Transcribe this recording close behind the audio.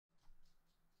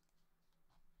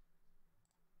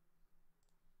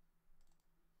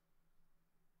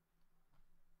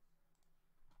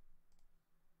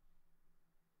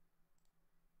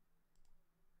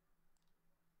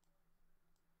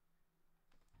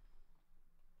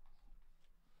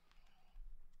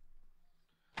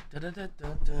Oh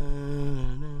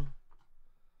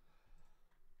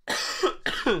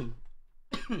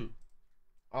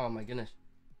my goodness.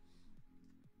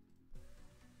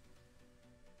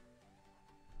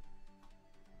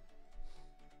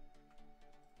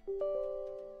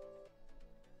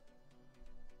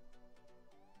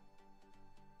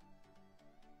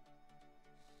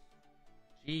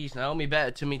 Jeez, Naomi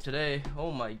better to me today.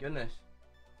 Oh my goodness.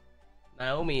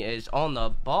 Naomi is on the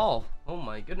ball. Oh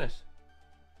my goodness.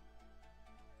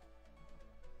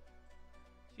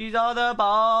 She's on the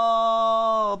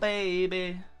ball,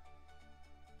 baby.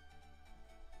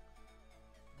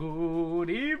 Good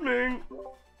evening.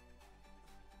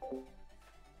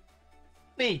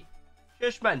 Hey,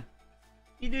 shush man.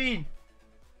 You doing?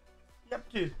 What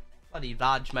up to? Bloody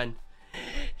Raj man.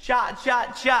 Chat.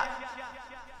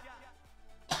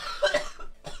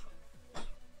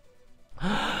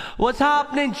 What's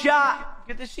happening, chat?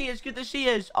 Good to see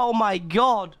us. Oh my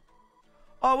god.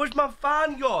 Oh, where's my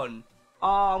fan gone?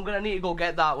 Oh, I'm gonna need to go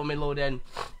get that when we load in.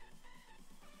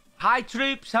 Hi,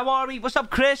 troops. How are we? What's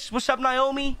up, Chris? What's up,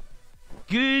 Naomi?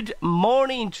 Good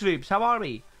morning, troops. How are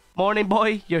we? Morning,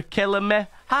 boy. You're killing me.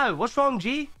 How? What's wrong,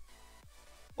 G?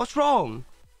 What's wrong?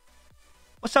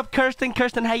 What's up, Kirsten?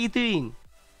 Kirsten, how you doing?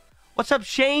 What's up,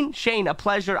 Shane? Shane, a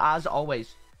pleasure as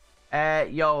always.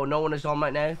 Yo, no one is on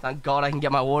right now. Thank God I can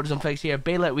get my words on fix here.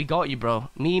 Baylet, we got you, bro.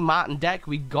 Me, Matt, and Deck,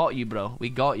 we got you, bro. We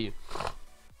got you.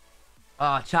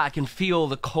 Ah, chat, I can feel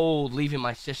the cold leaving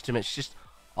my system. It's just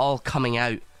all coming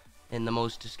out in the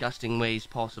most disgusting ways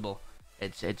possible.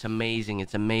 It's amazing.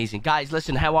 It's amazing. Guys,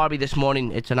 listen, how are we this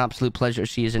morning? It's an absolute pleasure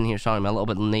to see you in here. Sorry, I'm a little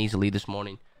bit nasally this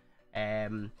morning.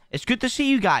 It's good to see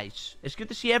you guys. It's good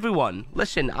to see everyone.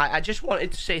 Listen, I just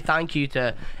wanted to say thank you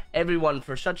to everyone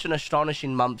for such an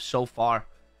astonishing month so far.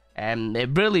 It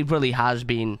really has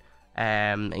been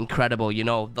incredible. You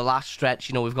know, the last stretch,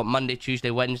 you know, we've got Monday, Tuesday,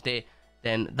 Wednesday.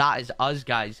 Then that is us,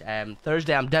 guys.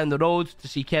 Thursday, I'm down the road to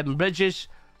see Kevin Bridges.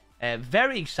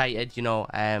 Very excited, you know,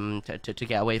 to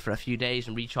get away for a few days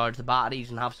and recharge the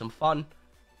batteries and have some fun.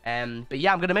 But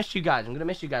yeah, I'm going to miss you guys.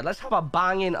 Let's have a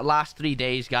banging last 3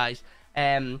 days, guys.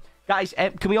 Guys,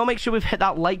 can we all make sure we've hit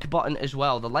that like button as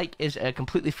well? The like is a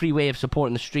completely free way of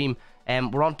supporting the stream.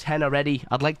 We're on 10 already.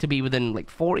 I'd like to be within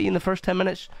like 40 in the first 10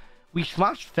 minutes. We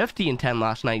smashed 50 in 10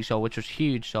 last night, so which was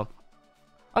huge. So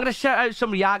I'm going to shout out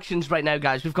some reactions right now,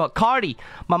 guys. We've got Cardi,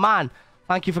 my man.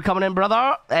 Thank you for coming in,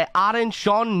 brother. Aaron,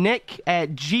 Sean, Nick,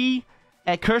 G,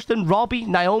 Kirsten, Robbie,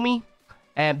 Naomi.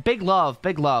 Big love.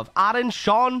 Aaron,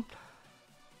 Sean.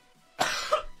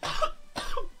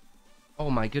 Oh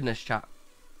my goodness, chat.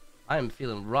 I am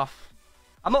feeling rough.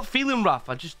 I'm not feeling rough.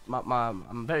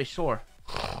 I'm very sore.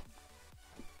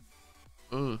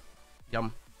 Yum.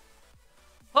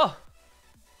 Oh.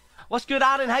 What's good,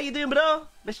 Aaron? How you doing, bro?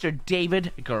 Mr.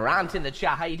 David Grant in the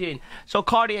chat. How you doing? So,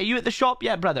 Cardi, are you at the shop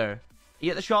yet, brother? Are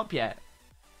you at the shop yet?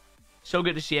 So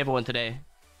good to see everyone today.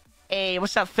 Hey,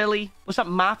 what's up, Philly? What's up,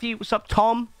 Matthew? What's up,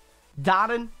 Tom?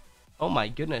 Darren? Oh my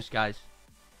goodness, guys.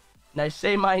 Now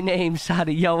say my name,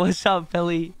 Sadie. Yo, what's up,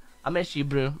 Philly? I miss you,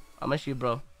 bro.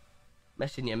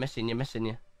 Missing you.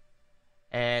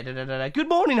 Good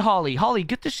morning, Holly. Holly,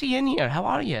 good to see you in here. How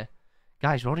are you?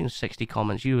 Guys, we're already in 60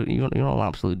 comments. You're all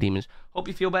absolute demons. Hope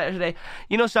you feel better today.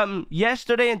 You know something?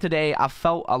 Yesterday and today, I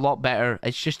felt a lot better.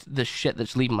 It's just the shit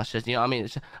that's leaving my system. You know what I mean?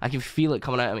 I can feel it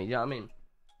coming out of me. You know what I mean?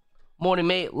 Morning,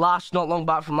 mate. Not long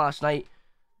back from last night.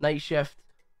 Night shift.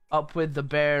 Up with the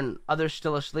bairn. Others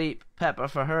still asleep. Pepper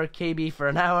for her. KB for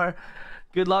an hour.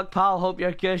 Good luck, pal. Hope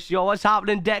you're cush. Yo, what's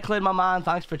happening? Declan, my man.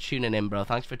 Thanks for tuning in, bro.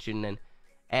 Thanks for tuning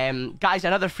in. Guys,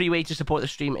 another free way to support the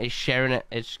stream is sharing it.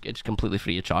 It's completely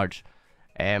free of charge.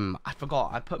 I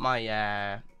forgot. I put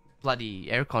my bloody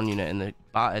aircon unit in the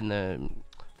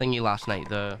thingy last night.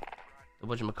 The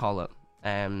whatchamacallit.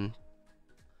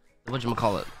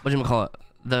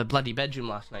 The bloody bedroom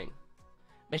last night.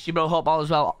 Miss you, bro. Hope all is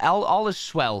well. All is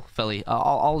swell, Philly.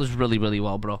 All is really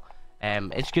well, bro.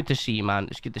 It's good to see you, man.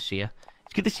 It's good to see you.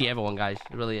 It's good to see everyone, guys.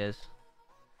 It really is.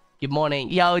 Good morning.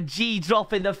 Yo, G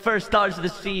dropping the first stars of the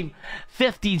stream.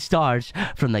 15 stars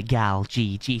from the gal,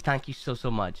 G. Thank you so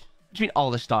much. Between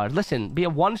all the stars. Listen, be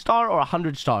it 1 star or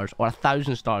 100 stars or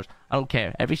 1,000 stars. I don't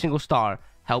care. Every single star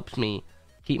helps me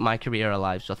keep my career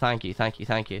alive. So thank you.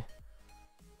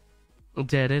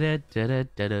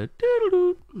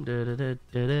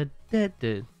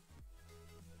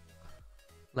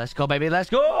 Let's go, baby. Let's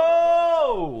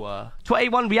go.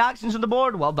 21 reactions on the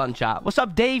board. Well done, chat. What's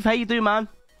up, Dave? How you doing, man?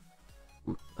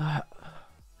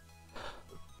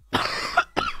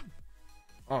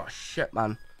 Oh, shit,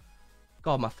 man.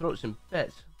 God, my throat's in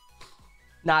bits.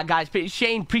 Nah, guys.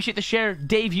 Shane, appreciate the share.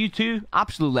 Dave, you too.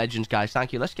 Absolute legends, guys.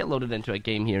 Thank you. Let's get loaded into a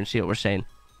game here and see what we're saying.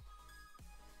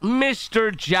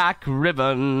 Mr. Jack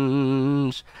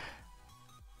Rivens.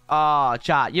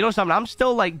 Chat. You know something? I'm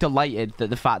still, like, delighted that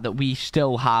the fact that we're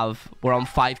on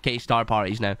 5k star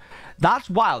parties now. That's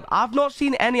wild. I've not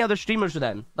seen any other streamers with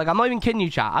them. Like, I'm not even kidding you,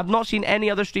 chat. I've not seen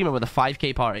any other streamer with a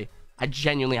 5k party. I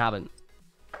genuinely haven't.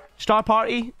 Star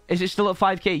party? Is it still at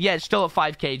 5k? Yeah, it's still at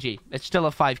 5k, G. It's still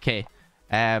at 5k.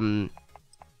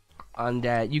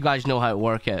 You guys know how to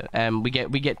work it. We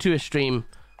get 2 a stream.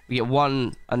 We get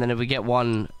 1, and then if we get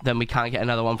 1, then we can't get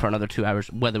another one for another 2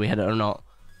 hours, whether we hit it or not.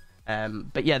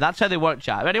 But yeah, that's how they work,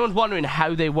 chat. If anyone's wondering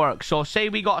how they work, so say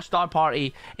we got a star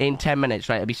party in 10 minutes,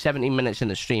 right? It'd be 17 minutes in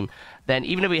the stream. Then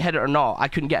even if we hit it or not, I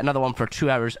couldn't get another one for 2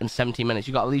 hours and 17 minutes.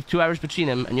 You got to leave 2 hours between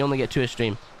them, and you only get 2 a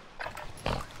stream.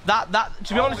 To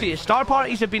be honest with you, star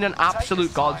parties have been an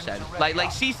absolute godsend.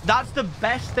 Like, see, that's the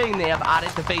best thing they have added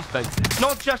to Facebook.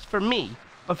 Not just for me,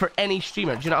 but for any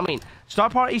streamer. Do you know what I mean? Star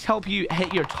parties help you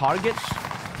hit your targets.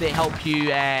 They help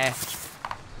you,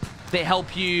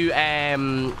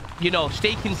 you know,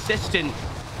 stay consistent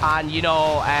and, you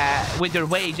know, with your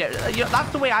wage. You know,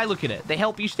 that's the way I look at it. They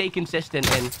help you stay consistent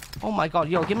and... Oh my god,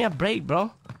 yo, give me a break, bro.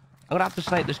 I'm gonna have to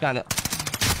snipe this guy now.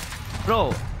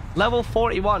 Bro, level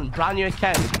 41, brand new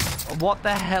account. What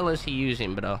the hell is he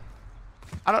using, bro?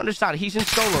 I don't understand. He's in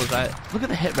solos, right? Look at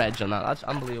the hit reg on that. That's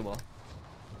unbelievable.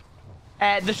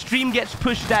 The stream gets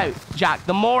pushed out, Jack.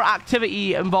 The more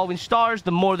activity involving stars,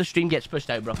 the more the stream gets pushed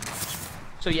out, bro.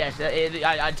 So yes,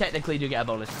 I technically do get a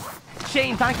bonus.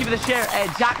 Shane, thank you for the share.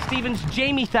 Jack Stevens,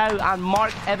 Jamie Thou, and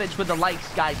Mark Evans with the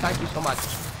likes, guys. Thank you so much.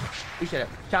 Appreciate it.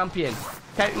 Champion.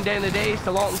 Counting down the days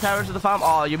to Lawton Towers of the Farm.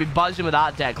 Oh, you'll be buzzing with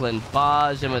that, Declan.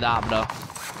 Buzzing with that, bro.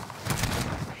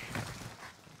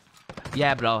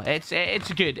 Yeah, bro. It's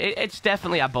good. It's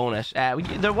definitely a bonus.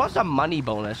 There was a money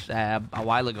bonus a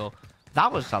while ago.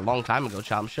 That was a long time ago,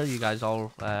 chat. I'm sure you guys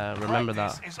all remember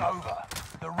that. Practice is over.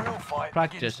 The real fight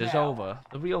Practice is over.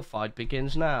 The real fight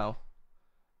begins now.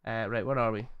 Right, where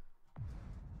are we?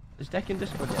 Is Deck in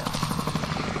Discord yet?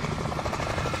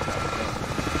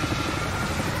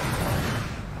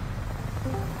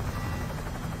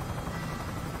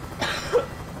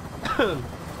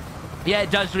 Yeah,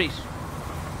 it does, Reese.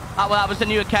 Well, that was a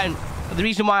new account. The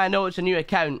reason why I know it's a new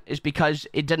account is because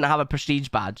it didn't have a prestige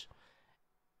badge.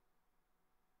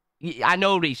 I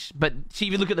know, Reese, but see,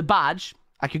 if you look at the badge,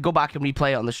 I could go back and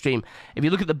replay it on the stream. If you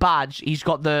look at the badge, he's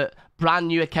got the brand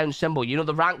new account symbol. You know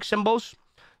the rank symbols?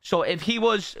 So if he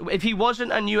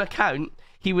wasn't a new account,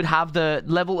 he would have the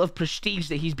level of prestige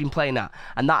that he's been playing at.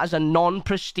 And that is a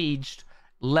non-prestiged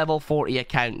level 40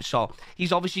 account. So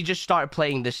he's obviously just started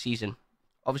playing this season.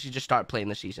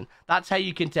 That's how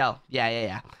you can tell.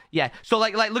 Yeah. So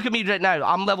like look at me right now.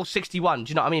 I'm level 61.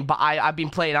 Do you know what I mean? But I've been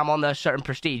playing. I'm on a certain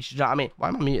prestige. Do you know what I mean? Why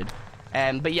am I muted?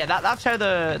 But yeah, that's how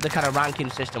the kind of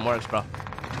ranking system works, bro.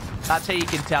 That's how you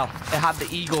can tell. It had the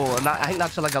eagle, and I think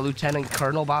that's like a lieutenant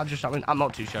colonel badge or something. I'm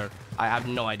not too sure. I have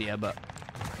no idea, but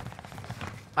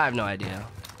I have no idea.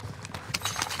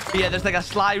 But yeah, there's like a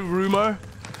sly rumor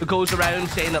that goes around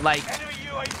saying that like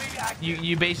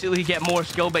you basically get more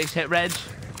skill-based hit reg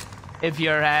if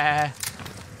you're a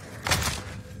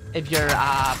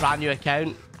brand new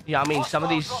account. You know what I mean? Some of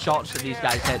these shots that these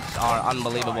guys hit are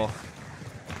unbelievable.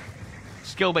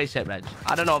 Skill-based hit reg.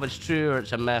 I don't know if it's true or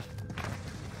it's a myth.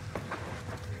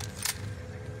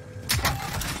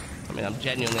 I mean, I'm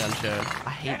genuinely unsure. I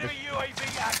hate this.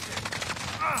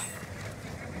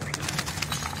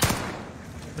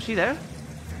 Was he there?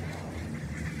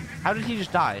 How did he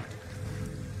just die?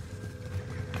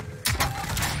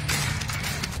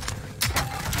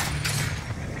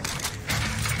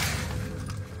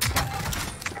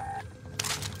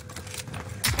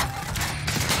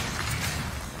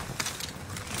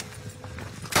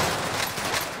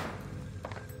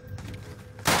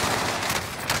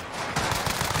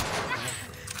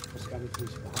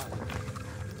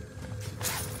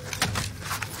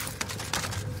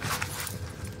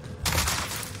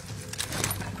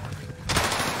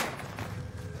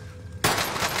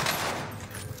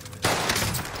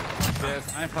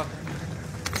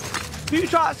 You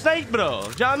try to snake, bro? Do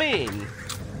you know what I mean?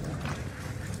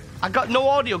 I got no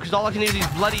audio because all I can hear are these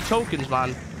bloody tokens,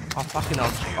 man. Oh, fucking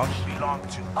hell. You belong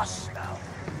to us now.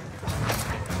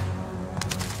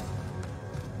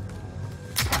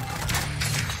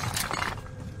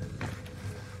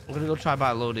 I'm gonna go try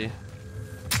buy a Lodi.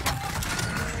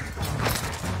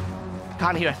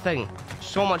 Can't hear a thing.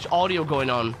 So much audio going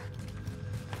on.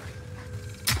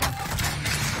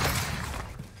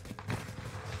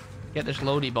 Get this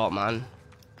Lodi bot, man.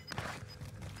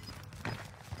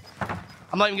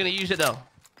 I'm not even gonna use it though.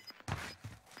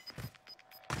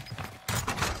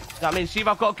 I mean, see if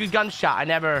I've got a good gunshot. I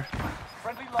never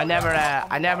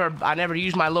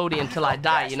use my loadie until I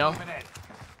die, you know?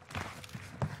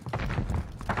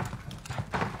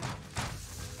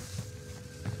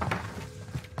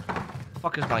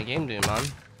 Fuck is my game doing, man?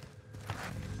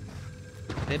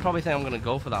 They probably think I'm gonna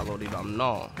go for that loadie, but I'm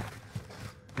not.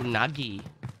 Unagi.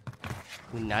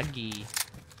 Unagi.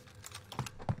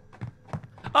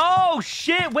 Oh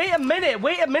shit, wait a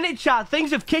minute, chat.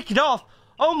 Things have kicked off.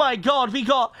 Oh my god, we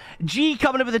got G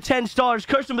coming in with the 10 stars,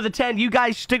 Kirsten with the 10, you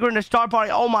guys sticker in the star party.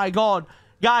 Oh my god.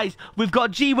 Guys, we've got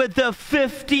G with the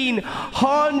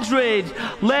 1500.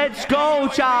 Let's go,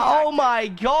 chat. Oh my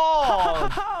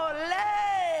god.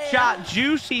 Chat,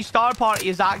 Juicy star party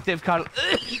is active, cunt.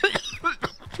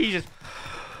 Jesus.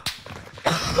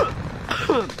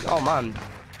 Oh man.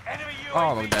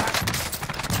 Oh my god.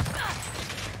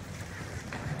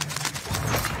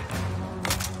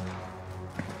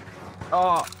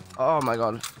 Oh my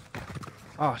god.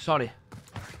 Oh, sorry.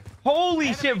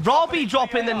 Holy shit, Robbie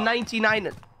dropping the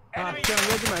 99. Yeah, do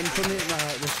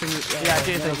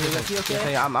you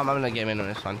think? I'm gonna get in on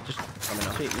this one. Just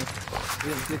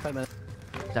let me know.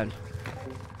 Down.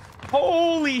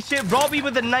 Holy shit, Robbie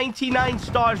with the 99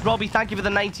 stars. Robbie, thank you for the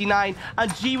 99.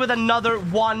 And G with another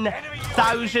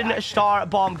 1,000 star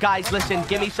bomb. Guys, listen,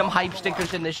 give me some hype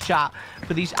stickers in this chat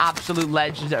for these absolute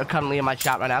legends that are currently in my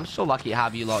chat right now. I'm so lucky to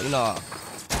have you lot, you know.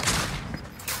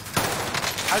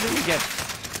 How did we get...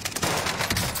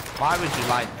 Why would you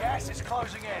like... Gas is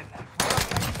closing in.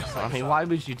 I mean, why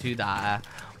would you do that?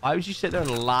 Why would you sit there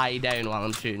and lie down while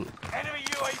I'm shooting? Enemy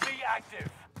UAV active.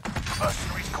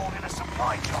 Mercenaries called in a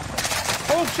supply chopper.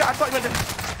 Oh shit, I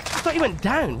thought you went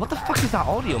down. What the fuck is that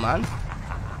audio, man?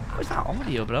 What is that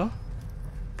audio, bro?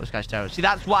 This guy's terrible. See,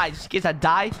 that's why. Just in case I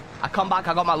die, I come back,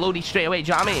 I got my loadie straight away.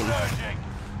 Do you know what I mean?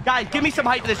 Guys, give me some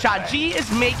hype in the chat. G is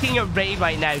making a raid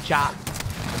right now, chat.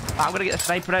 I'm gonna get the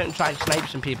sniper out and try and snipe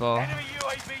some people. Enemy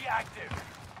UAV active.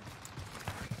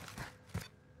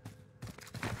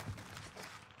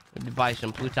 Buy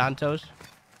some Plutantos.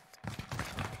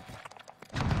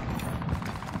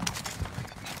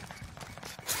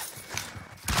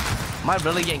 Am I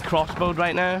really getting crossbowed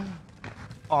right now?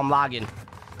 Oh, I'm lagging.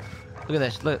 Look at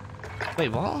this. Look. Wait,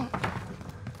 what?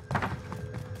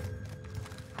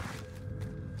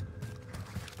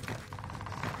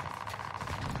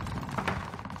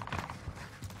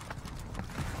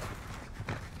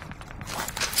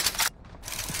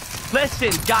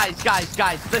 Listen, guys,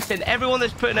 listen. Everyone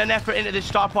that's putting an effort into this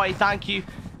star party, thank you.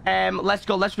 Let's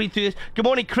go. Let's read through this. Good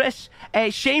morning, Chris.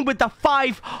 Shane with the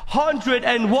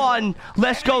 501.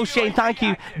 Let's go, Shane. Thank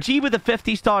you. G with the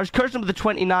 50 stars. Kirsten with the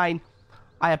 29.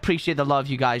 I appreciate the love,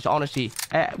 you guys. Honestly,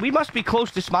 we must be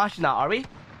close to smashing that, are we?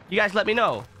 You guys, let me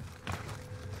know.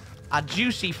 A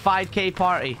juicy 5K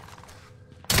party.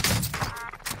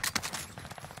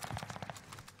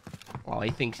 Oh, he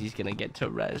thinks he's gonna get to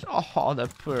res. Oh, the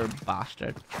poor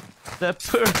bastard. The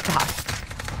poor bastard.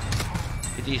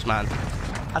 Jeez, man.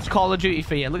 That's Call of Duty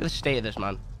for you. Look at the state of this,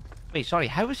 man. Wait, sorry,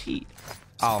 how was he...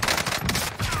 Oh.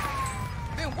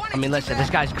 I mean, listen, this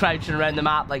guy's crouching around the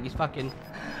map like he's fucking...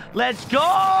 Let's go!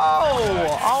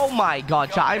 Oh my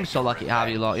god, chat, I'm so lucky to have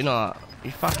you lot. You know what?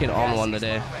 You're fucking on one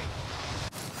today.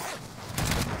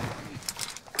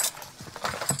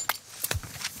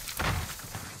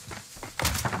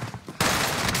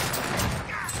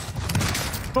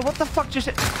 Bro, what the fuck just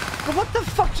hit... Bro, what the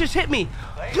fuck just hit me?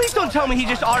 Please don't tell me he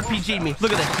just RPG'd me.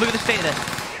 Look at this. Look at the state of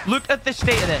this. Look at the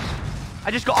state of this.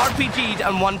 I just got RPG'd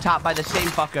and one tap by the same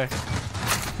fucker.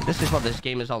 This is what this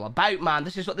game is all about, man.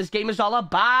 This is what this game is all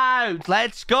about.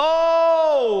 Let's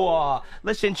go.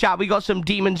 Listen, chat, we got some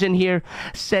demons in here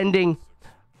sending...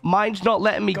 Mine's not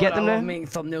letting me get them now. I'm making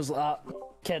thumbnails like that.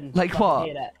 Kidding. Like what?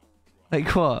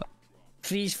 Like what?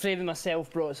 Freeze framing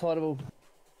myself, bro. It's horrible.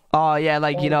 Oh yeah,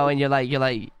 like, you know, and you're like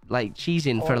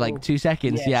cheesing for like 2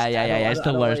 seconds. Yes, yeah. It's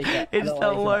the worst. It's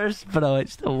the worst, bro.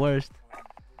 It's the worst.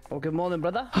 Oh, good morning,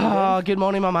 brother. Oh, good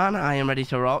morning, my man. I am ready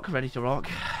to rock. Ready to rock.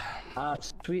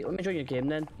 Sweet. Let me join your game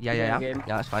then. Yeah. Yeah,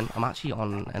 that's fine. I'm actually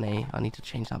on NA. I need to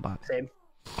change that back. Same.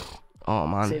 Oh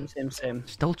man. Same.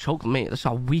 Still choked, mate. This is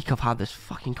a week I've had this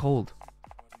fucking cold.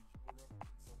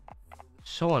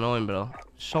 So annoying, bro.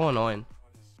 So annoying.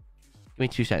 Give me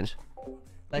 2 seconds.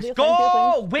 Let's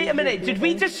go! Wait a minute, did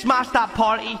we just smash that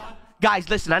party? Guys,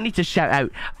 listen, I need to shout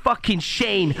out. Fucking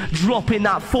Shane dropping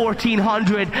that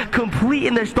 1400,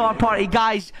 completing the star party.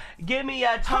 Guys, give me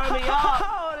a turn me up.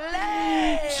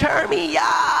 Turn me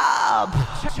up.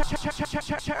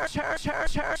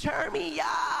 Turn me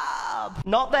up.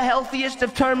 Not the healthiest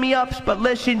of turn me ups, but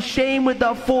listen, Shane with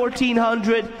the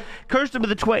 1400, Kirsten with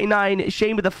the 29,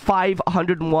 Shane with the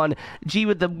 501, G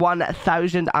with the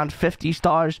 1,050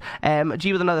 stars,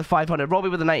 G with another 500, Robbie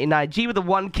with the 99, G with the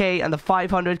 1K and the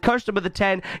 500, Kirsten with the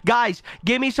 10. Guys,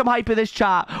 give me some hype in this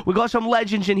chat. We got some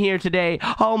legends in here today.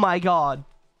 Oh my god.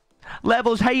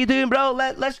 Levels, how you doing, bro?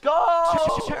 Let's go.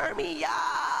 Turn me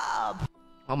up.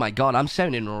 Oh my god, I'm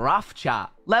sounding rough,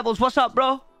 chat. Levels, what's up,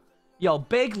 bro? Yo,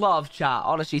 big love, chat.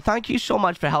 Honestly, thank you so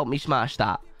much for helping me smash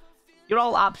that. You're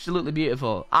all absolutely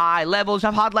beautiful. Aye, Levels,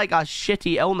 I've had like a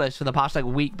shitty illness for the past like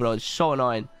week, bro. It's so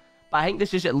annoying. But I think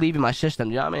this is it leaving my system,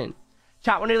 do you know what I mean?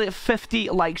 Chat, we're nearly at 50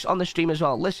 likes on the stream as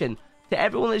well. Listen, to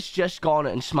everyone that's just gone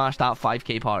and smashed that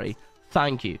 5k party,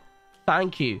 thank you.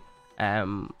 Thank you.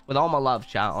 With all my love,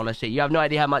 chat, honestly. You have no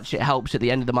idea how much it helps at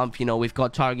the end of the month. You know, we've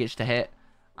got targets to hit.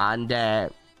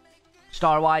 And,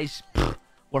 star-wise,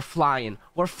 we're flying.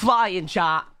 We're flying,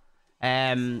 chat.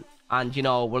 And, you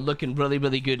know, we're looking really,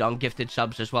 really good on gifted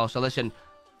subs as well. So, listen,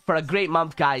 for a great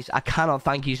month, guys, I cannot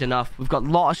thank you enough. We've got a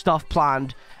lot of stuff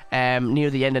planned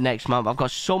near the end of next month. I've got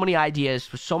so many ideas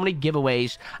for so many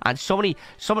giveaways and so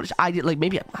much idea, like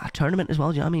maybe a tournament as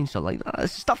well, do you know what I mean? So, like,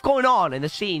 there's stuff going on in the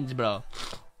scenes, bro.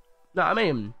 Know what I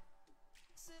mean?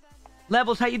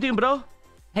 Levels, how you doing, bro?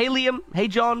 Hey, Liam. Hey,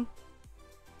 John.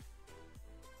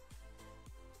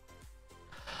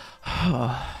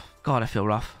 God, I feel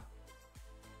rough.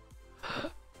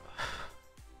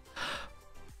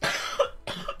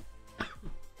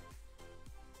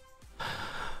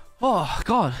 Oh,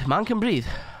 God, man can breathe.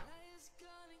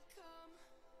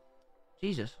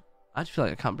 Jesus, I just feel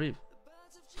like I can't breathe.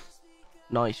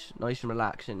 Nice and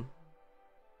relaxing.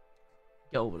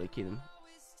 Get over it, Keaton.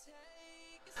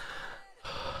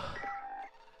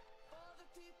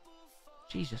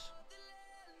 Jesus.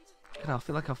 I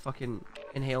feel like I fucking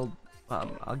inhaled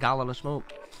a gallon of smoke.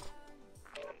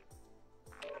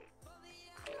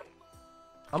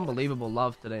 Unbelievable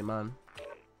love today, man.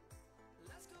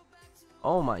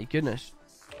 Oh my goodness.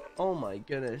 Oh my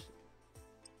goodness.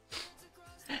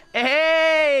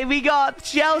 Hey, we got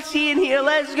Chelsea in here.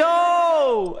 Let's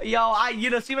go. Yo,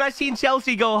 see when I seen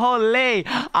Chelsea go, holy,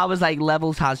 I was like,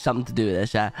 Levels has something to do with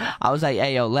this. I was like,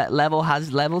 hey, yo, Levels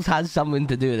has something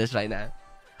to do with this right now.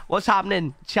 What's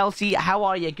happening? Chelsea, how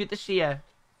are you? Good to see you.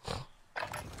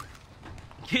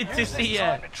 Good to see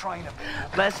you.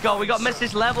 Let's go. We got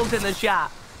Mrs. Levels in the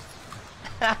chat.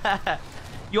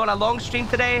 You on a long stream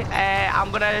today?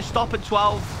 I'm going to stop at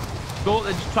 12.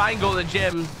 Try and go to the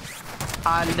gym.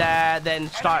 And then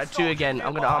start at 2 again.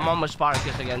 I'm on my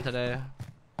Spartacus again today.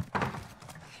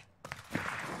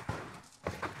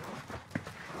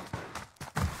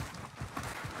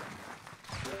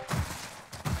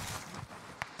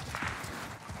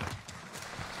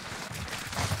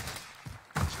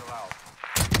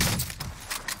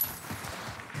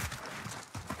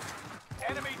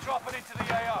 Enemy dropping into the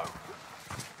AO.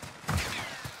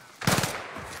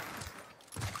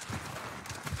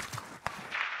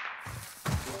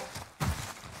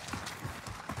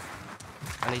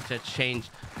 I need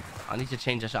to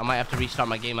change this. I might have to restart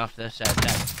my game after this. I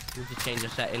need to change the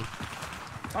setting.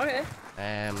 Okay.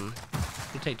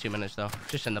 It'll take 2 minutes though.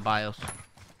 Just in the BIOS.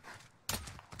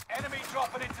 Enemy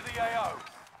dropping into the AO.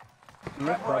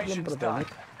 No problem, brother.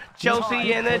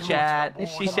 Chelsea in the chat.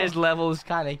 She says Levels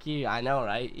kind of cute. I know,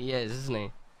 right? He is,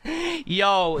 isn't he?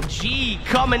 Yo, G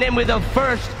coming in with the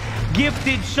first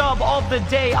gifted sub of the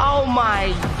day. Oh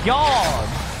my god.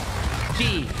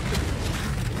 G,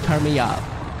 turn me up.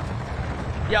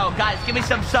 Yo, guys, give me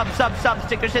some sub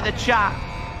stickers in the chat.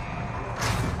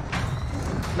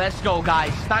 Let's go,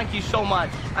 guys. Thank you so much.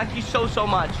 Thank you so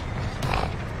much.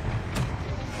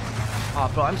 Oh,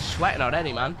 bro, I'm sweating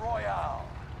already, man. Royale.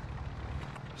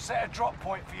 Set a drop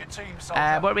point for your team,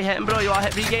 soldier. What are we hitting, bro? You want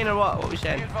to hit regain or what? What are we Be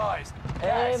saying? advised.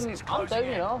 I'm down,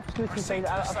 you know. I forgot to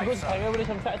tag everybody,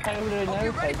 so I'm trying to tag everybody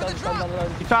right now.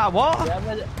 You try to what? Yeah, I'm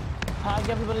ready. Tag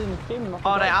everybody in the stream.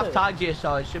 Alright, I've tagged you,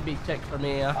 so it should be ticked for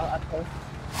me, yeah.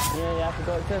 Yeah, I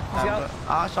forgot to.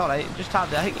 Oh, it's alright. Just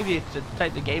tap it. I think if you to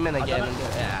type the game in again and do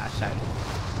it. Yeah, sound.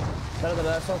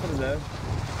 That's all for the now.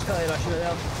 Tell you rushing it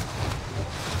there.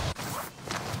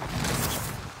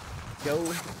 Go.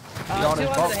 See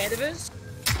one ahead of us?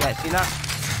 Yeah, see that?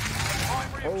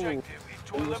 Primary objective is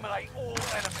to eliminate all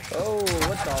enemies. Oh,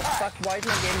 what the fuck? Why is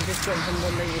my game just going from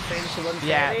 193 to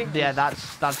 130? Yeah,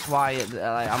 that's why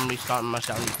I'm restarting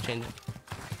myself and changing.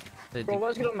 Bro,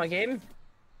 what's good on my game?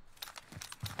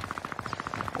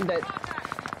 I'm dead.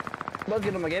 What's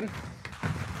good on my game?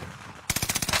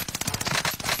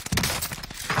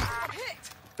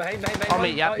 Behind. Oh,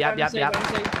 mate, yep.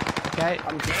 Okay.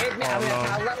 I'm dead, mate. Oh,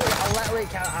 I literally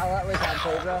can't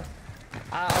play, bro.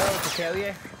 I like to tell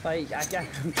you, like, I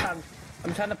can't.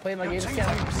 I'm trying to play my Your game.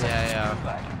 teammate was sent Yeah, to yeah. the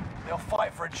gulag. They'll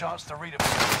fight for a chance to redeploy.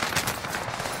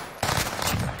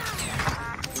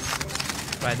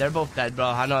 Right, they're both dead, bro.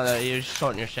 I know that you're just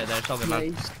sorting your shit there. It's all good,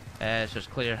 man. Nice. It's just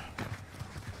clear.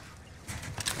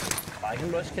 I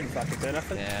can rush, can fucking do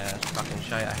nothing. Yeah, it's fucking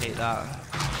shite. I hate that.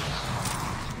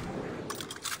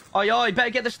 Oh, yo, you better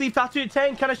get the sleeve tattoo at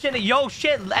 10. Kind of shit. Yo,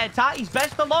 shit. Tatties,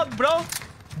 best of luck, bro.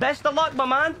 Best of luck, my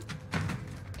man.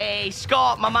 Hey,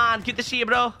 Scott, my man. Good to see you,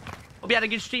 bro. Hope you had a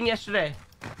good stream yesterday.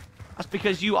 That's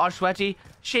because you are sweaty.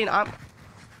 Shane, I'm...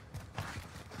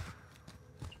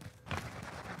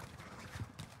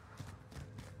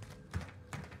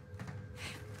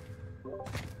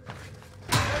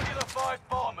 Regular 5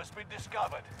 bomb has been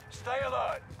discovered. Stay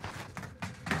alert.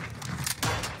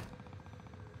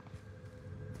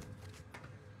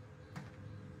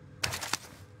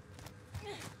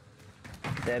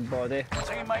 Dead body.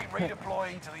 Teammate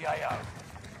redeploying to the AO.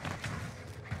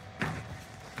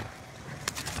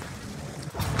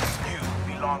 You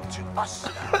belong to us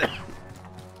now.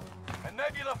 A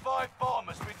Nebula 5 bomb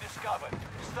has been discovered.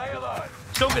 Stay alert.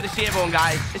 So good to see everyone,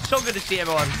 guys. It's so good to see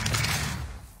everyone.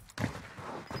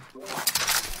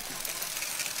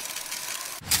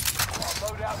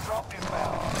 Loadout drop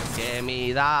inbound. Give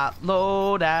me that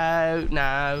loadout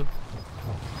now.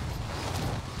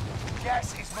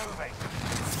 Gas is moving.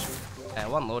 Yeah,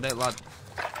 one loadout, lad.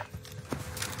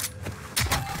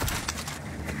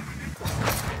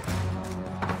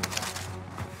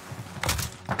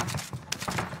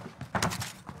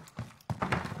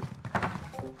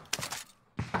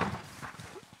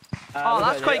 Oh,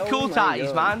 that's quite cool,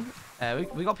 tatties, man.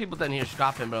 We got people down here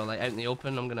scrapping, bro, like out in the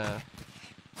open. I'm gonna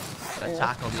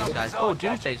tackle these guys. Oh,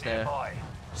 Doomsday's there.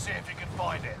 See if you can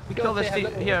find it. We kill this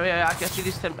team. Here, I can see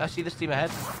this team. I see this team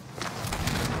ahead.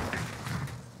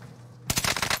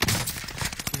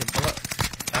 He's a bullet.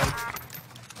 Down.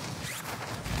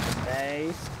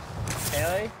 Nice.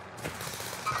 Heli.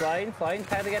 Flying.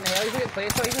 Tag again. Heli. He's gonna get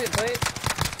played. He's gonna get played.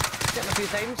 Get him a few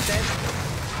times. Dead.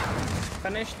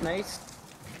 Finished. Nice.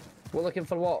 We're looking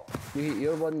for what?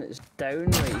 You're one that's down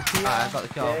right here. I got the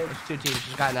kill. Dead. There's 2 teams.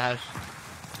 There's a guy in the house.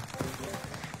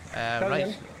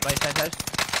 Right side house.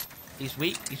 He's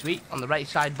weak. On the right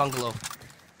side bungalow.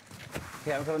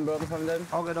 Okay, I'm coming, bro. I'm coming down.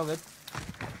 All good.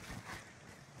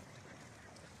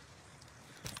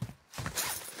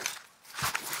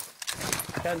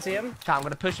 Can't see him. Chat, I'm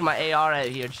gonna push my AR out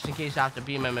here just in case I have to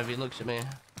beam him if he looks at me.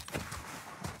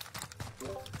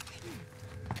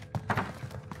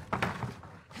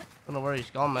 Don't know where he's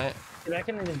gone, mate. You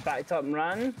reckon he just backed up and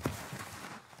ran?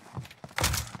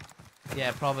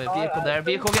 Yeah, probably. Vehicle there.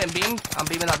 Vehicle getting beamed. I'm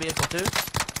beaming that vehicle too.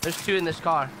 There's 2 in this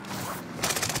car.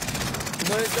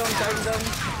 Down.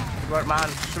 Work, man.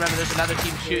 Just remember, there's another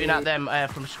team shooting at them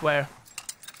from square.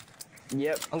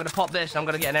 Yep. I'm gonna pop this. I'm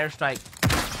gonna get an airstrike.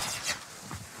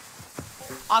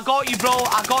 I got you, bro.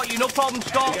 I got you. No problem,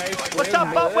 Scott. What's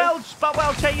up, Bob Welch? Bob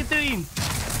Welch, how you doing?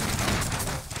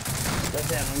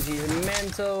 Listen, he's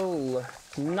mental.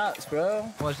 Nuts, bro.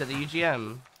 What is it, the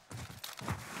UGM?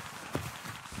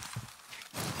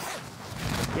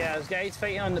 Yeah, there's guys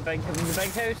fighting on the big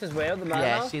house as well, the manor.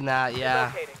 Yeah, I seen that,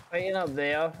 yeah. Fighting up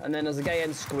there, and then there's a guy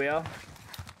in square.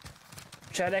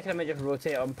 I reckon I might just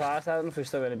rotate on past. I don't know if we're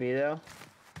still going to be there.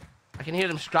 I can hear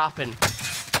them scrapping.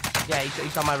 Yeah,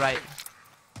 he's on my right.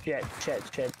 Shit.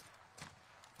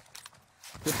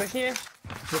 You pushing you?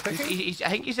 I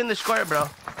think he's in the square, bro.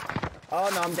 Oh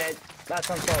no, I'm dead. That's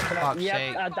unfortunate.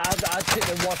 Yep, I took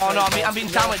the water. Oh no, I'm being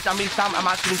sandwiched. I'm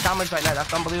actually being sandwiched right now.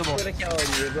 That's unbelievable. I'm gonna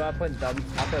kill you, bro. I played dumb.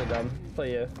 For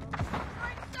you.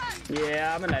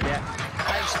 Yeah, I'm an idiot.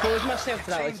 I exposed myself to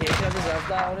that location. I deserve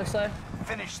that, honestly.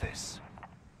 Finish this.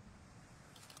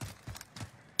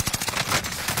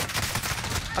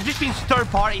 I'm just being third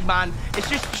party, man. It's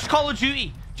just Call of Duty.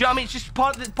 Do you know what I mean? It's just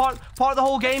part of the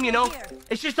whole game, you know?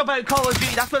 It's just about Call of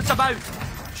Duty. That's what it's about.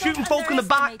 Shooting folk in the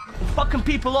back, fucking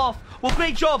people off. Well,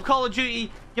 great job, Call of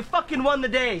Duty. You fucking won the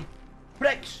day.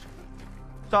 Pricks.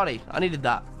 Sorry, I needed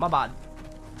that. My bad.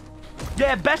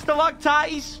 Yeah, best of luck,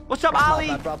 Tatties. What's up, Ali?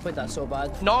 Not bad, bro. I played that so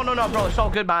bad. No, bro. It's all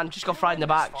good, man. Just got fried in the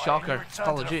back. Shocker.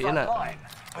 Call of Duty, innit?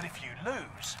 But if you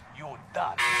lose, you're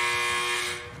done.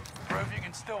 Prove you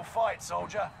can still fight,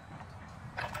 soldier.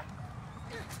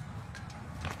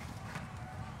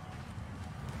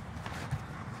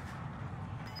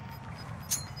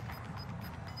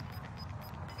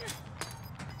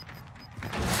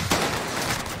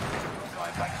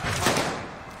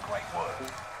 Great work.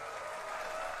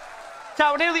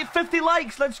 We're nearly at 50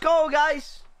 likes. Let's go,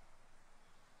 guys.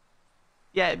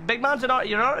 Yeah, big man's an art.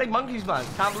 You're an Arctic Monkeys, man.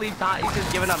 Can't believe Tatty's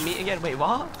just giving up meat again. Wait,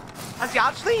 what? Has he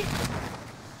actually?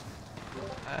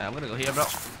 I'm gonna go here, bro.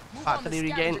 Factory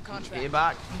regain. Get you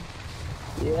back.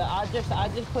 Yeah, I just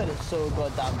played it so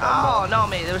goddamn Oh no,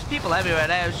 mate. There was people everywhere.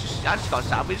 There. It was just, I just got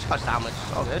sandwiched. We just got sandwiched.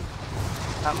 It's all good.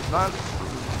 That was fun.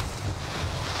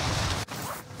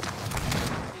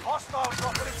 Hostiles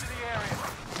dropping into the area.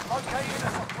 Locating a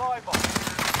supply box.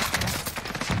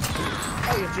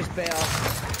 Oh, you're just better.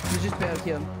 You're just better,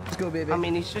 Kim. Let's go, baby. I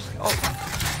mean, he's just. Oh.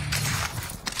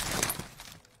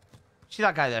 See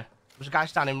that guy there? There's a guy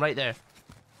standing right there.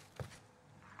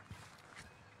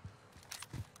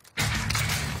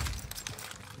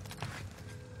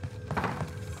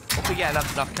 Hope we get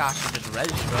enough cash to just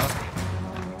res, bro.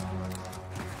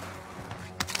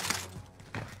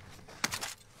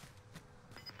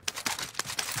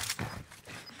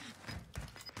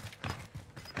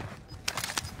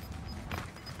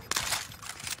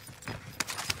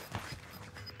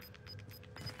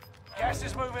 Gas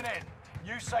is moving in.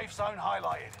 New safe zone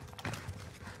highlighted.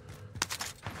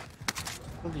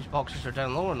 I think these boxes are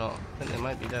down low or not? I think they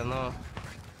might be down low.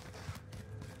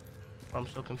 I'm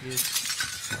so confused.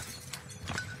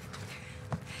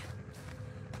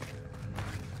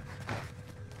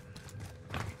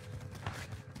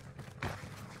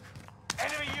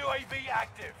 Enemy UAV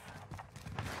active.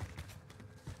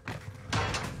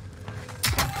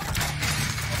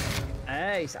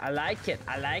 Nice. I like it.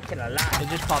 I like it a lot. They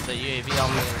just popped the UAV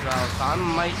on me as well, so I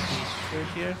might be screwed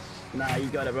here. Nah, you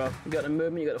got it, bro. You got the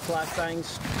movement, you got the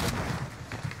flashbangs.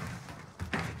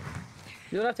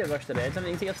 You don't have to rush the reds. I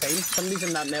mean, you can take your time. Somebody's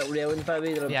in that metal railing,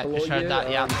 probably. They're Yeah, below just heard you, that,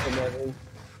 or yeah. on some level.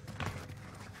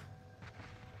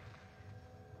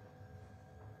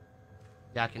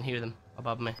 Yeah, I can hear them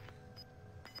above me.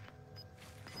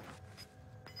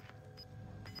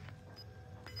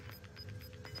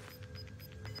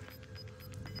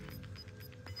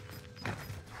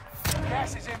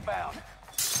 Gas is inbound.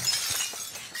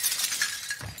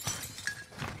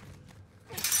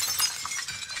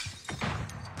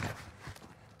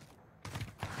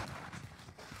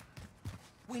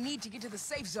 We need to get to the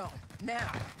safe zone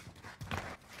now.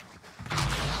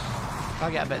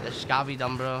 I'll get a bit of the scabby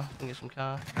done, bro. Can get some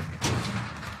car.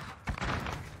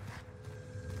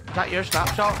 Is that your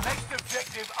snapshot? Next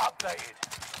objective updated.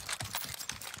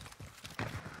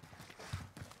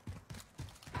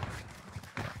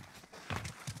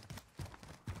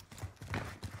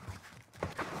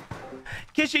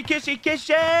 Kissy, kissy,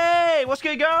 kissy! What's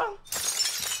good, girl?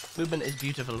 Movement is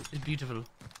beautiful. It's beautiful.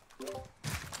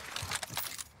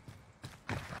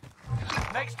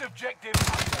 Next objective.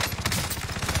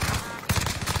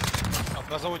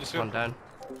 One down.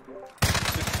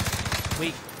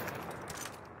 Weak.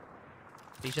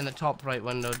 He's in the top right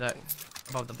window deck,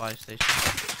 above the buy station.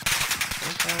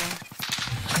 Okay.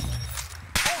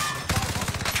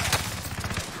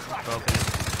 Broken.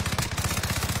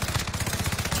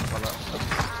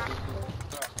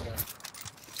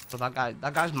 So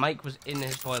that guy's mic was in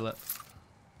his toilet.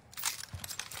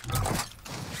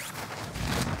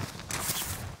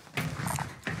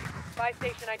 Buy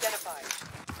station identified.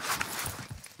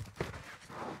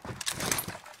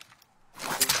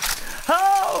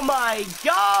 Oh my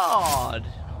god!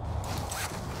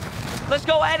 Let's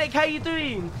go, Eric. How you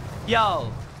doing?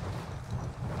 Yo.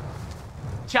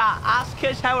 Chat, ask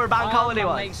us how our bank holiday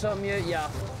was. Make some mute, yeah.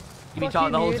 You been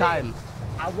talking the whole time.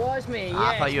 I was, mate.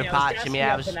 I Yeah. thought you were patching me.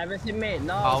 I was. And everything, mate.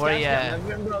 No, Oh, were you? you? I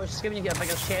remember I was just giving you a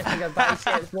bigger chest, bigger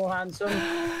biceps, more handsome.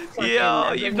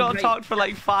 Yo, you've not talked for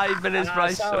like 5 minutes,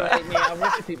 Bryce. That's alright, mate. I'll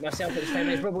repeat myself at 10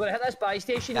 minutes, bro. We're gonna hit this buy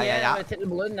station. Yeah. We're gonna take the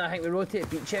balloon. I think we rotate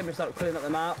beach and we start clearing up the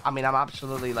map. I mean, I'm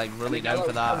absolutely like really down for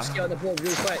I'm that. scared the board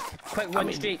real quick. Quick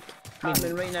win streak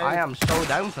happening right now. I am so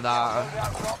down for that.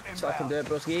 So I can do it,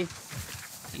 broski.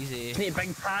 Easy. Need a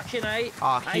big passion, right?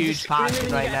 Oh, huge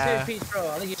passion right now.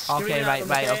 Okay, right.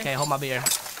 Okay, hold my beer.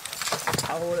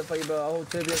 I'll hold it for you, bro. I'll hold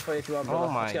 2 beers for you if you want, bro. Oh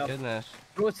my goodness.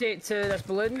 Rotate to this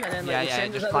balloon and then like Yeah,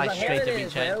 just fly straight to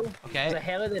beach head. Okay. There's a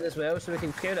heli there as well, so we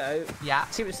can clear it out. Yeah.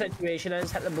 See what the situation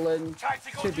is, hit the balloon,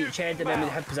 to beach head, and then we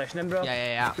have positioning, bro.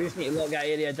 Yeah. We just need to lock that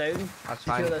area down. That's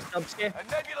Secure fine. this dubsky. A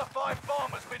Nebula 5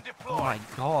 bomb has been deployed. Oh my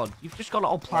god, you've just got it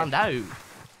all planned out.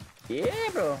 Yeah,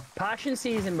 bro. Passion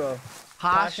season, bro.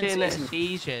 Passion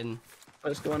season.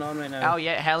 What's going on right now? Oh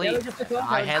yeah, heli. Heli just took off,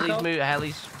 heli just Heli's took off. moving.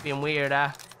 Heli's being weird.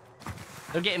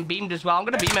 They're getting beamed as well. I'm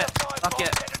gonna beam it. Fuck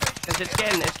it. 'Cause it's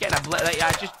getting a blitz. Like,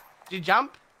 yeah, just do you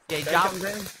jump? Yeah, you jump.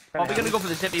 Oh, we're gonna go for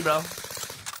the zippy, bro.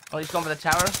 Oh, he's gone for the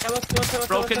tower.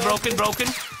 Broken.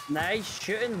 Nice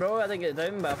shooting, bro. I didn't get it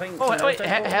down, but I think. Oh wait,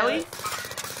 heli.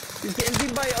 He's getting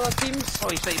beamed by other teams. Oh,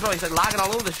 he's like lagging all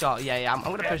over the shot. Yeah. I'm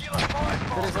gonna push.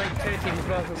 There's like 2 teams,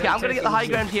 bro. Yeah, I'm gonna get the high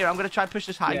ground here. I'm gonna try to push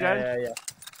this high ground. Yeah.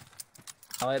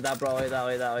 I like that, bro. I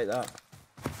like that.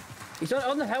 He's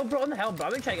on the hill, bro. On the hill, bro.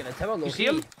 I've been trying to get the tower low. You see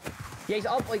him? Yeah, he's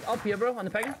up, like, up here, bro, on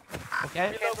the ping.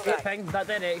 Okay. Straight ping, that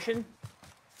direction.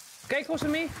 Guy close to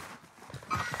me.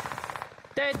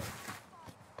 Dead.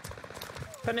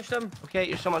 Finished him. Okay,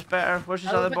 you're so much better. Where's his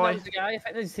I don't other think boy? that was the guy. I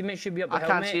think his teammate should be up the I hill,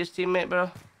 can't mate. see his teammate, bro.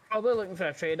 Probably looking for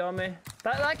a trade on me.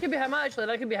 That could be him, actually.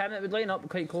 That could be him. It would line up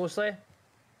quite closely. Okay,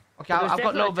 But there's I've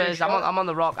got no definitely two viz. shots. I'm on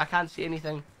the rock. I can't see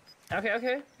anything.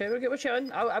 Okay, we're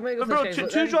chilling. I'm gonna go But for bro, this two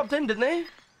guy's look dropped in, didn't they?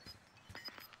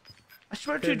 I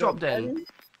swear two dropped in.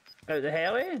 Out the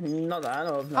heli? Not that I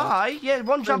know of, no. Aye, yeah,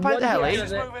 one jumped out the heli,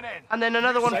 Is it? Moving in. and then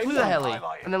another one flew the heli,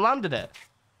 and then landed it.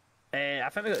 I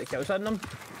think we got the kills on them.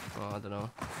 Oh, I don't know.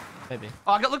 Maybe.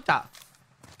 Oh, I got looked at.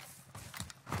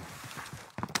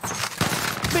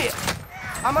 Mate,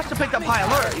 I must have picked up high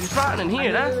alert. He was ratting in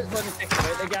here, I knew eh? it was going to take him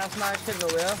out the gas mask to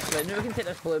nowhere. Right, now we can take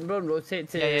this balloon, bro, and rotate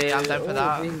to... Yeah, I'm down for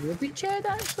that. We rotate shed,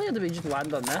 actually, or do we just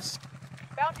land on this?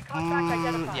 Bounty contract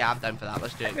identified. Yeah, I'm down for that.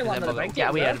 Let's do it. we landed a big Yeah,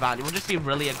 game, we bro. had advantage. We'll just be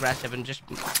really aggressive and just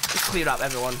clear up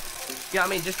everyone. You know what I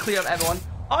mean? Just clear up everyone.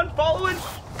 Unfollowing.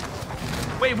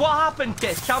 Wait, what happened,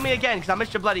 Kiss? Tell me again, because I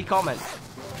missed your bloody comment.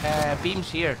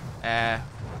 Beam's here.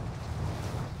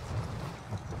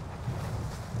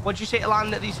 What'd you say to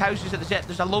land at these houses at the zip?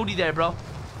 There's a loadie there, bro.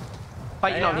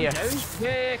 Fighting on I'm here. down.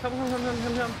 Yeah, come. I'm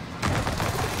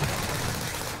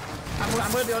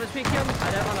gonna be honest with you, Kim.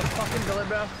 I don't want a fucking bullet,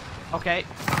 bro. Okay.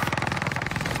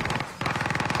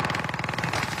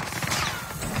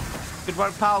 Good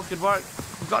work, pal. Good work.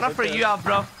 We've got enough for you, have,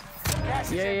 bro.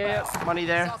 Yeah. Money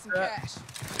there. Saw some cash.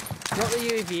 Got the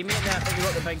UAV, mate, and I think we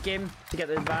got the big game to get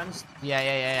the advanced.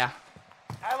 Yeah.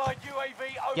 Allied UAV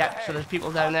overhead. Yeah, so there's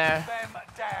people down there. Them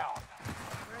down.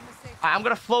 We're in the safe. I'm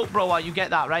gonna float, bro, while you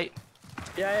get that, right?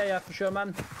 Yeah, for sure,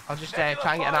 man. I'll just try and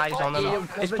get an eyes on them. Yeah,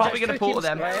 It's but probably just gonna two pull to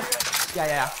teams them. left.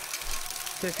 Yeah.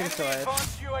 Two teams Enemy left.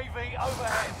 advanced UAV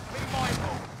overhead. Be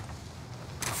mindful.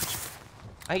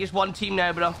 I think it's one team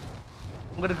now, bro.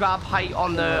 I'm gonna grab height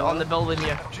on the building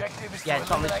here. Objective is Yeah, to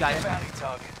it's on this guy. eliminate the bounty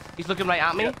target. He's looking right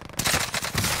at me.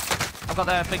 I've got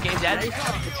the big game dead.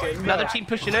 Another team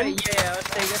pushing in. Yeah, let's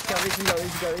take this.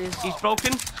 Got these. He's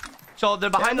broken. So they're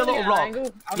behind the little rock.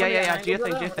 Yeah. Do you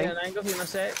think?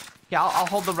 Yeah, I'll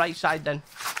hold the right side then.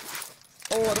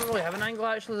 Oh, I don't really have an angle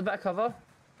actually. There's a bit of cover.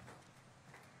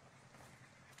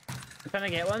 I'm trying to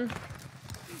get one.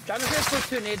 Trying to put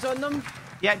two nades on them.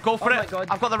 Yeah, go for Oh my it. God.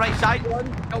 I've got the right side. Got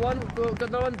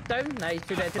another one down. Nice,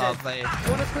 two dead. Lovely. You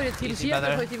want to play the teams Easy, here?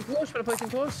 brother. Play team close. Want to play team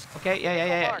close? Okay,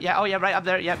 yeah. Oh yeah, right up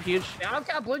there. Yep, huge. Yeah, I've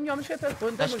got a balloon. I'm just gonna put a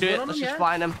balloon down. Let's with do balloon it. on Let's them, just yeah?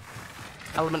 fly him.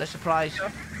 Element of surprise.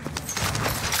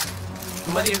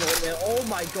 I'm with you. Oh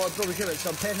my god, bro, we should have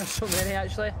some pen. There's so many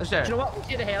actually. Is there? Do you know what? We'll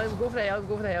take the heli. We'll go for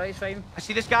the heli. It's fine. I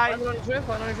see this guy. One on his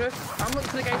roof. I'm looking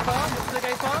for the guy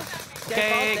far.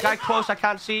 Okay, guy close. I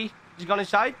can't see. He's gone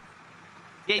inside.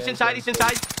 Yeah, he's inside.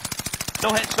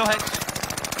 No hits.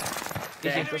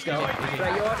 Yeah, Easy. let's go.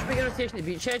 Right, you're off. We're going to rotation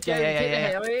the beachhead. Yeah. Take the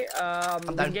heli.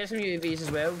 We down. can get some UAVs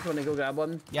as well if you want to go grab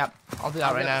one. Yep, I'll do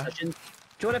that right now. Do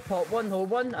you want to pop one, hold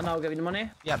one, and I'll give you the money?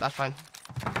 Yeah, that's fine.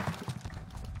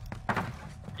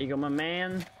 Here you go, my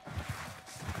man.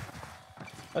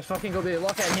 Let's fucking go, baby.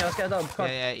 Lock it in here. Let's get it done. Come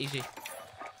on. Yeah, easy.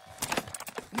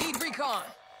 Need recon.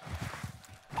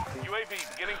 UAV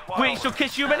beginning Wait, flyover. so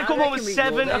Kiss, you were meant to I come home reckon at we go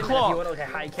 7 then. If you o'clock. want like a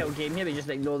high kill game here, we just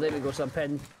ignore them and go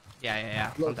something.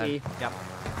 Yeah. I'm Lucky. down. Yep.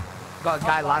 Got a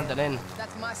guy landing in.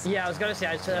 That's my seat. Yeah, I was gonna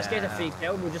say, so this guy's a Yeah. free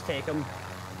kill. We'll just take him.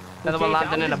 Another one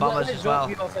landing in above us as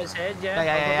well. Off his head,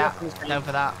 Yeah. Down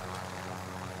for that.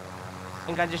 I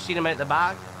think I just seen him out the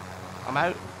back. I'm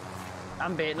out.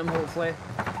 I'm baiting him, hopefully.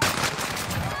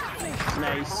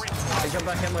 Nice. I jump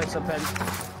back in with something.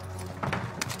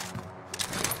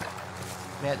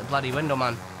 Me out the bloody window,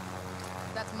 man.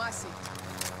 That's my seat.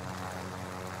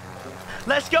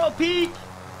 Let's go, Pete!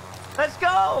 Let's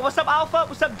go! What's up, Alpha?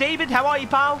 What's up, David? How are you,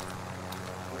 pal?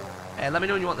 Let me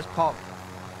know when you want this pop.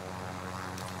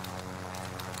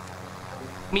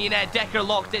 Me and Decker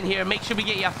locked in here. Make sure we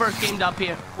get you a first game dub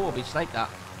here. Oh, we sniped that.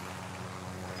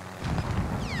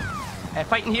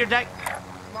 Fighting here, Deck.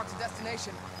 Marks a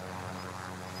destination.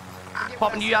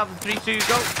 Popping you out 3, 2,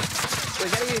 go. We're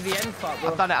getting UVN, fuck, bro.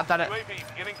 I've done it. UAV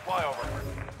beginning flyover.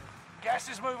 Gas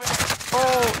is moving in.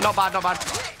 Oh, not bad.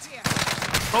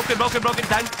 Broken,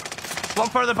 down. One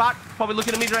further back. Probably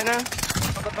looking at me right now.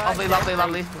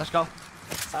 Lovely. Let's go.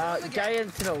 Guy in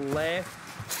to the left.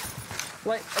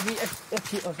 Like, if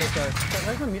you, okay, sorry.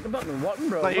 Where's my mute button working,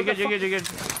 bro? No, you're What good. the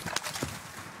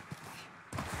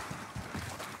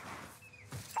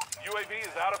UAV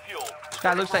is out of fuel. This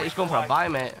guy looks like he's going for a buy,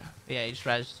 mate. Yeah, he's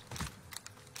rezzed.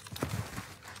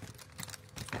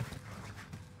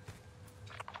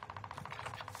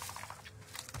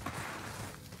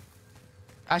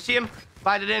 I see him.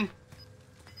 Slided in.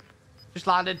 Just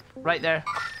landed. Right there.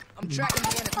 I'm tracking the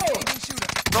enemy. Engaging shooter.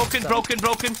 Broken, broken,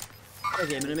 broken. I'll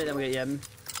get him in a minute, then we'll get him.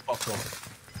 Fuck off.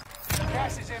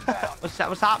 Gas is inbound.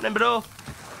 What's happening, bro?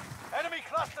 Enemy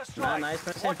cluster Nah, strike. nice.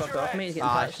 Let's Watch fuck your off me. head. He's getting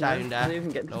touched now. sound, Doesn't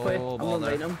even get to no play. I'm gonna bother.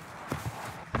 light him.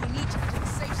 We need to get to the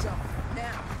safe zone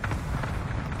now.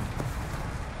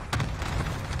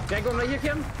 Guy going right here,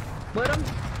 Kim. Let him.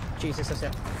 Jesus, that's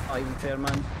it. Not even fair,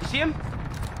 man. You see him?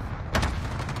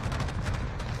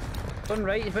 One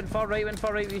right. He went far right. Went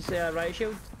far right. He's right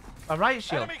shield. A right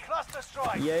shield. Enemy cluster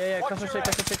strike. Yeah. Watch Cluster your strike.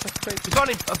 head. Cluster strike. Cluster strike. He's on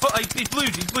him. He's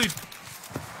blued. He's blued.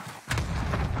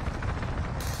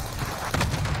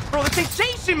 Bro, this thing's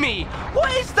chasing me.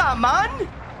 What is that, man?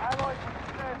 Allies with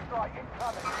snare strike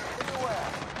incoming. Be aware.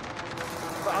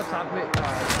 But I'll tap it.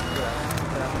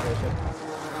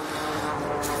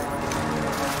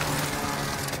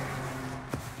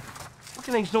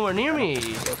 Fucking thing's nowhere near me.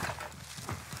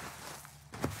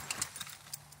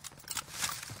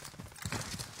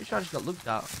 Pretty sure I just got looked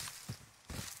at.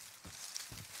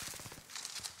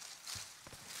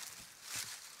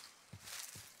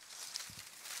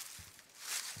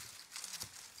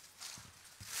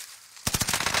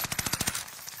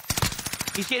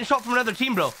 He's getting shot from another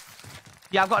team, bro.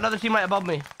 Yeah, I've got another team right above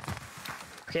me.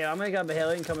 Okay, I'm gonna grab a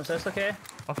heli and come assist, okay?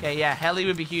 Okay, yeah, heli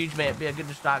would be huge, mate. It'd be a good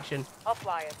distraction. I'll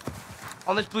fly it.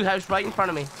 On this blue house right in front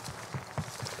of me.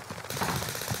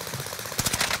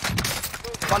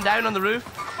 One down on the roof.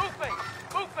 Movement!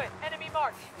 Movement! Enemy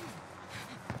mark!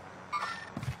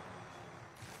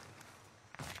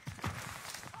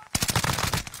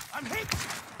 I'm hit.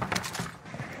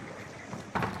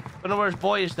 Don't know where his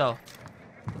boy is, though.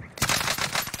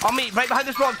 On me, right behind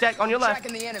this rock deck, on your left.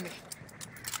 Tracking the enemy.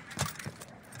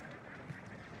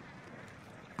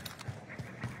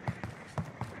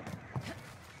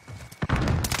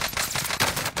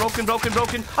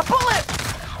 Broken. A bullet!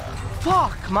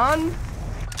 Fuck, man.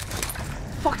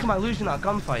 Fuck, am I losing that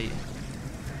gunfight?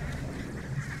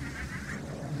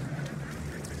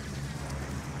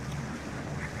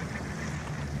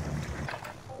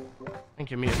 I think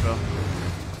you're muted, bro.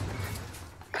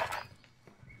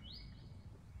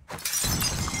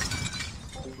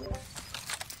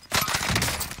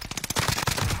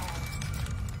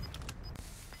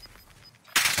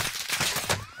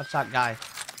 That's that guy.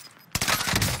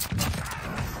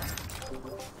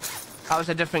 That was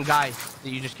a different guy that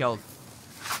you just killed.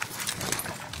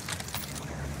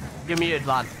 You're muted,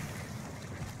 lad.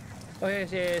 Okay,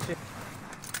 yeah.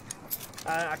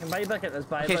 I can buy you back at this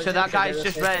buy. Okay, so that guy's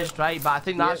just rezzed, right? But I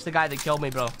think that's the guy that killed me,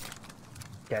 bro.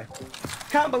 Okay.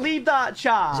 Can't believe that,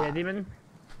 chat. Is he a demon?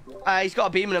 He's got a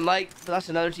beam in him, like, but that's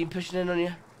another team pushing in on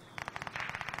you.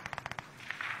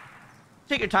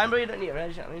 Take your time, bro. You don't need to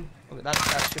res, you know what I mean? Okay, that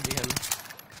should be him.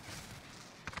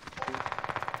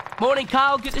 Morning,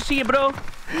 Kyle. Good to see you, bro.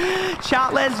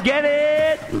 Chat, let's get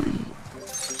it.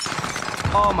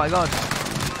 Oh my god.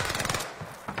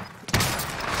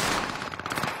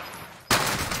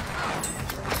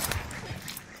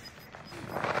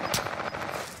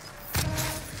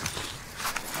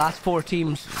 Last 4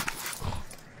 teams.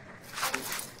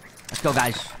 Let's go,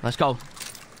 guys. Let's go.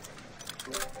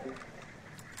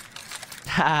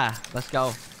 Ha! Let's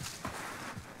go.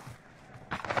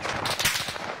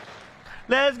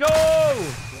 Let's go!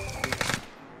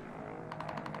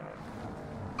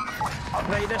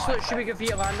 Right, this one should be good for you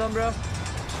to land on, bro.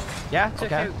 Yeah, Took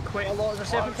okay. out quite a lot of the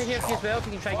serpentine here for you as well, if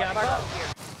you can try and grab that.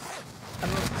 I'm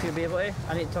not going to be able to.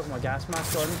 I need to talk my gas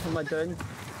mask on. What am I doing?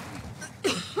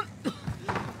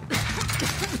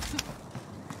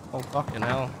 Oh, fucking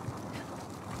hell.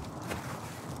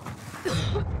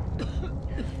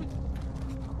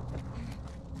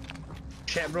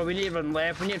 Shit, bro, we need to run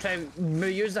left. We need to try and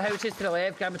use the houses to the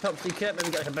left, grab a top secret,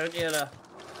 maybe get like a bounty or a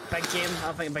big game. I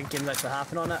don't think a big game's actually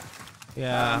happening on it.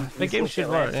 Yeah, the game should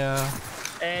work, yeah.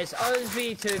 It's us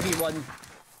v2v1.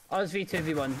 Us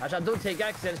v2v1. Actually, I don't take that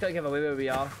because then it's got to give away where we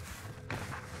are.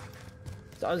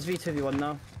 It's us v2v1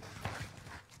 now.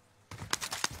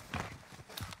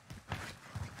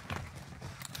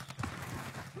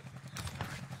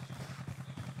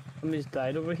 Somebody's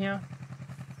died over here.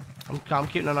 I'm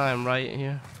keeping an eye on right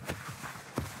here.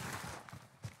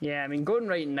 Yeah, I mean, going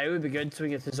right now would be good so we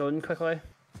can get to the zone quickly.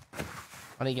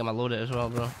 I need to get my load it as well,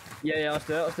 bro. Yeah, let's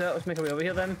do it, let's make our way over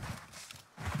here then.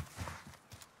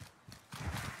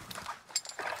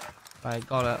 Right,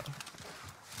 got it.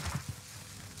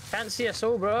 Can't see a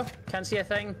soul, bro. Can't see a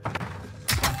thing.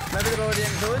 Maybe they're already in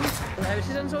zone. The house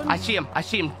is in zone. I see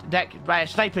him. Deck, right,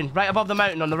 sniping, right above the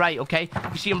mountain on the right, okay?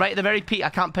 You see him right at the very peak. I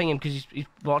can't ping him because he's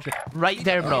watching. Right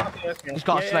there, bro. Okay. He's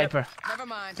got a sniper. Never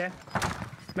mind. Okay.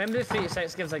 Remember the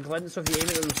 386 gives a glint, so if you aim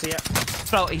it, you'll see it.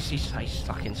 Bro, he's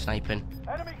fucking sniping.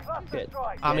 Enemy cluster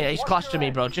strike. I mean, he's clustering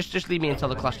me, bro. Just leave me until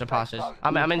the cluster passes.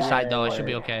 I'm inside though. It should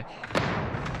be okay.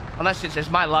 Unless it's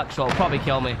my luck, so it'll probably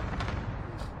kill me.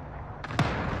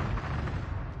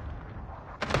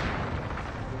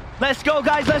 Let's go,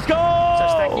 guys. Let's go. So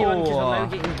sticky one, 'cause I'm now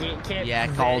getting gate kept. Yeah,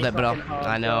 called it, bro. Very fucking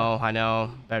hard, I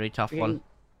know. Very tough one.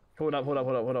 Hold up.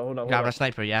 Grab a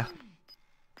sniper, yeah.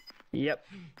 Yep.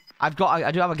 I do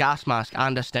have a gas mask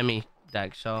and a stimmy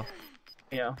deck, so.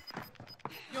 Yeah.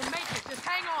 You'll make it. Just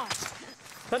hang on.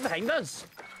 Right behind us.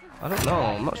 I don't know.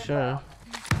 I'm not sure.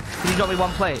 Can you drop me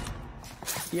one plate?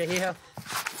 Yeah, here.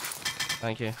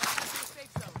 Thank you.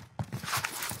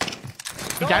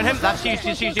 You down him? That's you.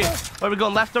 Where are we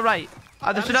going? Left or right?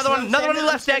 There's another one on the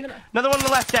left deck. Another one on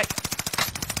the left deck.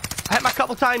 I hit him a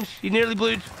couple times. You nearly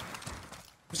blued.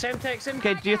 Semtex him.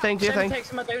 Okay, do your thing. Semtex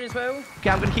him down as well. Okay,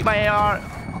 I'm gonna keep my AR.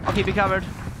 I'll keep you covered.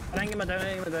 Hang him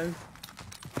down.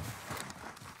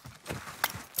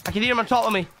 I can hear him on top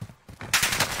of me.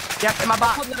 Yep, in my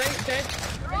back. On the right, dead.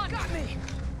 Got me.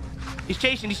 He's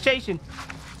chasing.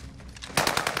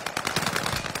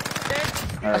 Dead.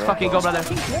 Let's fucking go, brother.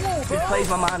 He plays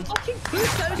my man.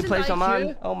 He plays my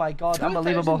man. Oh my god,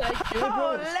 unbelievable.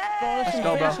 Let's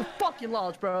go, bro. Fucking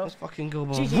large, bro. Let's fucking go,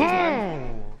 bro.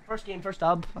 GG. First game, first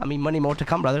dub. I mean, money more to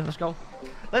come, brother. Let's go.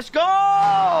 Let's go!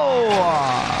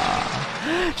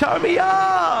 Turn me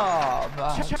up!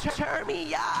 Turn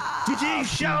me up! GG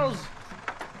shells.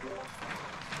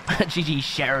 GG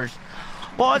shares.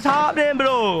 What's happening,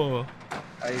 bro?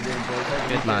 How you doing, boys?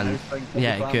 Good, man.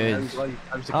 Yeah, good.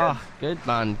 How's the kid? Oh, good,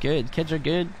 man. Good. Kids are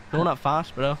good. Growing up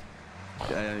fast, bro.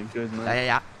 Yeah, good, man.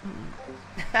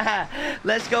 Yeah.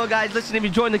 Let's go, guys. Listen, if you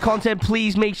enjoying the content,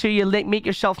 please make sure you make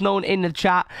yourself known in the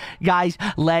chat. Guys,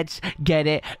 let's get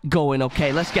it going,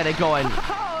 okay? Let's get it going.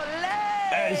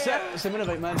 It's a minute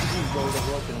about man. He's rolled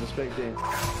up watching the spectating.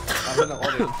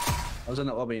 I was in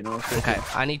that lobby, you know. Okay,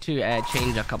 I need to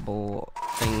change a couple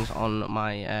things on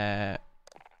my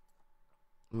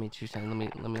Let me 2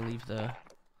 seconds. Let me leave the.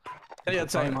 Take your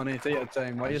time, honey. Take your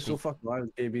time. Why are you so fucking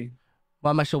loud, baby?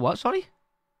 Why am I so what? Sorry.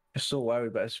 It's so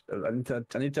loud, but it's, I need to.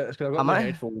 It's because I've got Am my I?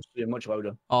 headphones. So you're much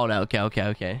louder. Oh no.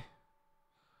 Okay.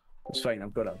 It's fine.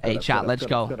 I've got it. Hey, chat. Let's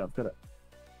go. I've got it.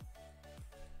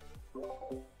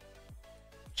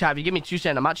 Chat, if you give me 2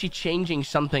 seconds, I'm actually changing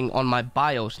something on my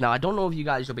BIOS. Now, I don't know if you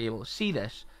guys will be able to see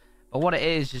this, but what it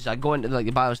is I go into like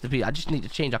the BIOS to I just need to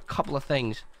change a couple of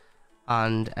things,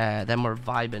 and then we're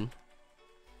vibing.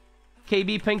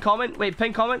 KB, pin comment. Wait,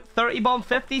 pin comment. 30 bomb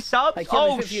 50 subs. Hey,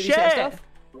 oh 50 shit.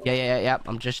 Yeah.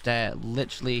 I'm just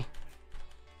literally.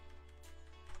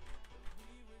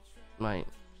 Right,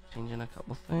 changing a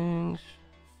couple things.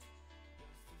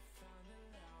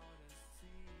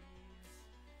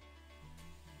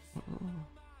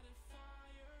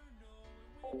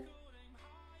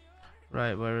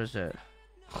 Right, where is it?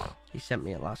 He sent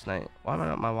me it last night. Why am I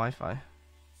not my Wi-Fi?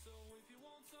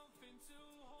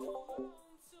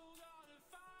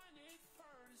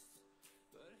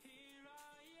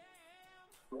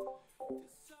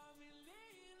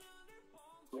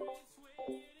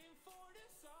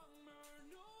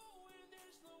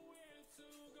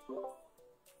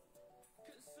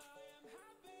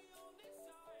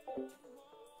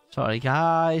 Sorry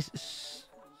guys,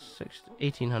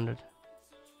 1800.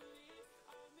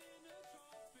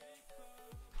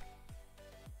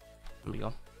 There we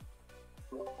go.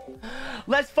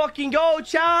 Let's fucking go,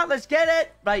 chat. Let's get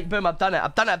it. Right, boom. I've done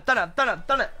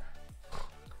it.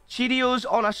 Cheerios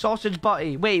on a sausage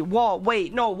butty. Wait, what?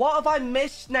 Wait, no. What have I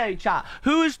missed now, chat?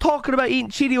 Who is talking about eating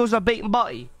Cheerios on a bacon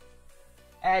butty?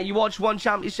 You watched One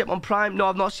Championship on Prime? No,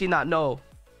 I've not seen that. No.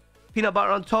 Peanut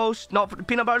butter on toast? Not for,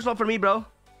 peanut butter's not for me, bro.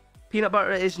 Peanut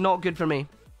butter is not good for me.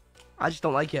 I just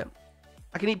don't like it.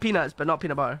 I can eat peanuts, but not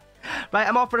peanut butter. Right,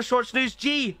 I'm off for a short snooze.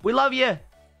 G, we love you.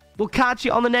 We'll catch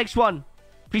you on the next one.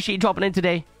 Appreciate you dropping in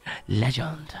today.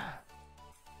 Legend.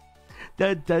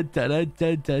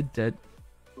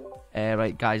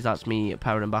 Right, guys, that's me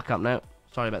powering back up now.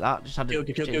 Sorry about that. Just had to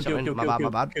change something. My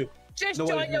bad. Just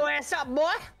join your ass up,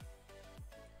 boy.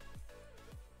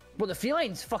 But the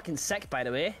feline's fucking sick, by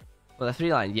the way. Well, the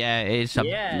 3-line, yeah, it's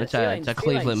a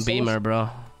Cleveland so Beamer, bro.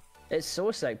 It's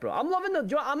so sick, bro. I'm loving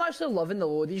the. I'm actually loving the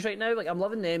loadies right now. Like, I'm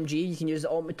loving the MG. You can use the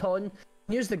automaton. You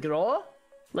can use the Graw.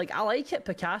 Like, I like it,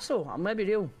 Picasso. I'm gonna be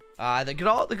real. The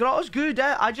Graw is good.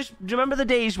 I just remember the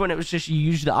days when it was just you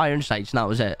used the iron sights and that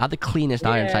was it. I had the cleanest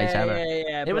iron sights ever.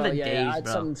 Yeah, they were the days, I had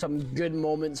bro. some good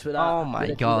moments with that. Oh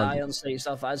my god, iron sight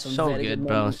stuff. I had some so very good,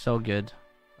 bro. moments. So good.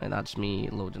 And that's me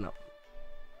loading up.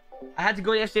 I had to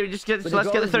go yesterday. Just get. So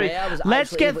let's get the 30.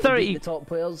 Let's get 30. The top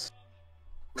players.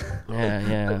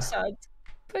 Yeah. Big sad.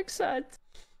 Big sad.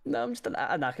 No, I'm just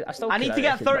I still I need to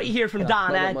get 30 here from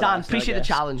Dan. Dan, appreciate the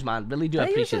challenge, man. Really do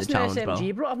appreciate the challenge, bro.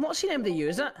 SMG, bro. I've not seen anybody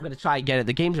use it. I'm gonna try and get it.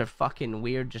 The games are fucking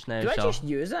weird just now. Do I so just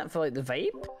use it for like the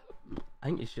vibe? I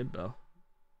think you should, bro.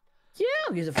 Yeah,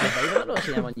 I'll use it for the vibe. I've not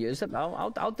seen anyone use it. I'll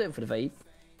do it for the vibe.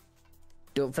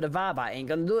 Do it for the vibe. I ain't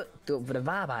gonna do it. Do it for the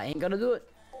vibe. I ain't gonna do it.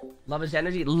 Love his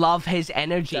energy. Love his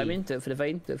energy. Do you know what I mean? Do it for the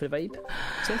vibe. Do it for the vibe.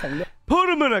 Same thing. Though. Put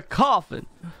him in a coffin.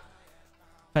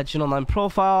 Fetching online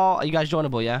profile. Are you guys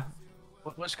joinable? Yeah.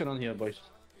 What's going on here, boys?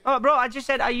 Oh, bro, I just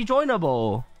said, are you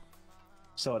joinable?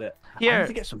 Sorry. Here. I need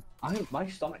to get some. My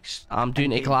stomach's. I'm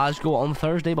doing it Glasgow on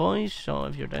Thursday, boys. So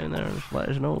if you're down there, just let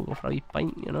us know. Go for a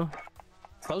pint, you know.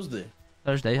 Thursday.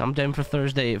 Thursday. I'm down for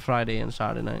Thursday, Friday, and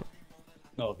Saturday night.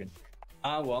 No, okay.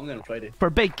 Well, I'm there on Friday. For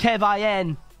big Kev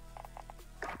IN.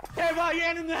 Kev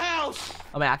IN in the house!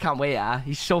 I mean, I can't wait,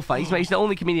 He's so funny. He's the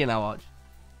only comedian I watch.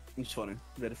 He's funny.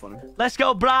 Very funny. Let's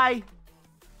go, Bri.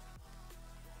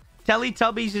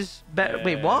 Teletubbies is better. Yeah.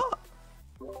 Wait, what?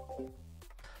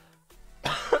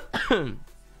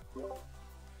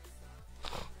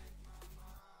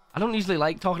 I don't usually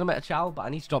like talking about a chow, but I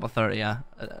need to drop a 30, yeah.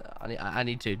 I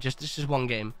need to. This is one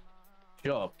game.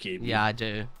 Shut up, Gabe. Yeah, I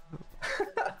do.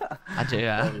 I do,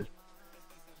 yeah.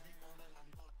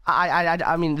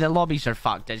 I mean, the lobbies are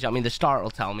fucked. I mean, the start will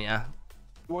tell me, yeah.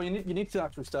 Well, you need to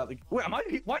actually start the. Wait,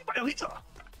 why am I a leader?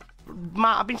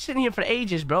 Matt, I've been sitting here for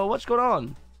ages, bro. What's going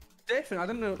on?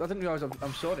 Definitely, I didn't realize.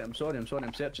 I'm sorry. I'm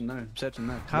searching now.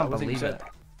 Can't believe it.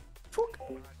 Fuck.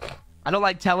 I don't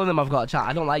like telling them I've got a chat.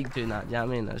 I don't like doing that. You know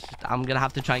what I mean? It's just, I'm gonna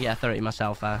have to try and get a 30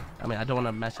 myself. I mean, I don't want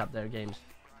to mess up their games.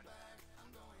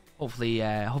 Hopefully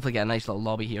get a nice little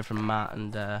lobby here from Matt,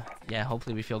 and yeah,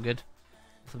 hopefully we feel good.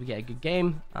 Hopefully we get a good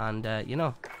game, and you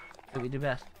know, what we do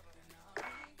best.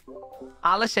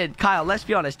 Listen, Kyle, let's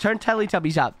be honest. Turn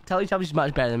Teletubbies up. Teletubbies is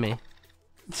much better than me.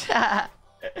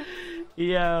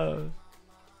 Yo.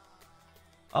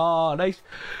 Oh, nice.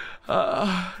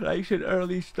 Nice and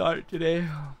early start today.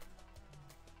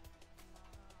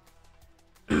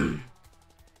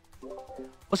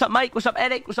 What's up, Mike? What's up,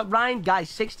 Eric? What's up, Ryan? Guys,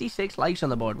 66 likes on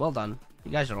the board. Well done.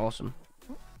 You guys are awesome.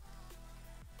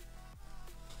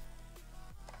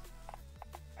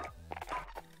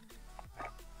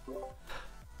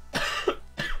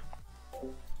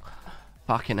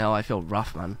 Fucking hell, I feel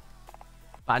rough, man.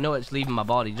 But I know it's leaving my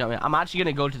body. Do you know what I mean? I'm actually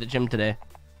going to go to the gym today.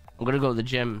 I'm going to go to the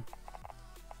gym.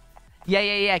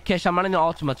 Yeah, Kish, I'm running the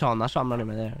Automaton. That's what I'm running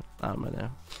right there. I'm right there.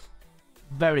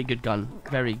 Very good gun.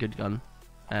 Very good gun.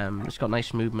 It's got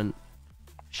nice movement.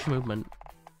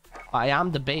 I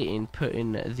am debating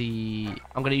putting the...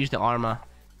 I'm going to use the armor.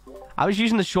 I was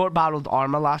using the short-barreled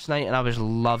armor last night, and I was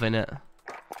loving it.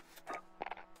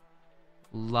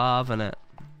 Loving it.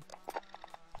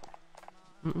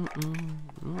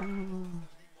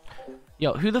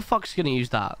 Yo, who the fuck's gonna use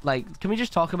that? Like, can we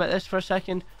just talk about this for a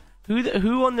second?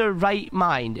 Who on their right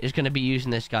mind is gonna be using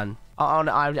this gun?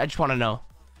 I just want to know.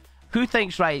 Who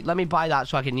thinks, right, let me buy that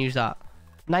so I can use that?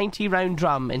 90 round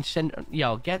drum and send...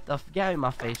 Yo, get out of my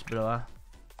face, bro.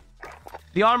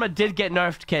 The armor did get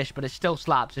nerfed, Kish, but it still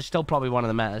slaps. It's still probably one of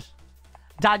the metas.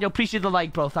 Daniel, appreciate the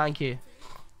like, bro. Thank you.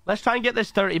 Let's try and get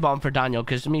this 30 bomb for Daniel,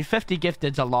 because, I mean, 50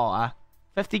 gifted's a lot,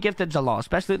 50 gifted's a lot,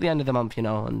 especially at the end of the month, you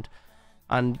know,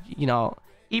 and you know,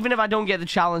 even if I don't get the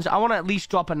challenge, I want to at least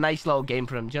drop a nice little game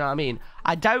for him. Do you know what I mean?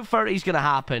 I doubt 30's going to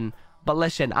happen, but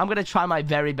listen, I'm going to try my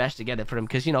very best to get it for him,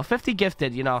 because, you know, 50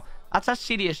 gifted, you know, that's a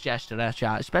serious gesture, there,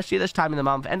 chat, especially this time of the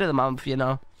month, end of the month, you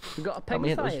know. You got a pig,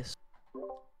 Matthias.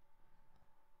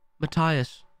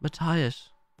 Matthias.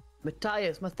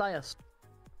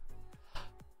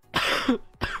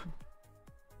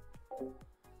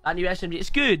 That new SMG,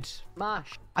 it's good.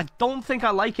 Mash. I don't think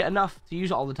I like it enough to use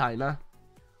it all the time, huh?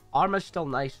 Armor's still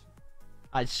nice.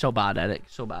 It's so bad, Eric.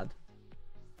 So bad.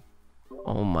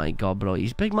 Oh my god, bro.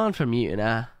 He's big man for muting,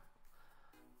 eh?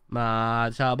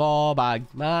 Matt's a ball bag.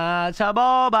 Matt's a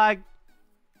ball bag.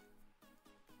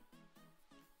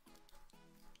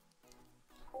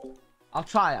 I'll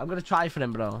try. I'm gonna try for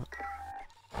him, bro.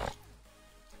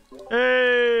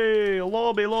 Hey!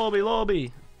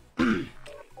 Lobby.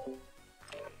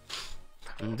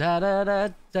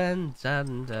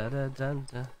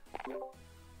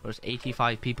 There's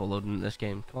 85 people loading this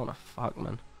game. Come on, a fuck,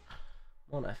 man.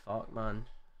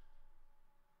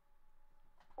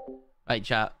 Right,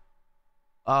 chat.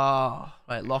 Oh,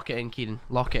 right, lock it in, Keaton.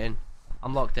 Lock it in.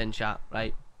 I'm locked in, chat.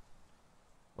 Right.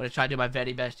 I'm gonna try to do my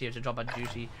very best here to drop a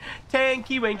juicy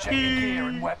tanky winky. Checking gear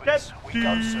and weapons. We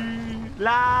go soon.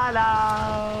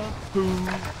 La.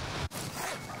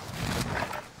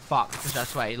 Fuck, this is a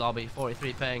sweaty lobby.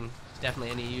 43 ping. It's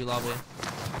definitely an EU lobby.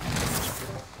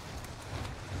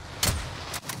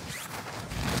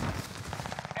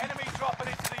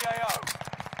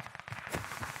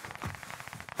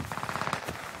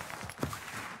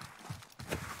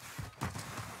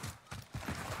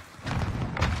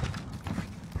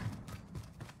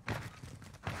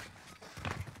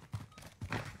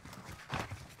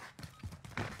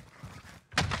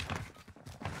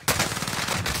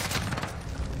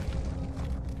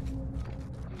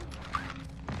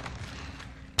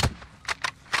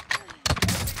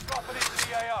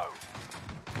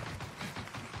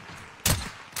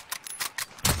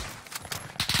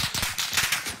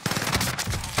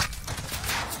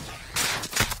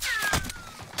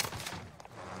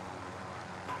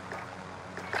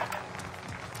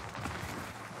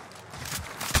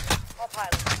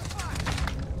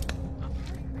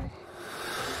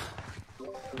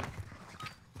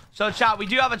 So chat, we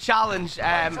do have a challenge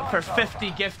for 50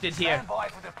 gifted here. Stand by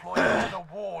for deployment to the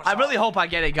war I really zone. hope I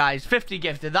get it, guys. 50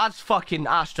 gifted. That's fucking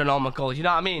astronomical. You know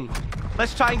what I mean?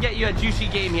 Let's try and get you a juicy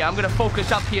game here. I'm gonna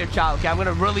focus up here, chat. Okay, I'm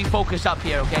gonna really focus up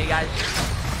here. Okay, guys.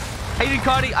 Hey,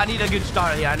 Ricardi, I need a good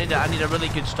start here. I need a really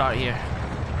good start here.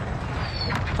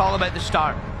 It's all about the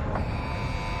start.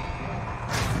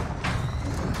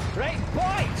 Right,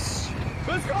 boys!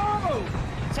 Let's go!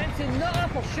 Time to nut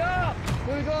up or shut up!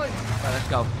 Where are we going? Right, let's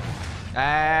go.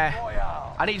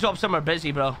 Royale. I need to drop somewhere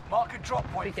busy, bro. Mark a drop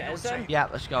point Think for it your is then? team. Yeah,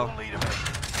 let's go. You'll lead 'em in.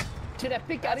 To the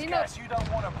big That's arena! gas you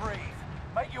don't want to breathe.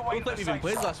 Make your way I to don't the think we even safe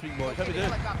played zone. last week, boys. How we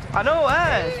doing? I know,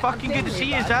 it's fucking good to see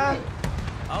you, huh?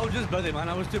 I was just busy, man.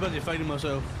 I was too busy finding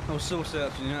myself. I was so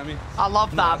searching, you know what I mean? I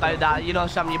love that about that. You know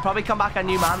something, you probably come back a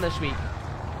new man this week.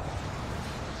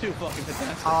 Too fucking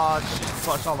fantastic. Oh, it's just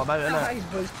what it's all about, isn't it? Nice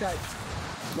voice chat.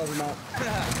 Love you, Mark.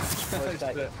 Voice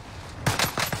chat.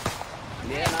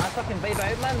 Yeah, nah, fucking vibe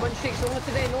out, man. One streak's over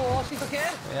today. No losses,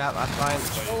 okay? Yeah, that's fine.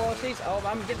 No losses. Oh,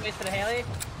 I'm getting ready for the heli.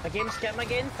 Again, skip my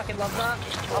game. Fucking love that.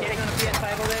 I'm getting on a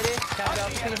PS5 already. Can't be Hunt off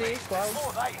the the enemy PC. Wow.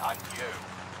 before they hunt you.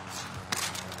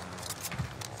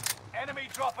 Enemy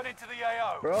dropping into the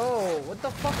AO. Bro, what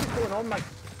the fuck is going on, man?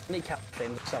 I need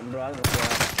captain or something, bro. I don't know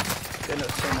what. Doing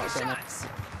it so much on it.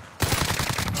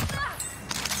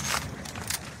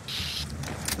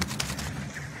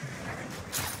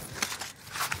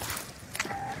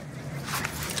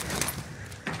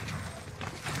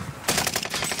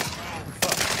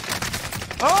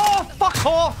 Oh, fuck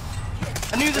off!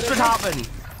 I knew this would happen.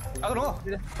 I don't know.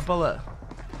 A bullet.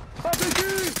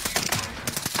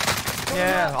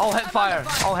 Yeah, all hip fire,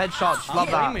 all headshots.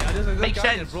 Love that. Makes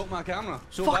sense. Broke my camera.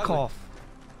 So Fuck badly. off.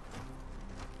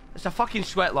 It's a fucking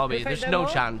sweat lobby. There's no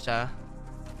chance, Yeah.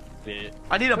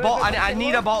 I need a bot. I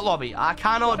need a bot lobby. I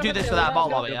cannot do this without a bot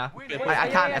lobby. Yeah, I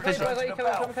can't. If it's Your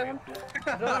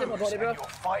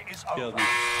fight is over.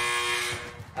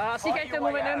 see guys down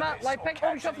right now, Matt. Like, pick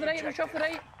one shot for the right, one shot for the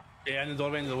right. Yeah, in the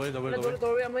doorway, in the way.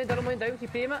 Doorway, I'm laying down.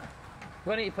 Keep aiming it.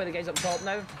 We're gonna need to play the guys up top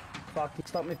now. Fuck, he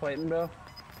stopped me fighting, bro.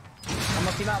 I'm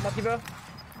lucky, Matt. I'm lucky, bro.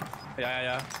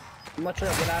 Yeah. I'm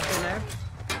literally up with that right now.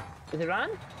 Is he ran?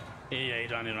 Yeah, he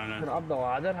ran. Went up the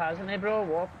ladder, hasn't he, bro?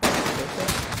 Walk.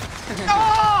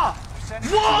 Ah!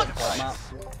 What?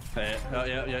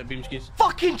 Yeah, beam skis.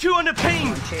 Fucking 200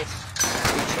 ping. Chase.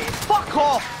 Fuck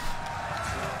off.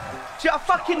 See what I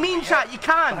fucking mean, chat? You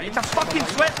can't. It's a fucking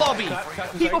sweat lobby.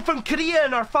 People from Korea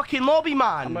in our fucking lobby,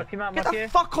 man. I'm lucky, Matt. Get the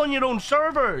fuck on your own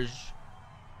servers.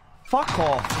 Fuck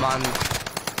off, man.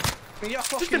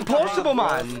 It's impossible,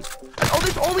 man. Oh,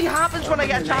 this only happens when I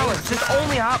get a challenge. This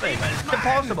only happens. It's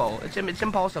impossible. It's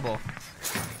impossible.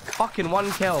 Fucking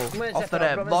one kill off the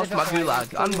rip. Lost my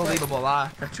gulag. Unbelievable,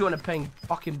 for 200 ping.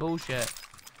 Fucking bullshit.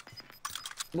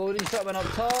 Loading something up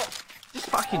top. Just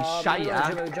fucking shite,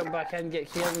 Jump back in, get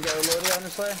killed and get a loaded,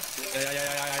 honestly.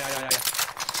 Yeah.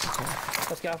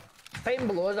 Let's go. Fighting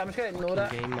below us, I'm just gonna ignore that.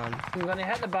 Game, man. I'm gonna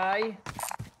hit the buy.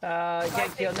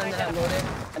 Get killed and then hit loaded.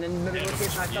 And then maybe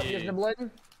rotate back up using the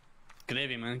balloon.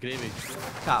 Gravy, man, gravy.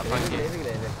 Cat, thank you.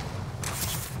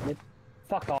 Gravy.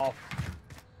 Fuck off.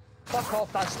 Fuck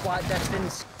off that splat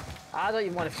distance. I don't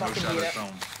even want to fucking hear it.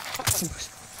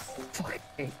 Fuck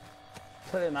me.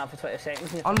 Play the map for 20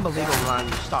 seconds. Unbelievable, man.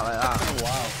 You start like that. Oh,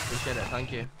 wow. Appreciate it,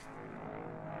 thank you.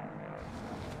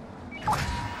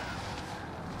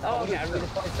 Oh, okay, I'm really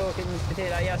talking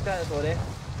potato. Yeah, I've got this already.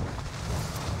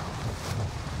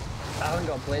 I haven't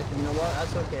got blades, but you know what?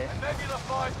 That's okay. A Nebula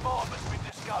 5 bomb has been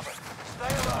discovered.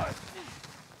 Stay alert.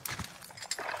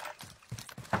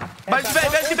 Bouncy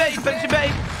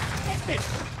bait.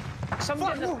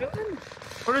 Somebody in this building?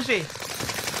 Where is he?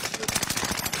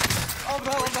 Up the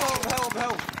hill.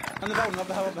 On the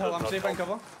hill. I'm safe in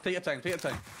cover. Take your time.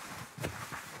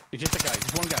 He's just a guy.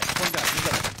 Just one guy. He's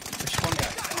done it. Just one guy.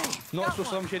 Not so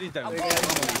some shit he's down. Out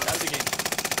the game.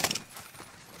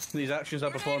 These actions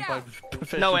are performed by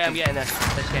professional. No way I'm getting this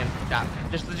game. Yeah,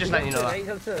 just letting you know that. He's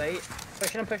up to the right.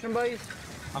 Pushing him, boys.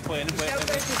 I'm playing.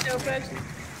 Still first.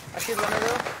 I should run it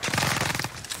though.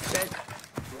 Dead.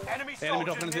 Enemy Enemy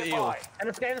dropping into the eel. In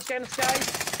the sky. Get hit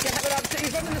with that.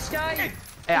 He's running in the sky.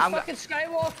 Hey, He's fucking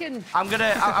skywalking. I'm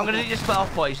gonna need to split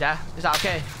off, boys. Yeah, is that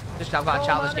okay? Just I've got a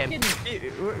challenge game.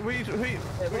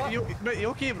 You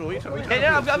okay, bro? Hey, no,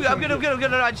 I'm good.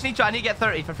 I just need to get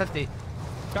 30 for 50.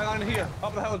 Guy on here,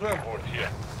 up the hill as well.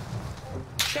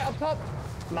 Get up top.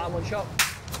 Man, one shot.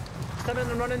 Turning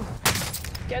and running.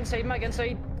 Get inside, Matt. Get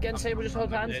inside. We'll just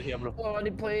hold hands. Yeah, bro. Oh, I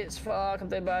need plates. Fuck, I'm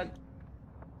doing bad.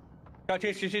 Guy,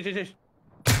 chase. He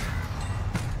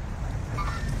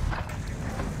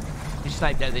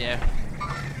sniped out the air.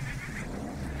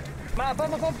 Matt,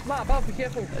 above, be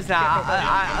careful. Listen,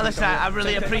 listen, I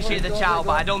really appreciate the chow,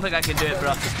 but I don't think I can do it,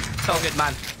 bro. It's all good,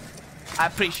 man. I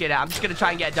appreciate it. I'm just gonna try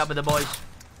and get a dub with the boys.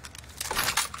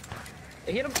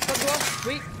 You hear him? Front door.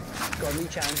 Sweet. Go on,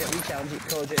 re-challenge it,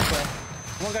 Code it as well.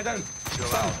 One guy down. Go.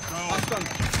 I'm stunned.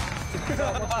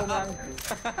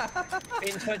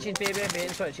 Bait and switches, baby. Bait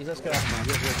and switches. Let's go.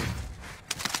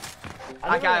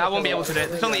 I won't be able to do it.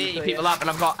 There's only 80 people up and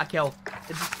I've got a kill.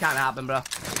 It just can't happen, bro.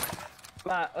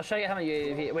 Matt, I'll show you how many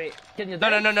UAV. Wait, can you? No,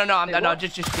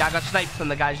 just yeah, I got sniped from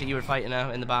the guys that you were fighting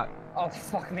in the back. Oh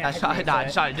fuck me. Sorry,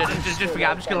 just forget.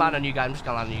 I'm just gonna land on you guys.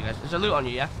 There's a loot on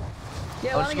you, yeah?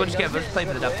 Yeah, Let's play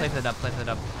for the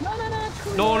dub.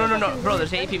 No, bro.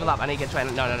 There's 80 people up. I need to get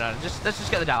 20. No. Let's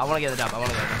just get the dub. I want to get the dub.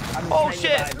 Oh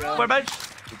shit! Whereabouts?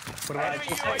 I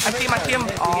see him.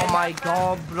 Oh my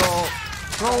god, bro.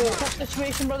 Tough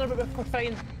situation, brother, but we're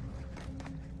fine.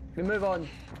 We move on.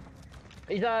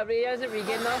 He hasn't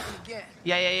regained now.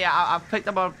 Yeah. I've picked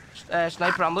up a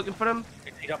sniper. I'm looking for him.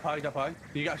 He's up high.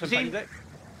 You got some time, Dick?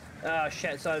 Oh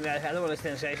shit, sorry mate. I don't want to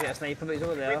stay in section with a sniper, but he's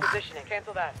over there. Repositioning,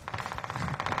 cancel that.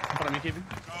 In front of me, Kevin.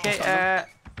 Okay,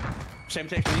 Same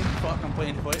technique. Fuck, I'm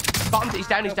playing to fight. bottom. He's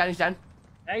down.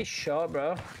 Nice shot,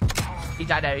 bro. He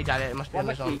died out. It must be on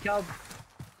What this a one. key card.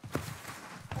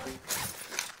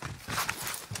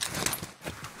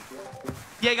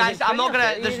 Yeah, guys, I'm not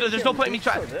gonna. There's no point in me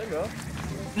trying.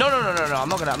 No. I'm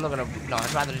not gonna. No,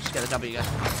 I'd rather just get the W, guys.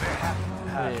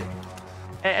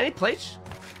 Any plates?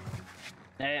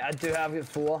 I do have it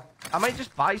 4. I might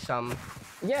just buy some.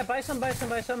 Yeah, buy some. Wait,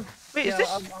 yeah, is this?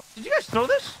 Did you guys throw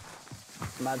this?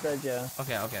 Mad did, yeah.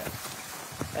 Okay.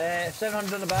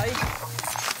 700 on the buy.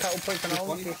 Couple points and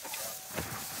all.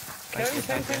 Count.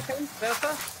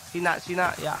 Bertha. Seen that?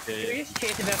 Yeah. You just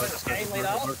chase the Bertha at the sky and light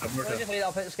up. Just light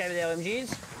up at the sky with the LMGs.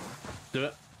 Do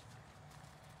it.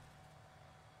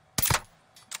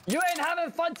 You ain't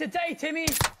having fun today, Timmy!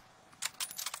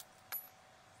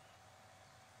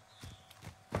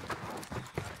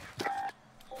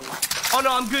 Oh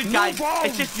no, I'm good, guys.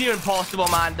 It's just near impossible,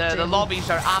 man. The lobbies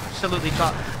are absolutely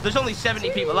tough. There's only 70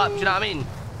 people up, do you know what I mean?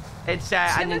 It's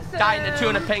and then dying to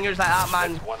 200 pingers like that,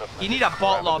 man. You need a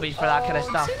bot lobby for that kind of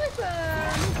stuff.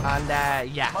 And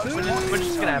yeah, we're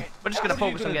just gonna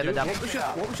focus on getting the dub.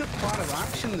 What was your plan of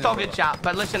action? It's all good, chat.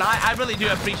 But listen, I really do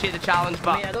appreciate the challenge,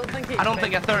 but I don't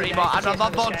think a 30. But I'd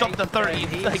not dropped the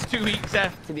 30 like 2 weeks.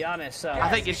 To be honest, I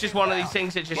think it's just one of these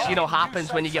things that just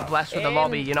happens when you get blessed with a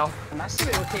lobby, you know. And that's the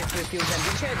way we'll take through fields and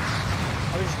beachheads.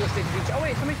 I would just go straight to beach. Oh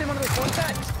wait, somebody's doing one of those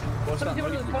contacts. Somebody's doing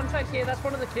one of those contacts. Yeah, that's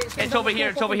one of the crates. It's over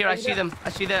here. I see them. I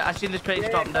see the crates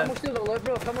dropping down. Come on, steal the loot,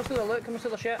 bro. Come on, steal the loot. Come on,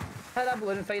 steal the shit. Hit that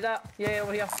balloon and fight that. Yeah,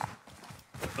 over here.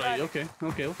 Right, okay.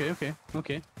 I'm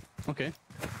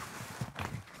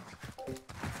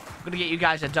gonna get you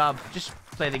guys a dub. Just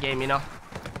play the game, you know.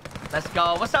 Let's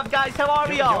go. What's up, guys? How are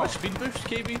we You all? have a speed boost,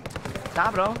 KB?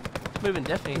 Nah, bro. It's moving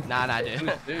differently. Nah, I do.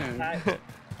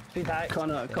 Speed hack.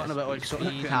 Cutting a bit like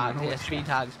Speed hacks. Yeah, speed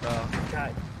hacks, bro.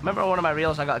 Hack. Remember on one of my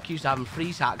reels, I got accused of having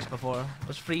freeze hacks before. I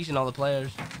was freezing all the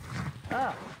players.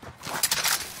 Ah.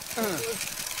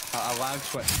 A lag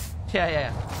switch.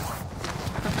 Yeah.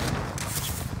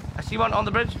 I see one on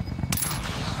the bridge.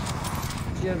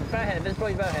 You're better head. This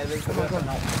boy's better head.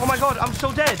 Oh my god, I'm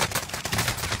so dead.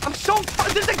 I'm so.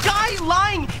 There's a guy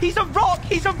lying. He's a rock.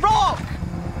 He's a rock.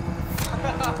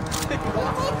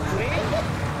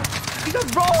 He's a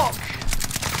rock.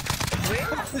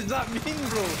 What does that mean,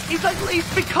 bro?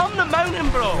 He's become the mountain,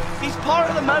 bro. He's part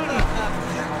of the mountain.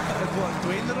 What,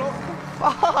 Dwayne the Rock?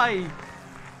 Why?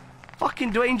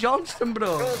 Fucking Dwayne Johnson,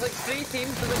 bro. Bro, there's like 3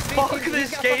 teams. Fuck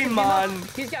this game, man.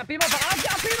 He's got a beamer, but I've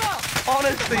got a beamer.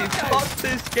 Honestly, fuck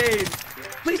this game.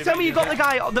 Please tell me you got the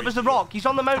guy that was the rock. He's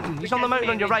on the mountain. He's on the mountain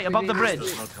on your right, above the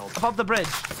bridge. Above the bridge.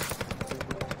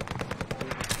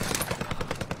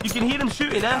 You can hear him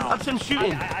shooting, eh? That's him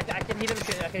shooting. I can hear him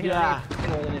shooting. I can hear Yeah. him.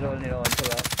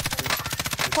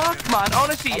 Fuck, man.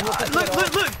 Honestly,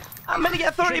 look. I'm meant to get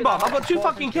a 30 bomb. I've got 2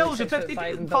 fucking kills with 50.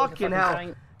 Fucking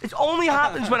hell. It only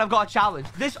happens when I've got a challenge.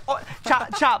 This,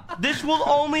 chap, this will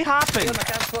only happen. I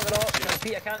can't spot the rock.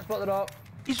 I can't spot the rock.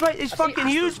 He's right. It's fucking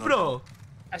used, bro.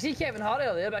 I see Kevin Hart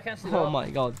earlier, but I can't see the rock. Oh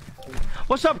my god.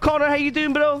 What's up, Connor? How you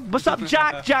doing, bro? What's up,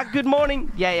 Jack? Jack, good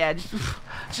morning. Yeah.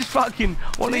 Just fucking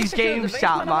one of these games,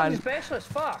 chat, man.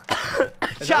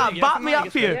 Chat, back me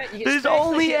up here. This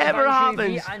only ever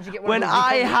happens when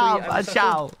I have a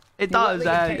chow. It does,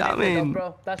 I mean.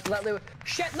 That's literally.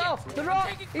 Shit, no! The rock!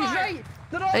 He's right!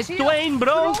 The rock's It's here. Dwayne,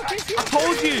 bro. I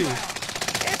told you.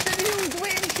 It's the new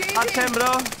Dwayne Shady. That's him,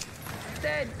 bro.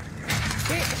 Dead.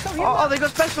 Wait, stop here, Oh, they got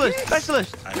specialist. Yes, we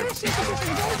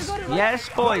got it, right? Yes,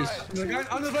 boys.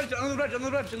 On the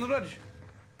bridge.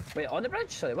 Wait, on the bridge?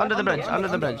 Sorry, what? Under the bridge, under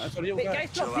the bridge. That's a real Wait, guy. guys,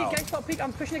 stop peek, guys, stop peek.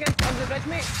 I'm pushing again. Under the bridge,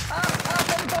 mate. On the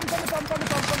bomb, on the bomb, on the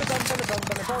bomb, on the bomb, on the bomb, on the bomb,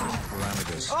 on the bomb.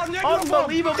 Parameters. Oh, Nebula bomb.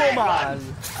 Unbelievable, man.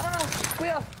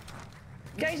 Where?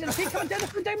 Guys, in the peak, coming down,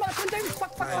 man, come down.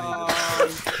 Fuck.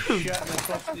 Shit, my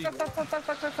frosty. Fuck.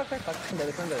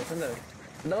 Come down.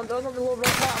 No, the low road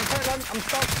part. I'm trying to run. I'm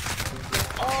stuck.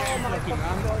 Oh my fucking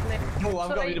god, mate. No,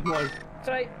 I've got you deployed. It's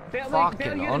alright. Better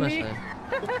Fucking you honestly. than me.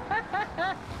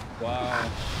 Wow.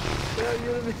 Better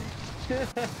you than me.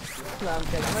 Nah, I'm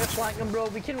kidding. I'm gonna flank him, bro.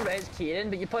 We can res Kieran,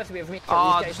 but you play to wait for me.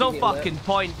 Oh, there's no fucking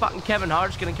point. Fucking Kevin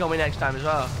Hart's gonna kill me next time as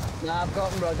well. Nah, I've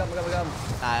got him, bro. I got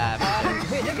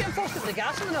him. Wait, they're getting forced at the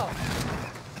gas or not?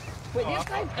 Wait, these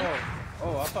guys.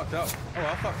 Oh, I fucked up.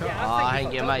 Yeah, Oh, I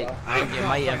think you might. I think you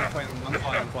might have.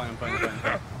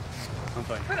 I'm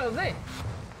fine. Where are they?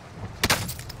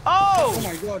 Oh Oh!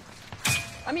 my god.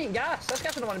 I'm eating gas. That's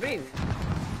gas I don't want to breathe.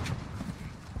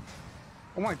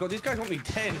 Oh my god, these guys want me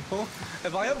dead. Oh,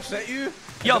 have I upset you?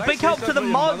 Yo, Did I big say help to stuff the about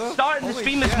your mods mother? starting the Holy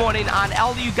stream this shit. morning, and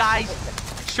all you guys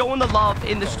showing the love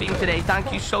in the stream today.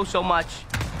 Thank you so much.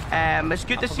 It's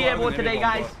good to see everyone today,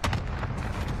 guys.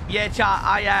 Yeah,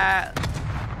 chat.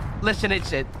 Listen,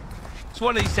 it's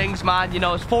one of these things, man. You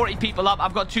know, it's 40 people up.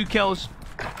 I've got 2 kills.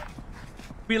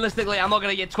 Realistically, I'm not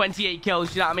gonna get 28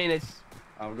 kills. You know what I mean? It's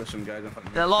I've got some guys in front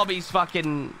of me. the lobby's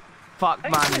fucking fucked,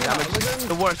 man. It's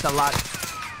the worst of luck.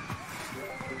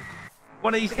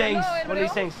 One of these things. One of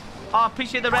these things. Oh,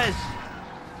 appreciate the res.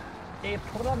 A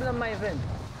problem, my friend.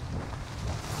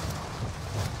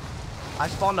 I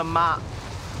spawned a map.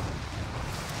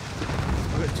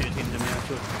 I've got 2 teams in me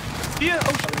actually. Yeah.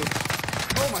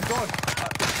 Oh my god.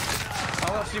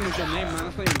 All I've seen was your name, man.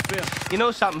 That's not even fair. You know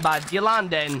something bad? You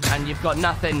land in and you've got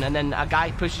nothing, and then a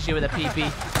guy pushes you with a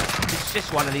PP. It's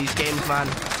just one of these games, man.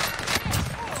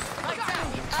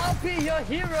 I'll be your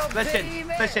hero,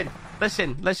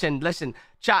 Listen.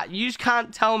 Chat, you just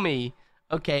can't tell me,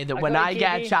 okay, that when I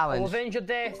get a I'll challenge. avenge your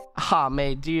death. Ah,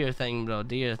 mate, do your thing, bro.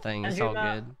 Do your thing. It's all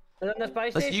good.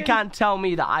 Listen, you can't tell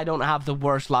me that I don't have the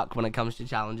worst luck when it comes to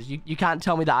challenges. You can't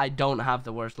tell me that I don't have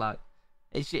the worst luck.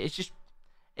 It's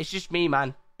just me,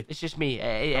 man. It's just me.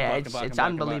 It's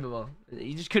unbelievable.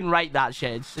 You just couldn't write that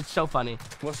shit. It's so funny.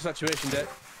 What's the situation, Dick?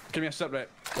 Give me a sit rep.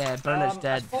 Yeah, Bernard's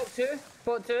dead. Spot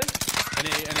two. Any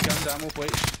guns, ammo,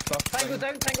 plates, stuff. Tango down.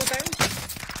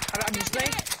 I'm just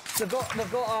saying. They've got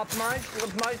Pomage.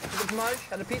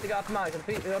 I repeat, they got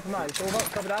Pomage. Over,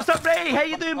 covered up. What's up, Ray? How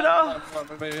you doing, bro?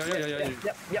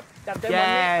 Yeah.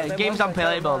 Yeah, game's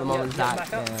unplayable at the moment, Zach.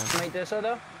 Yeah. Might do so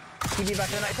though. TV back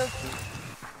in the night.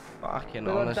 Fucking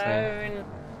We're honestly. down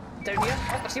here.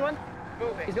 Oh, I see one.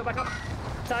 He's got back up.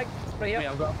 Tag, right here. Mate,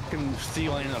 I've got fucking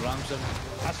steel line in the ramp, so.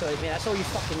 That's all, mate. That's all you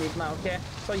fucking need, man. Okay.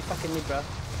 That's all you fucking need, bro.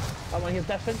 I want to hear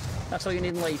different. That's all you need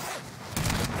in life.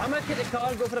 I'm gonna take the car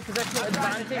and go for a positional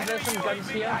advantage. There's some guns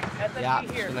here. Yeah,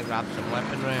 just gonna grab some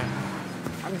weaponry.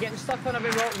 I'm getting stuck on every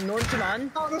rock known to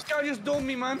man. Oh, this guy just domed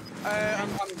me, man.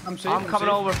 I'm safe. I'm coming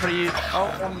over for you.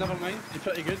 Oh, never mind. He's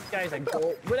pretty good. Guys, like,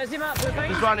 where is he, Matt?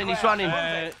 He's running. He's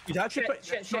actually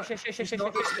Shit.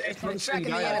 I'm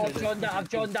tracking the enemy. I've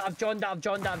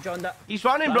joined that. He's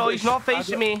running, bro. He's not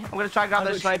facing me. I'm gonna try and grab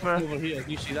that sniper. Over here.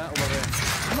 You see that over there?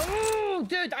 No,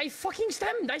 dude, I fucking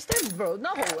stemmed. I stemmed, bro. No,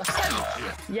 I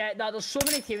stemmed. Yeah, no, there's so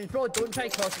many teams, bro. Don't try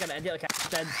crossing an idiot like I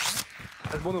did.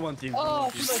 There's more than one team. Oh,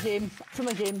 from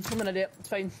my game. I'm an idiot. It's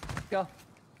fine. Go.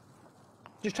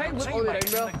 Just try and look all the way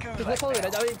around, bro. Just look all the way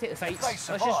around. I wouldn't take the fights.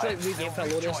 Let's just like regame for a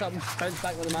load or something. Bounce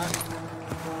back with the man.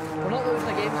 We're not losing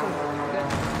the game, so good.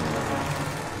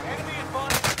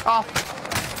 Oh.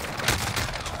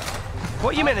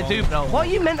 What are you meant to do, bro? What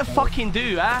are you meant to fucking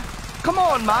do, eh? Come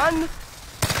on, man.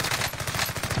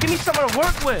 Give me something to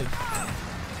work with.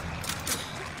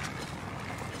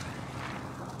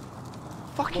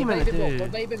 Fuck you meant to do? We're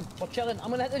vibing. We're chilling. I'm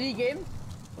gonna hit the regame.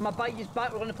 My bike is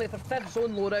back. We're gonna play for 5th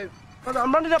zone loadout.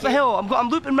 I'm running up the hill. I'm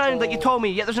looping around like you told me.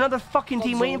 Yet there's another fucking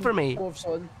team waiting for me. 4th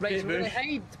zone. Right, so we're gonna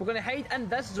hide. We're gonna hide in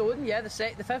this zone. Yeah, the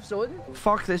 5th zone.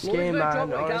 Fuck this game,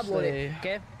 man. Honestly.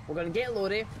 Okay, we're gonna get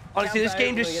Lori. Honestly, this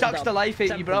game just sucks the life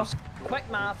out of you, bro. Quick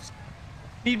maths.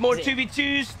 Need more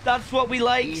 2v2s. That's what we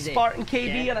like. Easy. Spartan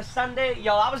KB on a Sunday.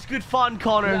 Yo, that was good fun,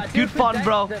 Connor. Yeah, good fun,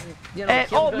 bro.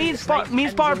 That, Me and Spartan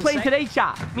are playing today,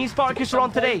 chat. Me and Spartacus are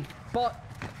on today. But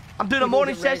I'm doing a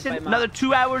morning session, another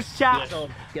 2 hours, chat. so,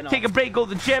 Take a break, go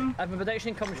to the gym. if my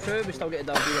prediction comes true, we still get it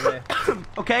done either way.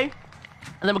 Okay?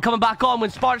 And then we're coming back on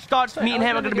when Spartan starts. Me and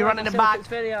him are going to be running it back. It's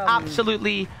very,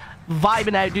 Absolutely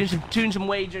vibing out, doing some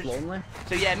wagers. lonely.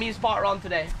 So yeah, me and Spartan are on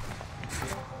today.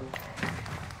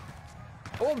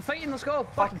 Oh, I'm fighting. Let's go.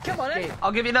 Fucking come on, eh?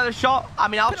 I'll give you another shot. I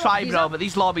mean, I'll try, bro, but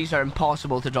these lobbies are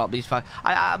impossible to drop these.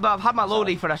 I've had my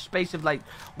loadie for a space of like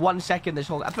 1 second this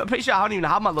whole. I'm pretty sure I don't even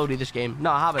have my loadie this game.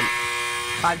 No, I haven't.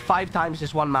 I had 5 times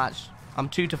this one match. I'm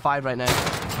 2 to 5 right now.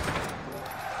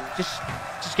 Just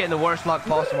getting the worst luck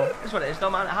possible. That's what it is, though,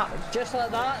 man. It happens. Just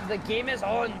like that, the game is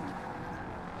on.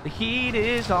 The heat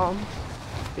is on.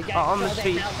 The guy On the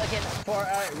street. now looking for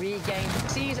a regain.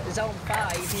 Sees Zone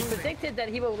 5. He predicted that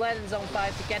he will land in Zone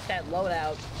 5 to get that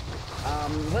loadout.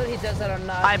 Whether he does that or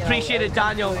not. I appreciate it,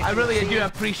 Daniel. I really do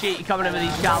appreciate you coming in with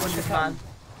these challenges, man.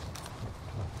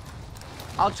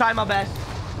 I'll try my best.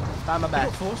 Try my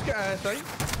best.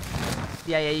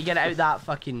 Yeah, you get it out that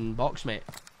fucking box, mate.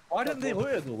 Why didn't they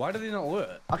loot it though? Why did they not loot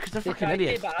it? Because they're fucking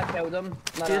idiots. But I killed him.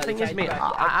 See, the thing is, mate,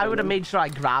 I would have made sure I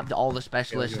grabbed all the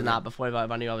specialists and that before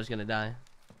I knew I was gonna die.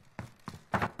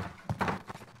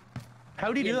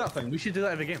 How do you do that thing? We should do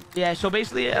that every game. Yeah, so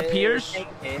basically it appears,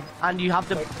 and you have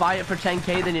to buy it for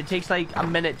 10k, then it takes like a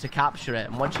minute to capture it,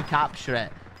 and once you capture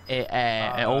it, it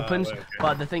opens. Okay.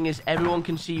 But the thing is, everyone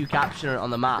can see you capture it on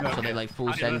the map, so they like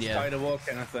full send you.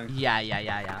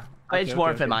 Yeah. But it's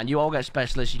worth it, man. You all get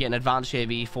specialists, you get an advanced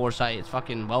UAV, foresight. It's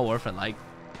fucking well worth it, like. Do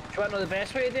you want to know the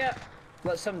best way to do it?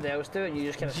 Let somebody else do it, and you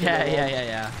just kind of.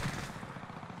 Yeah.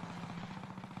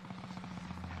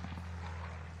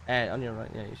 On your right,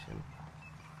 yeah, you should.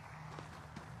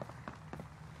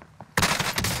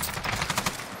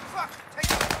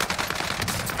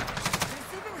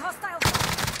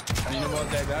 You know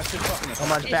what, Dad? That's just fucking. So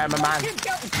much better, my man. Just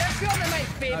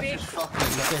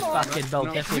fucking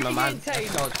built differently, my man.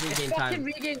 Let's go, it's regain time. Fucking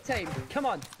regain time. Come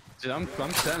on. Dude, I'm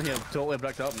sitting here totally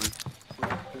bricked up, man.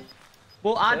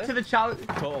 We'll add to the challenge.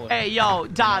 Totally. Hey, yo,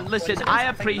 Dan, listen, I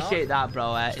appreciate that,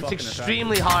 bro. It's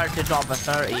extremely hard to drop a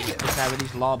 30 with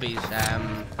these lobbies.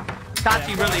 It's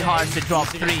actually really hard to drop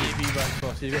 3. You've got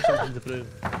something to prove.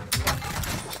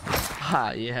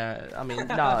 Yeah, I mean,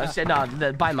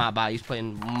 by my bad, he's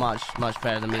playing much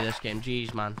better than me this game.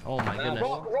 Jeez, man. Oh my goodness.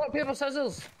 Rock, paper,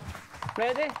 scissors.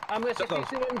 Ready? I'm gonna say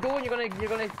and go, and you're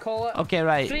gonna call it. Okay,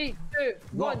 right. 3, 2,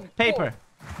 1. Paper.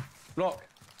 Rock.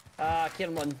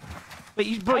 Kieran won. But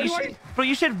you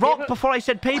said rock before I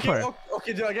said paper.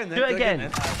 Okay, do it again then. Do it again.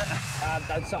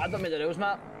 I don't make the rules,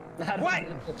 Matt. What?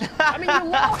 I mean, you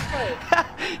lost it.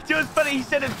 It was funny, he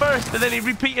said it first, and then he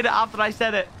repeated it after I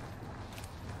said it.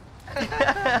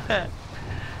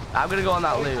 I'm gonna go on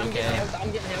that loot, okay? I'm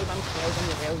getting held. I'm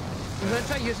gonna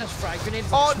try to use this frag grenade.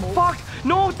 Oh, fuck!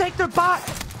 No, take their back!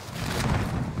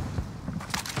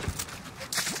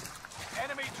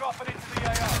 Enemy dropping into the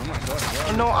AR. Oh my god.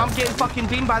 Oh, no, I'm getting fucking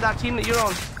beamed by that team that you're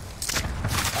on.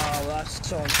 Oh, that's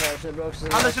so unfortunate, bro.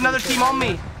 And there's another team on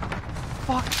me.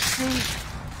 Fuck's sake.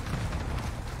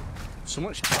 So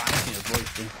much panic in your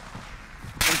voice, dude.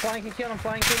 I'm flanking, Kieran, I'm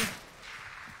flanking.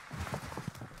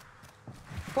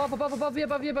 Above you.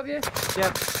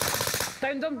 Yep.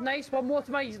 Downed him, nice. One more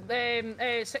to my east. Where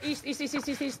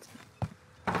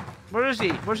is he?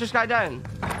 Where's this guy down?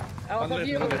 Above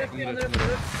you, on the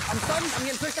roof. I'm stunned, I'm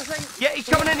getting pushed, I think. Yeah, he's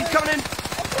coming in.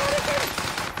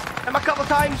 Him a couple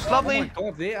times, lovely.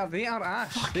 Oh my god, they are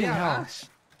ass. Fucking hell. Ass.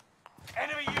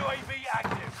 Enemy UAV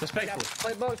active. Respectful.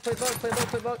 Play box, go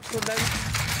down.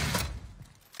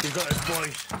 He's got his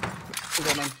boys. Go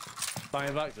on, man. Bang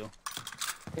it back though.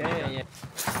 Yeah. Yeah, okay.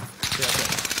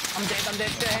 I'm dead.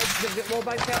 Straight ahead. They've got low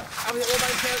bank out. I've got low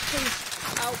bank out, please.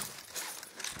 Out.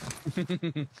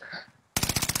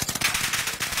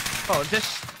 Oh,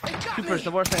 this Cooper's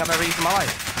the worst thing I've ever used in my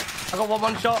life. I got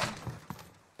one shot.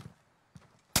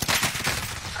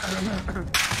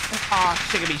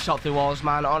 Sick of being shot through walls,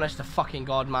 man. Honest to fucking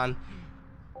God, man.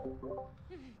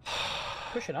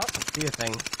 Pushing up. Do your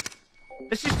thing.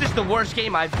 This is just the worst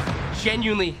game I've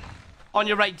genuinely... On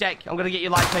your right deck. I'm gonna get you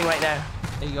live playing right now.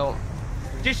 There you go.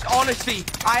 Just honestly,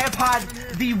 I have had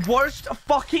the worst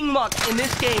fucking luck in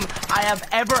this game I have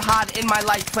ever had in my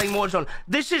life playing Warzone.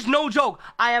 This is no joke.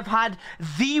 I have had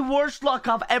the worst luck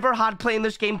I've ever had playing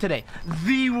this game today.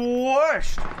 The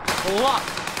worst luck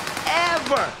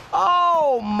ever.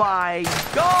 Oh my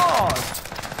god.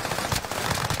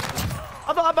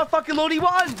 I've not had my fucking loadie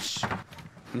once.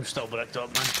 I'm still bricked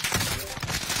up, man.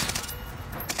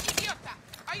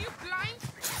 Are you blind?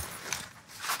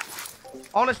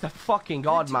 Honest to fucking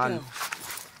God, man.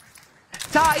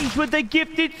 Tatties with the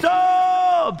gifted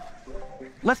sub!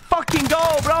 Let's fucking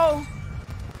go, bro!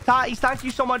 Tatties, thank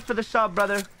you so much for the sub,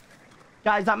 brother.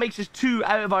 Guys, that makes us 2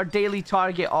 out of our daily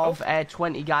target of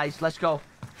 20, guys. Let's go.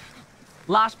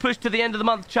 Last push to the end of the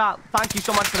month, chat. Thank you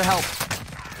so much for the help.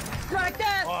 Like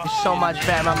that! You're so much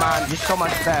better, my man. You're so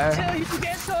much better. Till you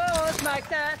get so smack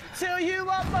that. Till you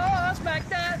want more, smack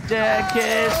that. Jack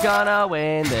is gonna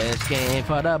win this game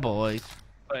for the boys.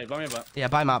 Right, buy me back. Yeah,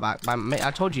 buy Matt back.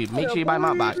 I told you, make sure you buy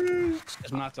Matt back.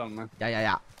 It's my turn, man.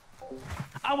 Yeah.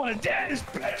 I want to dance,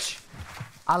 bitch.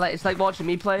 It's like watching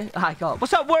me play. Hi, God.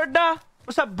 What's up, Wordna?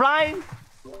 What's up, Brian?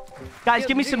 Guys,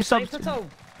 give me some subs.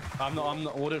 I'm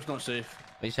not. Order's not safe.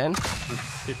 What are you saying?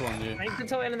 People on you. I can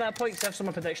tell any of that point, because if some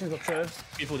of my predictions were true.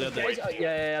 People dead Yeah,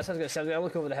 there. that's what I was going to say. I'll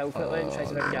look over the hill quickly and try to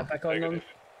see if I can get back on them.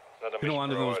 You know, one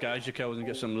of those guys you killed and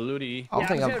get some looty. I don't Yeah, I'm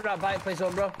think just going to run back and play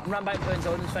zone, bro. I'm running back and playing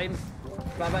zone, it's fine.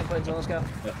 Run back and playing zone, let's go.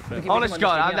 Honest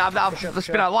God, it's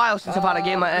been a while since I've had a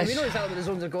game like We know this. exactly where the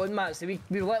zones are going, Matt, so we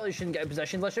literally shouldn't get in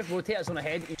position. Let's just rotate us on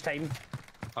ahead each time.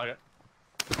 Okay.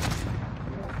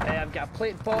 I've got a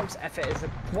plate box if it is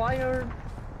required.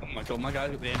 Oh my God, my guy's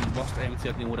got the worst empty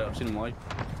I think I've seen why. I'm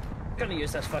gonna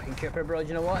use this fucking Cooper, bro. Do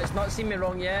you know what? It's not seen me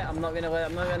wrong yet. I'm not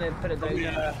gonna put it down.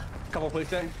 Yeah. Couple of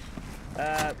plates down.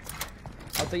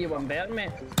 I'll do you one better, mate.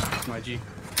 My G.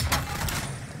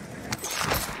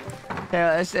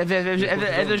 Yeah, if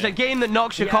there's a game that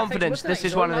knocks your Yeah, I think confidence, what's the this is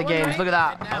next one of the zone, games. right? Look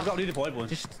at that. I've got redeployed one.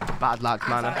 Just bad luck,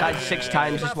 man. I've died 6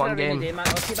 times this one game. Day, man.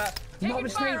 I'll see that. No, I'm Taking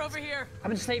fire sniped. over here. I've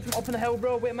been sniped from up in the hill,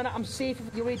 bro. Wait a minute. I'm safe.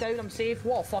 You're way down. I'm safe.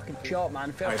 What a fucking shot,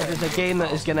 man. Fair If play. there's a game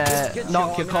that is gonna Good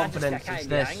knock shot, your man. I confidence, can't it's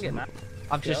get this. angry, man.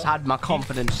 I've just had my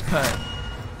confidence put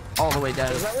all the way down.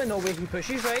 There's literally no way he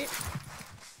pushes, right?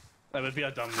 That would be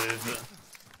a dumb move,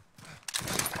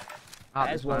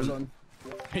 That is Warzone.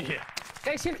 but... yeah.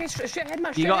 Guys, here, guys, straight ahead,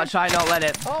 man. You straight gotta ahead. try not let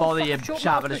it Oh, bother fuck, you, choke,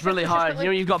 chat, man. but it's Push really it, hard. push it, You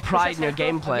know, you've got push pride it, in your I've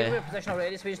given you gameplay. a position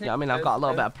already, so you just Yeah, I mean, need I've to got a little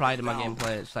move. bit of pride in my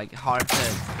gameplay. It's like hard to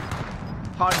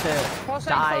Pause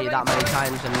die right, that many forward.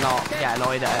 times and not get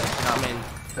annoyed at it. You know what I mean?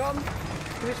 Go on.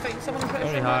 You just fighting someone and put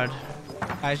Very hard.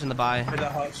 Guys in the buy.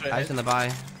 That hurts right Guys in the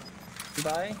buy.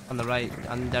 Bye. On the right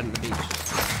and down at the beach.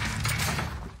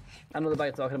 I know the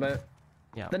bike you're talking about.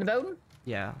 Yeah. In the building?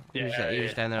 Yeah. Yeah, He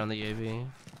was yeah. down there on the UV.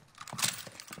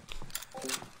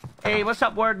 Hey, what's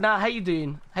up, Word? Nah, how you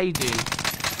doing? How you doing?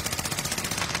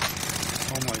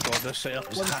 Oh my God, this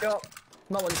setup is One hacked. shot.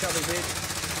 Not one shot, is great.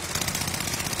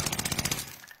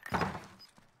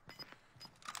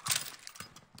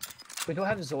 We don't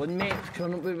have zone, mate.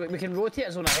 We can rotate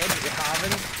a zone ahead, but we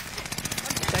haven't.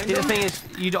 See, the thing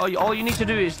is, all you need to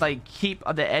do is like keep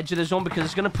at the edge of the zone because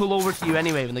it's gonna pull over to you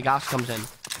anyway when the gas comes in. Do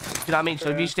you know what I mean? So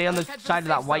if you stay on the side of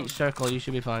that white circle, you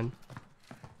should be fine.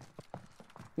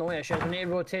 No issue. We need to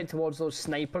rotate towards those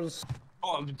snipers.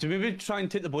 Oh, do we maybe try and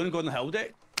take the bone and go on the hill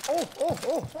deck?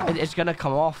 Oh. It's gonna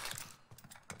come off.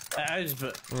 It is,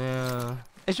 but... Yeah.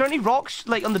 Is there any rocks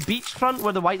like on the beach front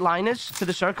where the white line is to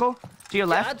the circle? To your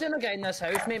Yeah, I left? don't know guy in this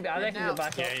house, maybe. I reckon go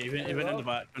back Yeah, up. he went in the back.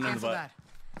 Went in the Cancel back. that.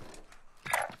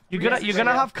 You're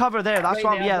gonna have cover there. That's Right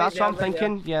what. there, Yeah, right that's what I'm there, right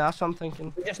thinking. Yeah, that's what I'm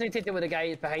thinking. We just need to deal with the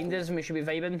guy behind us and we should be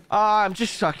vibing. I'm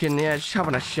just sucking. Yeah, just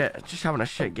having a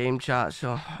shit game chat.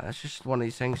 So it's just one of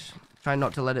these things. Try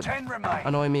not to let it 10 remain.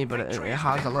 annoy me, but it Victory is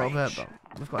has a within little bit. reach.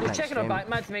 But we've got We're next checking our game. back,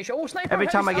 man, to make sure. Oh, sniper! Every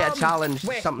time I get a house, challenge,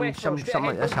 west, something west, bro, straight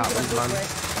like this ahead, happens, west, man.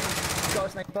 west. Got a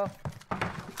sniper.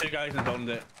 2 guys in the building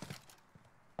deck.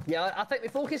 Yeah, I think we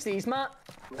focus these, Matt,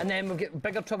 and then we'll get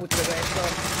bigger trouble to the west. So.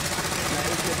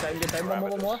 Nice, get down,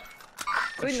 one more.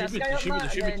 Clean this guy up,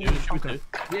 Matt, and then...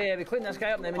 Yeah, we clean this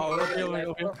guy up and then we Oh, go okay, to the okay, next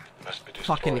okay. one.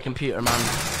 Fucking the computer, man.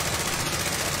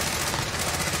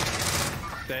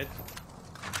 Dead.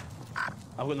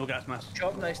 I've got no gas mask.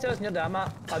 Chop, nice, still near there,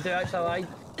 Matt. I do actually lie.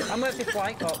 I'm going to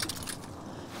flank up.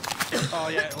 Oh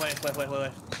yeah, left.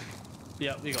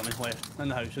 Yeah, you got me, left. In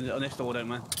the house, next door down,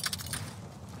 man.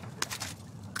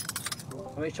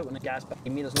 I'm going to chuck on the gas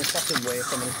behind me. There's no fucking way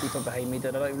some of these people behind me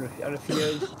did it. I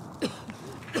refuse.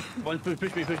 One,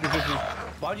 push me.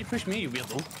 Why'd you push me, you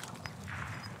weirdo?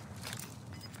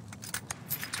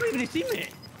 You don't even see me.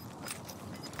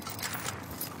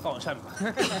 Oh, it's him.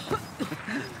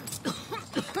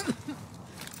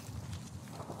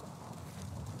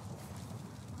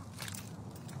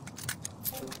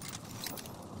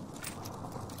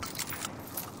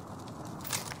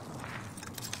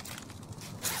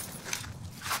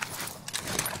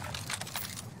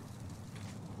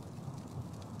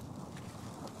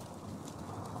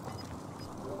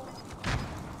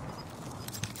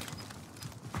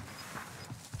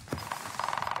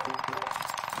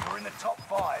 You're in the top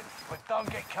 5, but don't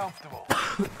get comfortable.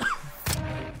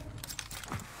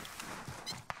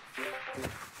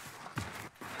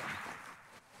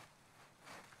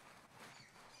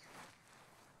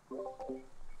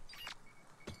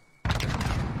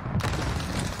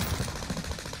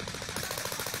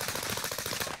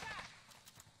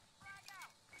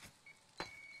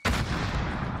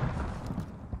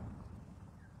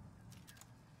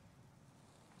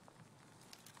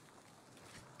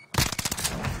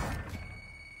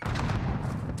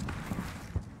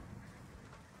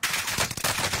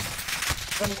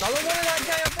 There's another one of that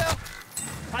guy up there.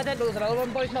 I didn't know there was another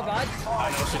one, boys. My bad.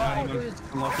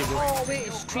 Oh wait,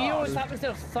 it's trios. That was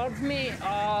their third mate.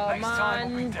 Oh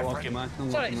man. Unlucky, man.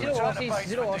 Sorry, zero losses.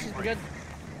 Zero losses. We're good.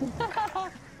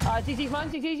 GG's,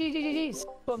 man. GG's.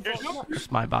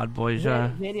 It's my bad, boys. Yeah.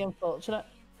 Very unfortunate.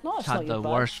 No, it's Had not the your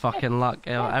bad. worst fucking luck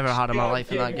I've ever had in my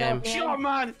life in that game. Sure,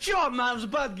 man. Sure, man. It was a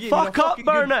bad game. Fuck up,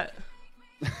 burn it.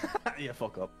 Yeah,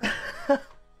 fuck up.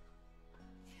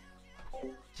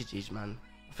 GG's, man.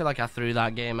 I feel like I threw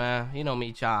that game, you know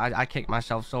me, chat. I kicked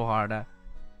myself so hard, I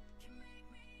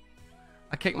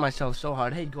kicked myself so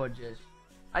hard. Hey, gorgeous.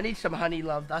 I need some honey,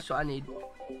 love. That's what I need.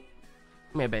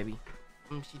 Come here, baby.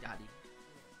 See daddy.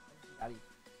 See daddy.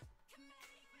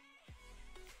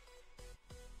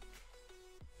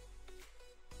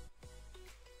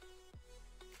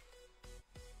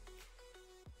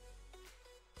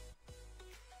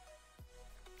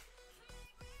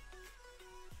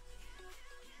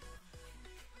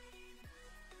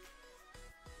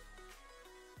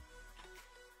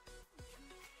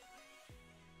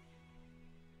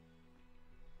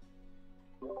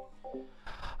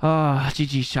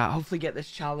 GG chat. Hopefully get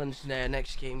this challenge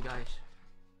next game, guys.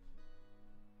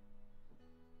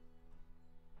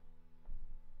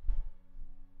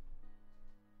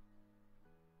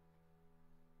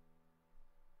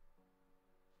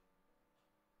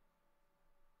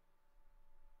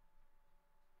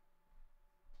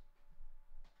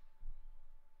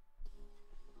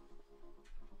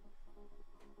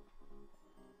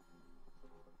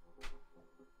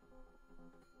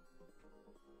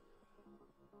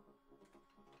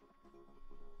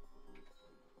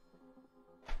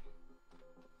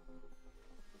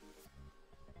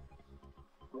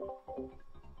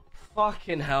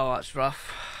 Fucking hell, that's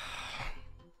rough.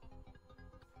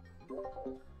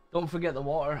 Don't forget the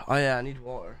water. Oh yeah, I need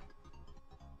water.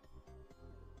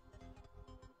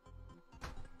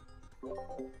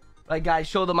 Right guys,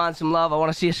 show the man some love. I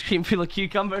want to see a screen full of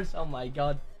cucumbers. Oh my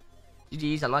god.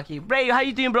 GG's, unlucky. Ray, how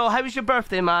you doing, bro? How was your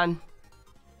birthday, man?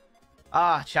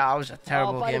 Ah, chat, that was a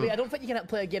terrible by game. the way, I don't think you can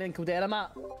play again in Caldera,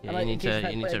 Matt. Yeah, you need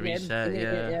to reset,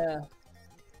 yeah.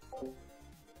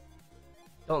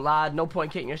 Don't lad, no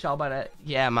point kicking yourself about it.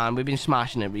 Yeah, man, we've been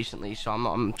smashing it recently, so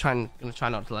gonna try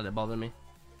not to let it bother me.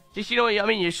 Just, you know what I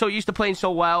mean? You're so used to playing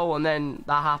so well, and then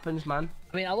that happens, man.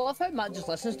 I mean, I love how Matt just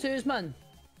listens to us, man.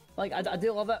 Like, I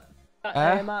do love it.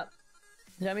 Matt. You know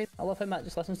what I mean? I love how Matt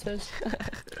just listens to us.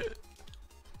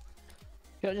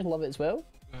 You just love it as well.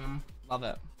 Love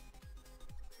it.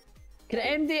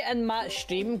 Can MD and Matt's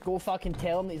stream go fucking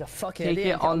tell him that he's a fucking Take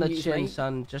idiot? it on the chin,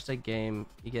 son. Just a game.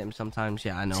 You get him sometimes.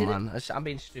 Yeah, I know, man. I'm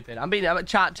being stupid.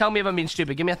 Chat, tell me if I'm being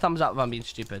stupid. Give me a thumbs up if I'm being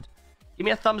stupid. Give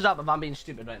me a thumbs up if I'm being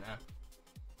stupid right now.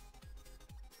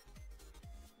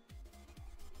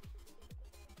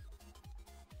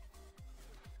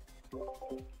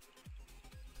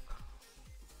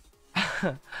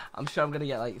 I'm sure I'm gonna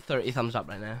get like 30 thumbs up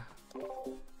right now.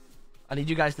 I need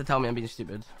you guys to tell me I'm being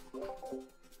stupid.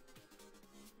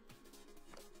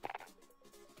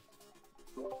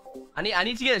 I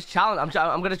need to get this challenge.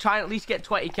 I'm gonna try and at least get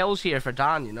 20 kills here for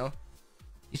Dan, you know.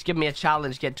 Just give me a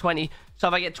challenge, get 20. So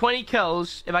if I get 20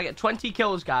 kills,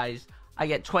 guys, I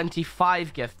get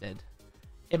 25 gifted.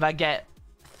 If I get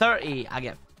 30, I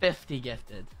get 50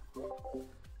 gifted.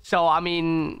 So I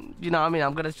mean, you know,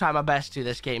 I'm gonna try my best to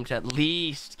this game to at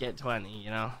least get 20.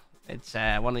 You know, it's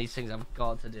one of these things I've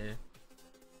got to do.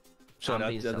 Sorry,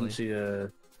 I didn't see.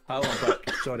 How long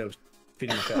back? Sorry, I was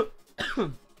feeding my cat.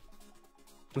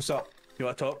 What's up? You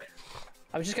want to talk?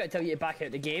 I was just going to tell you to back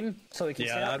out the game so we can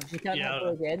set up. You can't go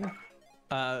again.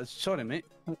 Sorry, mate.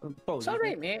 It's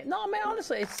alright, mate. No, mate,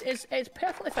 honestly, it's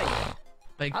perfectly fine.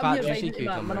 Big I'm fat here juicy fine,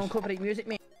 man. cucumbers. Copyright music,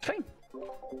 mate. It's fine.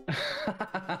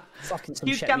 Fucking some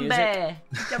shit Cucumber! music.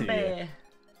 Cucumber!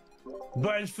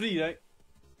 But it's free, right?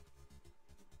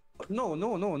 No.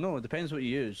 It depends what you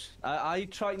use. I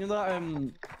tried, you know that,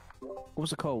 what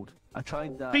was it called? I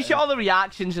tried that. Appreciate all the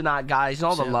reactions and that, guys, and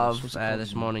all the love what's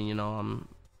this morning. You know,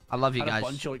 I love you I had guys. a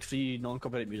bunch of like free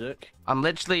non-copyright music. I'm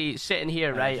literally sitting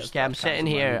here, right? Okay, I'm sitting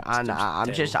here, and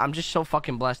I'm just so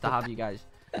fucking blessed to have you guys.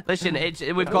 Listen,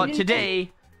 we've got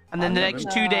today, and then the next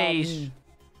 2 days,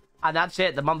 and that's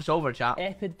it. The month's over, chat.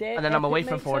 And then I'm away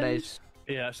for 4 days.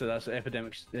 Yeah, so that's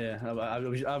epidemics. Yeah,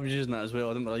 I was using that as well.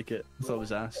 I didn't like it. I thought it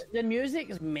was ass. The music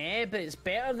is meh, but it's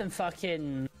better than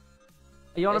fucking.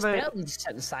 Are you on It's about? better than just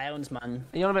sitting in silence, man.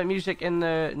 Are you on about music in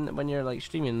when you're like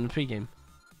streaming in the pregame?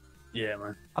 Yeah,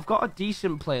 man. I've got a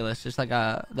decent playlist. It's like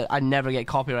that I never get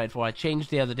copyright for. I changed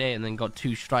the other day and then got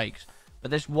 2 strikes.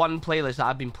 But this one playlist that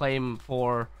I've been playing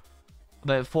for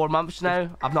about 4 months now,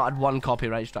 I've not had 1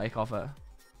 copyright strike off it.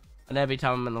 And every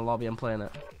time I'm in the lobby, I'm playing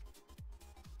it.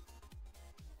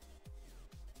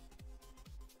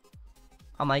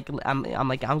 I'm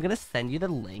like, I'm gonna send you the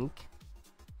link.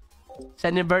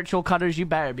 Sending virtual cuddles, you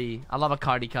better be. I love a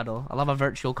cardi cuddle. I love a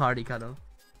virtual cardi cuddle.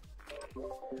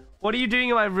 What are you doing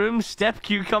in my room, step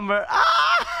cucumber?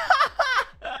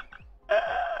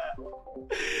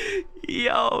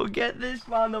 Yo, get this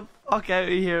man the fuck out of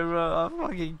here, bro. I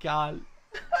fucking can't.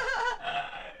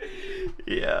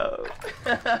 Yo.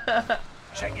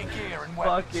 Check your gear and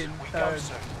weapons. Fucking We go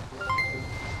soon.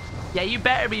 Yeah, you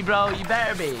better be, bro. You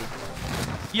better be.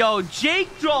 Yo, Jake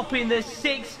dropping the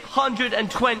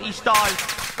 620 stars.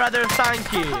 Brother,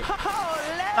 thank you.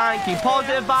 Thank you.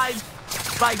 Positive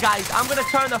vibes. Right, guys, I'm going to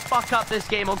turn the fuck up this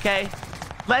game, okay?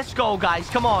 Let's go, guys.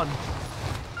 Come on.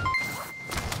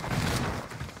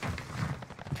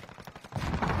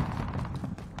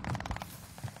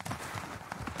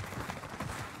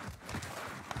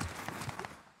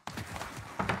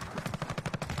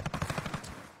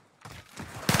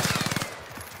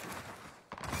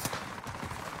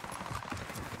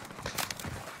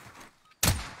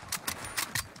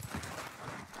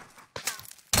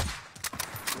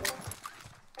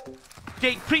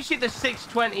 Jake, appreciate the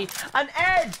 620. And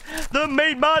Ed, the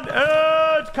main man,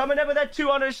 Ed, coming in with that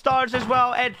 200 stars as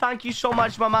well. Ed, thank you so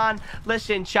much, my man.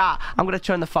 Listen, chat, I'm going to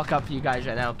turn the fuck up for you guys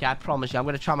right now, okay? I promise you, I'm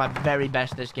going to try my very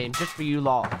best this game, just for you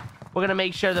lot. We're going to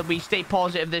make sure that we stay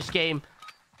positive this game.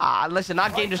 Listen,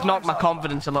 that game just knocked my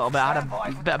confidence a little bit. I had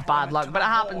a bit of bad luck, but it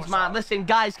happens, man. Listen,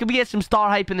 guys, can we get some star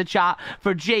hype in the chat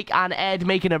for Jake and Ed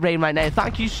making it rain right now?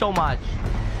 Thank you so much.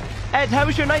 Ed, how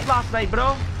was your night last night,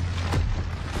 bro?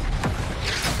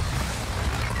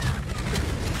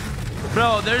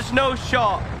 Bro, there's no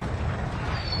shot.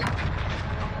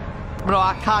 Bro,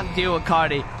 I can't deal with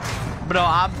Cardi. Bro,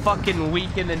 I'm fucking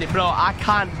weak in the... Bro, I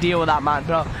can't deal with that, man,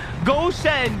 bro. Go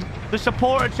send the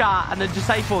supporter chat and the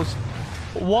disciples.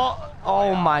 What?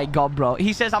 Oh my god, bro.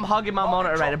 He says I'm hugging my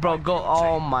monitor right now, bro. Go.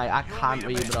 Oh my... I can't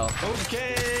read, bro.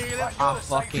 Okay, I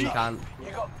fucking can't.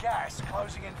 You got gas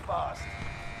closing in fast.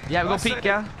 Yeah, we go peek,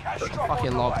 yeah?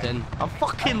 Fucking locked in. I'm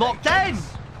fucking locked in!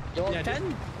 You're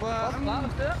 10? Well,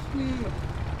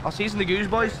 I'll see you in the goose,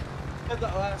 boys.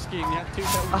 that last game, you had 2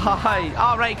 kills. Hi.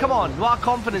 Alright, come on. What a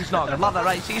confidence knock. I love that.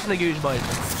 Right, see you in the goose, boys.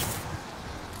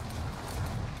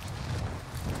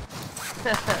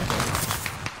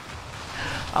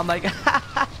 I'm like, okay.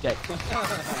 Mission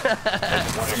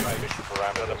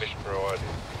parameter, mission priority.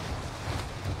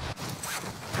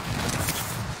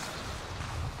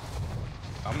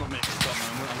 I'm not making stuff,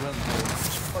 man. I'm running.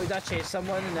 Oh, did I chase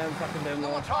someone and now I'm fucking down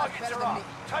low? Targets are up.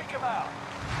 Take them out.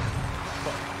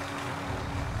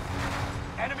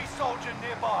 Enemy soldier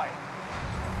nearby.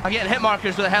 I'm getting hit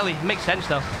markers with a heli. Makes sense,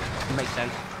 though. It makes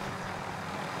sense.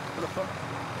 What the fuck?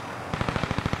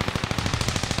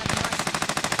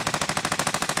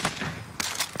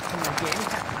 Again,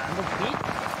 can't handle feet.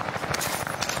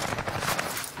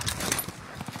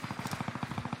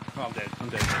 Oh, I'm dead. I'm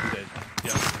dead. I'm dead.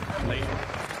 Yeah. Late.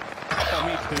 Got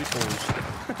me 2 balls.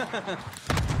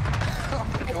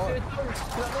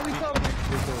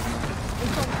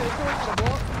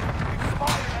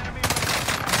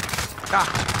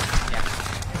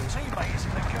 Teammate is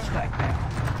in the gulag now.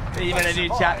 Even a new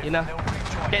chat, you know.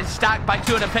 Getting stacked by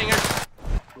 200 pingers.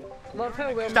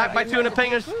 Stacked by 200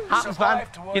 pingers. Happens, man.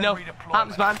 You know,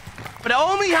 happens, man. But it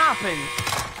only happens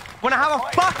when I have a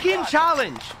fucking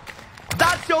challenge.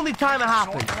 That's the only time it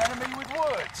happens. Enemy with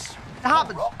words. It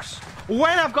happens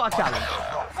when I've got a challenge.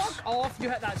 Fuck off, you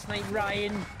hit that snipe,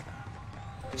 Ryan.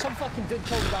 Some fucking dude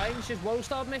called Ryan's just world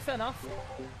starred me, fair enough.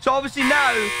 So obviously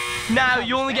now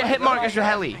you only get hit markers with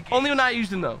heli. Only when I use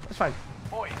them though. That's fine.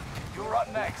 Boy, you're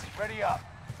up next. Ready up.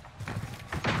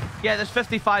 Yeah, there's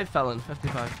 55, felon.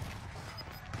 55.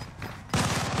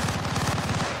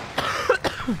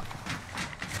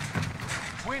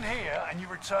 Win here and you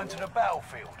return to the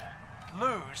battlefield.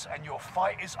 Lose and your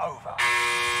fight is over.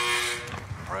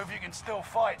 Prove you can still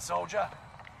fight, soldier.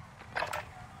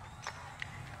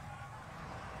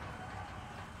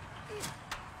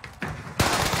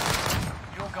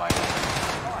 Your guys are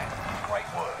fine. Great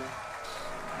work.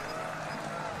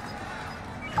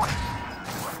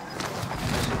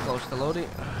 Close to loading.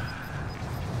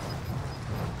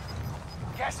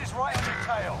 Gas is right on your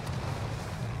tail.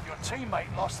 Your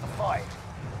teammate lost the fight.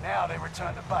 Now they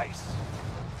return to base.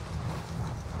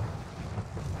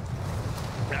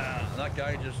 That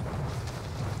guy just...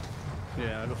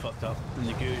 Yeah, I got fucked up in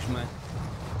the goose, man.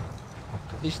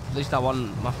 At least I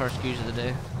won my first goose of the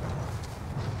day.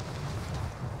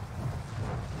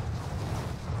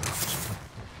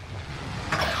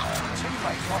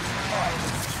 Teammates lost the fight.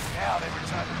 Now they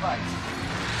return to base.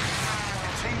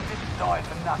 Your team didn't die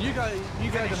for nothing. You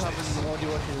guys are having audio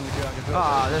watching in the drag as well.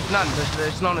 Ah, there's none.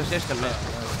 There's non-existent, mate.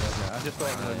 I just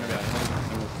thought maybe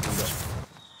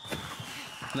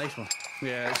nice one.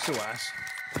 Yeah, it's so ass.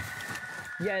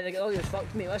 Yeah, they get all these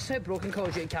fucked, mate. That's how broken Call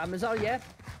of Duty cameras are, yeah?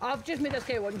 I've just made this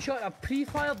guy one shot. I've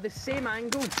pre-fired the same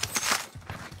angle.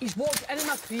 He's walked in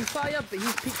my pre-fire, but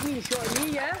he's peeked me and shot at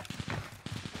me, yeah?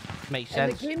 Makes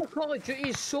and sense. the game of Call of Duty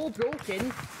is so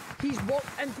broken, he's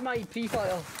walked into my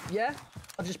pre-fire, yeah?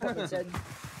 I've just put this in.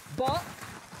 But,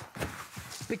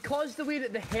 because the way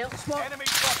that the health's work on the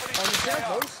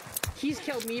servers, he's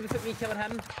killed me without me killing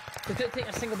him, without taking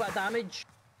a single bit of damage.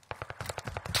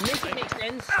 Make it make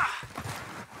sense.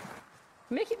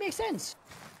 Make it make sense.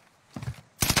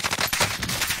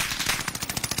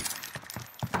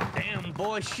 Damn,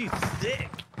 boy, she's thick.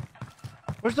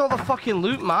 Where's all the fucking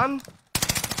loot, man?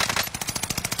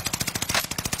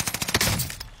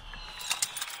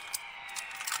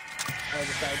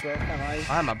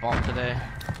 I'm a bot today.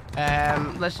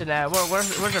 Listen,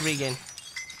 where's the regain?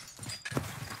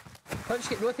 Can't just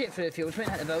get rotate through the field, try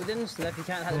and hit the buildings, and if you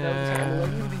can't hit the buildings, hit the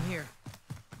buildings. Moving here.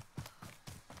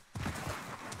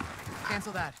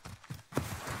 Cancel that.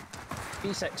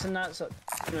 B6 and that, so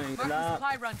you know, Mark the that.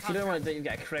 supply run If you don't want to do it, you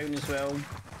get a crown as well.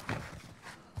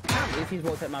 Can't believe he's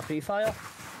walked out my pre-fire.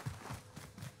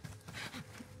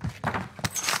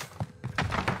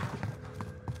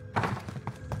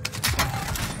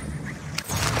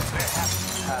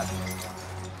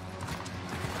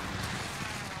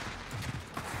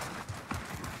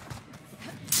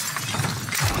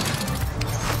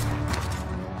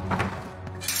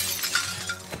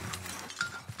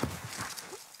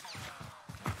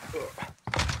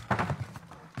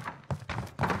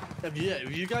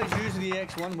 If you guys use the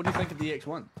EX1, what do you think of the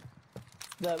EX1?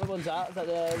 What one's that? Is that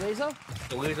the laser?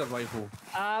 The laser rifle.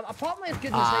 Apparently it's good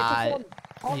in sniper form.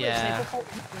 Apparently yeah. sniper form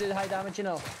to do the high damage, you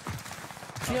know.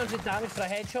 300 damage for a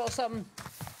headshot or something.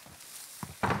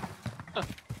 I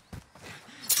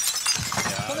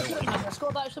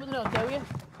scored that actually, but I'll tell you.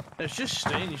 It's just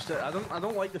strange. That I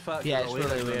don't like the fact Yeah, that it's the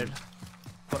laser really weird.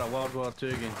 For a World War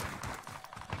II game.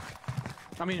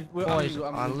 I mean, Boys,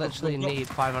 I literally need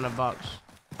 $500.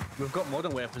 We've got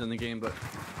modern weapons in the game, but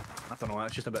I don't know.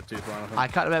 That's just a bit too far. I think. I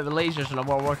can't remember lasers in a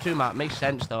World War II map. Makes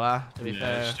sense though, to be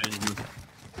fair. It's strange, man.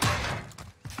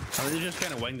 I mean, they just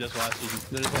kind of winged this last season.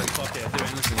 They're just like, fuck it, do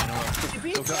anything, you know what? To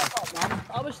be fair, man,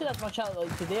 I would say that to my chat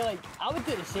like today. Like, I would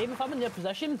do the same if I'm in their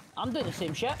position. I'm doing the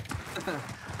same shit.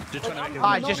 Just trying to make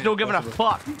I just not giving a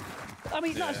fuck. I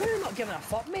mean, no, it's not really not giving a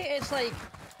fuck, mate. It's like,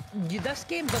 this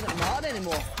game doesn't matter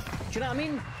anymore. Do you know what I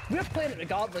mean? We're playing it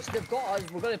regardless. They've got us.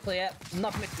 We're going to play it.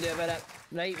 Nothing we can do about it.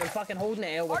 Right? We're fucking holding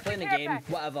it L. We're playing the game.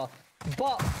 Whatever.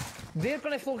 But they're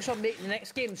going to focus on making the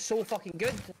next game so fucking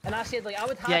good. And I said, like, I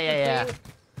would have to play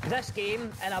this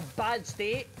game in a bad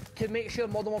state to make sure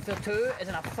Modern Warfare 2 is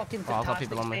in a fucking fantastic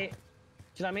state. Do you know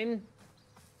what I mean?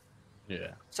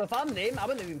 Yeah. So if I'm them, I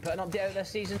wouldn't have even put an update out this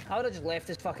season. I would have just left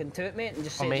this fucking to it, mate, and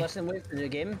just said, listen, wait for the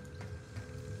game.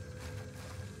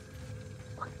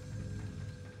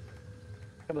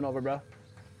 Coming over, bro.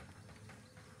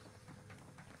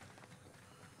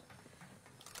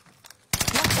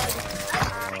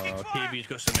 Oh, KB's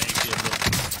got some eggs here, bro.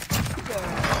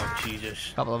 Oh,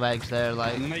 Jesus. Couple of eggs there,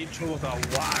 like. Nitro with a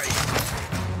Y.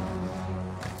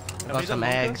 Got some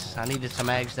eggs. I needed some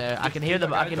eggs there. I can hear the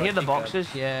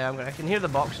boxes. Yeah, I can hear the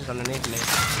boxes underneath me.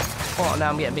 Oh, now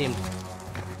I'm getting beamed.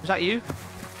 Was that you?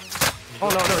 Oh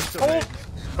no, no. Oh,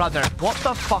 brother, what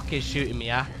the fuck is shooting me?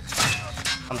 Yeah.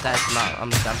 I'm dead. I'm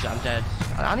dead.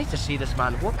 I need to see this,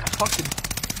 man. What the fucking?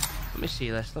 Let me see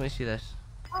this. Let me see this.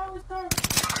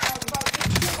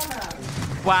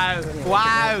 Wow!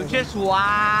 Wow! Just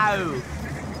wow!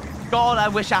 God, I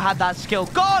wish I had that skill.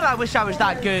 God, I wish I was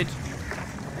that good.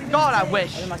 God, I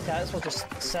wish. I mean, my cats were just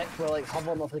sick. We're like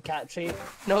hovering off the cat tree.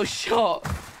 No shot.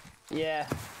 Yeah.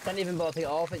 Didn't even bother to get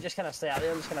off. It just kind of stayed out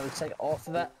there. Just kind of take it off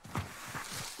of it.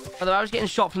 Although I was getting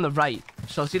shot from the right,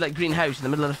 so see like greenhouse in the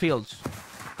middle of the fields,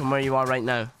 from where you are right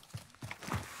now.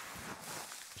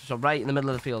 So right in the middle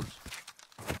of the fields.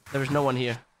 There was no one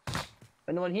here.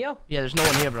 No one here? Yeah, there's no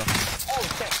one here, bro.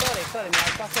 Oh shit! Sorry, man.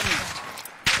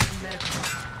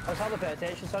 I was hardly paying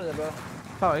attention. Sorry, there, bro.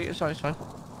 Oh, sorry, it's fine.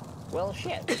 Well,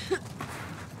 shit.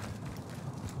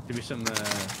 Give me some.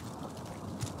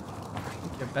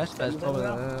 Your best bet's probably.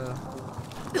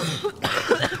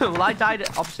 Well, I died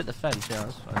opposite the fence. Yeah,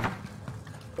 that's fine.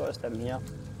 Got us down here.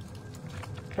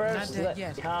 First, Not dead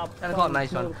yet. 10 o'clock,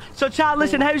 nice one. So, chat,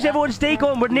 listen, how's everyone's day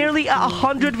going? We're nearly at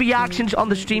 100 reactions on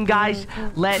the stream, guys.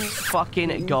 Let's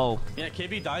fucking go. Yeah,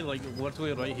 KB died like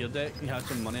literally right here, Dick. He had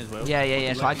some money as well.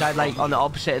 Yeah. So I died like on the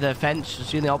opposite of the fence.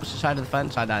 See, on the opposite side of the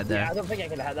fence, I died there. Yeah, I don't think I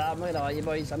could hit that. I'm not gonna lie, you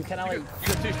boys. I'm kind of like. You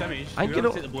got two stimmies. I You're get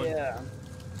gonna take the blood. Yeah.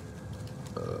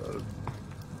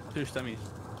 Two stimmies.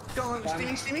 Go on,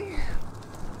 stimmy.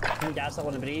 Gas, I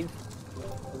want to breathe. I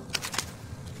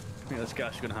think this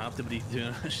guy's gonna have to breathe, to be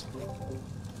honest.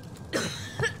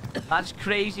 That's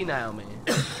crazy now, man.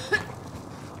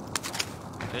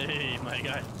 Hey, my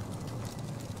guy.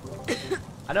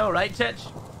 I know, right, Titch?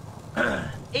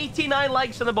 89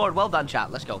 likes on the board. Well done,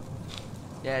 chat. Let's go.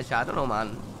 Yeah, chat. I don't know,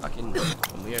 man. Fucking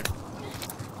weird.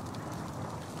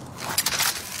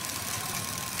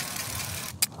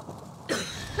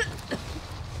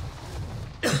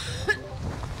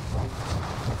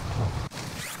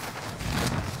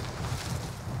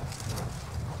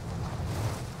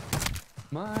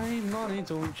 My money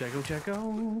don't jiggle,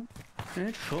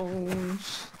 it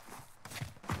falls.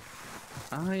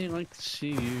 I like to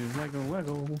see you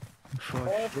wiggle for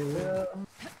sure.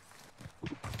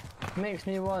 Makes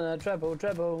me wanna dribble.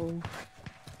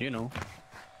 You know.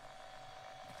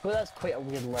 Well, that's quite a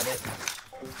weird lyric.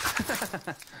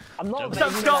 I'm not. What's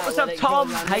up, Scott? What's up, Tom?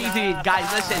 How you doing,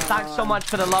 guys? Listen, thanks so much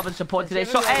for the love and support today.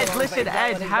 So, Ed, listen,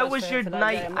 Ed, how was your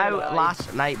night out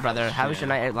last night, brother? How was your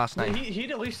night out last night? He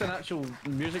released an actual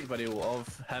music video of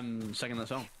him singing that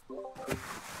song.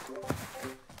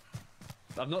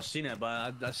 I've not seen it,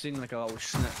 but I've seen like a little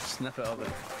snippet of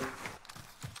it.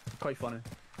 Quite funny.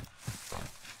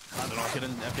 I don't know if you're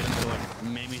into like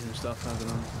memes and stuff. I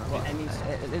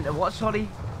don't know. What? Sorry.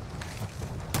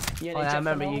 Yeah, I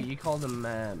remember you call them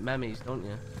memes, don't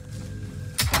you?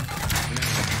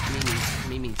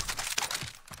 Memes.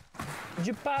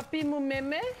 You papi mu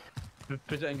meme?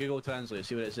 Put it in Google Translate.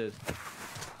 See what it says.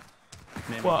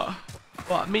 Memes.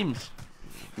 What? Memes?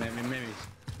 Memes.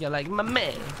 You're like my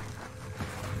man.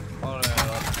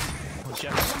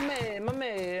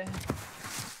 Mame.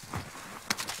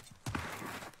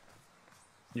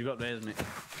 You got res, mate.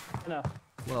 No.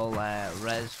 Well,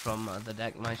 Rez from the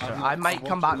Deckmeister. I might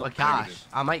come back with cash.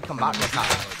 I might come back with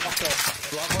cash. Okay.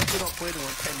 Well, I've also not played in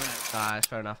like 10 minutes. Ah, that's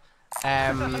fair enough.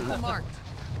 Vehicle marked.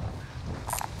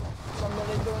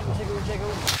 Somebody doing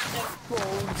jiggle.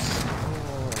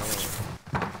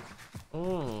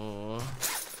 Oh.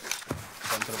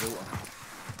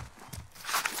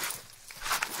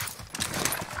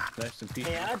 Rest in peace.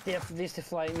 Yeah, I dare for this to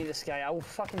fly me the sky. I'll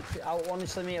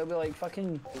honestly, mate, it'll be like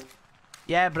fucking.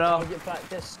 Yeah, bro. I'll get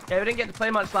practice. Yeah, we didn't get to play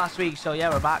much last week, so yeah,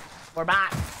 we're back. We're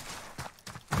back.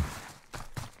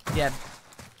 Yeah.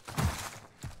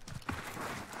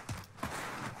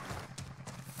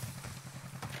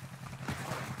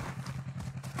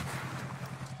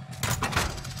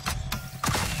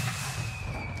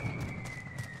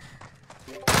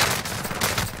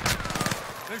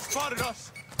 They've spotted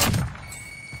us.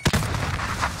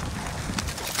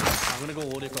 I'm gonna go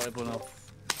load it probably, but I'll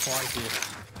fly to you.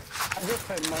 I just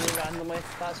found money randomly.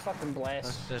 That's fucking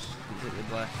blessed. That's just completely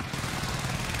blessed.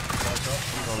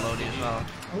 I'm gonna load it as well.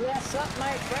 Bless up,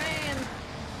 my friend.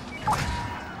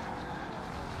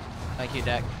 Thank you,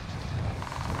 Deck.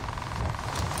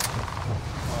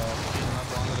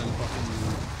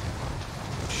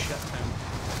 Shit town.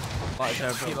 What, is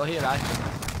there people here, right?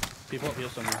 People up here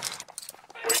somewhere.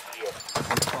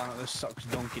 On the planet, this sucks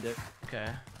donkey dick. Okay.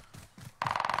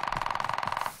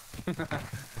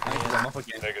 I'm up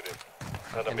again. Negative.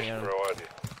 Can Enemy hear 'em. priority.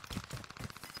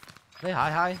 Hey,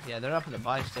 hi. Yeah, they're up at the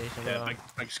buy station. Yeah,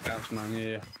 big scouts, man,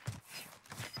 yeah.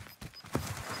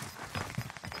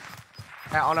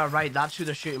 On our right, that's who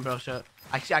they're shooting, bro. So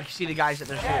I can see the guys that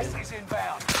they're Gas shooting. is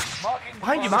inbound. Marking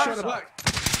Behind you, the man. Shot the back.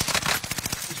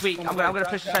 It's weak. I'm gonna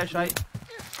push this house, right?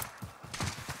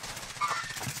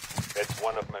 That's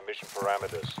one of my mission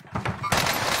parameters. Oh my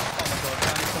god,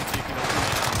 I need something you can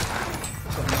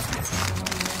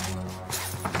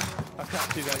I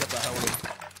can't see guys up that hill.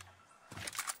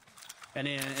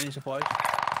 Any supplies?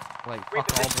 Like, fuck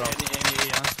all, bro. Any,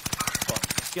 yeah.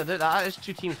 Fuck. Yeah, that is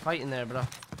two teams fighting there, bro.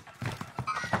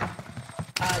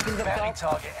 bounty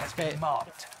target has Okay. been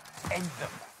marked. End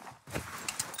them.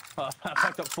 I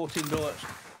picked up 14 bullets.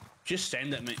 Just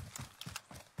send it, mate.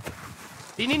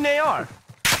 Do you need an AR?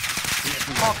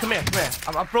 Yeah, Oh, come here.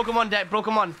 I've broken one, Deck.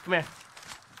 Broken one. Come here.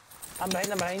 I'm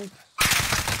behind.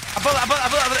 A bullet.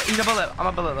 He's a bullet. I'm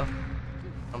a bullet, though.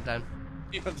 I'm down.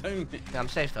 you're down, mate. Yeah, I'm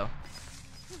safe, though.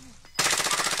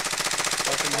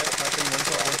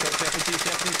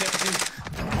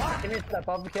 Give me a step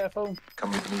up, be careful.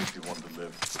 Come with me if you want to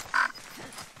live.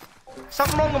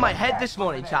 Something wrong with my head this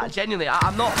morning, chat. Genuinely,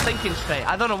 I'm not thinking straight.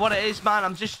 I don't know what it is, man.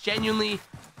 I'm just genuinely...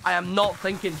 I am not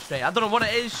thinking straight. I don't know what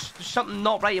it is. There's something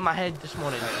not right in my head this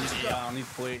morning. Yeah, I need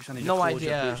plates. I need No a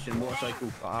idea. boost and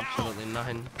motorcycle. Got absolutely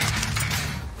nothing.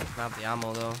 Grab the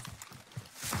ammo, though.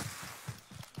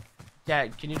 Yeah,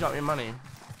 can you drop your money?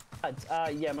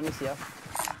 Yeah, money's here.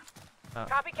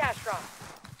 Copy cash drop.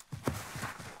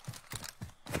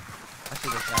 see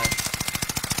this guy.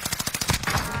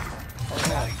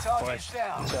 Bounty target's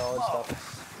down. Solid Mark.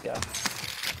 stuff. Yeah.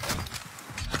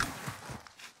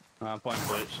 I'm playing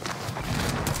plates.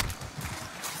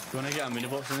 Do you want to get a mini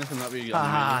box in this and that way you get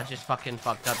Haha, I just fucking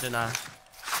fucked up, didn't I?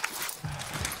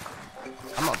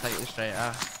 I'm not thinking straight,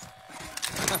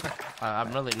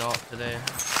 I'm really not today.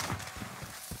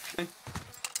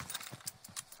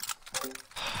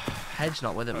 Head's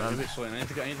not with it, man. I need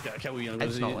to get a kill with you.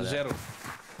 Head's not with it. Zero.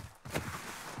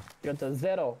 You're to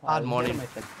 0. Bad morning.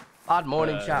 Bad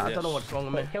morning, chat. I don't yes. know what's wrong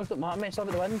with me. Kills don't matter, mate. It's all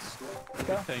about the wins.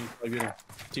 Go. Time, like, your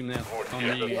team there. On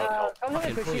Yeah, the, Yeah, I'm not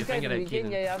Fucking push pull these your guys finger to out, regain.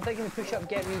 Keenan. Yeah, I'm thinking push up,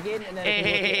 get regain, and then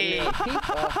Hey.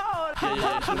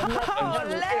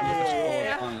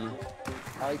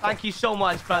 Thank you so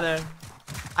much, brother.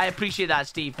 I appreciate that,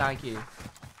 Steve. Thank you.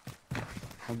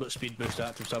 I've got speed boost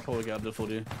active, so I'll probably get up before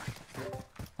you.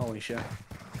 Holy shit.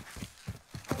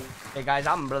 Hey guys,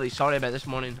 I'm really sorry about this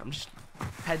morning. I'm just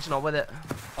head's not with it.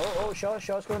 Oh, shots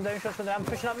going down, shots going down. I'm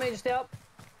pushing up, mate. Just stay up.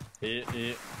 Yeah.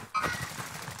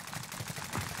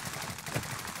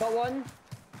 Got one.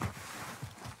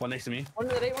 One next to me. One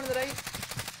to the right, one to the right.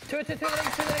 Two to the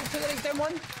right, down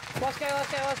one. Last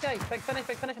guy. Big finish,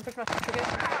 and push my okay.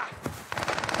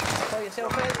 Call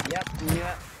yourself in. Yep, knew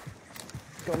it.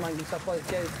 Go on, man, good stuff, boys.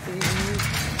 Guys,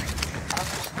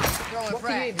 Throwing what can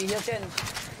frag. you be here, gents?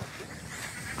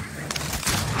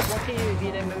 What can you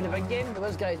be then moving the big game? There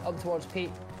was guys up towards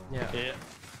Pete. Yeah.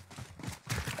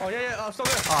 Oh, yeah, I'm still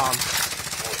there.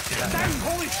 Damn,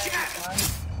 holy shit!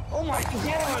 Oh my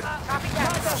god!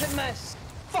 That doesn't miss!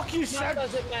 Fuck you, That Sam!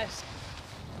 doesn't miss!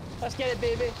 Let's get it,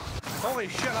 baby. Holy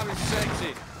shit, that was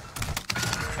sexy.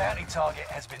 Bounty target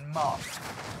has been marked.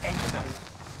 Enter.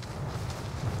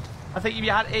 I think if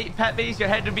you had 8 Pepes, your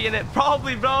head would be in it.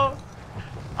 Probably, bro.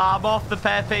 I'm off the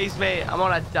Pepes, mate. I'm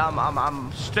on a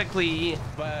I'm strictly.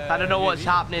 I don't know what's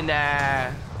happening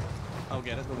there. I'll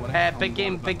get it, don't worry.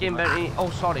 Big game bounty. Oh,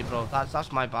 sorry, bro. That's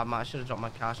my bad, man. I should have dropped my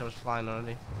cash. I was flying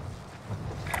already.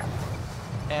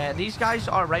 These guys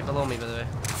are right below me, by the way.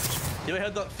 You ever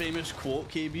heard that famous quote,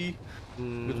 KB?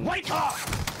 Wake up!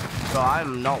 Bro,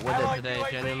 I'm not with it Allied today,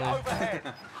 UAV genuinely. overhead.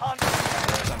 Hunt.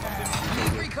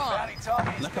 Need recon. Bounty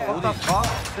target's Look at down. What the fuck?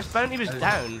 This bounty was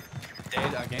down.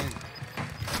 Dead again.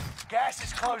 Gas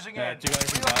is closing Yeah, in. two guys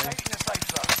can Relocating the safe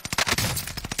zone.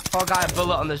 Poor guy, a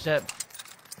bullet on the zip.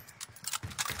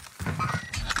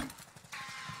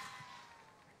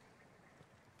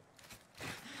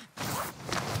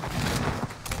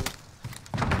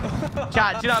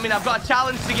 Chat, do you know what I mean? I've got a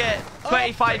challenge to get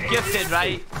 25 gifted,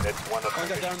 right? That's one of One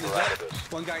my guy down mission the zip.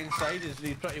 parameters. One guy inside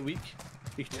he's pretty weak.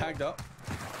 He's tagged up.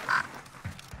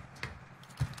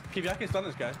 KB, I can stun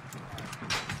this guy.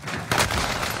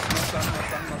 Not stun.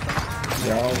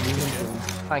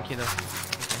 Thank you, though.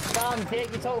 Sam,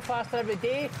 take you talk faster every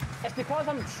day. It's because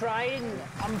I'm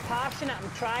passionate,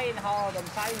 I'm trying hard, I'm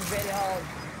trying very hard.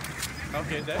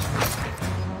 Okay, dead.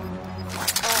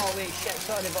 Oh wait, shit,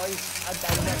 sorry boys.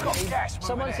 Got gas moving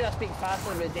Someone in. said I speak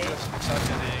faster every day.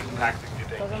 Tactic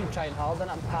Because today. I'm trying hard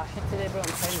and I'm passionate today, bro. I'm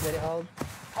trying very hard.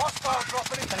 Hostile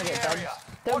dropping into Trying to the get done. area.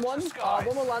 Down Watch one. the skies.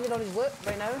 One more landed on his loop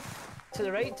right now. To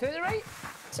the right, two to the right.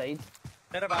 Side.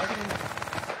 Dead about.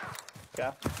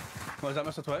 Yeah. What is that,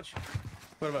 Mr. Twitch?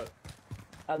 Where about?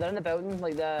 They're in the building,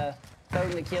 like the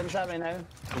building the Cairns at right now.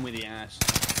 Come with the ass.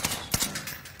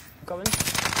 Coming.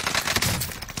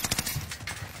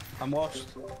 I'm lost.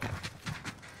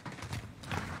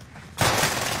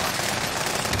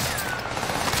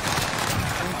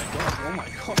 Oh my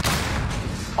god.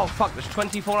 Oh, fuck, there's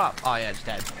 24 up. Oh, yeah, it's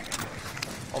dead.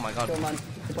 Oh, my God. Go man,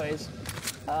 good plays.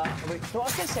 Wait, so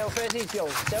let's get self-res, yo.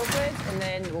 Self-res, and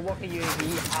then we'll work a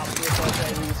UAV after the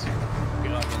self-res.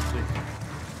 Get up,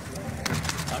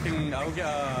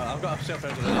 I've got a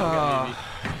self-res already. I'll get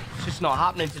It's just not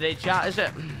happening today, chat, is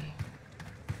it?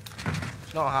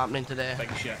 It's not happening today. a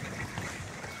big shit.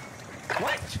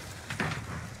 What?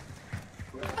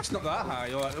 That's not that high.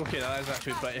 You're like, okay, that is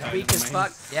actually pretty high. Weak as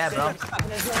fuck. Yeah, bro.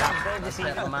 There's no dead the same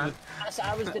That's it, man.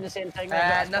 I was doing the same thing.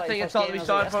 That's Nothing why at all to first be game, I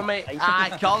sorry was for, like, mate. that's Ah,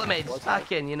 nice. call it, mate. Just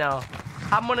fucking, you know.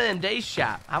 Having one of them days,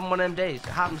 chat. Having one of them days. It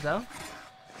happens, though.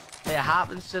 It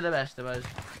happens to the best of us.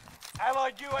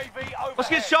 Allied UAV overhead. What's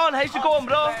good, Sean? How's it going,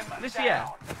 bro? Hunt them Good to see you.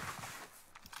 down.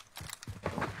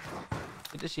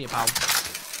 Good to see you, pal.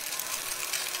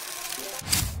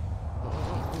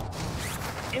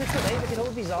 Instantly, we can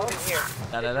hold these off.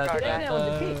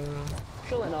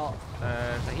 Surely not.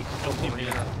 Yeah,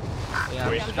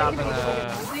 I'm strapping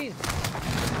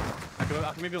I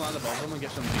can maybe land above them and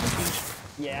get some beans.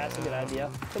 Yeah, that's a good idea.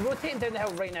 We're rotating down the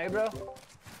hill right now, bro.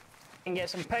 And get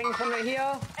some ping from right here.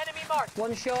 Enemy marked.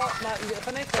 One shot. Matt, you get the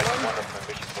finish? That's one of my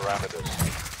mission parameters.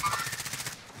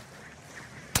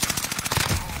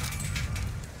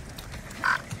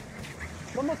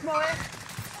 One more to my left.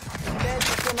 Dead,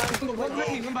 just one One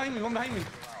behind me, one behind me.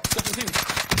 Different team.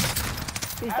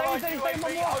 He's down, one more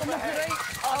to the right.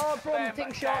 Oh, bro, I'm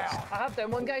taking shots. I have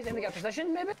down one guy, then we get a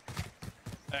position, maybe?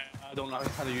 I don't know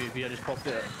how the UAV, I just popped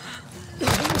it. Keep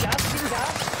gas.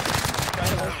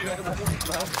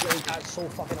 That's so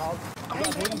fucking hard.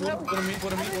 What do you mean?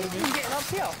 He's getting up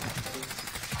here.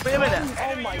 Wait a minute.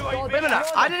 Oh my god. Wait a minute.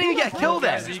 I didn't even get killed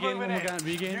then.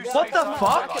 Regain. What the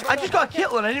fuck? I just got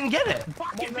killed and I didn't even get it.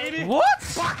 Fuck it, baby. What?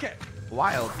 Fuck it.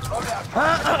 Wild.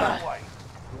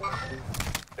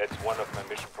 That's one of my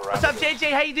mission parameters. What's up,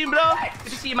 JJ? How you doing, bro?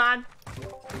 Good to see you, man.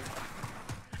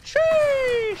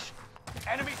 Sheesh.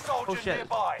 Enemy soldiers shit.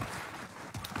 nearby.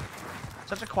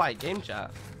 Such a quiet game,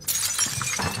 chat.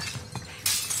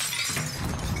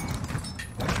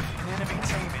 The enemy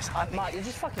team is hunting. Matt, you're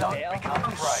just fucking Don't better. become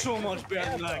I'm afraid. so much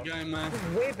better than that guy, man.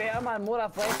 Way better, man. More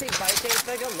athletic, bicep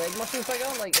bigger, leg muscle bigger.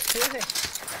 Like, it's crazy.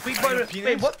 Weak boy.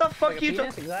 Wait, what the fuck Like a you penis,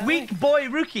 talking? exactly. Weak boy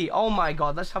rookie. Oh my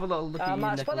god. Let's have a little look at you,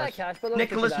 Matt, split that Nicholas. cash, but look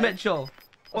Nicholas at that. Mitchell.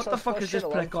 What the fuck is this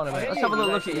prick on about? Let's have a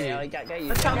little look at you.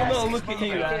 Let's have a little look at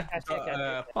you.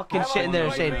 Fucking sitting there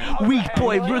saying, weak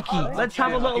boy rookie. Let's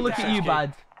have a little look at you,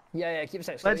 bud. Yeah, keep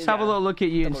it. Let's have a little look at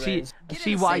you and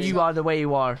see why you are the way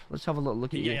you are. Let's have a little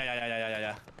look at you.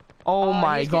 Yeah. Oh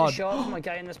my god. Shot from a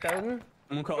guy in this building.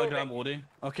 I'm gonna cut the grab Lodi.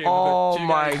 Okay, Oh we've got two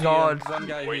my guys god. Here, one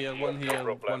guy here, one here,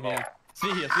 one here.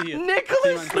 Three here.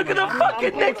 Nicholas, look at the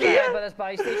fucking Nicky. By this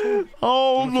buy station.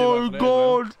 Oh my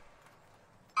god.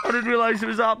 I didn't realize it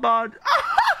was that bad.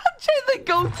 Change the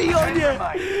goatee on you.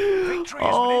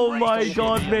 Oh my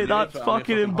god, mate, that's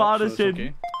fucking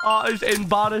embarrassing. Oh, it's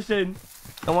embarrassing.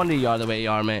 No wonder you are the way you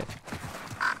are, mate.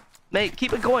 Mate,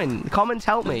 keep it going. The comments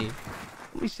help me.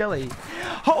 Don't be silly.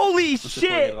 Holy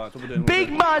shit!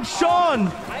 Big man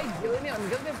Sean!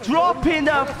 Dropping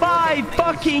the 5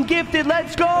 fucking gifted.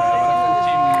 Let's go!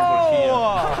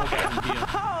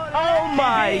 Oh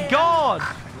my god!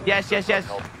 Yes.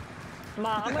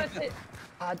 Man, I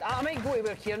might go to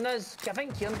where Kieran is. I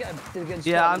think Kieran's got a good spot.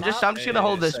 Yeah, I'm just gonna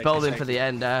hold this building for the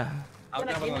end. I've I've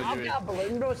got another got a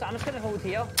balloon, bro, so I'm just gonna hold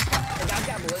here. Like, I've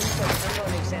got a balloon, so it doesn't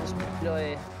really make sense.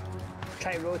 Really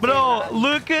try rotating. Bro,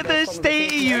 look at the state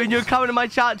of you, and you're coming to my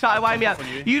chat trying to wind me up.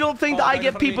 You don't think that I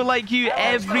get people like you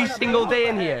every single day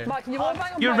in here? Matt, can you wall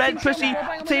bang him? You're red pussy.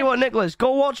 I'll tell you what, Nicholas,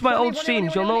 go watch my old One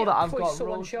streams. You'll know that I've got so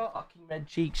one rose shot. fucking red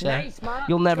cheeks there. Nice, Matt.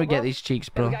 You'll never Go get on. these cheeks,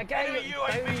 We bro. got a guy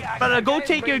down. Brother, go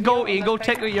take your goatee and go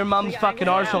tickle your mum's fucking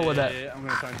arsehole with it. I'm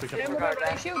gonna try and push up. I'm gonna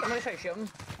try to shoot him.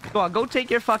 Go on, go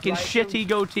take your fucking shitty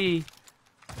goatee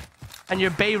and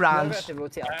your I'm gonna Bayrans. have to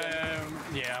rotate up.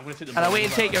 Yeah, I'm gonna take the And I wait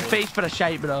and take your face for a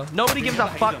shite, bro. Nobody gives a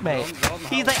fuck, mate.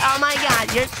 He's like, oh my god,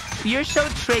 you're so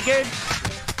triggered.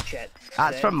 Shit.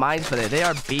 That's from mines for it. They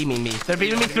are beaming me. They're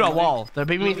beaming me through a wall. They're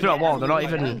beaming me through a wall. They're not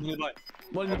even.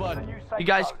 One in the bud. You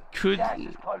guys could.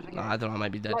 Nah, I don't know. I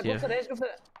might be dead Matt, go here. for the res,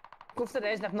 go for the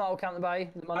res, and if not, I'll count the buy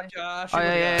the money. Oh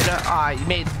yeah. No. Alright,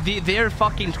 mate. They're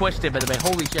fucking twisted, by the way.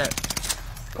 Holy shit.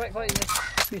 Quick,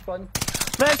 respawn.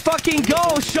 Let's fucking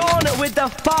go, Sean, with the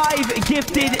 5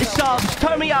 gifted subs.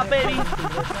 Turn me up, baby.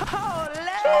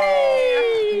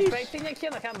 Jeez. Spectating it,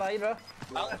 Kieran, I can't buy you, bro.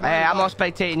 Hey, I'm not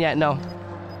spectating yet. No.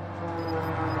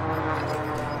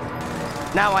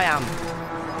 Now I am.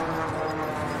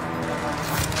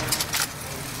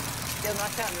 Kieran, I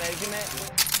can't reg you, mate.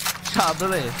 Shut up,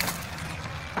 really.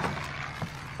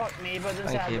 Fuck me, bro, didn't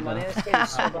say I Thank had you, the money. bro. This game's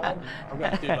so bad. I'm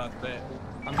gonna do that bit.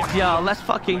 Yo, let's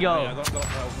fucking go.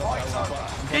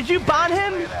 Did you ban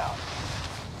him?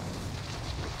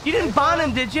 You didn't ban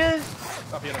him, did you?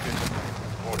 Up here.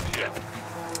 Oh shit.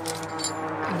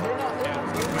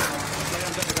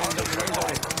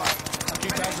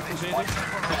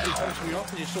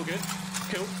 He's so good.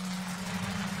 Cool.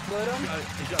 Blue him.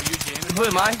 He's got a huge game. Who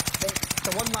am I? It's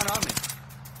a one-man army.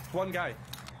 One guy.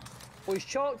 Oh, he's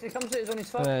chalked, he comes to his on his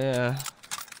foot. Yeah.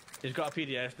 He's got a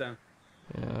PDF down.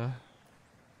 Yeah.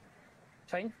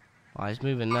 Fine. Oh, he's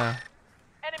moving now.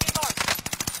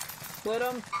 Blue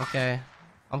him. Okay.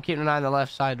 I'm keeping an eye on the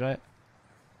left side, right?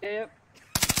 Yep.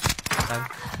 Okay.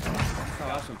 Oh,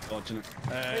 that's unfortunate.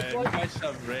 You guys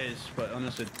have res, but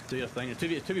honestly, do your thing. It's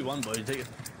 2v1, boys.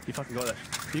 You fucking got it.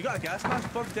 You got a gas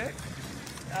mask bug deck?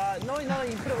 No, you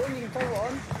can put it on, you can toggle it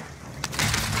on.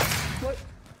 Look.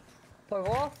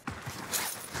 Toggle off.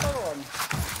 Toggle on.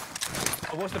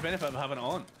 Oh, what's the benefit of having it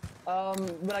on?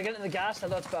 When I get into the gas, I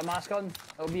don't have to put a mask on.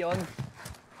 It'll be on.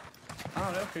 Oh,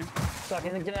 right, okay. So I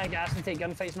can get in the gas and take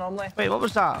gunfights normally. Wait, what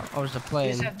was that? I was the You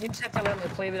plane. just have to learn to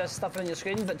play with this stuff on your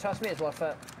screen, but trust me, it's worth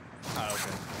it. Ah,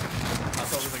 okay. I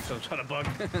thought it was like some sort of bug.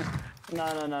 No.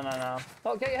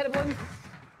 Okay, hit a button.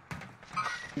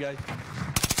 Guys.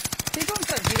 Keep going,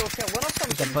 Fizz. zero kill win or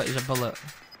something. He's a bullet.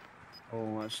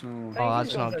 Oh, that's no. Oh,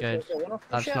 that's not good.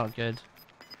 That's not good.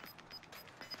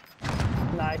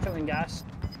 Nah, he's talking gas.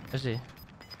 Is he?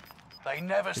 They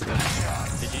never stood a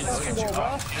chance.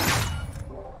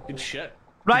 Good shit.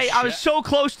 Right, I was so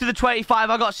close to the 25.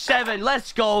 I got 7.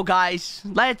 Let's go, guys.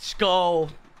 Let's go.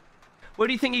 Where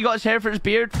do you think he got his hair for his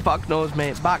beard? Fuck knows,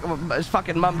 mate. Back of his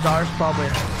fucking mum's arse, probably.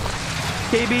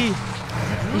 KB,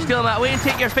 you still that way and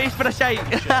take your face for a shite.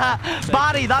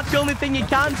 Barry, that's the only thing you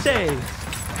can say.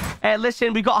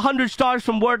 Listen, we got 100 stars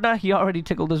from Wordna. He already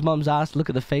tickled his mum's ass. Look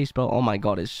at the face, bro. Oh my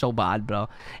god, it's so bad, bro.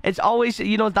 It's always,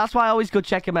 you know, that's why I always go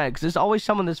check him out. Because there's always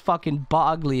someone that's fucking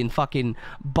butt ugly and fucking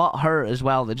butt hurt as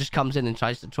well that just comes in and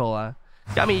tries to troll her.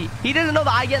 I mean, he doesn't know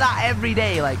that I get that every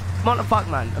day. Like, what the fuck,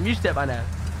 man? I'm used to it by now.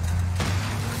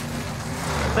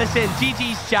 Listen,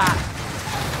 GG's chat.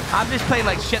 I'm just playing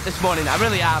like shit this morning. I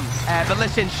really am. But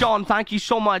listen, Sean, thank you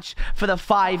so much for the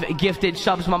 5 gifted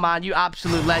subs, my man. You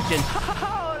absolute legend.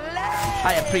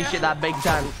 I appreciate that big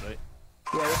time.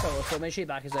 Yeah, so make sure your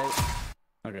back is out.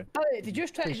 Okay. Oh, wait, did you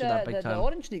just try the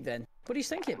orange sneak then? What do you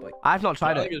think, boy? I've not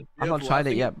tried it. I've not tried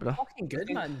it yet, bro. Fucking good,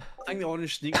 man. I think the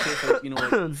orange sneak tastes like, you know,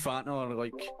 like Fanta or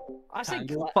like... I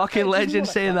think... Fucking legend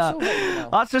saying that.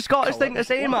 That's the Scottish thing to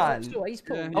say, man.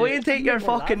 Oh, you take your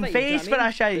fucking face for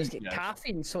a shite.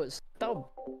 Caffeine, so it's dumb.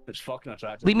 It's fucking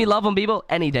attractive. Leave me love on people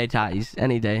any day, Ties.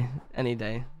 Any day. Any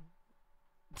day.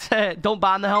 Don't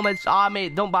ban the helmets. Ah,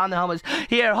 mate, don't ban the helmets.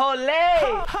 Here, holy!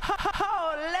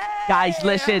 Guys,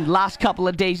 listen, last couple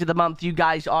of days of the month, you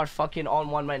guys are fucking on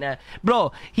one right now.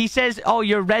 Bro, he says, oh,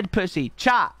 you're red pussy.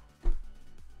 Chat.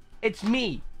 It's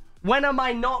me. When am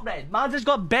I not red? Man just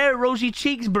got bare rosy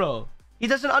cheeks, bro. He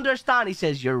doesn't understand. He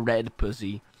says, you're red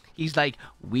pussy. He's like,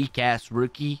 weak-ass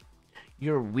rookie.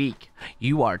 You're weak.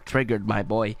 You are triggered, my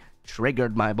boy.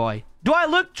 Triggered, my boy. Do I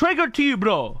look triggered to you,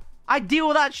 bro? I deal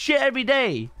with that shit every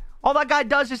day. All that guy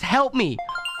does is help me.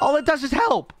 All it does is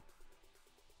help.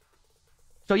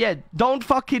 So yeah, don't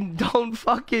fucking ban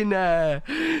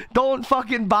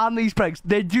these pricks.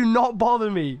 They do not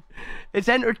bother me. It's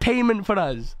entertainment for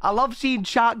us. I love seeing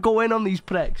chat go in on these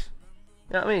pricks.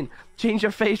 You know what I mean? Change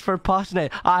your face for pus now.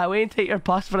 I won't take your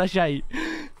pus for a shite.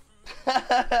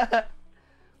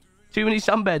 Too many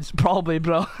sunbeds, probably,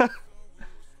 bro.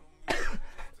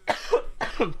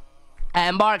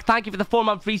 Mark, thank you for the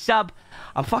 4-month resub.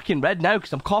 I'm fucking red now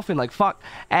because I'm coughing like fuck.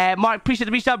 Mark, appreciate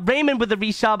the resub. Raymond with the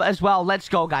resub as well. Let's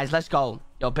go, guys. Let's go.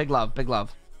 Yo, big love. Big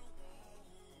love.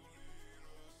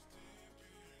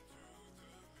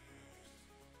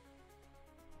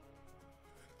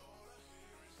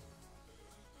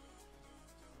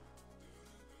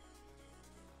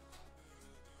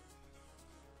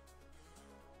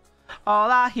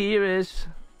 All I hear is...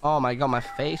 Oh my god, my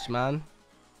face, man.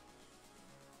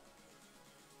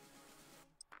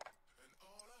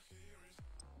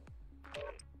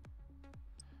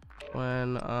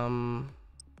 When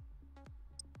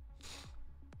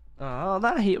oh,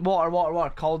 that heat.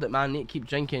 Water. Called it, man. Need to keep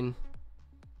drinking.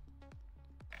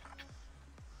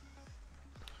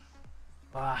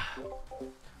 Are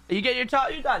you getting your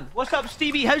tattoo done? What's up,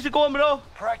 Stevie? How's it going, bro?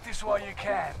 Practice while you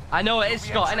can. I know it is,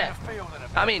 Scott, innit?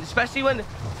 I mean, especially when...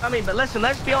 I mean, but listen,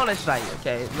 let's be honest, right?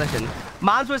 Okay, listen.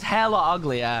 Mans was hella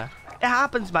ugly, yeah. It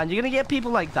happens, man. You're gonna get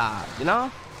people like that, you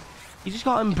know? You just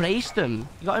gotta embrace them.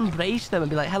 You gotta embrace them and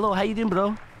be like, hello, how you doing,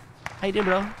 bro? How you doing,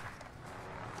 bro?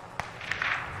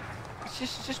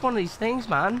 It's just one of these things,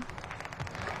 man.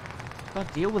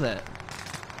 Gotta deal with it.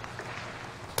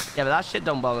 Yeah, but that shit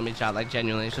don't bother me, chat, like,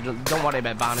 genuinely. So don't worry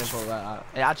about banning people like that.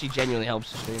 It actually genuinely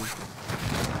helps the stream.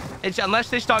 It's unless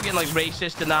they start getting, like,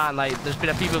 racist and that, and, like, there's been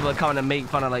a people that come in and make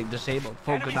fun of, like, disabled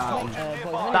folk and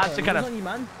that. That's the kind of... I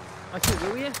can't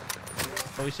go with you.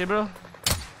 What do you say, bro? You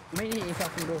might need to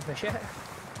fucking go for shit.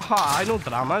 Ha, I know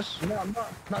dramas. No, I'm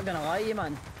not gonna lie to you,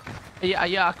 man. Are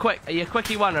you a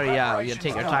quickie one, or you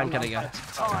take your time, kind of guy?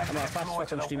 I'm a fast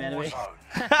fucking stream anyway.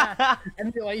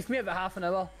 In real life, me about half an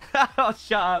hour. Oh,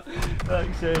 shut up.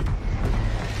 Fuck's sake.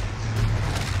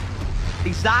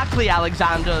 Exactly,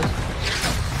 Alexander.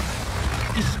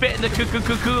 You spit in the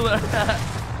cooler.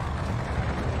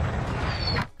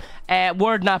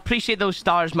 Word, and I appreciate those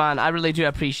stars, man. I really do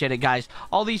appreciate it, guys.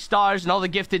 All these stars and all the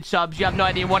gifted subs, you have no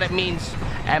idea what it means.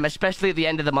 Especially at the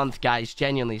end of the month, guys.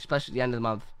 Genuinely, especially at the end of the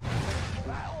month.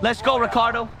 Let's go,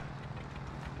 Ricardo.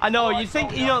 I know, you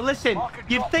think, you know, listen,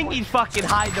 you'd think you'd fucking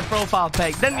hide the profile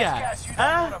pic, didn't you?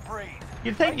 Huh?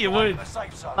 You'd think you would.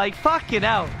 Like, fucking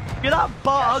hell. You're that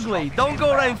butt ugly. Don't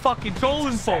go around fucking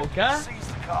trolling folk, huh?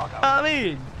 I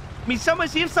mean,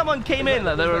 see if someone came in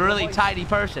that they were a really tidy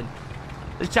person.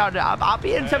 I'll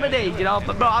be intimidated, you know,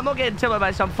 but bro, I'm not getting intimidated by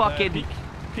some fucking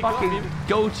fucking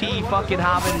goatee fucking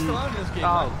having.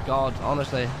 Oh god,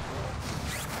 honestly.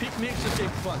 Peak makes this game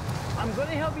fun. I'm going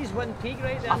to help you win peak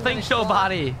right there. I think so,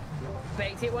 Barry.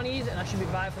 Spectate one of these, and I should be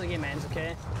back for the game ends,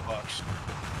 okay? Works.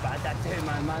 But that too,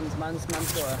 man. Man's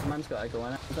got to go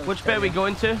in it. Which bit are we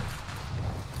going to?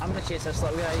 I'm gonna chase this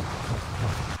little guy.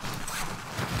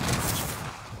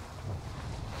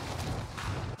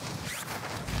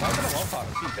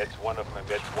 That's one of my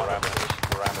best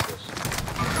parameters.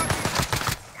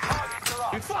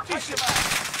 You fucked this shit.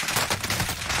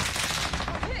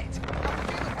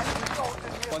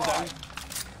 One down.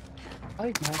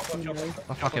 I'm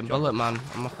A fucking bullet, man.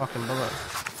 I'm a fucking bullet.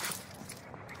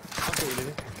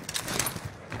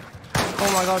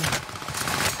 Oh my god.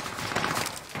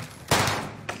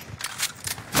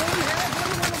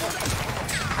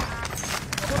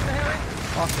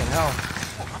 Fucking hell.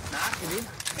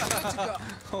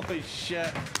 Holy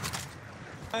shit.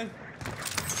 Hey.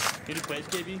 You need plates,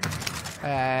 KB?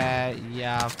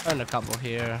 Yeah, I've found a couple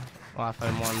here. Well, I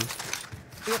found one.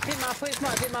 Yeah, take my plates,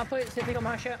 Matt. Take my plates. See if they got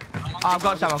my shit. Oh, I've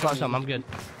got some. I'm good.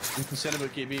 I'm concerned about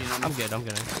KB. You know? I'm good.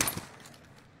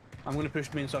 I'm going to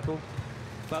push main circle.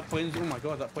 That plane's, oh my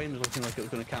god, that plane was looking like it was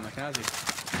going to kamikaze.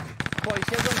 Boys,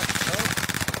 here's one.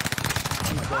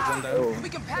 Oh my god, one down. We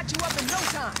can patch you up in no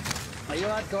time. Are you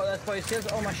lad got this, boys? Here's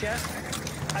all my shit.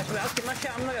 Actually, I'll keep my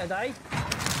shit. I'm not gonna die.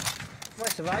 I'm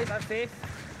gonna survive. I have faith.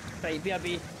 Right,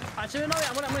 BRB. Actually, no,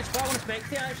 I'm gonna spot. I'm gonna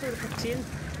spectate. Actually, with 15.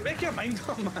 Make your mind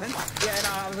up, man. Yeah, no,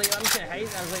 I was like, I'm just gonna hide.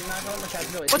 I was like, nah, I don't want my shit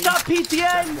to go. What's up,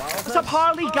 PTN? What's up,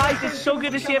 Harley? Guys, it's so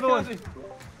good to see everyone.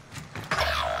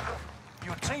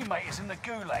 Your teammate is in the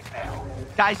gulag now.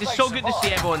 Guys, it's so good to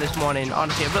see everyone this morning.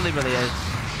 Honestly, it really, really is.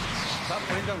 That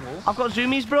plane down low. I've got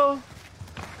zoomies, bro.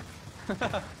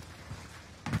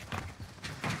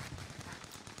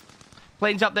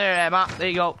 Plane's up there, Matt. There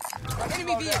you go.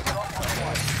 Enemy vehicle.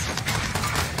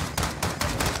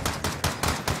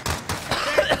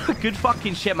 Good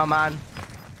fucking shit, my man.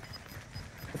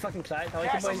 The fucking cracked. I like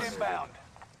it, Gas is boys. inbound.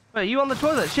 Wait, are you on the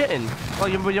toilet shitting? Well,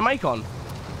 with your mic on?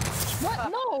 What?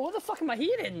 No, what the fuck am I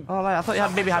hearing? Oh, right, I thought you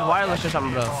had maybe had wireless or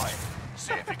something, bro.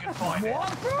 See if you can find it.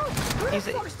 What, bro? Who the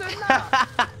Easy. fuck's doing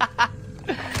that?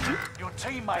 Your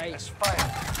teammate has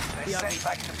failed. They're sent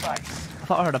back to base. I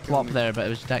thought I heard a plop there, but it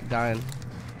was deck dying.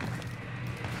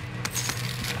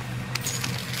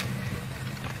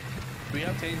 We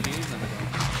have 10 Gs now.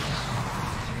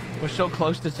 We're so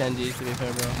close to 10 Gs, to be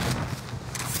fair, bro.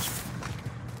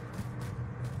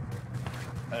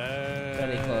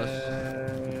 Very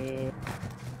close.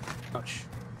 Much.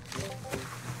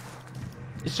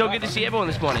 It's so good to see everyone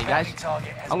this morning, guys.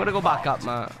 I'm gonna go back up,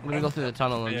 Matt. I'm gonna go through the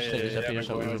tunnel and just take this up here or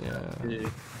something. Yeah.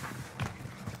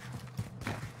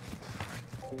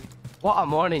 What a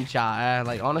morning, chat.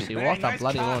 Like, honestly, what a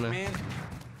bloody morning. Man.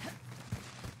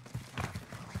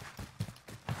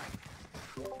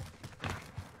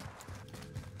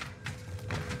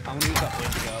 I'm gonna use that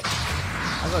plane to go up.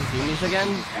 I got zoomies again.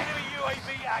 Enemy UAV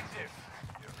active.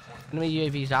 Enemy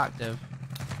UAV's active.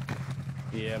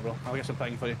 Yeah, bro. I'll get some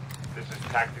ping for you. This is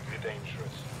tactically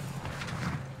dangerous.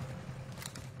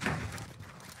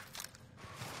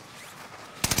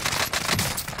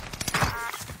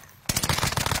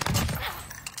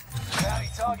 Bounty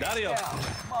target Daddy up. down.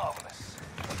 Marvelous.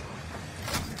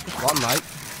 Just one, right?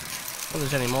 Oh,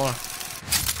 there's any more.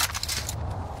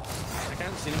 I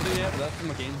can't see anybody yet, but that's because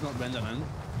my game's not bending in.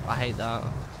 I hate that.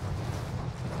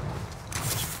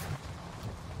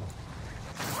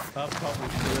 Up top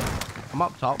looks clear. I'm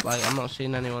up top, like, I'm not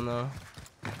seeing anyone though.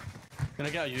 Can I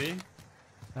get a UE?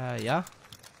 Yeah.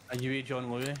 A UE John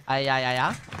Louis?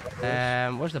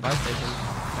 Yeah. Where's the buy station?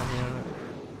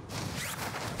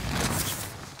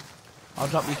 I'll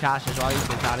drop you cash as well, you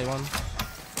can carry one.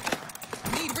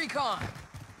 Need recon.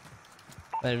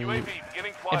 UAV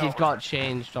beginning If flyover. you've got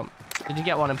change, drop. Did you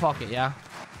get one in pocket, yeah?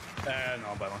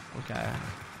 No, by one. Okay.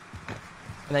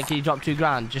 And then can you drop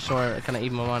 $2,000 just so I can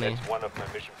even my money? That's one of my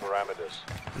mission parameters.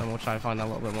 And then we'll try and find a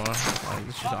little bit more. Like,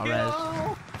 this is our res.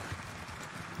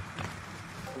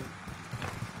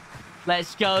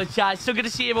 Let's go, chat. So good to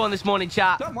see everyone this morning,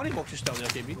 chat. That money box is still there,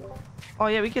 KB. Oh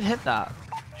yeah, we could hit that.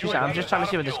 Just, I'm just trying to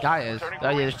see where this guy is. Oh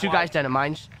yeah, there's 2 guys down at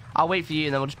mines. I'll wait for you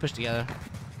and then we'll just push together.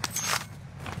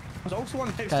 There's also one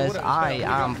next door. Because I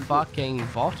am fucking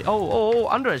botty. Oh,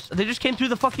 under us. They just came through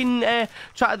the fucking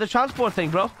the transport thing,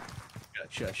 bro.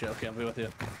 Shit, okay, I'm with you.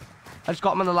 I just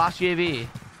got him in the last UAV.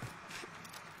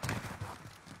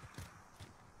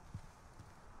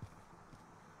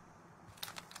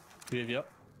 UAV up.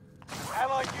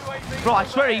 Allied UAV. Bro, I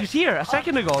swear he was here a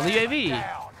second ago on the UAV.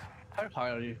 down. How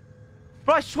high are you?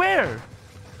 Bro, I swear.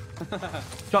 Do you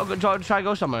want to try to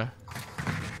go somewhere?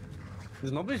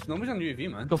 There's nobody's on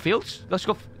UAV, man. Go fields? Let's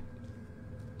go.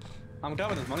 I'm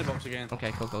grabbing this money box again.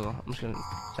 Okay, cool. I'm just gonna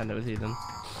send it with you then.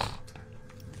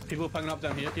 People are picking up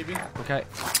down here, KB. Okay,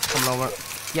 coming over.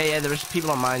 Yeah, there's people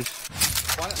on mines.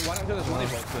 Why don't we do this money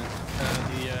box then?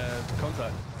 The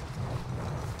contract.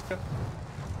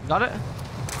 Got it?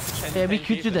 Yeah, we 10K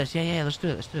could do then. this. Yeah, let's do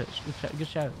it. Good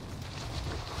shout.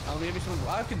 Maybe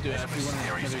I could do it if you want to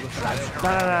maybe go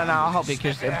somewhere else. No, I'll help you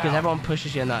because everyone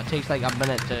pushes you in that. It takes like a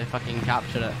minute to fucking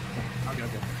capture it. Okay.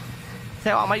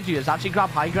 Tell you what I might do is actually grab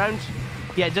high ground.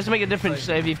 Yeah, it doesn't make a difference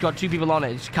if you've got 2 people on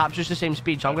it. It captures the same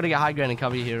speed. So I'm gonna get high ground and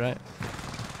cover you here, right?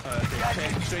 Okay.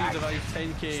 10 strange device,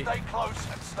 10k. Stay close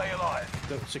and stay alive.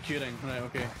 Securing, right?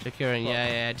 Okay. Securing,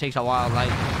 yeah. It takes a while, like,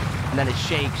 and then it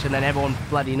shakes, and then everyone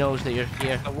bloody knows that you're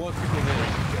here. There was people there.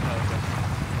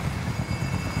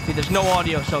 See, there's no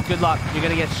audio, so good luck. You're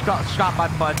gonna get scrapped by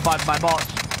bots.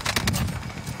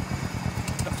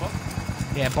 The fuck?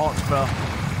 Yeah, bots, bro.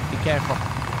 Be careful.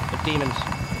 They're demons.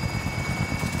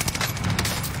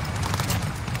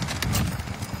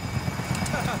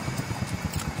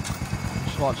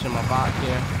 Just watching my back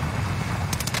here.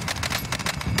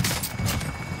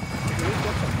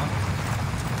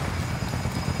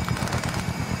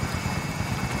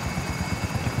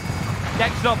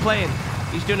 Jack's not playing.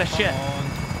 He's doing a shit.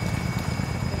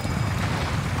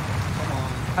 Come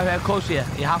on. How close are you?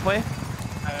 Are you halfway?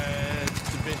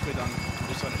 It's basically done.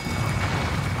 Just finishing now.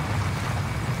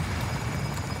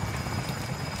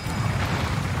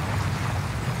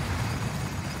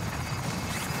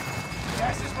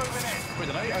 Gas is moving in. Wait,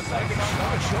 did I get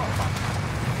shot?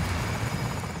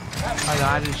 Hang on,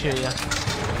 I didn't shoot you.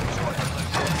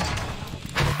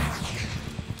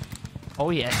 Oh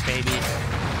yes, baby.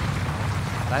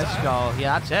 Let's go.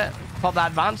 Yeah, that's it. Pop that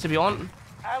advance if you want.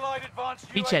 Allied advanced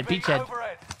Beachhead, UAV beachhead.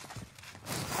 overhead. I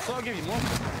thought I'd give you more.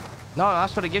 No,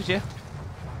 that's what it gives you.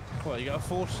 What, you got a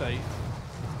foresight?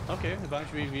 Okay,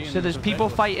 advanced UAV. So there's people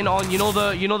fighting on, you know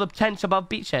the tents above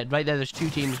Beachhead, right there. There's 2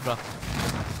 teams, bro.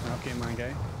 Okay, man,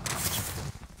 guy.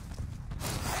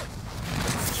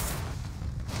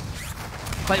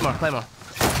 Claymore.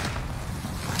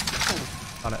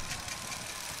 Got it.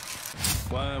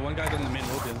 Well, one guy down the main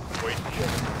road then. Wait, shit.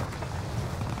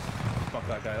 Fuck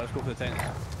that guy, let's go for the tent.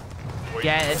 Wait,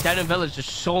 Yeah, down in village, there's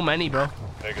so many, bro.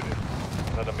 negative.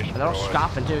 Another mission. And they're all for us.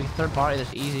 scrapping too. 3rd party,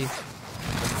 that's easy.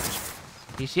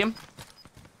 You see him?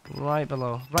 Right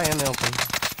below, right in the open.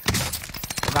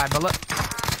 Guy bullet.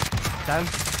 Down.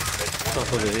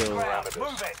 Ground.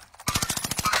 Move it.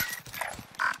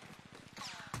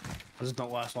 This does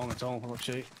not last long at all, oh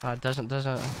shit. It doesn't.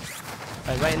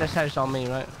 Right in this house on me,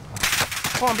 right?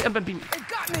 Oh, I'm being... They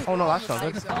got me. Oh no, that's not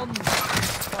good.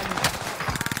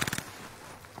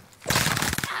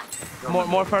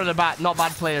 More further back, not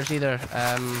bad players either.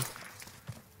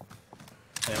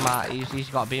 Matt, he's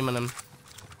got a beam on him.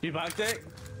 You back, Dick?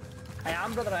 I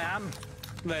am, brother, I am.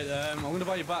 Right, I'm going to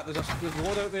buy you back. There's a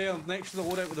loadout there next to the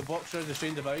loadout with the boxers, the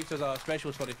strange device. There's a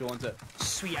specialist for it if you want it.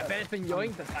 Sweet, I bet it's been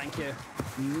yoinked, but thank you.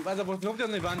 There's nobody on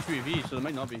the advanced UAV, so there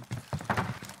might not be.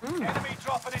 Enemy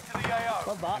dropping into the AO.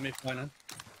 Love I that. may find it.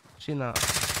 Seen that?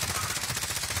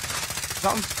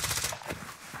 Got him.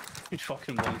 He's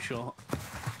fucking one shot.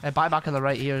 Buy back on the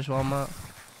right here as well, Matt.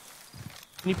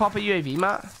 Can you pop a UAV,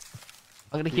 Matt?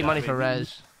 I'm gonna keep Yeah, money for wait.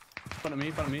 res. Front of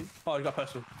me. Oh, he's got a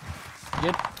pistol.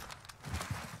 Good.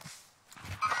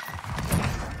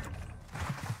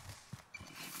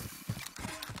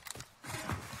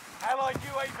 Allied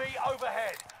UAV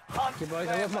overhead. Hunt Okay, boys,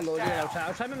 I them love my load here. down.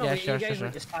 I'll try and Yeah, yeah, sure, you guys sure.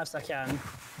 as fast as I can.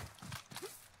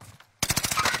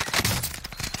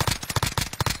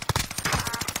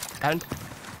 Down.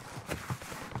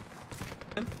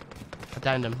 I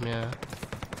downed him, yeah.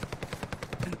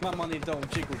 My money don't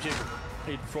jiggle.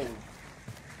 He'd fall.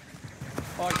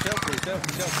 Oh, self.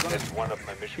 That's one of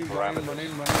my mission Running.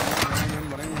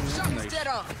 Something's Nice. dead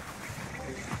on.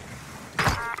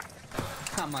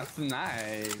 I'm a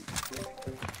snipe.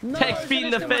 No, Text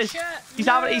feeding the finish fish.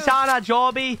 my shit. He's on a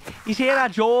jobby. He's here a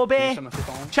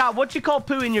jobby. Chat, what do you call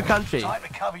poo in your country? Time to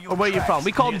cover your Or where you tracks. from?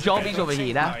 We call them jobbies over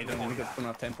here, Nah, nah? you don't need to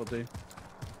go to temple, do.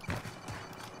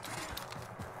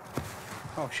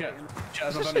 Oh shit.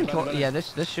 Yeah,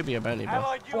 this should be a bounty, bro.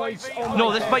 Allied Boys, UAV oh my No,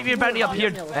 overhead. this might be a bounty up here.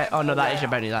 Yeah. Oh no, that is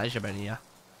your bounty. Yeah.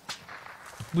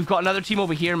 We've got another team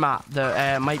over here, Matt.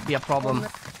 That might be a problem.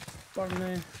 Burn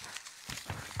me.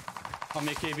 On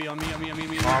me, KB, on me.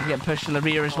 Oh, I'm getting pushed from the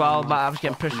rear as well, Matt. I was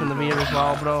getting pushed from the rear as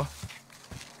well, bro.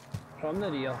 From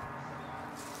the rear.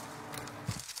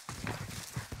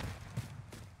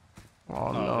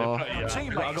 Oh They're no. pretty, Your I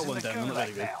teammates got in one the down, not very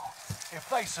gulag good. now. If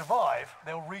they survive,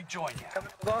 they'll rejoin you. You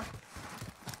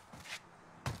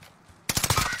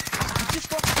just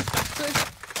watched the fixes.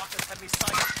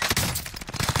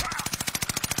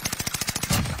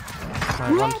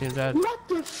 Right, one team dead.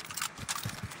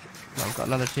 I've got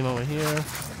another team over here.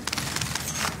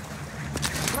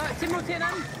 Right, team rotating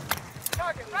in.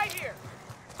 Target right here.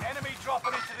 Enemy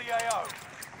dropping into the AO.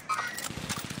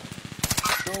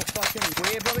 No fucking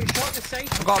way, bro. He shot the side.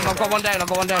 I've got one down. I've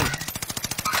got one down.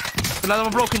 Another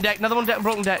one broken deck. Another one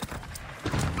broken deck.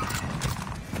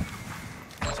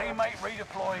 Teammate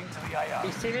redeploying to the AO.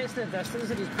 His teammates in the distance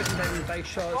and he's putting down big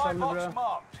shots on the bro.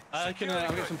 Marked. I'll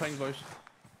get some pings, boys.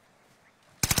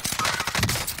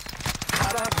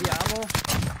 I don't have the ammo.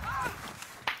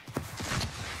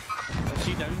 Is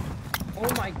he down?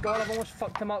 Oh my god, I've almost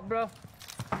fucked him up, bro.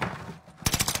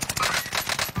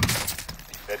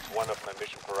 That's one of my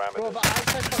mission Bro, parameters. but I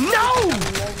actually No!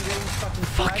 long-range fucking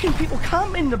frag. Fucking people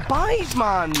camping the buys,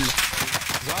 man.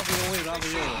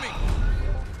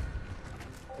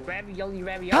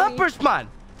 Ravioli. Campers, man.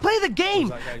 Play the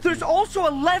game. There's also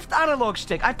a left analog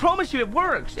stick. I promise you, it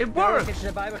works. It works.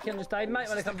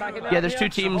 Yeah, there's two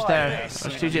teams there. There's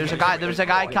two teams. There was a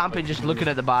guy camping, just looking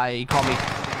at the buy. He called me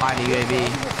behind the UAV.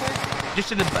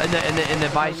 Just in the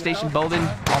buy station building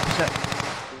opposite.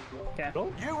 Okay.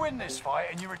 You win this fight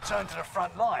and you return to the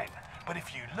front line. But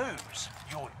if you lose,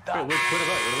 you're done. Wait, what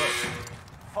about?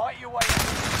 Fight your way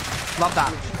out. Love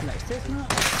that.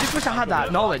 Just wish I had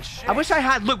that knowledge. I wish I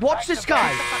had. Look, watch this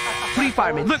guy. Free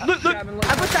fire me. Look. I wish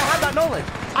I had that knowledge.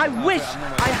 I wish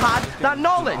I had that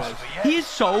knowledge. He is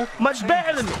so much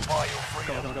better than me.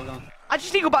 I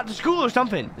just need to go back to school or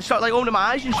something. Start like owning my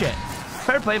eyes and shit.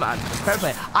 Fair play, man. Fair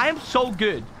play. I am so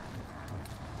good.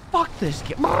 Fuck this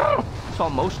game. I'm so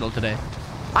emotional today.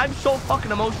 I'm so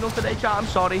fucking emotional today, chat. I'm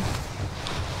sorry.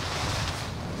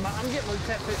 Man, I'm getting looked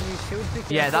at putting these shields.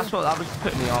 Yeah, that's what that was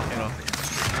putting me off, you know.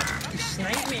 You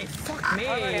sniped me. Fuck me. I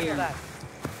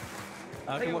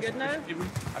can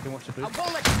watch the booth.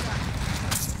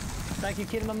 Thank you,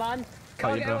 Kieran, my man.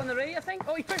 Can't get out on the right, I think.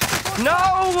 Oh, he pushed the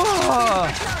No!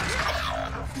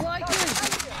 Black dude.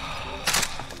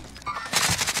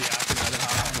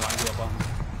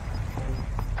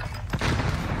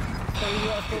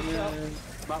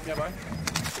 Map nearby.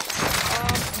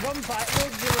 One back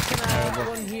road, you're looking at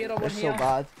one here or one It's here. so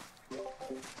bad.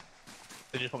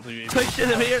 They just popped the UAV. Push to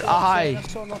the rear. Aye.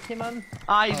 That's so lucky, man.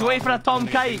 Aye, he's waiting for a Tom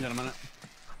Kite.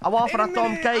 I want for a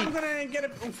Tom I'm Kite. gonna get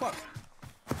it. Oh fuck.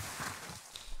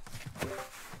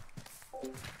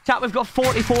 Chat, we've got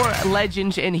 44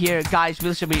 legends in here, guys.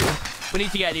 Listen, we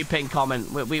need to get a new pin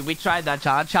comment. We tried that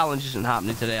challenge. That challenge isn't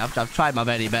happening today. I've tried my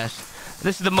very best.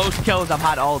 This is the most kills I've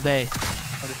had all day.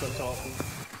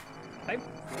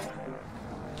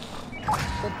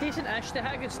 Well, decent-ish. They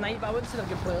had a good snipe, but I wouldn't say they're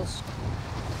good players.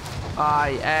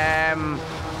 Aye,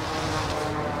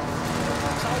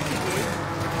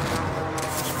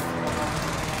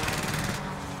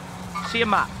 see you,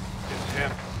 Matt. It's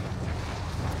him.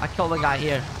 I killed the guy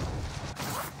here.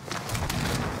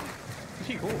 Is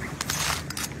he cool?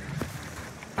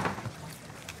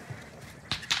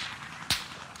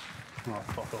 Oh,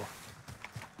 fuck off.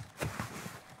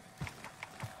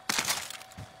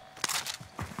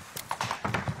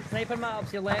 Sniper Matt up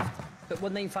to your left, but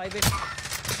 195-ish.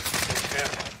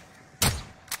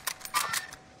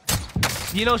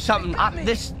 You know something?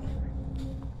 This.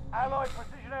 Allied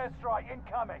precision airstrike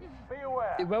incoming. Be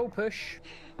aware. It will push.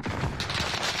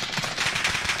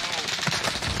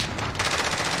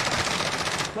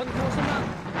 Run closer, Matt.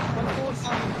 Run close.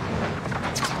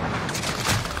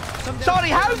 Sorry,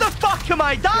 how the fuck am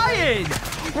I dying?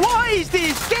 What is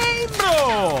this game,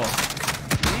 bro?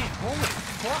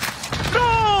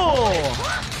 Bro!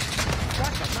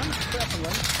 Back up, man. Put up and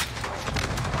run.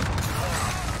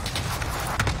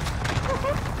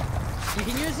 You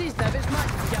can use these divots, Matt,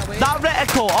 to get away. That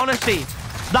reticle, honestly,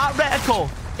 that reticle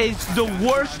is the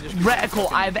worst reticle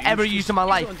I've ever used in my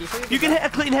life. You can hit a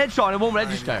clean headshot and it won't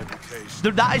register.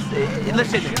 That is,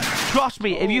 listen, trust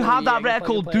me, if you have that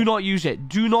reticle, do not use it.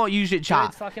 Do not use it,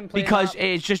 chat. Because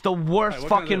it's just the worst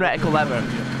fucking reticle ever.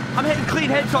 I'm hitting clean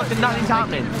headshots and nothing's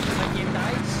happening.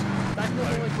 That's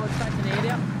not only contact in the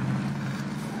area.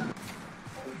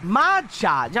 Mad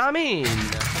chat, do you know what I mean?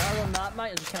 Rather than that, mate,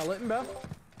 you're just kind of looting, bro.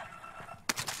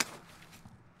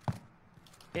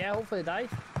 Yeah, hopefully die.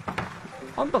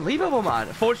 Unbelievable, man.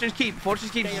 Fortune's Keep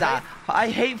is that. I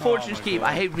hate Fortune's Keep.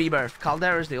 I hate Rebirth.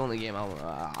 Caldera's the only game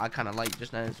I kind of like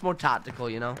just now. It's more tactical,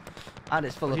 you know? And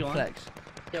it's full of clicks.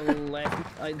 Yeah,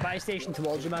 left. Buy station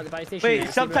towards you, man. The buy station. Wait,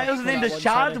 subtitles are named as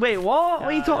Chad? Wait, what? What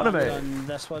are you talking about? On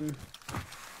this one.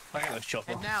 I got this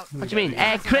chopper. What do you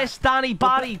mean? Chris, Danny,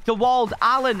 Barry, DeWald,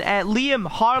 Alan, Liam,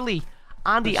 Harley,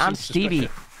 Andy, and Stevie.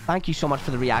 Thank you so much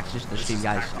for the reactions to the stream,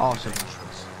 guys. Awesome.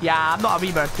 Yeah, I'm not a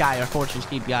Rebirth guy or Fortune's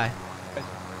Keep guy.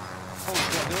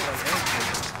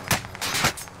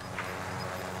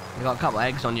 You got a couple of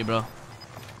eggs on you, bro.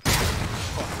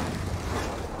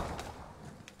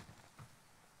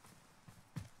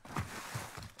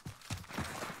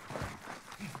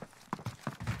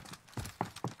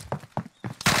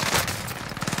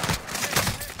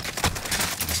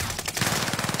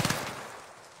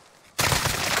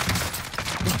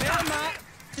 Better, Matt.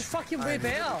 Just fucking way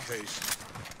better.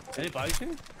 Any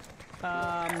biting?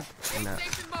 No.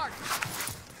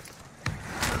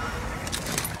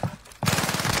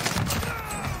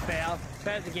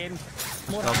 Better the game.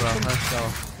 More Let's go, bro. Let's go.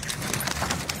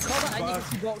 Cover and you can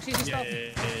see boxes and stuff.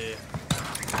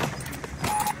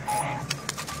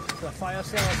 The fire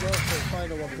cell as well, so it's probably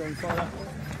the one going for it.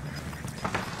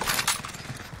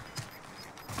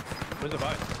 Where's the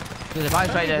bike? There's a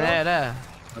bike's right there.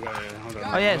 Okay,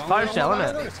 Oh yeah, it's fire sale,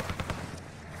 isn't it?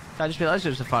 I just realised it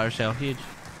was a fire sale. Huge.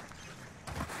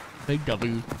 Big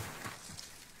W. Do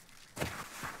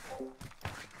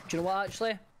you know what,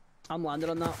 actually? I'm landing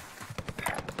on that.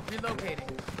 Relocating.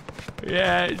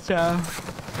 Yeah, it's yeah.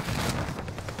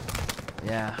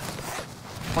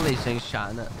 One of these things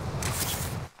chatting it.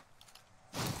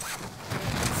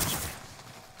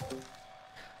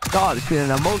 God, it's been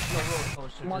an emotional roller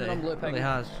coaster One today. on blue It really pig.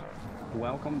 has.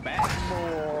 Welcome back,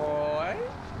 boy.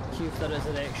 Cue for the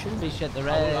resurrection. Appreciate the I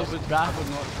res, would bruh.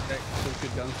 not expect so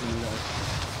good guns from you guys.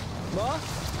 What?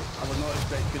 I would not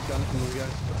expect good guns from you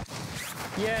guys.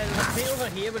 Yeah, there's a crate over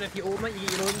here, but if you open it, you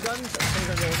get your own guns. It's kind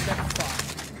of your own different fuck.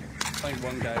 I think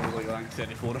one guy was like rank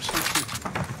 34 or something.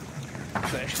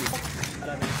 Especially. I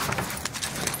don't know.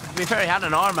 To be fair, he had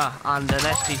an armor and an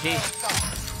STG.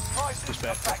 Prices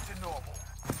are back to normal.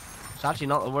 It's actually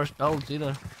not the worst builds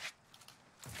either.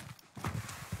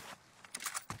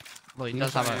 Well, he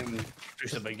does have a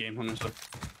Just a big game, honestly.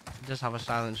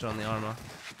 silencer on the armor.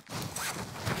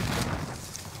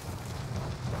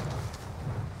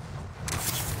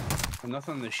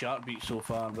 Nothing in the sharp beat so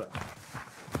far, but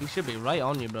He should be right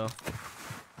on you, bro.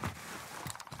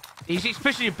 He's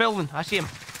pushing your building. I see him.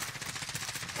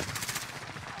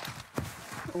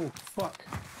 oh fuck.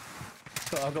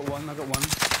 So I got one. I'm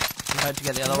about to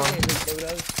get the other one.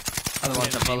 Other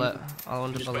one's a bullet. Other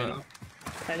one's a Just bullet. right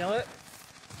Can you look?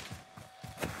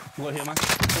 Look here, man.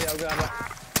 Yeah, I'll grab it.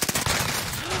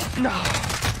 No.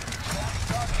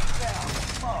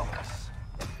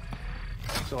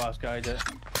 That's the last guy did.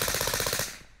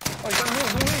 Oh, he's done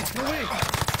no way.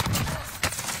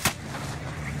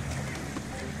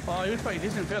 Oh, he was pretty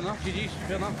decent, fair enough. GG's,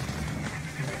 fair enough.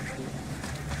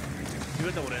 You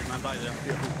were double red, man, back there.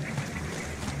 Beautiful.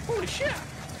 Holy shit!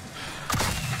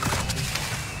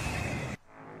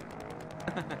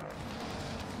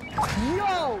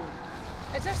 Yo!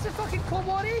 Is this the fucking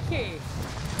Cobalt AK? It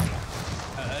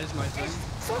is my thing. It's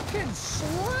fucking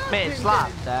slapping! Mate, it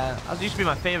slapped. That used to be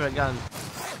my favourite gun.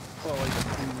 Oh, like,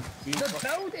 The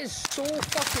build is so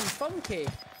fucking funky.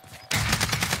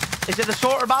 Is it the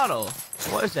shorter barrel?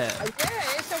 What is it?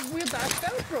 Yeah, it's a weird ass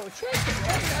build, bro. Check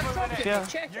it. Yeah.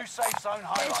 Check New it. safe zone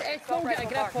highlight. It's don't get a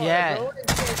grip on Yeah. it, bro.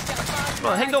 It's got a fast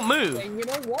Well, the thing don't move. And you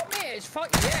know what, mate? It's fuck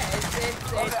yeah.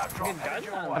 It's good gun, man.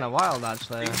 Kind of wild,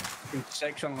 actually.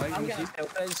 section like I'm you getting see.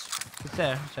 Pilfers. It's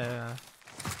there.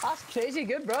 That's crazy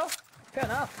good, bro. Fair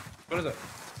enough. What is it?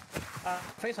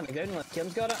 Face on the ground, like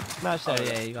Kim's got it. No, it's there.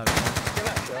 Yeah, you got it. Give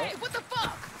it a shot. Hey, what the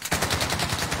fuck?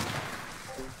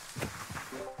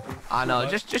 I know,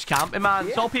 just camping, man.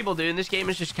 It's all people do in this game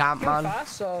is just camp, You're man.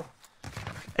 fast, so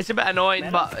It's a bit annoying,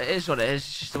 but it is what it is.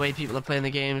 It's just the way people are playing the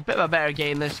game. It's a bit of a better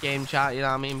game, this game, chat, you know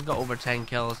what I mean? We've got over 10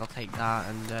 kills, I'll take that,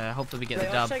 and hopefully we get the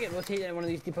I'll dub. try to get rotated in one of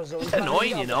these deeper zones. It's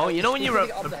annoying, you know? You know when you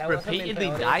repeatedly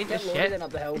die to Get loaded shit? and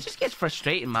up the hill. It just gets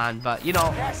frustrating, man, but, you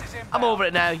know, I'm over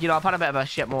it now. You know, I've had a bit of a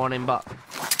shit morning, but...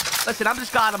 Listen, I'm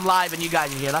just glad I'm live and you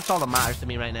guys are here. That's all that matters to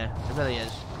me right now. It really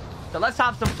is. So let's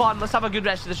have some fun. Let's have a good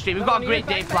rest of the stream. We've got a great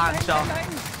day planned, so...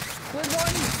 Blue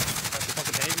one.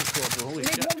 Holy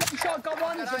Make shit. one shot, got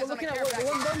one. So we're looking at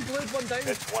one down, blue one down.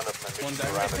 It's one of my One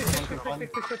mission down.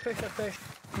 parameters. Push.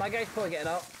 My guy's probably getting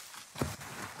up.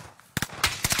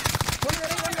 One on the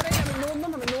right, I'm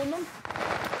ignoring them.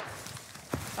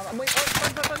 I'm waiting. Oh,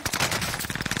 fun.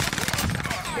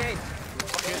 Dead.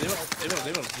 Okay, they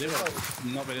were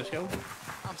not very skilled. I'm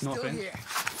No still offense. here.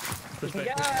 Respect.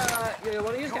 Yeah,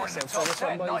 one of you guys get Top this 10,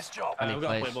 one, boys. nice job. Any We've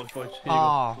got to play place. boys. Here you go.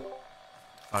 Oh.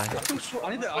 Sorry. I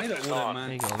need to order it, There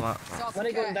man. you go, Matt. Saw some When are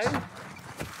you going cash. down?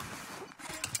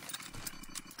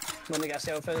 When they get a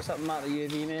selfie or something, Matt, the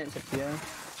UV, mate, it's up to you.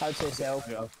 I'd say self.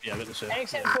 Yeah, I've got the set.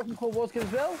 Except for cold vodka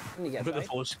as well. And you get I've got the right.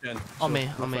 full skin. On me,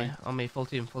 full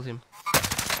team. I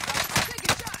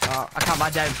can't lie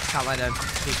down. Can't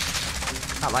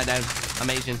lie down.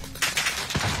 Amazing.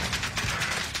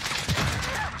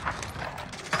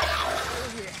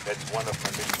 That's one of my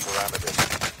mission parameters.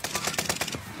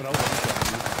 But I'll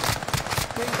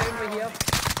Going down over here.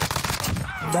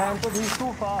 Damn, but he's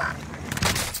too far.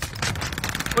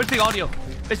 Where's the audio?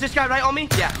 Is this guy right on me?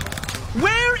 Yeah.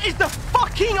 Where is the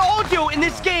fucking audio in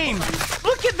this game?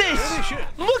 Look at this.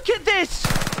 Look at this.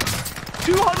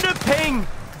 200 ping.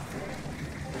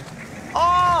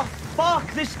 Oh,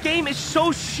 fuck. This game is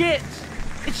so shit.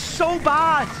 It's so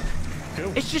bad.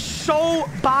 Cool. It's just so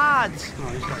bad. Oh,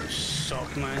 these guys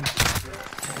suck, man.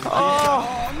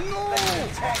 Oh. No!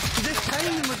 This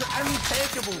timing was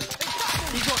impeccable.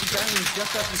 He got down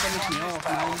just after he finished me off,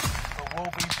 man. But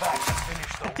we'll be back to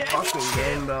finish the Fucking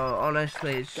game, bro.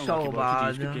 Honestly, it's so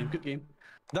bad. Good game.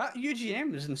 That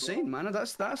UGM is insane, man.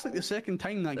 That's like the second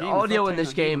time that game. The audio in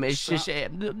this game is just.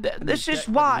 This is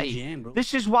why.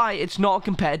 This is why it's not a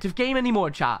competitive game anymore,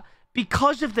 chat.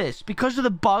 Because of this, because of the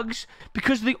bugs,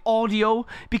 because of the audio,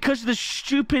 because of the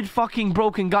stupid fucking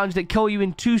broken guns that kill you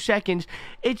in 2 seconds,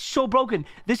 it's so broken.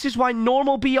 This is why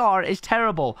normal BR is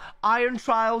terrible. Iron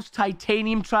Trials,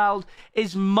 Titanium Trials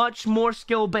is much more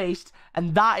skill-based,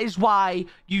 and that is why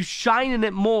you shine in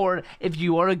it more if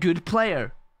you are a good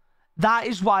player. That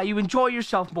is why you enjoy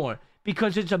yourself more.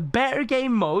 Because it's a better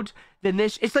game mode than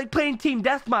this. It's like playing Team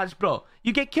Deathmatch, bro.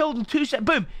 You get killed in 2 seconds.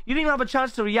 Boom. You didn't even have a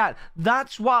chance to react.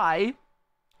 That's why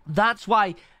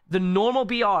the normal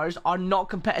BRs are not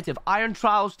competitive. Iron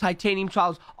Trials, Titanium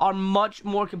Trials are much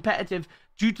more competitive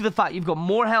due to the fact you've got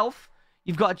more health.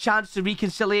 You've got a chance to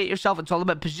reconciliate yourself. It's all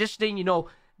about positioning, you know,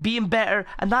 being better.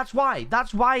 And that's why.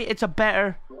 That's why it's a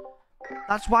better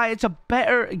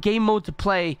game mode to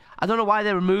play. I don't know why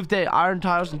they removed it. Iron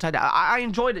Trials and Titanium. I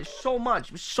enjoyed it so much.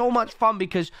 It was so much fun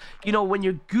because, you know, when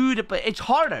you're good at it, it's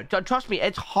harder. Trust me,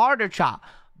 it's harder, chat.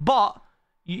 But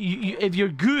if you're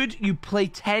good, you play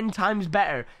 10 times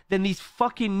better than these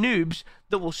fucking noobs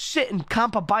that will sit and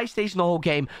camp a buy station the whole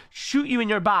game, shoot you in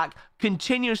your back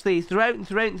continuously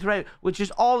throughout, which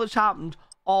is all that's happened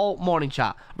all morning,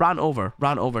 chat. Ran over,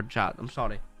 chat. I'm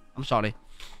sorry.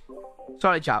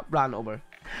 Sorry, chat. Ran over.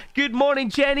 Good morning,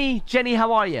 Jenny. Jenny,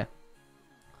 how are you?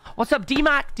 What's up,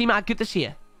 D-Mac? D-Mac, good to see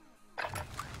you.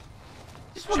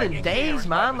 Just one of the days,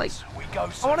 man. Like, I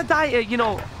want to die to, you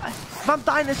know, if I'm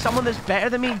dying to someone that's better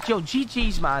than me, yo,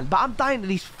 GG's, man. But I'm dying to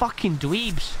these fucking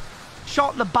dweebs.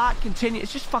 Shot in the back, continue.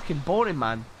 It's just fucking boring,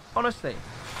 man. Honestly.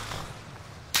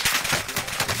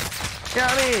 You know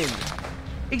what I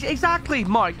mean? Exactly,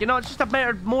 Mark. You know, it's just a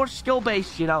better, more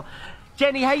skill-based, you know.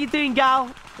 Jenny, how you doing,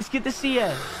 gal? It's good to see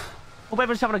you. Hope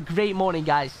everyone's having a great morning,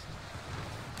 guys.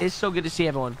 It's so good to see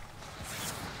everyone.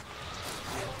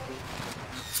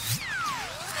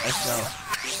 Let's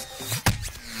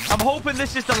go. I'm hoping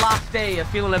this is the last day of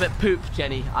feeling a bit pooped,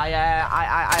 Jenny.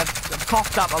 I've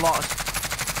coughed up a lot.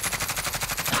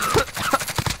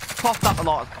 Coughed up a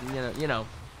lot, you know.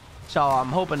 So I'm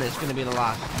hoping it's going to be the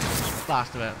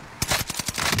last of it.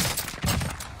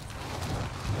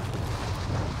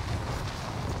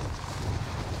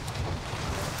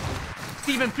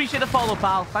 Steven, appreciate the follow,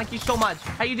 pal. Thank you so much.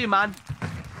 How you doing, man?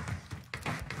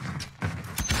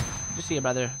 Good to see you,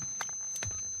 brother.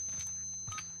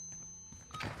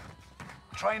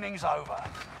 Training's over.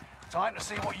 Time to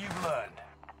see what you've learned.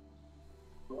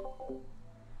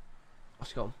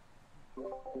 Let's go.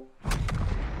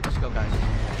 Let's go, guys.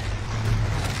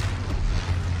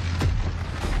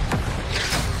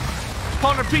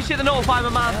 Connor, appreciate the notify, my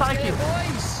man. Thank you.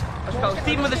 Let's go.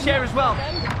 Steven with the share as well.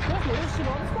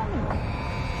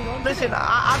 Listen,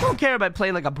 I don't care about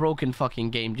playing like a broken fucking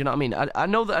game. Do you know what I mean? I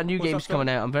know that a new game's coming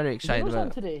out. I'm very excited about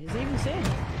it. Today? Is he even saying?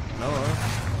 No.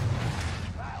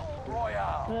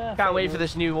 Can't wait for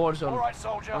this new Warzone. Alright,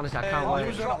 soldier. Honestly, I can't wait.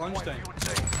 Rush to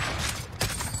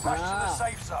the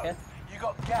safe zone. Yeah. You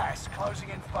got gas closing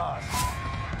in fast.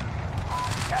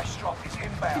 Gas drop is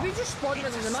inbound. Did we just spawn in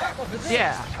the map of the day?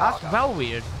 Yeah, that's well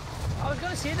weird. I was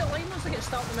going to say that line looks like it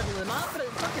started in the middle of the map, but it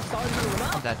fucking started in the middle of the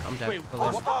map. I'm dead. Wait,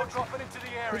 Hostile dropping into the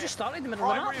area. We just started in the middle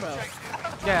of the Primary map, bro.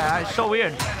 objective. Yeah, it's so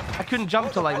weird. I couldn't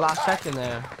jump till like last second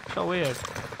there. So weird.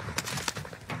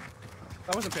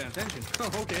 I wasn't paying attention.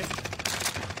 Oh, okay.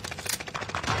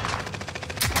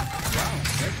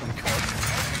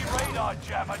 Enemy radar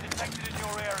jammer detected in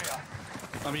your area.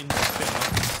 I mean,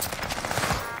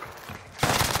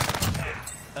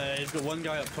 he's got one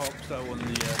guy up top still on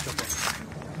the chopper.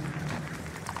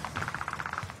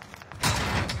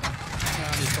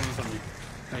 Ah, he's coming from me.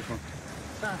 Nice one.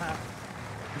 Haha.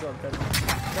 Got him.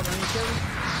 Got him, kill him.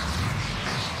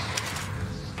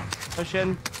 Push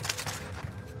in.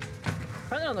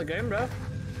 Put it on the ground, bro.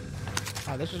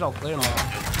 Ah, this is all clear now. I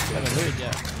haven't looted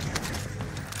yet.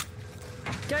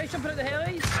 Guys, jumping at the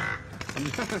helis.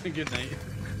 Good night.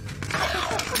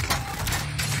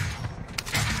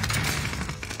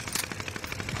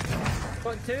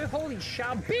 Got two. Holy shit,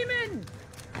 I'm beaming!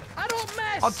 I don't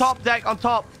miss! On top, Deck, on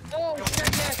top. Oh shit,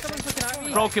 yeah, someone's looking at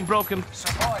me. Broken.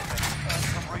 Surviving earns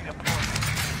some redeployment.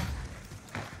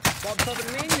 What, top of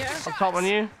me, yeah? On top on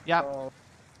you. Yep. Oh.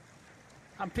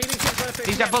 I'm beaming kids for a fish.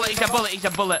 He's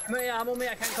a bullet. Mate, ammo, mate,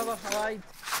 I can't cover. I lied.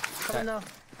 Come in there.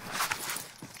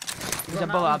 He's a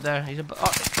bullet up there.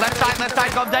 Left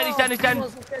side, go dead, he's dead.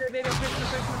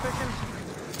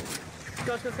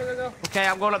 Go. Okay,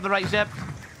 I'm going up the right zip.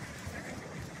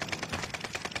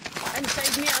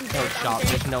 Inside me, I'm dead. No shot,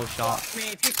 there's no shot.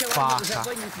 Mate, if you kill him with the zip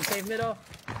line, you can save me though.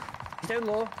 He's down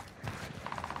low.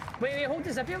 Wait, hold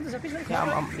the zippy, He's right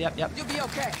Yeah, yep. You'll be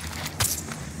okay.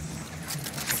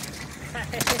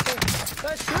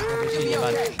 That's true. See you,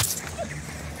 man.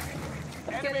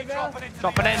 Enemy dropping into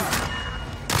Dropping the in. AO.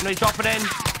 No, he's dropping in.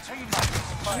 Teammates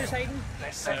She's hiding.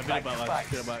 They're sent Bit back about to that.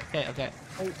 base. Bit about. Okay.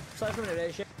 Oh, sorry for the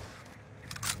red shit.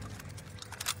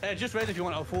 Just ready if you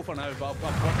want. I'll fall for now, but I've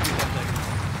got to do something.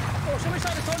 Oh, somebody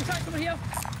started the contract over here.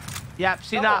 Yep,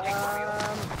 see that.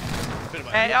 Bit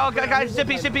about. Hey, oh, guys,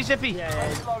 zippy. Yeah,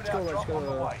 let's Loadout drop on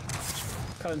the go. way.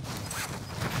 Come.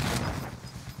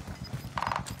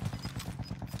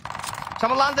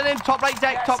 Someone landed in, top right,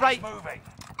 Deck, top right. Gas is moving.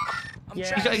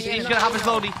 Yeah, He's gonna have his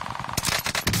loadie.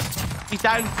 He's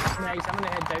down. Nice, I'm gonna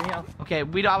head down here. Okay,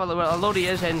 we don't have a loadie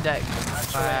is in, Deck.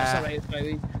 It's alright.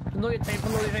 There's no time for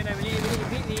loading right now. We need to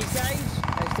beat these guys.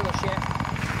 It's still a shit.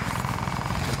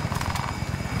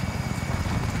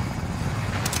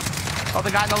 Oh, the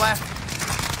guy on the left.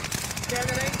 Down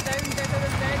the right, down.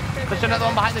 There's another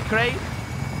one behind the crate.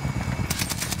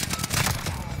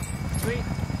 Sweet.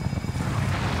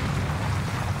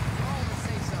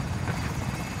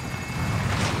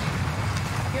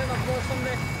 Here, I've lost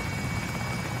somebody.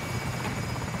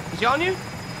 Is he on you?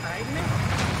 Behind me.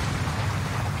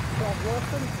 Oh, I've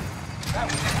lost him. That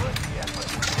was worth the effort.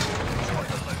 Enjoy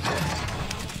the loot.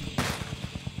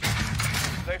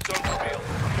 They've done the field.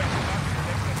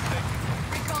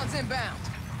 Recon's inbound.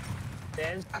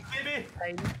 There's behind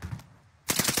me.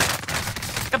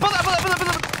 A bullet.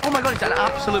 Oh my god, it's an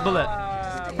absolute bullet.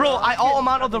 Bro, I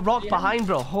auto-mounted the rock behind,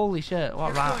 bro. Holy shit,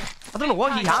 what rat. I don't know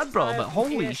what he had, bro, but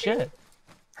holy shit.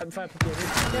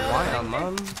 Why,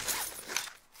 man?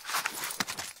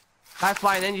 Guy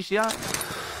flying in, you see that?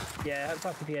 Yeah, that's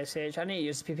not PPSH. I need to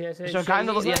use the PPSH. Is there a guy in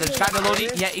the yeah, there's a guy in the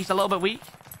loadie. Yeah, he's a little bit weak.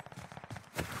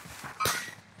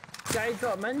 Guy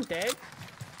got him in, dead.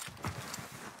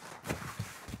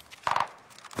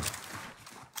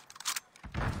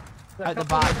 Out the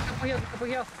back. Couple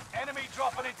here. Enemy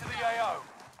dropping into the AO.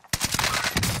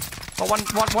 Oh,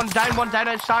 one down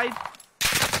outside.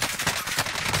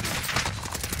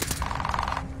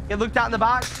 Get looked at in the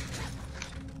back.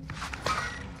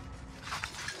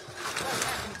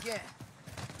 Again.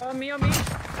 On me.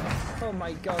 Oh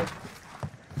my god.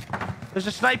 There's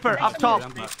a sniper up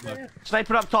top.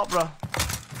 Sniper up top, bro.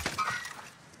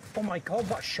 Oh my god,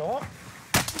 what a shot.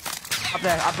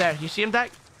 Up there. You see him,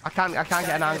 Deck? I can't get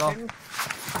an angle.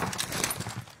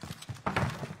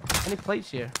 Any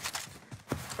plates here?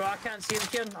 Bro, I can't see him,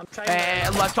 Kieran. I'm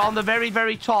trying. Look, on the very,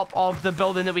 very top of the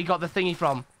building that we got the thingy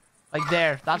from. Like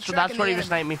there. That's where he was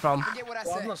sniping me from. Forget what I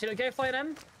Well, I've said. not seen a guy flying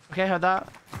in. Okay, heard that.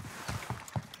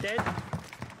 Dead.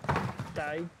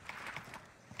 Died.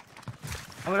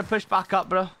 I'm gonna push back up,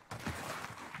 bro.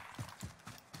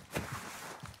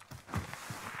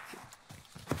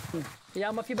 Yeah,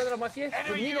 I'm with you, brother. I'm with you.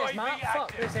 Enemy We need this UAV map.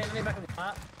 Fuck active. this enemy back on the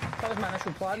map. That was my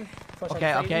initial plan.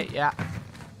 Okay, yeah.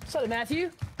 Sorry,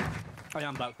 Matthew. I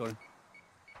am back going.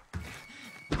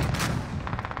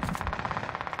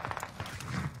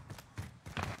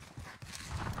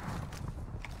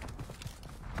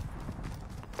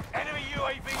 Enemy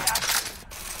UAV active.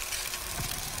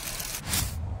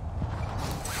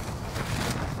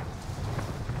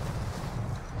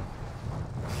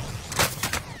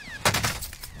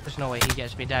 There's no way he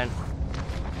gets me down.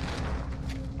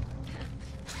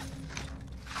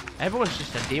 Everyone's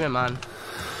just a demon, man.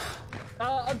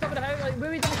 On top of the house, like,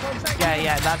 where we did the contract.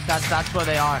 Yeah, that's where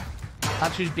they are.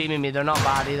 That's who's beaming me. They're not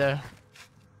bad either.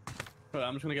 Right,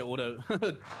 I'm just gonna get wood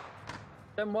out.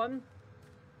 Them one.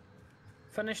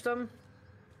 Finished them.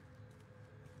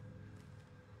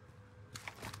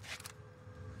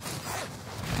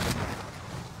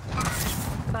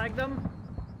 Tag them.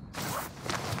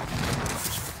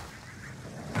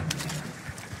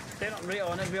 They're not right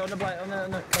on it. We're on the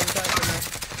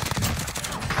contract.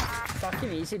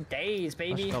 Fucking easy days,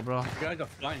 baby. Let's go, bro. You guys are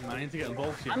flying, man. I need to get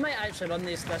involved here. I might actually run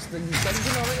these guns, you know,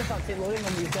 like if I take loading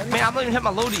on these guns. Man, I'm not even hit my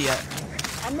loadie yet.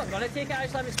 I'm not gonna take it,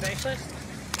 actually, I'm a specialist.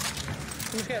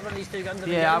 I'm just gonna run these two guns.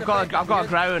 Yeah, I've got a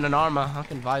growl and an armor. I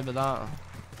can vibe with that.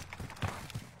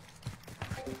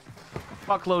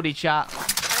 Fuck loady chat.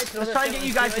 Let's try and get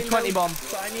you guys to 20 bomb.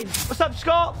 What's up,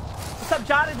 Scott? What's up,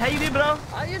 Jared? How you doing, bro?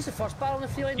 I used the first barrel on the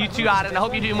free line. You too, Aaron. I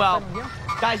hope you're doing well.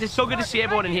 Guys, it's so good to see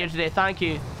everyone in here today. Thank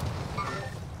you.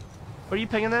 Were you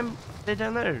pinging them? They're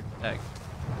down there? Heck.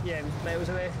 Yeah, it was miles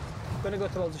away. I'm gonna go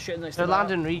towards the shooting next to They're the bar.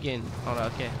 landing regain. Oh, no,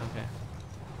 okay.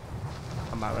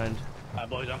 Come back round.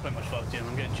 Boys, I'm pretty much fucked here.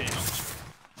 I'm getting chased.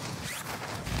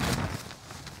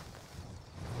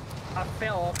 I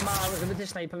fell off, man. I was about to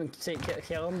snipe him and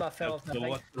kill him, but I fell off.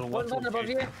 One above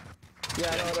you.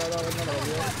 Yeah, no, one above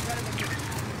you.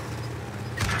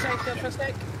 Check there for a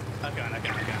sec. I can.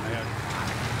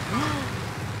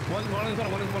 One in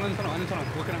tunnel.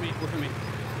 Looking at me.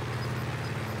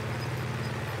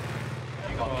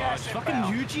 Oh, it's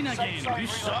fucking Eugene again. You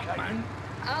suck, man.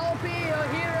 I'll be your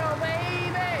hero,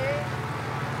 baby.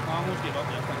 I almost gave up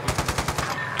there, thank you.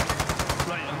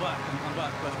 Right, I'm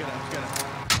back. Let's get it.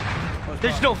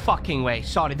 There's no fucking way.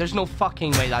 Sorry, there's no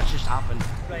fucking way that just happened.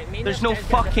 Right, there's no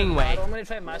fucking way. I'm gonna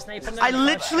try my sniper now. I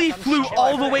literally flew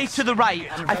all the way to the right.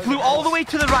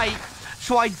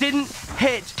 So I didn't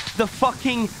hit the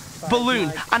fucking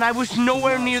balloon. And I was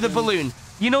nowhere near the balloon.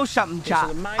 You know something,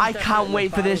 chat? I can't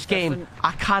wait for this game.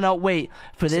 I cannot wait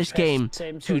for this game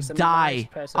to die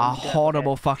a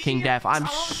horrible fucking death. I'm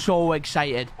so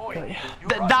excited.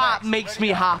 That makes me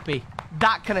happy.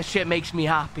 That kind of shit makes me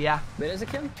happy, yeah. Where is it,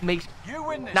 Kim?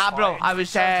 Nah, bro. I was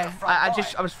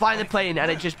flying the plane and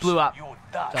it just blew up. So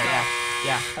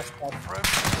yeah.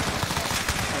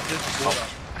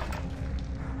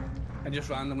 I just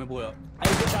randomly blew up.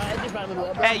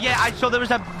 So there was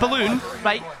a balloon,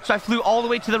 right? So I flew all the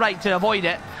way to the right to avoid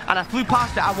it, and I flew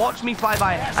past it. I watched me fly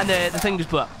by it, and the thing just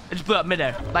blew up. It just blew up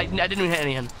midair. Like, I didn't even hit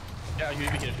anything.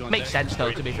 Makes sense,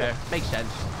 though, to be fair. Makes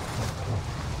sense.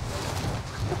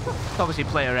 It's obviously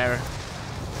player error.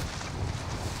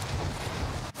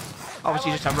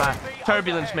 Obviously just a rat.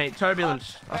 Turbulence, mate.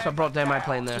 Turbulence. That's what brought down my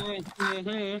plane there.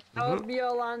 Turbulence.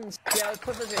 Yeah,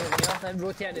 put this in here and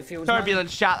rotate the field.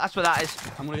 Turbulence, chat. That's what that is.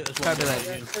 I'm gonna get this one.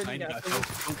 Turbulence.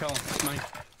 Don't kill him. It's mine.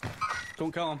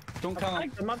 Don't kill him.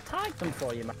 I've tagged them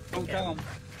for you, man. Don't kill him.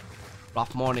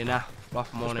 Rough morning,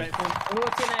 rough morning.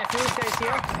 Rotating a few guys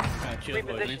here. Cheers,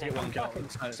 boys. I need to get one kill.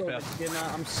 I'm so good here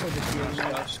now.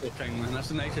 That's so kind, man. That's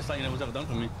the nicest thing anyone's ever done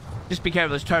for me. Just be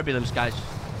careful. There's turbulence, guys.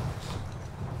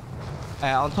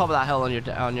 On top of that hill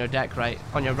on your deck, right?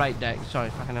 On your right deck. Sorry,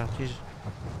 fucking hell. Jesus.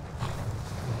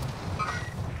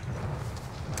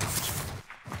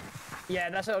 Yeah,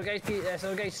 that's our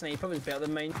guy's sniper was better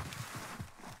than mine.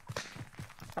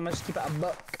 I'm gonna just keep it a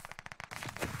buck.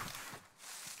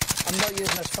 I'm not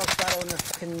using this first barrel on the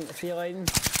fucking free line.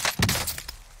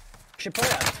 Should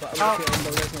probably have but I would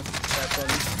feel there's no first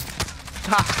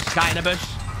one. Ha! Guy in a bush.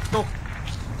 Go.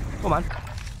 Come on.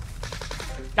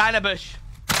 Guy in a bush.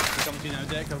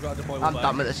 I'm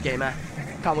done with this game,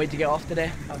 Can't wait to get off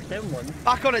today. I've done one.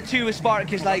 Back on it too with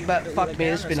Spartacus, like, but fuck me,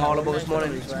 this has been horrible this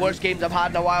morning. It's the worst games I've had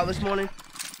in a while this morning.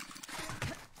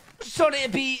 Sorry to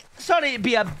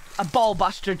be a ball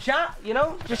buster, chat, you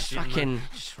know? Just fucking,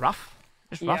 just rough.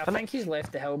 Just rough, I think he's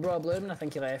left the hill, bro. I blew him and I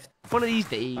think he left. One of these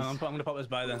days. I'm gonna pop this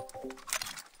by then.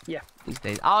 Yeah. These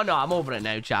days. Oh no, I'm over it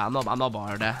now, chat. I'm not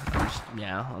bothered.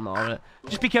 I'm not over it.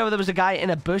 Just be careful. There was a guy in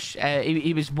a bush.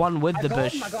 He was one with the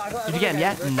bush. Did you get him?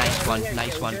 Yeah. Nice one.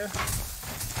 Nice one.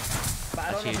 But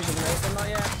I don't know if he's been out or not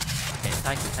yet.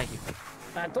 Okay, thank you.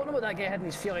 I don't know what that guy had in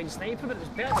his feline sniper, but it was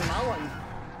better than my one.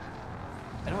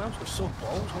 Anyone else got so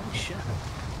balls? Holy shit.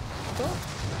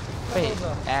 Wait.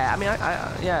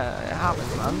 Yeah, it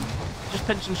happens, man. Just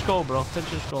pinch and scroll, bro.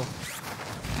 Pinch and scroll.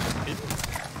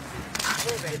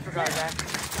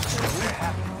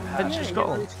 Pinch and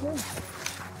scroll.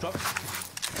 Drop.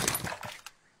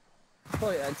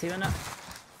 Oh yeah, team in it.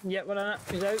 Yep, we're in it.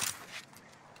 He's out.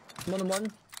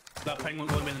 1-on-1. That penguin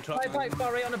going to be in the truck.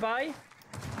 Far right on the buy.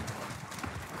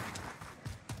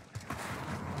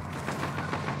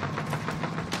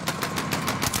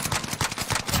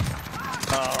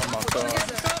 Oh my god.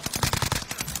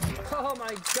 Oh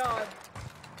my god.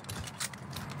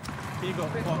 He got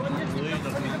fucking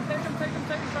lasered, man. Take him,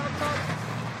 top.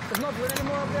 There's not blue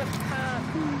anymore up there.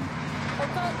 Up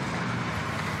top.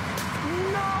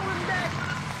 No, I'm dead.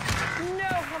 No,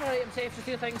 I'm alright, I'm safe. Just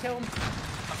do a thing, kill him. I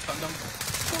stunned him.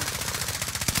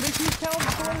 Make me kill him,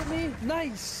 follow me.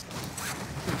 Nice.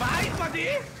 Bye, buddy.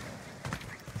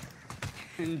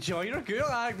 Enjoy your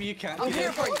gulag, but you can't. I'm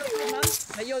here for you, man.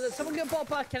 Hey, yo, did someone get bought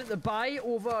back in at the buy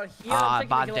over here?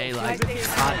 Bad day, like.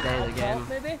 Bad day again.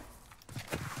 Maybe?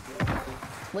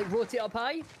 Like rotate up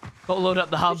high? Got to load up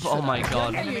the hub. Oh my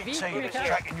god. Enemy team is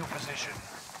tracking your position.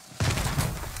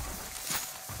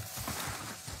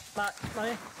 Back,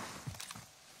 money.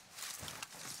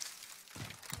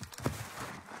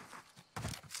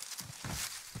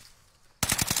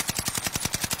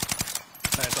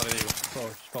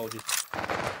 Apologies.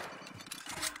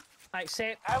 I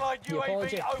accept Allied the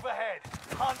apology. UAV overhead.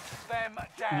 Hunt them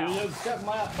down. You accept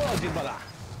my apology, brother.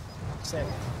 Accept.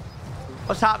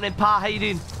 What's happening, Pa? How you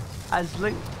doing? As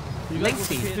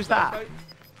Linksy, who's that?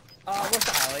 What's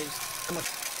the highlights? Come on.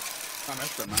 I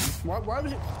missed it, man. Why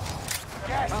was it?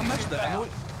 Gas I is missed it. inbound.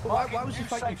 Why was he Marking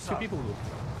fighting new two safe people though?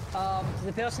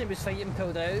 The person he was fighting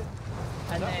pulled out,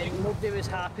 and then nobody was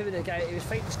happy with the guy. He was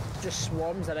fighting just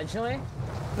swarms originally,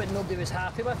 but nobody was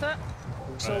happy with it.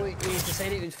 So he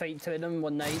decided he would fight two of them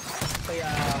one night. Fight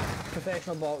a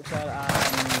professional boxer and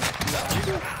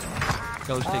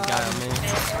Ghosted guy on me.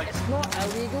 it's not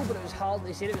illegal, but it was hard.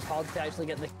 They said it was hard to actually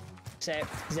get the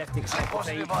accept because you have to accept the fight.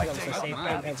 Positive Because ID. obviously safety man. and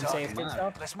health and safety and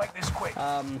stuff. Let's make this quick.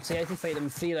 So you had to fight them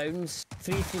 3 rounds,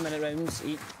 3-minute rounds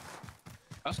each.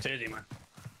 That's crazy, man.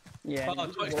 Yeah. Oh,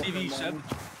 Twitch TV Sib.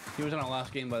 He was in our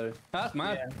last game, by the way. That's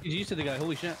mad. Yeah. He's used to the guy.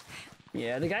 Holy shit.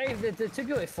 Yeah, the two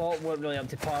people he fought weren't really up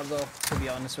to par though, to be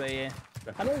honest with you.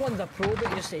 I know one's a pro, but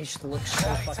he just looks so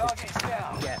Enemy fucking... target is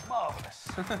down. Yeah. Marvellous.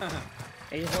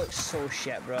 He just looks so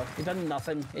shit, bro. He done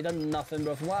nothing. He done nothing,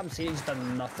 bro. From what I'm seeing, he's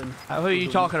done nothing. Who are you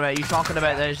talking about? You talking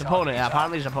about his opponent? Yeah,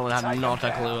 apparently his opponent had not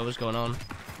a clue what was going on.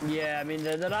 Yeah, I mean,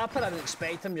 the rapper, I would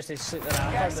expect him just to sleep the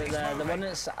rapper, but the one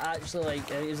that's actually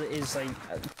like, is like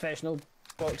a professional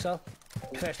boxer.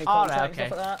 Professional contract, okay.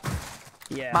 stuff like that.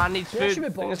 Yeah. Man needs The food. issue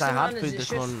with Thing is, boxing, I had man, food is this it's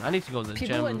just morning. I need to go to the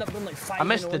people end gym. up doing like 5 I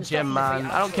missed the gym, man.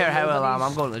 I don't care how well I am.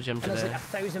 I'm going to the gym There's today. like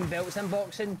 1,000 belts in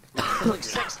boxing. There's like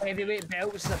 6 heavyweight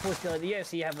belts as opposed to like the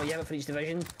UFC have for each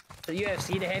division. The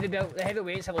UFC, the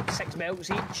heavyweights have like 6 belts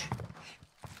each. Do you know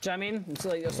what I mean? It's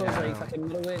like there's always like fucking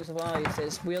middleweight and stuff like that.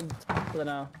 It's weird. I don't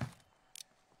know.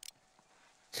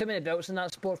 Too many belts in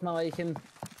that sport for my liking.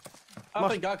 I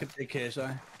think I could take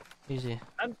KSI. Easy.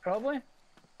 And probably.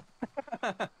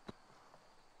 I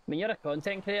mean, you're a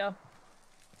content creator.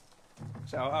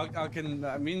 So I can.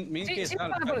 Me and See if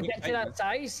I ever get to that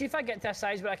size, see if I get to a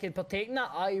size where I can partake in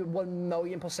that, I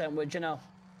 1,000,000% would, you know.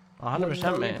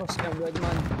 100%, mate. 1,000,000% would,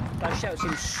 man. That shit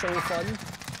seems so fun.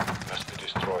 Must be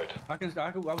destroyed. I'll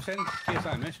send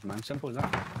KSI a message, man. Simple as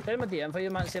that. Tell him a DM for you,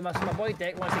 man. Say, my boy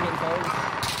Dick wants to get involved.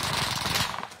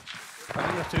 I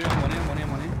think there's 2 in, 1 in.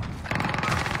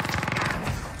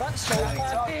 That's so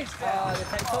happy. The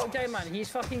TikTok guy, man, he's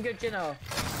fucking good, you know.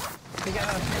 He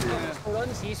gets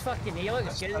runs, he's fucking, he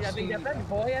looks good. He's a big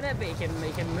boy in it, but he can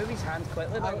move his hands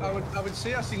quickly. I would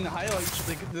say I've seen the highlights.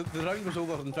 The round was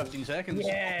over in 15 seconds.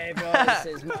 Yeah, bro,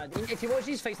 it's mad. If you watch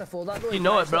these fights before that, though, You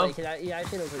know it, bro. He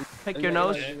actually does it. Pick your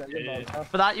nose.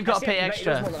 For that, you've got to pay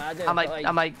extra. I'm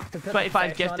like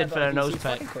 25 gifted for a nose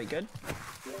pick. Quite good.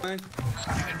 Man. You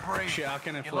can breathe. Shit, I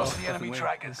can't You lost the enemy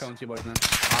trackers. Come to you boys, man.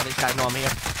 Oh, these guys know I'm here.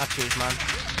 I choose, man.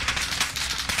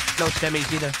 No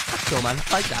stimmies either. That's cool, man.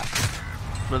 I like that.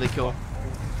 Really cool.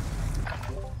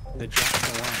 The Jack of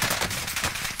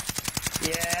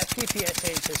Yeah,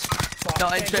 TPSH is fucked.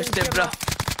 Not interested, bro.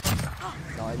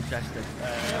 Not interested.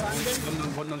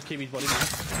 One on KB's body, man.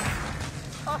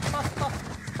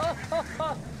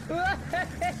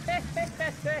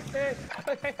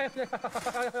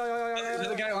 Is that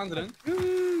the guy that landed in?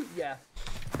 Yeah.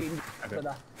 For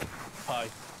that. Hi.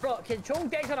 Bro, Control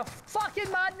Deck's on a fucking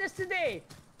madness today.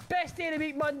 Best day of the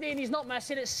week, Monday, and he's not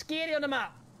missing. It's scary on the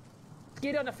map.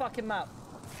 Scary on the fucking map.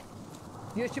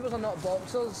 YouTubers are not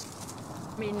boxers.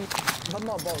 I mean, they're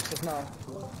not boxers now.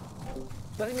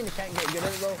 Doesn't mean they can't get good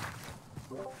at it though.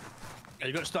 Yeah,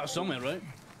 you got to start somewhere, right?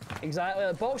 Exactly.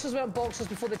 The boxers weren't boxers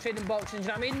before they trained in boxing, do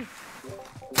you know what I mean?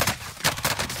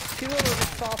 People were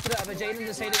just farted out of a vagina and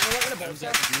decided, we're not going to box you.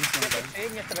 You have to train,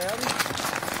 you have to learn.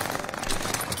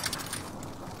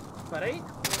 Am I right?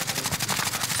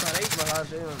 Am I right?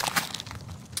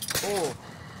 Oh.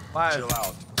 Wow. Chill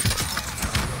out.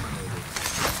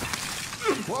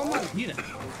 What am I eating?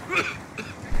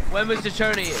 When was the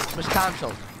journey? It was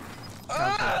cancelled.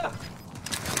 I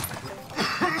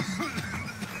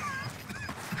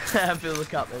feel the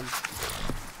captain.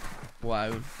 Wow.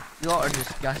 You lot are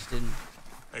disgusting.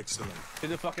 Excellent. Did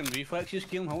the fucking reflexes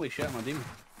kill him? Holy shit, my demon.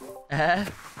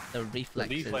 The reflexes.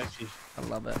 The reflexes. I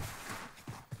love it.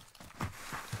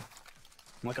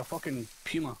 I'm like a fucking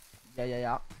puma.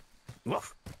 Yeah.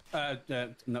 Woof. No,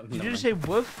 Did no, you just say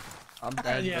woof? I'm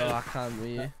dead, Yeah. bro. I can't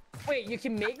read you. Wait, you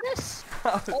can make this?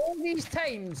 All these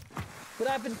times that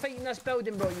I've been fighting this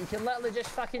building, bro, you can literally just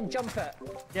fucking jump it.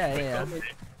 Yeah. You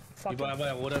Fucking buy a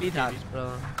load of Speed hands,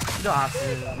 bro. You don't have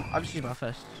to. I'll just use my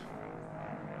fist.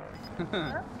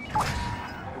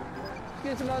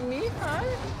 using on me, huh?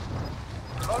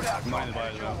 Loadout Mine to drop buy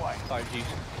headed as your well. way. 5Gs.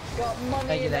 Got money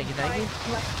Thank you, in the thank you, thank you. bank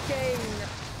machine.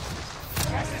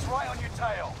 Gas is right on your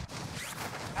tail.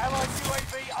 Allied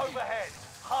UAV overhead.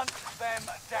 Hunt them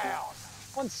down.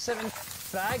 1-7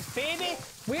 frags, baby!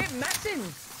 We ain't missing!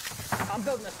 I'm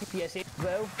building this PPSA as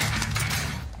well.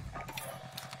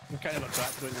 I'm kind of a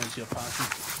track right now into your passion.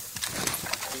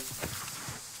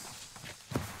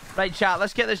 Right, chat,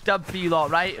 let's get this dub for you lot,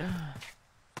 right?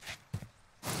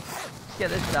 Let's get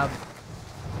this dub.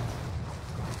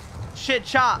 Shit,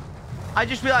 chat. I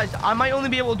just realized I might only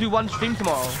be able to do one stream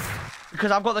tomorrow.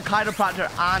 Because I've got the chiropractor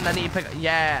and I need to pick...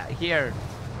 Yeah, here.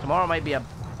 Tomorrow might be a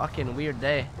fucking weird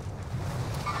day.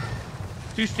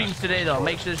 2 streams today, though.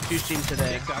 Make sure there's 2 streams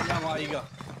today.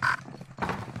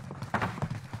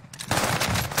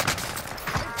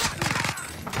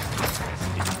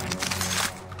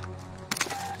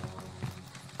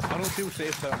 I don't feel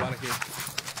safe without a barricade.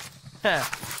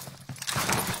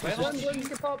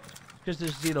 Because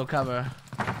there's 0 cover.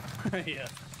 Yeah.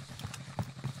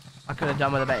 I could have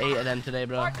done with about 8 of them today,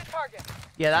 bro.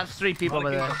 Yeah, that's 3 people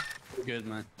over there. Good,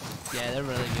 man. Yeah, they're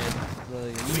really good.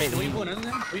 Really good. Are we going in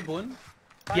there? Are we going?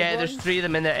 Yeah, there's 3 of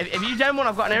them in there. If you down one,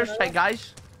 I've got an airstrike,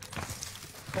 guys.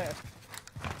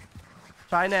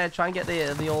 Try and get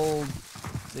the old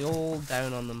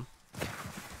down on them.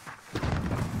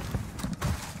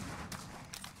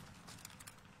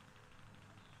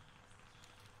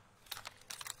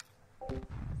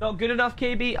 Not good enough,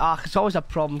 KB? Ah, it's always a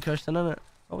problem, Kirsten, isn't it?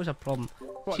 Always a problem.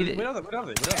 What, See, where are they?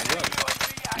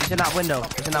 he's in that window.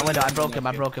 He's in that window. I broke him.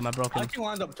 I can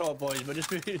land up top, boys, but just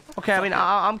be... Okay, I mean,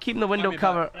 I'm keeping the window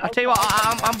cover. I tell you what,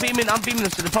 I'm beaming them,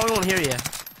 so they probably won't hear you.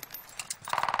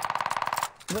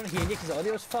 I don't hear you because the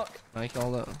audio's fucked. I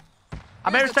called it.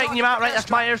 I'm airstriking you out, right? That's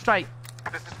my airstrike.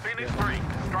 This is Phoenix 3.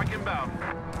 Strike inbound.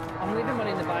 I'm leaving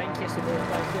money in the bank in case they both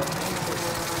back here.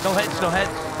 No hits, no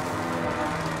hits.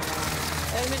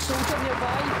 Enemy soldier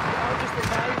nearby. I'll just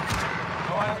revive.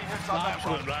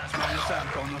 Absolute rats, man. They're sat in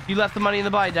the corner. You left the money in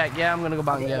the buy deck, yeah? I'm gonna go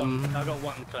back and get him. I got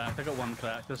one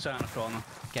crack. They're sat in the corner.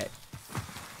 Okay.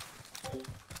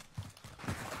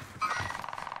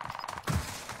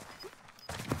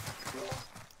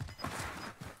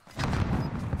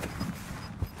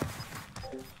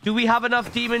 Do we have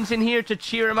enough demons in here to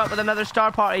cheer him up with another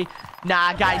star party?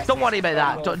 Nah, guys, don't worry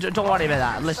about that. Don't worry about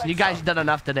that. Listen, you guys done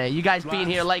enough today. You guys being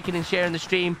here, liking and sharing the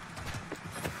stream.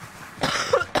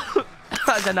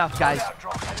 That's enough, guys.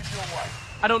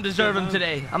 I don't deserve him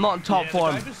today. I'm not in top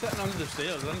form. I was sitting under the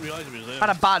stairs. I didn't realise he was there. Had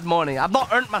a bad morning. I've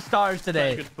not earned my stars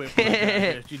today.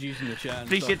 Appreciate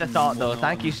the thought, though.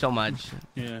 Thank you so much.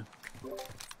 Yeah.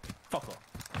 Fuck off.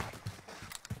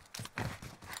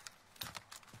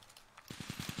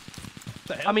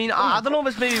 I mean, I don't know if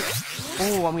it's maybe...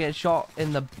 Oh, I'm getting shot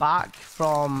in the back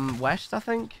from west, I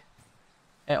think.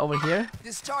 Over here.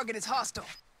 This target is hostile.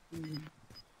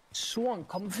 So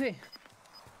uncomfy.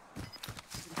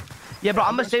 Yeah, bro,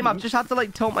 I'm the same. I've just had to,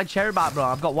 like, tilt my chair back, bro.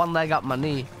 I've got one leg up my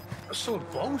knee. A sore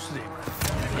balls day.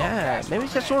 Yeah, maybe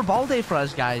it's a sore ball day for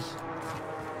us, guys.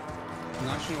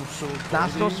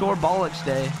 National Sore Bollocks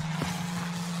Day.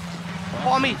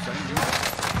 Oh, me!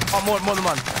 Oh, more than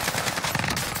one.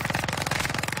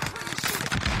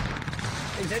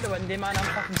 He's out the window, man. I'm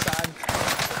fucking sad.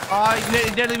 Oh,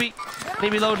 nearly weak. I need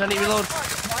to reload.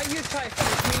 Why you try to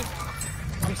finish me?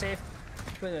 I'm safe.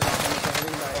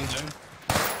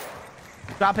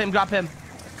 Grab him.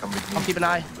 I'll keep an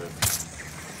eye.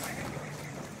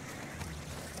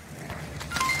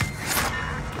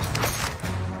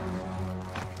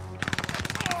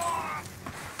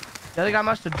 The other guy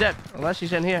must have dipped, unless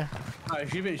he's in here.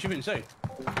 She been inside.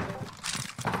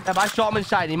 Yeah, but I shot him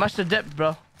inside. He must have dipped,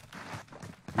 bro.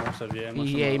 Must have, yeah.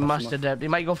 He must have dipped. He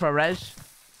might go for a res.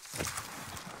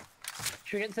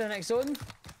 Should we get to the next zone?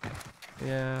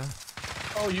 Yeah.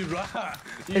 Oh, you rat.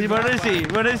 Where is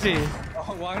he?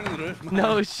 Oh, lying on the roof, man.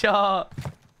 No shot.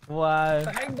 Wow.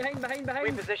 Behind.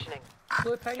 Repositioning.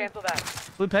 Blue ping. Cancel that.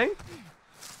 Blue ping?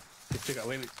 Just took it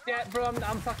away, mate. Yeah, bro,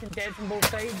 I'm fucking dead from both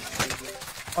sides.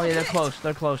 Oh yeah, they're close.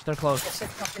 This is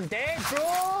fucking dead,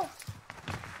 bro.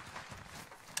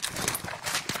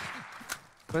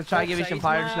 I'm gonna try and give you some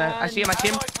fire just now. I see him. Oh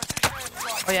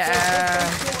yeah,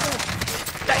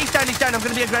 yeah, he's down. I'm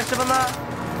gonna be aggressive on that.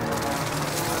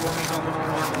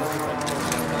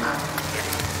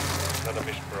 Another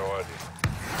mission priority.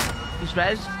 He's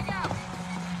res.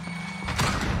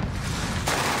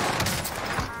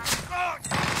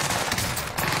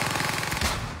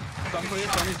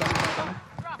 Done.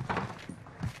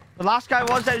 The last guy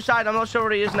was outside. I'm not sure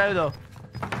where he is now, though.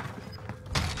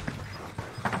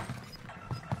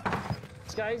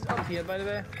 This guy's up here, by the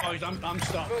way. Oh, I'm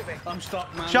stuck. I'm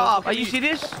stuck, man. Shut up. Are you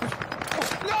serious? No!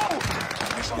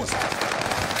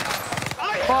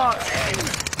 Fuck.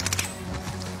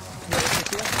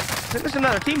 I think there's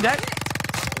another team deck.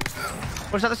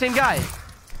 Or is that the same guy?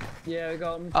 Yeah, we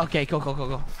got him. Okay,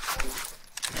 go.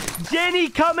 Jenny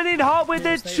coming in hot with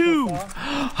the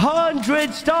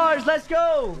 200 stars. Let's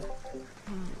go.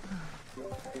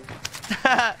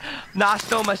 Nah,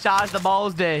 still massage the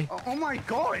balls day. Oh my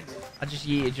god! I just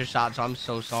yeeted your shots. I'm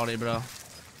so sorry, bro.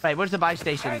 Right, where's the buy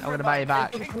station? I'm gonna buy it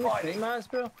back.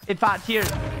 In fact, here,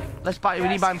 let's buy. We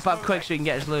need to buy him up quick so we can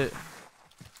get his loot.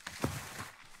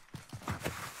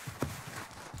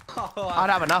 I don't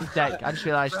have enough deck. I just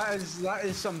realised. That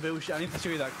is some bullshit. I need to show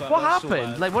you that clip. What That's so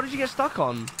happened? bad. Like, what did you get stuck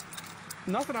on?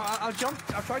 Nothing. I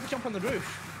jumped. I tried to jump on the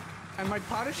roof, and my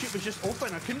parachute was just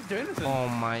open. I couldn't do anything. Oh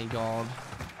my god.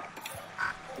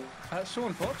 That's so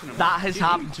unfortunate. That has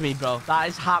happened to me, bro. That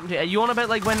has happened to me. Are you on about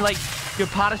like when like your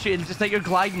parachute is just like you're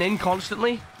gliding in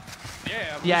constantly?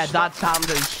 Yeah. Yeah, that's happened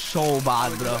to me so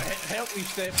bad, bro. Help me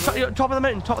step. Top of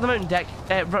the mountain, deck.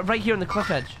 Right here on the cliff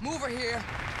edge. Move over here.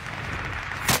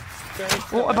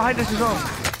 Oh, behind us as well.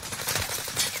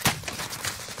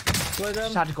 With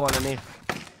Just had to go underneath.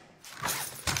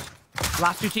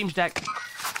 Last two teams, deck.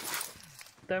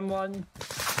 Them one.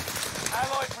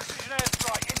 Allied precision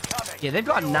airstrike incoming. Yeah, they've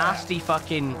got a nasty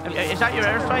fucking. Is that your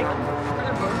airstrike?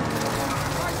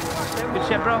 Good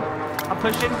shit, bro. I'm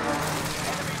pushing.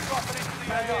 Enemy dropping into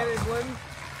the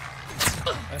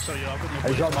AO. I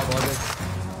shot my body.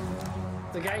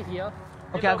 The guy here.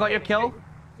 Okay, I got your kill.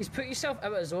 He's put yourself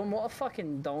out of his zone. What a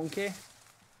fucking donkey.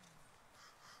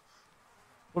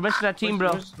 We're missing a team,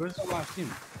 bro. Where's the last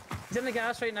team? He's in the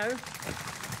gas right now.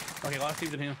 Okay, last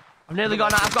team's in here. I've nearly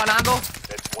got I've got an angle.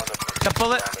 That's one of The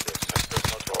bullet.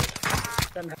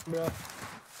 Them him, bro.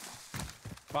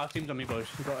 Last team's on me, boys.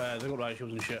 They got riot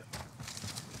shields and shit.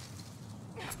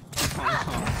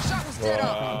 Shot was dead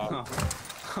up.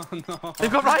 Oh no.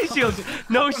 They've got riot shields.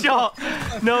 No shot.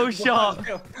 No shot.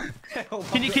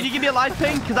 Can you give me a live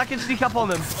ping? Because I can sneak up on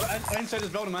them. Inside this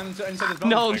building, man. Inside this building.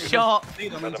 No shot. See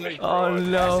them inside. Oh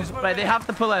no. Right, they have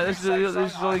to pull out. This is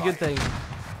only a good thing.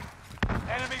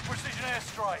 Enemy precision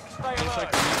airstrike. Stay alert.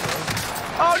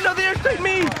 Oh no, they airstrike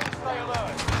me. Stay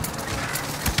alert.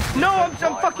 No, I'm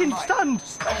fucking stunned.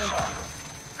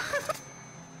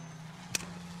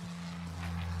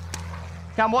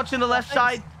 Okay, I'm watching the left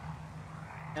side.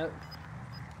 Yep.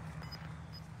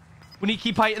 We need to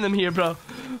keep fighting them here, bro.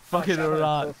 Fucking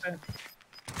rat.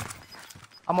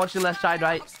 I'm watching left side,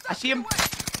 right? I see him.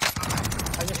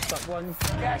 I just stuck one.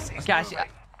 Okay, I see.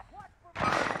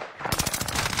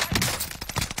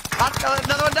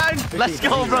 Another one down. Let's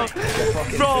go, bro.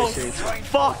 Bro,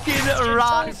 fucking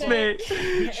rats, mate.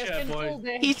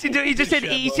 He just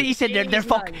said they're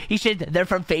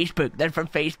from Facebook. They're from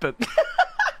Facebook.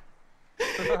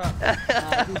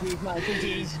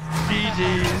 GG's.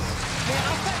 Hey,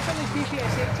 I picked on the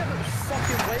PPSH, but it was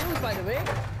fucking wild, by the way.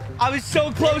 I was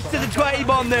so close to the 20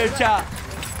 bomb there, chat.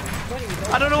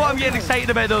 I don't know what I'm getting excited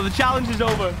about though. The challenge is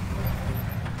over.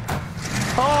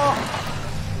 Oh.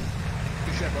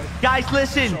 Guys,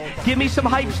 listen. Give me some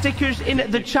hype stickers in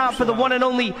the chat for the one and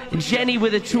only Jenny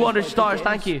with the 200 stars.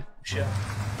 Thank you.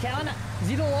 Killing it.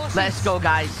 0 losses. Let's go,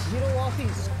 guys. 0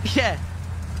 losses. Yeah.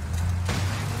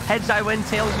 Heads I win,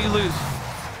 tails you lose.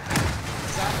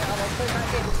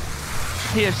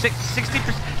 Here,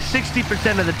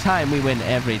 60% of the time we win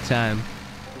every time.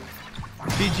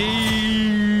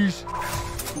 GG's.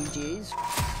 GG's.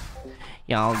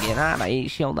 Y'all get out of here,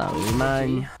 shield out,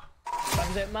 man. That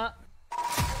was it, Matt.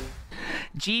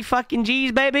 G fucking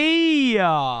G's, baby.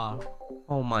 Oh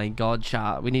my god,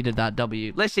 chat. We needed that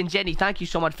W. Listen, Jenny, thank you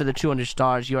so much for the 200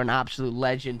 stars. You're an absolute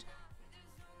legend.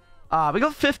 We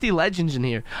got 50 legends in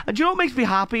here. And do you know what makes me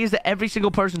happy is that every single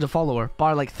person's a follower,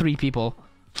 bar like 3 people.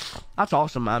 That's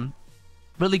awesome, man.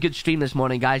 Really good stream this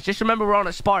morning, guys. Just remember we're on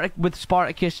at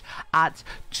Spartacus at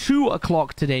 2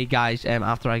 o'clock today, guys.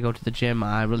 After I go to the gym,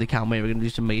 I really can't wait. We're going to do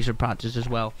some mazer practice as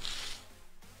well.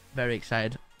 Very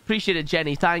excited. Appreciate it,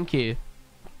 Jenny. Thank you.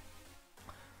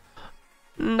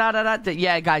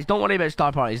 Yeah, guys, don't worry about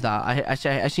star parties.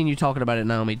 I seen you talking about it,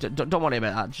 Naomi. Don't worry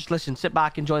about that. Just listen, sit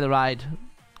back, enjoy the ride.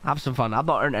 Have some fun. I've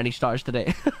not earned any stars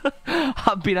today.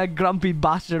 I've been a grumpy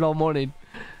bastard all morning.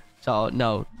 So,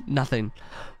 no, nothing.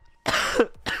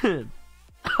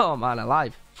 Oh, man,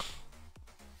 alive.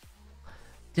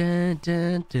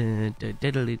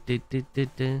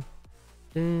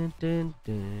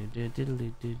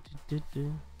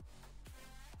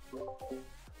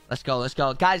 Let's go, let's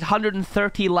go. Guys,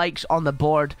 130 likes on the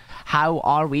board. How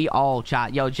are we all,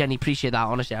 chat? Yo, Jenny, appreciate that.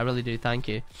 Honestly, I really do. Thank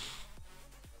you.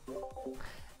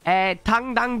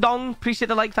 Tang Dang Dong, appreciate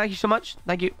the like, thank you so much.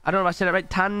 Thank you. I don't know if I said it right.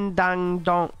 Tan Dang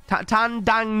Dong. Tan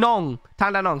Dang Nong.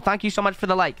 Tan Dang Nong. Thank you so much for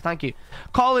the like. Thank you.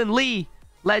 Colin Lee,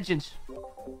 legends.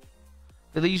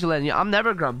 The usual legend. I'm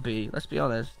never grumpy. Let's be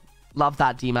honest. Love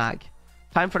that, D-Mac.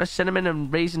 Time for a cinnamon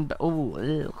and raisin. Oh,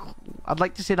 ew. I'd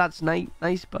like to say that's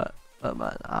nice, but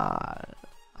man,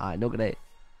 no great.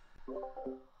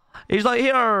 He's like,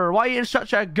 here, why are you in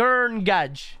such a gurn,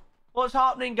 Gudge? What's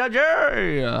happening, Gudge?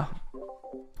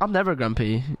 I'm never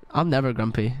grumpy. I'm never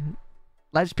grumpy.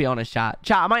 Let's be honest, chat.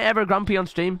 Chat, am I ever grumpy on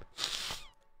stream?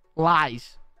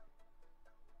 Lies.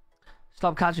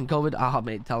 Stop catching COVID. Ah,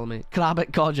 mate, telling me.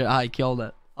 Crabbit Codger. I killed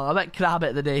it. Oh, I bet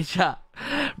Crabbit the day, chat.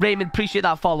 Raymond, appreciate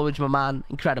that followage, my man.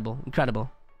 Incredible.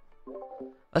 Incredible.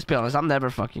 Let's be honest, I'm never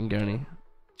fucking gurney.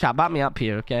 Chat, back me up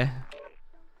here, okay?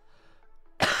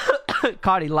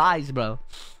 Cardi, lies, bro.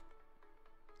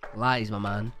 Lies, my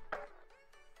man.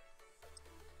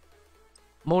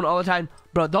 Moan all the time.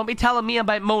 Bro, don't be telling me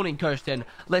about moaning, Kirsten.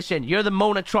 Listen, you're the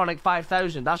Monatronic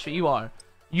 5000. That's what you are.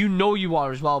 You know you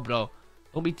are as well, bro.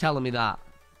 Don't be telling me that.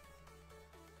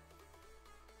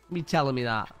 Don't be telling me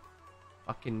that.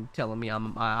 Fucking telling me I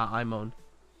moan.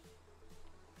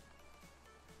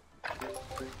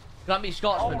 Grumpy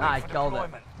Scotsman. I killed it.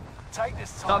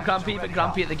 Not grumpy, but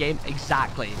grumpy at the game.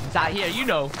 Exactly. Here, you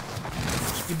know.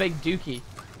 You big dookie.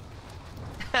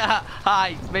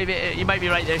 Hi. Maybe you might be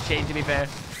right there, Shane, to be fair.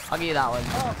 I'll give you that one.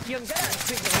 Oh, you get that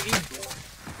tweet deleted.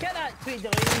 Get that tweet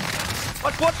deleted.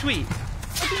 What tweet?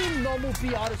 What do you mean normal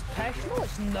BR is pish? No,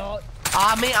 it's not.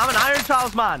 Ah, mate, I'm an Iron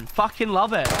Trials man. Fucking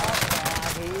love it. I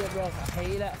hate it, bro. I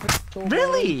hate it. So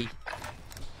really?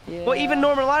 Yeah. What, even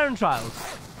normal Iron Trials?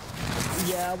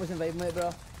 Yeah, I wasn't vibing with it, bro.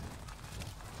 I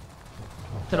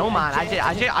don't know, man.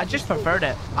 I just preferred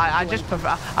it. I just prefer.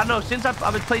 I don't know. Since I've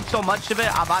played so much of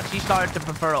it, I've actually started to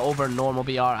prefer it over normal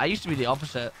BR. I used to be the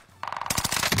opposite.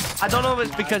 I don't know if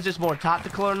it's because it's more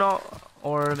tactical or not,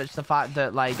 or if it's the fact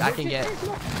that like I can get.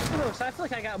 No, so I feel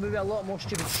like I got maybe a lot more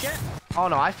stupid shit. Oh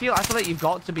no, I feel like you've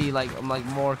got to be like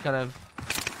more kind of.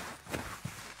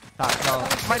 Tactical.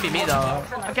 Might be me though.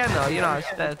 Again though, you know,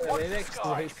 it's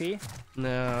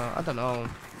no, I don't know.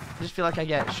 I just feel like I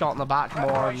get shot in the back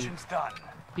more. And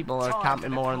people are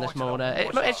camping more in this mode.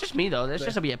 It's just me though. It's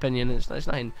just a wee opinion. It's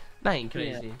nothing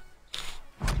crazy. Yeah.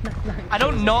 I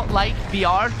don't not like BR. Do you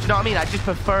know what I mean? I just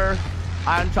prefer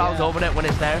Iron Trials over it when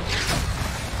it's there.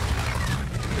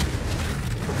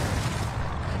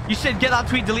 You said get that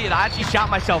tweet deleted. I actually shot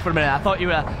myself for a minute. I thought you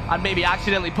were. I'd maybe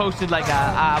accidentally posted like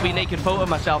a wee naked photo of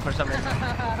myself or something.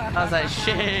 I was like,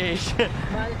 sheesh.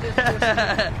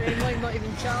 Not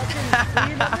even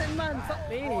charging. Man, fuck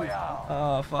me.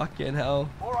 Oh fucking hell.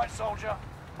 All right, soldier.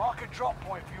 Mark a drop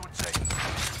point for your team.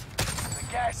 The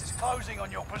gas is closing on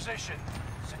your position.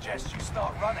 Suggest you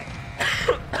start running.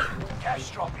 Cash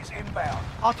drop is inbound.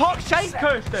 I'll talk shite,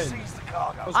 Kirsten. Seize the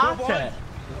cargo. At it.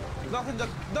 Nothing but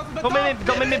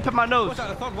Don't make me put my nose. What's that,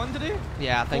 the third one today?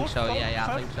 Yeah, I think so. Yeah,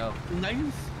 I think so.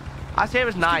 Ninth? I say it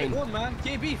was 9. Going, man.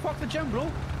 KB, fuck the gym,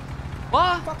 bro.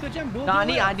 What? Fuck the gym, bro. No,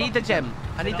 I need the gym.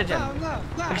 I need the gym. Nah.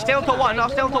 I'm still until 1. I'll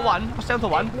stay until 1. I'll stay until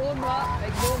 1. Ignore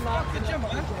that. Fuck the gym,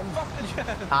 man. Fuck the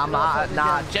gym.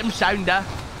 Nah, Jim Sounder.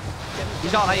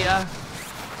 He's alright, yeah.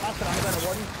 That's what I'm gonna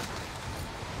win.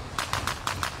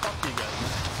 Fuck you guys,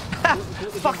 man.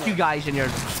 Fuck you guys and your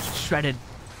shredded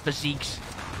physiques.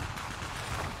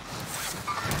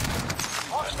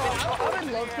 I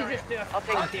would love to just do a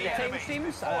fucking daytime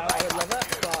streams. I would love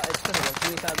it, but it's kind of love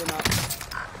me, so I do not.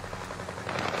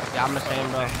 Yeah, I'm the same,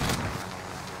 bro.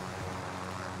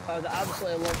 I would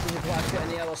absolutely love to just watch it in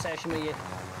the other session with you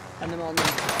in the morning.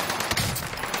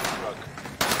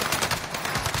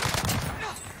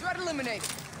 Threat eliminated.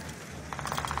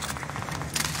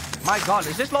 My God,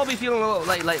 is this lobby feeling a little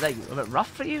like a bit rough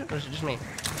for you, or is it just me?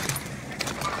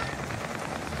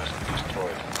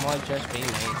 Might just be me.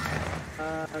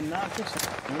 Not just.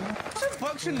 What's a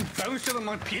boxing bouncing on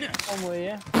my penis? Somewhere,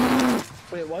 yeah.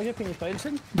 Wait, why is your penis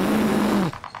bouncing?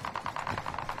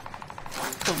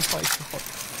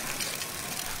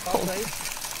 Outside.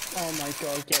 Oh my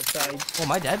God, get outside. Oh,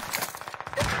 am I dead?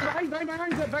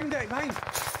 Behind.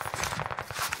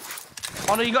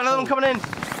 Oh no, you got another one coming in.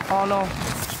 Oh no.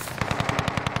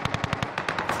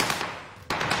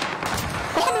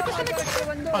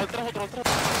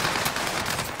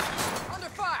 Under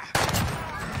fire.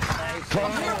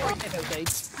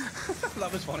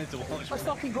 That was funny to watch. Let's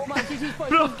fucking go, man. GG's quite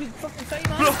Bro. good fucking fight,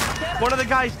 man. Bro, one of the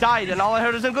guys died and all I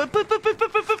heard was him go push, push, push,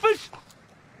 push, push, push.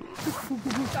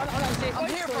 I'm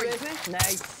here for you.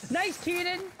 Nice,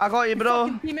 Kieran. I got you, bro.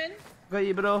 Fucking team in. Got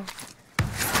you, bro.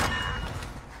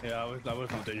 Yeah, I was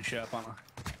not doing shit, apparently.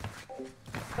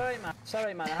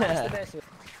 Sorry, man. I have the best of it.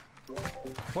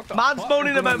 What the Man's fuck?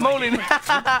 moaning You're about going moaning.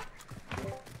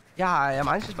 Yeah, I am.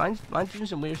 Mine's doing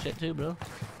some weird shit too, bro.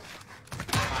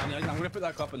 I'm gonna put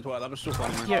that clip into it. That was so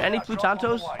funny, man. Here, any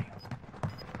Plutantos?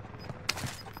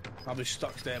 I'll be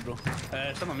stuck there, bro.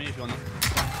 Stand on me if you want.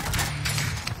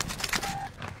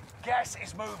 Gas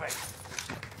is moving.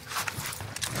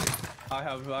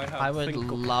 I would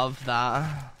love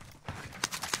that.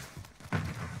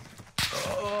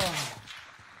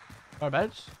 Our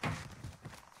beds?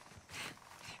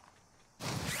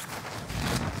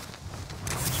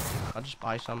 I'll just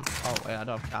buy some. Oh wait, I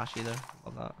don't have cash either.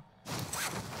 Love that.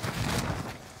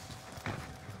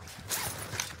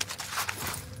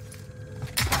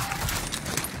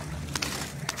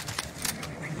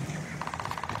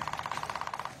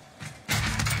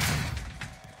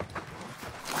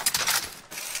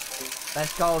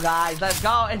 Let's go, guys. Let's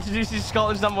go. Introducing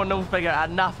Scotland's #1 no figure.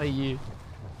 Enough of you.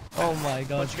 Oh my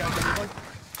god. What you guys doing, boy?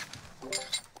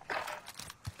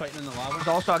 Fighting in the lava. There's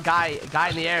also a guy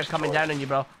in the air coming down on you,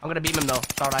 bro. I'm gonna beam him though.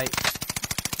 It's alright.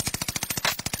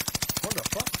 What the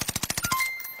fuck?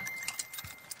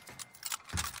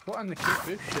 What in the bush?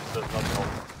 This does not help.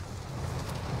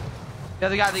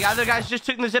 The other guy's just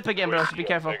took the zip again, bro. So be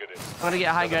careful. I'm gonna get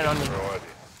a high ground on you.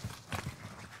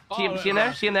 See him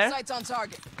there? See him there? Sights on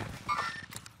target.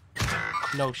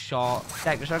 No shot.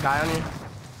 Deck, there's a guy on you.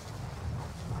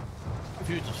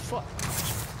 Confused as fuck.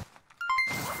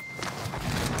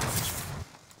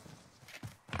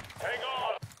 Hang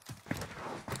on.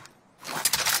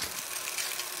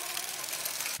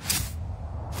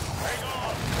 Hang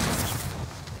on.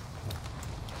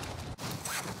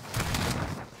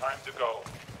 Time to go.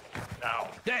 Now.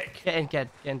 Dick! Get in, kid.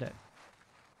 Get in, Dick.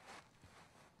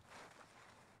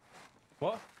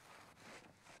 What?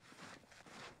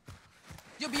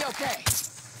 You'll be okay.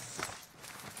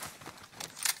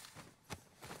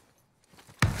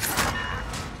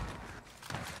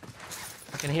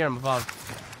 I can hear him above.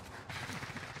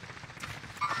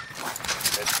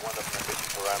 That's one of my mission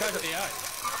Guys at parameters. the eye.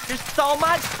 You're so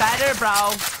much better,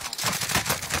 bro.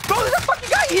 Bro, there's a fucking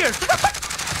guy here. There's a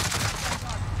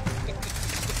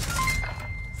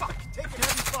Fuck, take it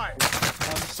heavy fire.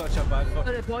 I'm such a bad fuck.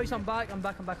 Alright, boys, I'm back.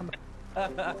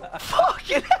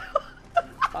 fucking hell.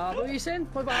 What are you saying?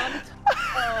 What about it?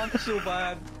 Oh, I'm so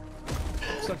bad.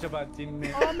 Such a bad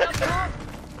teammate. Oh, I'm not.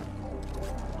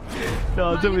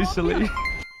 No, don't be silly.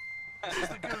 This is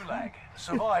the gulag.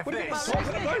 Survive this. You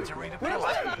get to read a bill.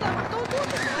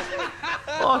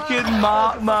 Fucking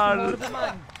Matt, man.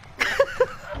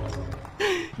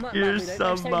 You're Matt, so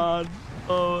next time. mad.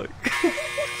 Oh.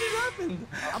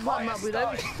 I'm not mad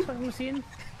without you seeing.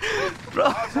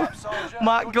 Bro,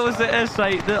 Matt goes to this,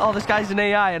 right? Oh, this guy's an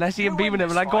AI, and I see him beaming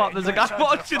him, and I go up, there's a guy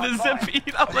watching the zippy,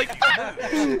 and I'm like,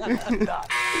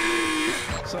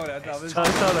 Sorry, that was... it's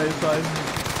alright, it's fine.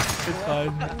 It's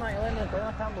fine. I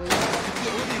can't believe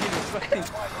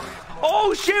it.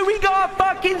 Oh shit, we got a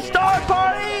fucking star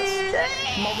party!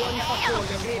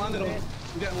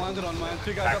 I'm getting landed on, man.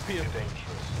 Two guys up here.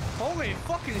 Holy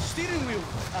fucking steering wheel!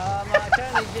 I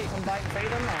can't need you to come back and fight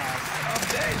him. I'm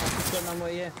dead! Putting them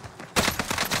with you.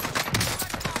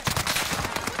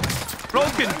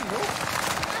 Broken!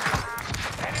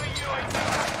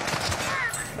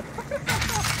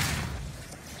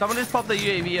 Someone just popped the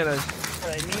UAV in us.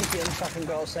 Right, me and Ian fucking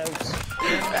got ourselves.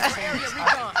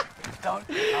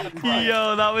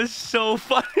 Yo, that was so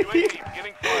funny.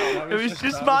 It was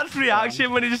just Matt's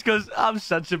reaction when he just goes, I'm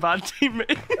such a bad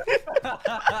teammate.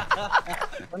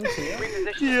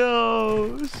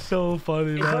 Yo, so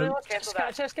funny, man. Let's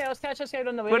catch this guy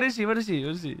on the way. What is he? What is he?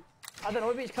 What is he? I don't know,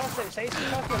 maybe he's crossed outside, he's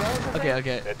crossed the walls. Okay,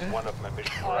 okay. That's one of my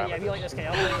mission Oh yeah, we parameters. like this guy, I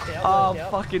like this guy, Oh,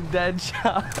 fucking dead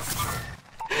shot.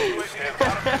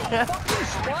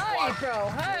 Why, bro?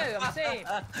 How? I'm safe.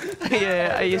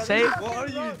 Yeah, are you safe? What are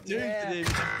you doing today?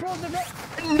 Bro, they're not...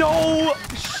 No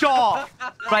shot.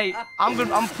 Right,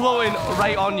 I'm floating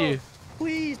right on you.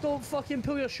 Please don't fucking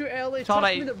pull your shoot early. It's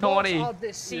alright, Trust me, the don't bots worry. are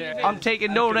deceiving. I'm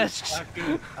taking no risks.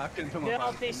 I can put my They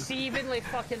are pants deceivingly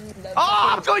fucking... Oh,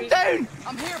 I'm going down.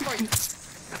 I'm here for you.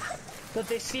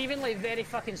 They're deceivingly very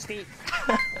fucking steep.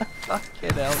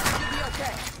 Fucking hell. You'll be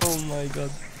okay. Oh my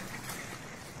god.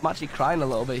 I'm actually crying a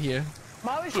little bit here.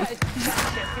 Matt was trying to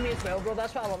chat shit to me as well, bro.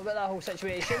 That's what I love about that whole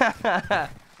situation.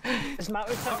 Is Matt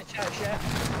was trying to chat shit.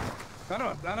 I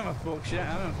don't fuck shit.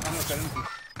 I don't anything.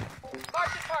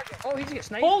 Oh, he's get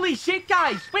sniped. Holy shit,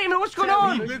 guys! Wait a minute, what's going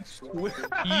on? on?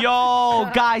 Yo,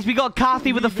 guys, we got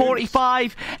Kathy with the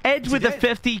 45, Ed with the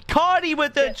 50, Cardi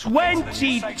with the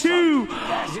 2200.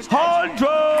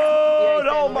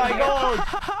 Oh my god!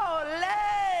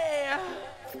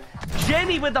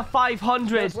 Jenny with the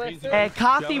 500,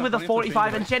 Kathy with the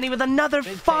 45, and Jenny with another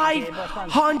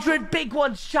 500 big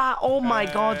ones, chat. Oh my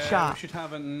god, We chat. should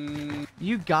have an...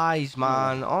 You guys,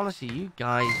 man, honestly, you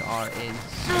guys are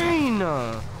insane.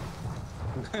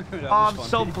 That Oh, I'm was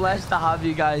so fun. blessed to have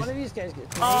you guys. One of these guys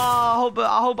gets me. Oh,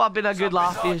 I hope I've been a good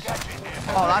laugh to you. Gadget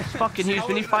here. Oh, that's fucking huge.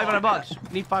 We need 500 bucks.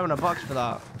 We need 500 bucks for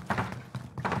that.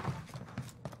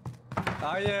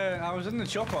 I was in the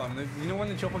chopper, and you know when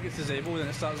the chopper gets disabled and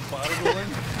it starts barrel rolling?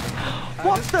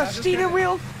 What's the steering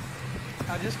wheel?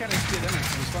 I just kind of stayed in it. It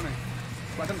was funny.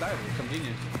 But I didn't die. It was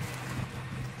convenient.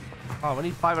 Oh, we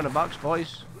need 500 bucks,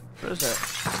 boys. Where is it?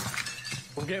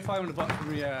 We'll get 500 bucks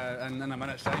from you in a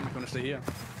minute's time. We're going to stay here.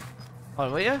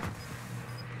 Oh, will you?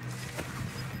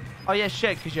 Oh yeah,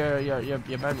 shit, cause you're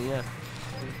bounty, yeah.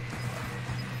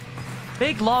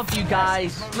 Big love, you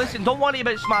guys. Listen, don't worry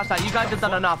about Smash That. You guys have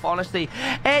done enough, honestly.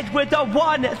 Ed with the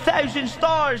 1,000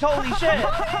 stars. Holy shit.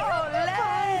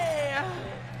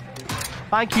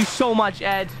 Thank you so much,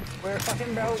 Ed. We're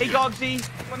fucking built. Hey, Gogsy.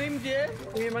 My name's Jed.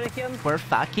 Where your money, Kim? We're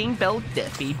fucking built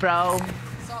diffy, bro.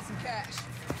 Saw some cash.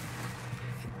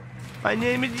 My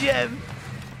name is Jim.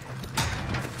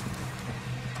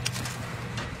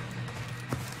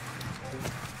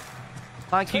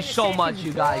 Thank you so much,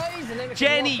 you guys.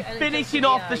 Jenny finishing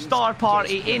off the star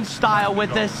party in style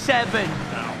with the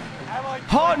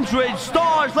 700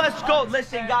 stars. Let's go.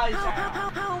 Listen, guys.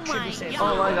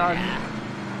 Oh my god.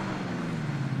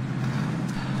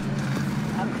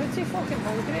 I'm pretty fucking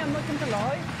hungry. I'm not gonna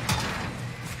lie.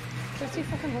 Pretty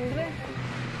fucking hungry.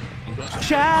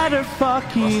 Chatter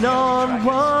fucking on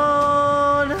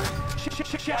one.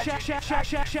 Chatter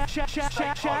fucking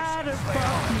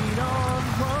on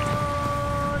one.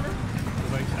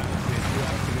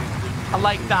 I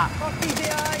like that.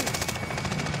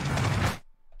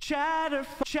 Chatter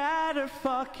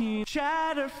fucking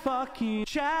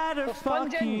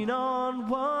on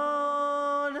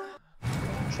one.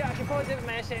 Shit, I should probably do it with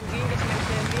my SMG and get some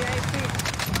SMG XP.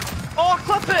 Oh,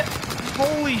 clip it!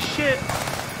 Holy shit!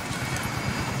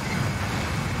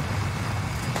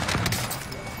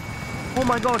 Oh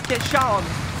my god, get shot on!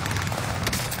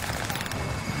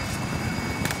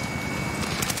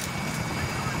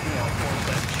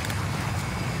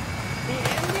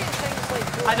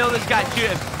 I know this guy, shoot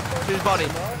him. Shoot his body.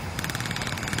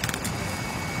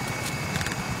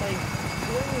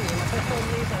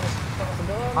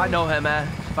 I know him, man.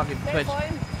 Fucking Twitch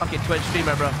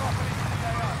streamer, bro.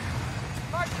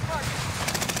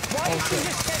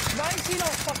 Why is he not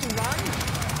fucking run?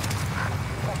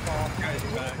 Fuck off.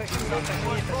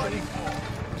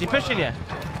 Is he pushing you?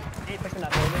 He's pushing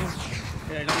that building.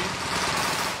 Yeah, got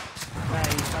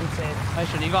Nice, I'm safe.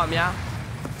 Listen, you got him, yeah?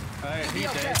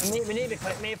 he's dead. We need to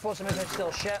quit, mate, for some of it's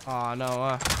still shit. Oh,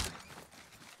 no,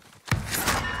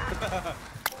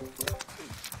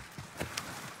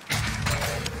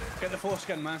 Get the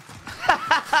foreskin, man.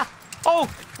 Oh!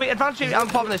 Wait, advance you. I'm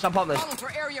popping this, Calling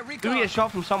for area Do we recon. get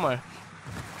shot from somewhere?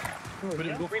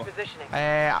 Repositioning.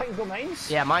 Uh, I can go mines.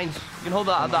 yeah, mines. You can hold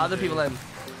the other people in.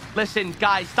 Listen,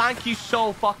 guys, thank you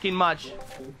so fucking much.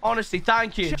 Honestly,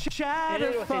 thank you.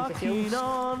 Chatter fucking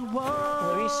on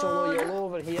one. Louise solo yellow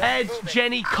over here. Ed,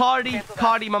 Jenny, Cardi,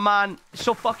 my man.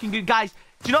 So fucking good. Guys,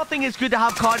 do you not think it's good to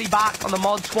have Cardi back on the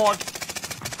mod squad?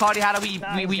 Cardi had a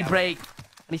wee break.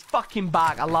 And he's fucking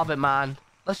back. I love it, man.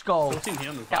 Let's go.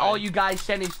 Yeah, all you guys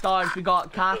sending stars. We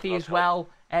got Kathy as well.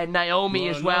 And Naomi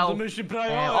as well.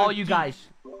 All you guys.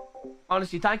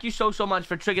 Honestly, thank you so much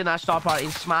for triggering that star party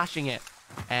and smashing it.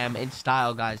 In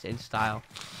style, guys. In style.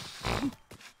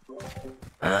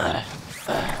 Wait,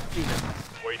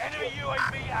 Enemy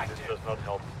UAV this active. does not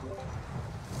help.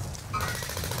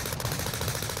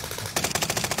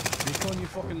 Recon, you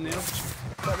fucking nerds.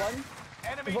 Got one.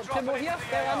 Enemy We've got two dropping more into here. the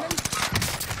They're AR. landing.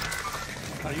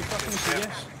 Are you fucking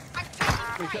serious?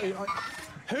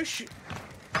 Who's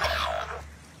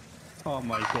Oh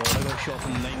my god, I got shot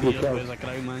from 9 meters away as a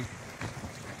ground, man.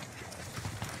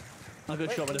 I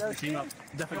got shot by a different team up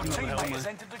the Your hill, teammate has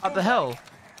man. entered the Up the hill?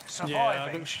 Surviving Yeah, I earns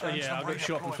got them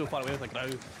shot from so redeployment. far away with a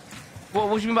ground. What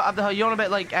do you mean by up the hill? You on a bit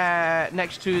like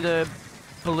next to the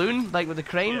balloon, like with the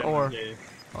crane, or? Yeah.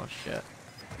 Oh shit. Your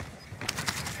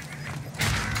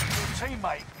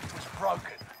teammate was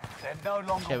broken. They're no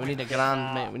longer Yeah, we need a with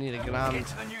grand, mate. We need a you. grand. Get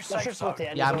to the new Let's safe just zone. go to the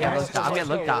end. Yeah, I'm getting Let's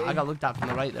looked go at. I away. got looked at from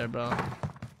the right there, bro.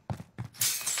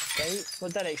 Right,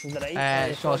 what direction? The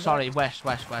right? So sorry, west.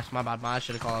 My bad, man. I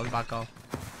should have called. I was back off.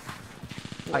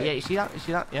 Yeah, you see that? You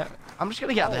see that? Yeah. I'm just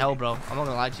gonna get up the hill, bro. I'm not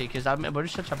gonna lie to you, because we're in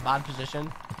such a bad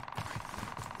position.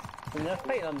 And they're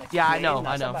fighting on the Yeah, I crane, know,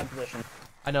 that's I a know. bad position.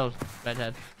 I know,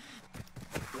 redhead.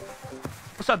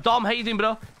 What's up, Dom? How you doing,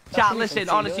 bro? Chat, listen,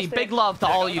 honestly, big love to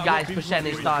all you guys for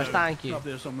sending stars. Thank you. Up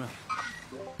there somewhere.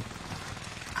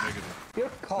 Your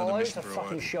call-outs are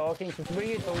fucking shocking, because where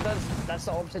you told us, that's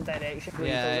the opposite direction. Where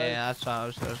you told us. Yeah, that's why I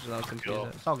was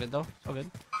confused. It's all good, though. It's all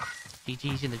good.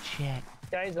 GG's in the chat.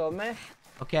 Guys on me.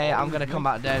 Okay, I'm gonna come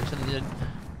back down to the...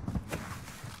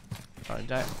 Sorry,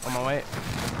 down. On my way.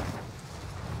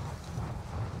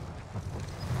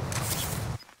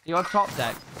 You on top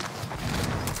deck?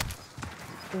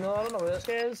 No, I don't know where this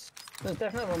guy is. There's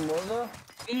definitely one more though.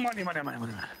 Money.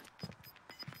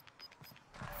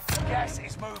 Gas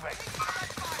is moving.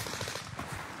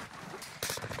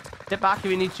 Sit back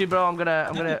if you need to, bro. I'm gonna...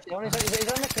 He's on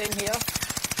the crane here.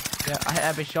 Yeah, I hit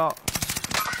every shot.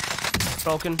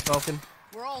 Broken.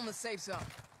 We're all in the safe zone.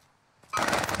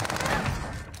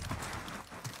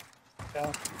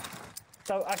 Yeah.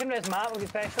 So I can res Matt, we'll be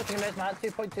special. I can res Matt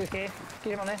 2.2k. Give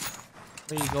your money.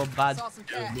 There you go, bad. Saw some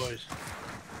cash. Boys.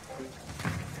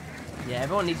 Yeah,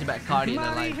 everyone needs a bit of cardio in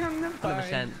their life.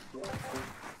 100%.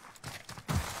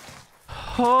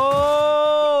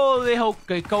 Holy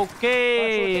hokey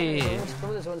cokey!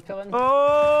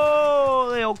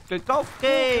 Holy hokey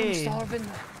cokey! I'm starving.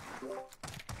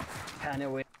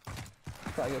 Can't wait.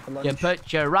 Gotta get for lunch. You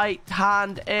put your right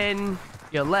hand in,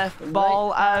 your left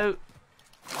ball out.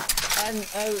 In,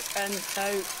 out.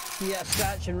 Yeah,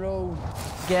 scratch and roll.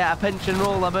 Get a pinch and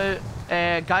roll about.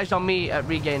 Guys on me at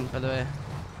regain, by the way. I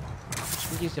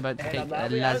think he's about to take a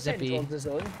la zippy.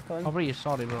 Oh, bro, you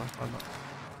sorry, bro.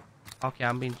 Okay,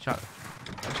 I'm being shot.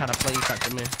 I'm trying to play that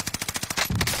to me.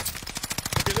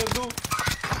 Okay, let's go.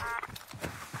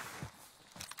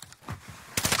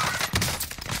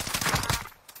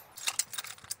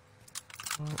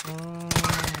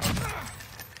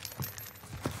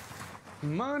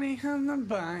 Money on the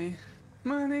buy.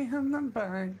 Money on the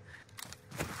buy.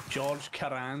 George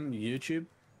Karan, YouTube.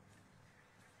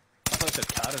 I thought it said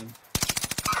Karen.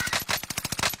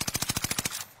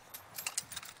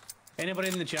 Anybody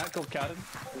in the chat called Karen?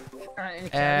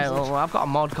 Well, I've got a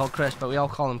mod called Chris, but we all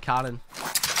call him Karen.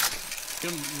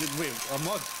 Wait, a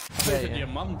mod? I thought you said your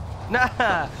mum.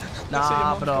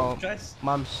 Nah, bro. Chris.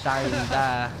 Mum sound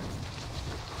there.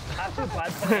 I feel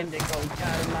bad for him, they called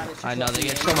Karen, man. I know, they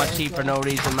get so much heat for no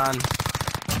reason, man.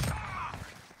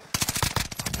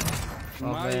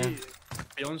 My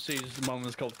Beyonce's mum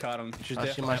is called Karen. She's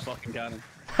definitely a fucking Karen.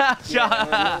 Shut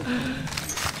up!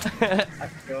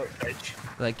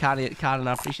 Like, Karen,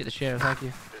 I appreciate the share, thank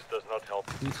you. This does not help.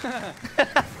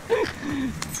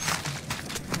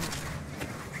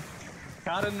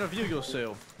 Karen, review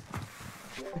yourself.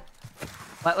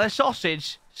 Let the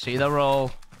sausage see the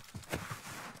roll.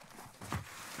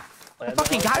 The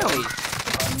fucking guy on me.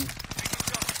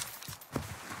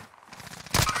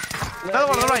 Another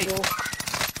one on the right.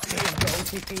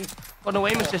 Oh no,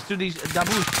 aim is just do these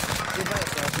doubles.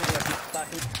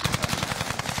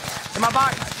 In my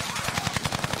back.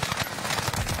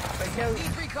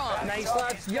 Nice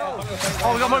lads. Yo.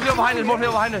 Oh, we got more people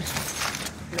behind us.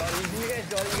 You guys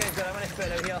got it. I'm gonna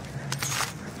spread out here.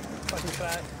 Fucking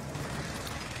track.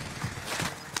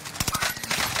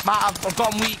 Matt, I've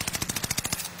got him weak.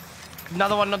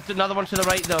 Another one to the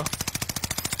right though.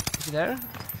 Is he there?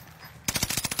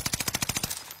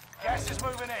 Gas is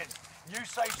moving in. New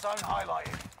safe zone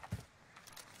highlighted.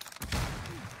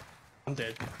 I'm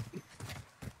dead.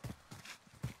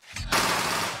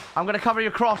 I'm gonna cover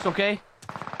your cross, okay?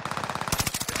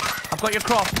 I've got your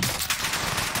cross.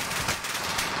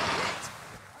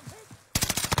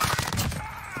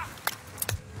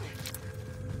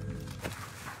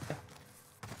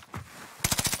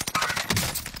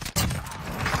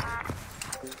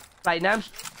 Right now,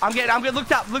 I'm getting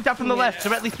looked at from the left,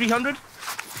 directly 300.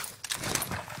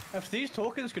 If these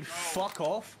tokens could fuck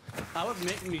off, that would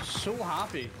make me so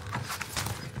happy.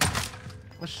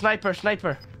 Sniper.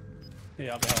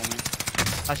 Yeah, I'll be hell,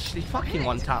 mate. He fucking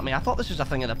one-tapped me. I thought this was a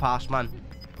thing of the past, man.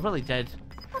 I really did.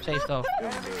 Safe though.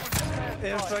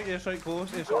 Airstrike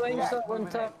close, airstrike close. One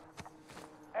tap.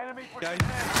 Enemy Guys.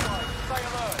 Stay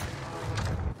alert.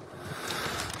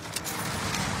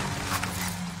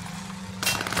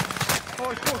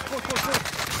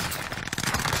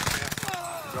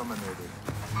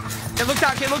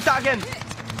 Get looked at again.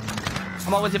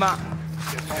 I'm on with you, Matt.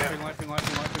 Lifing.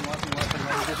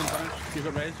 You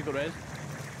got res.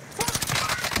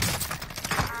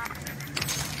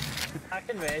 I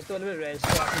can res, do a little bit res so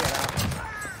I can get out.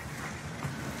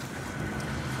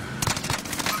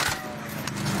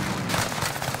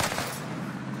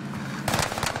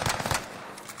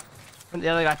 The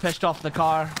other guy pissed off the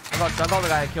car. I got the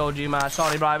guy that killed you, man.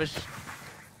 Sorry, bro. I was...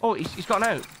 Oh, he's gotten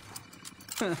out.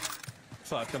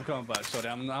 Fuck, I'm coming back. Sorry,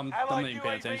 I'm not even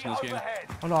paying attention to this game.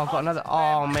 Oh no, I've got another...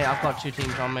 Oh, mate, I've got two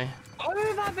teams on me. How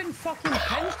have I been fucking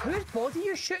pinched? Whose body are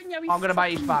you shooting? I'm gonna buy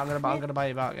you back. I'm gonna buy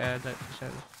you back.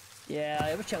 Yeah,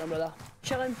 I was chilling, brother.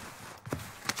 Chilling.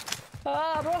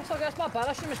 Ah, bro, so I guess my bad.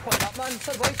 I shouldn't have pointed up, man.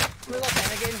 So, boys, we'll lock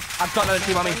in again. I've got another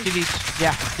team on me. GG's.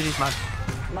 Yeah, GG's, man.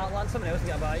 Mark, land someone else to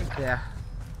get by. Yeah.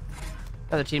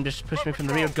 The other team just pushed me from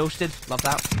the rear. Ghosted. Love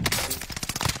that.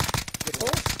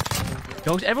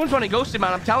 Ghost. Everyone's running ghosted,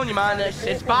 man. I'm telling you, man.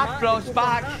 It's back, bro. It's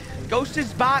back.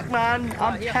 Ghosted's back, man.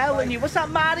 I'm telling you. What's up,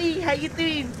 Maddie? How you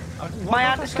doing? My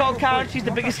aunt is called Karen. She's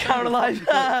the biggest Karen alive.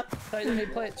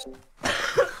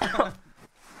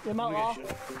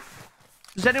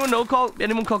 Does anyone know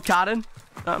anyone called Karen?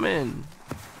 I'm in.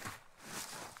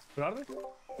 Where are they?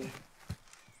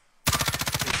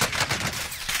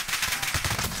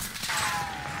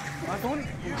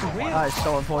 That is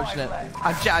so unfortunate.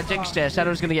 I jinxed it. I said I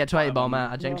was going to get 20 ball,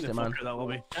 man. I jinxed it, man.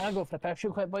 I'll go for the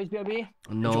pistol quick, boys, BRB.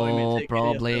 No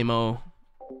problemo.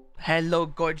 Hello,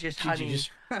 gorgeous honey.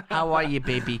 How are you,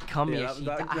 baby? Come here.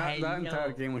 That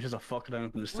entire game was just a fuck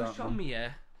around from the start. Show me, yeah.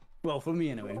 Well, for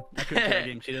me anyway. I couldn't play the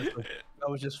game seriously. I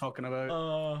was just fucking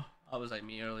about. I was like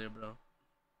me earlier, bro.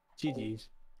 GG's.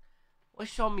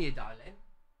 What's on me, darling?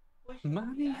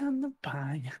 Money on the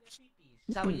pie.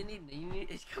 Is that what you need?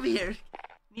 Come here.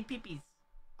 You need peepees.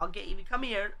 I'll get you. Come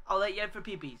here. I'll let you out for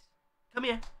peepees. Come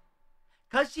here.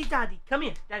 Cushy daddy. Come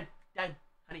here. Down. Down.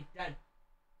 Honey. Down.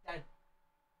 Down.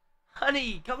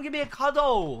 Honey, come give me a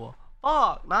cuddle.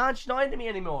 Fuck, man. She's not into me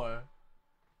anymore.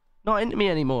 Not into me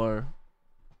anymore.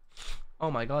 Oh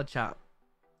my god, chat.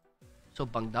 So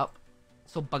bunged up.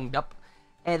 So bunged up.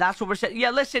 Hey, that's what we're saying. Yeah,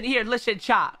 listen here. Listen,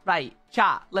 chat. Right.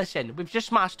 Chat. Listen. We've just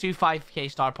smashed 2 5k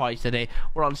star parties today.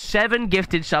 We're on 7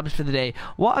 gifted subs for the day.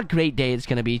 What a great day it's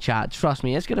going to be, chat. Trust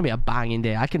me. It's going to be a banging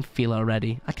day. I can feel it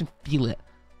already. I can feel it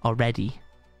already.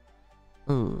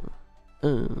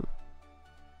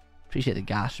 Appreciate the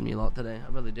gas from you lot today.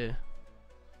 I really do.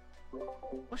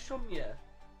 What's wrong with you?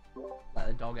 Let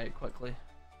the dog out quickly.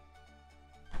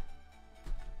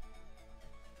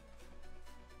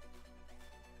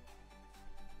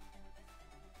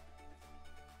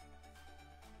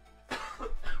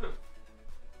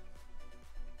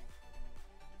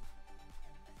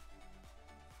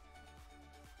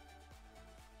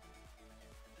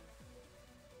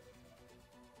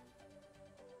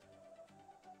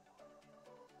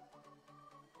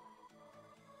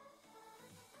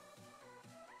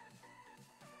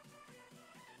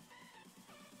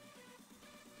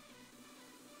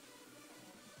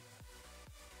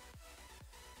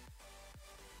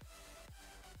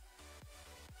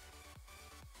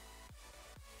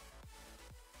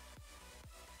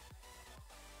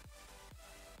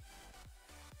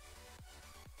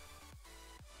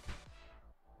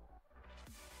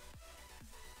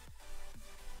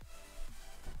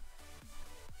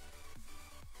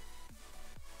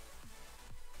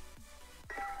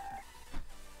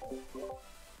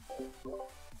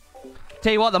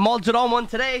 Tell you what, the mods are on one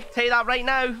today. Tell you that right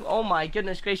now. Oh my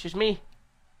goodness gracious me.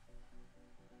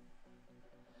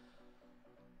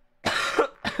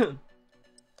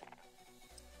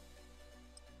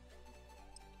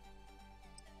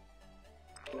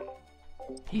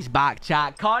 He's back,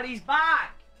 chat. Cardi's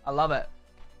back. I love it.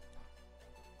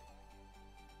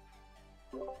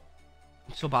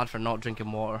 I'm so bad for not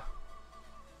drinking water.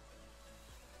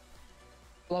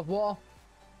 Love water.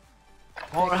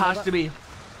 Water has to be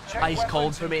ice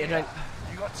cold for me to drink.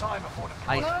 You got time before the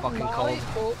Ice fucking cold.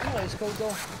 Ice cold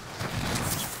though.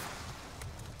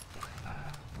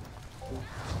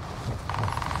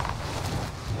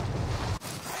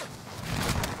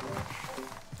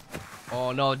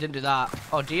 Oh no, didn't do that.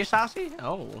 Oh, do you, Sassy?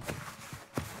 Oh.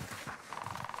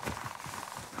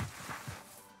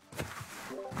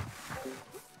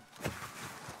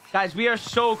 Guys, we are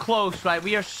so close, right?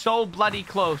 We are so bloody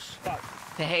close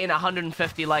to hitting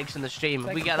 150 likes in the stream.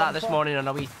 If we get that this morning on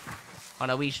a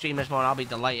wee stream this morning, I'll be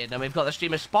delighted. And we've got the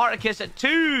stream of Spartacus at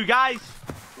 2, guys.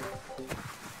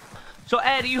 So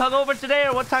Ed, are you hungover today,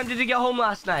 or what time did you get home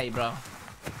last night, bro?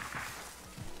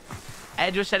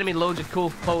 Ed was sending me loads of cool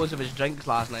photos of his drinks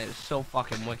last night. It was so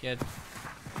fucking wicked.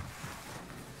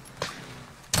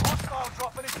 hostile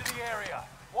dropping into the area.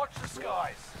 Watch the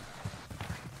skies.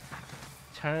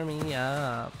 Turn me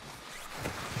up.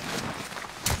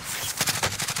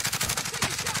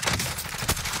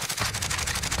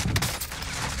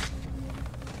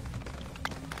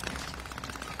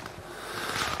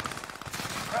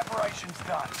 Preparation's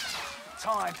done.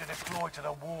 Time to deploy to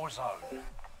the war zone.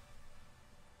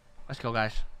 Let's go,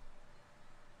 guys.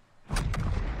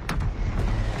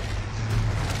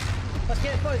 Let's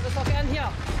get it, boys. Let's lock it in here.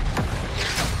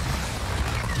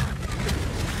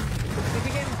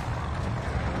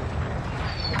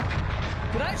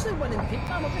 We're actually winning peak,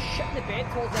 man. We're just shitting the bed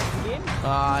towards the end of the game.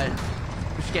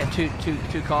 We're just getting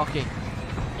too cocky.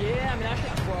 Yeah, I mean,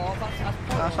 actually, well,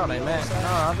 That's alright, mate. No,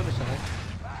 I'll do this.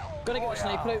 Gonna get the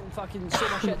sniper out and fucking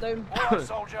shoot my shit down. Alright,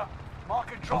 soldier. Mark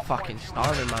a I'm drop fucking point for your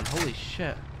starving, man. Holy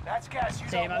shit. That's gas you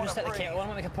Same, don't I want just to stuck the breathe. kettle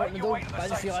on, make a pot in the Make door, your way to but the I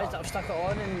just safe realised that zone. I've stuck it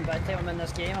on, and by the time I'm in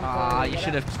this game, I'm Ah, probably you gonna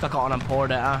should get have stuck it on and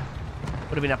poured it, huh?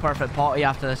 Would have been a perfect party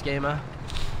after this game, huh?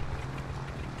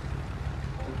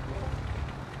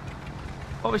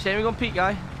 What are we saying? We're going peak,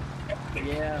 guy? it.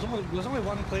 Yeah. There's only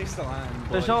one place to land.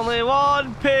 There's boys. only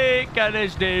one peak, and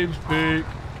his name's Peak.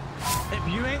 If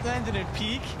you ain't landing at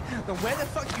peak, then where the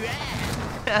fuck you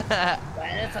at?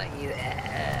 Why the fuck you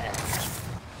there?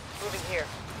 Moving here.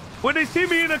 When they see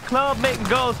me in a club making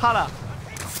girls holla.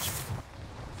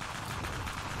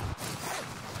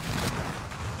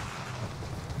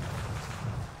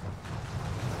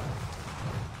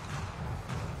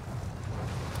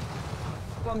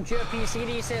 From JPC,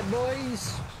 he said,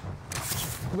 boys,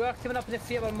 we're coming up in the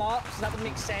 3 hour mark, so that would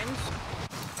make sense.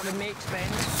 That would make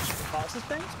sense. Parts and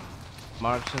Spence?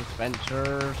 Marks and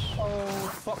Spencers. Oh,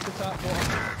 fuck the tap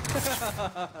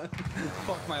water.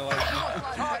 Fuck my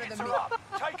life. Targets are up.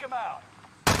 Take them out.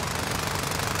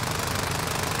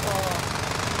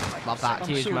 Love that I'm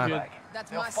huge, so man. good.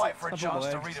 That's They'll my fight seat. for a Couple chance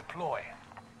to legs. redeploy.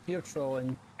 You're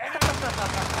trolling. Enemy Good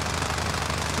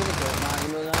goat, man,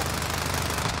 you know that.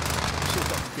 So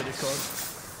fucking good at COD.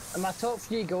 And my top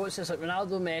 3 goats is like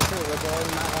Ronaldo, Messi, LeBron,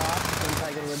 Matt Hart, and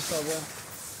Tiger Woods, probably.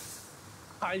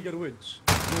 Tiger Woods.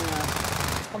 Yeah.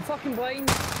 I'm fucking blind.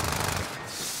 Good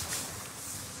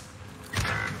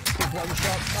one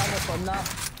shot, I was on that.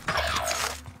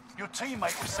 Your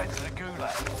teammate was sent to the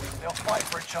gulag. They'll fight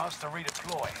for a chance to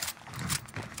redeploy.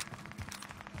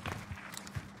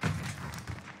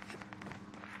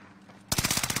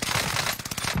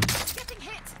 Getting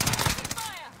hit. Taking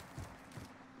fire.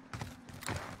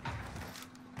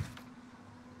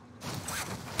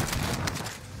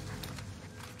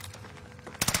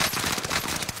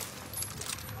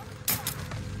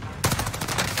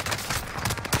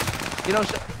 You know,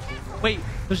 wait,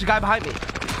 there's a guy behind me.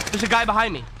 There's a guy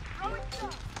behind me.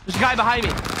 There's a guy behind me.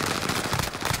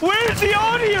 Where's the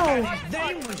audio? His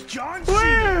name was John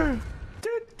Where?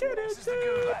 This is the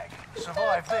gulag.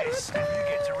 Survive this, and you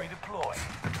get to redeploy.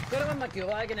 Get him in my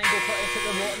gulag and then go put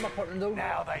the water in my portando.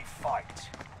 Now they fight.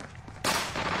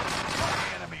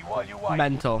 Fight the enemy while you wait.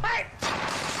 Mental.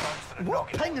 What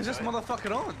ping is this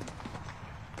motherfucker on?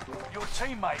 Your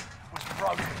teammate was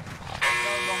broken. They're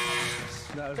no longer with us.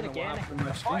 That is Good not what again. happened in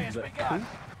my The fight stream, has but begun.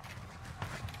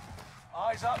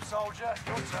 Eyes up, soldier.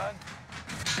 Your turn.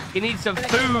 He needs some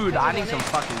food. I need some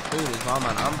fucking food as well,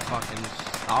 man. I'm fucking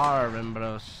starving,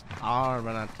 bro.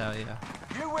 Starving, I tell you.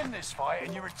 You win this fight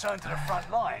and you return to the front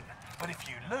line. But if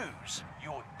you lose,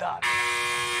 you're done.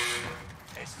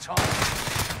 It's time.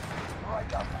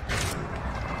 Right up.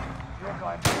 You're going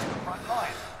back to the front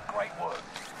line. Great work.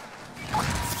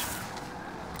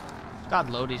 God,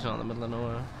 Lodi's not in the middle of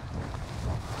nowhere.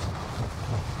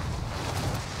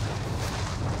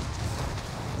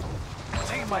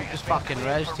 Teammate has Just been fucking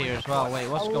cleared rezzed for here as well. redeployment. Wait,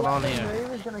 what's going on here?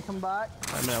 He's gonna come back.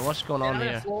 Wait a minute, what's going on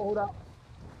here? Hold up.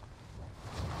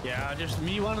 yeah, just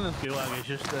me one of them gulag is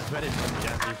just very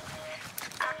subjective.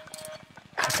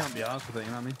 I can't be arsed with it,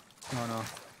 you know what I mean?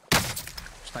 No.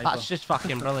 Sniper. That's just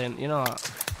fucking brilliant, you know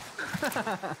what?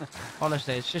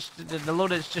 Honestly, it's just the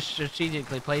load is just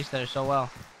strategically placed there so well.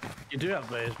 You do have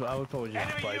blaze, but I would probably just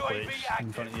Enemy play UAV plates in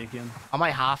active. front of you again. I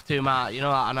might have to, Matt, you know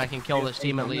what? And I can kill this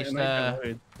team at least.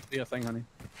 Do your thing, honey.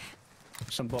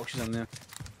 Some boxes in there.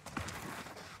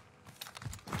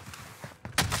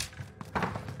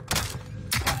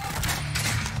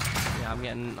 Yeah,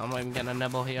 I'm not even getting a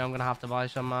nibble here. I'm gonna have to buy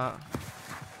some, Matt.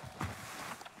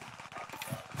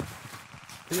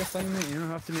 Do your thing, mate. You don't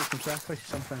have to make some sacrifices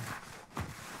sometimes.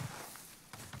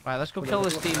 Right, let's go kill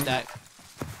this team deck.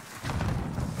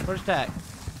 Where's deck?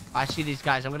 I see these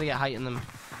guys. I'm gonna get height in them.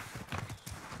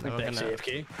 Then we're Deck's gonna-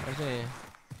 AFK. Is he?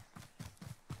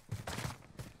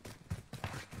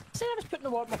 See, I was putting the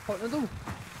water in my portando.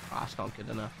 Oh, that's not good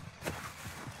enough.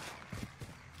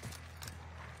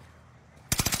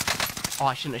 Oh,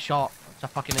 I shouldn't have shot. It's a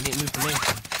fucking idiot move for me.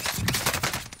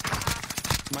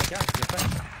 My God, your thing.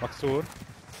 مكسور.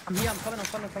 I'm here, I'm coming.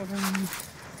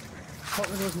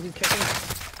 Portando's in good kicking.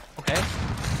 Okay.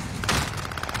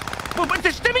 But the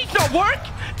stimmies not work?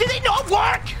 Did they not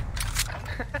work?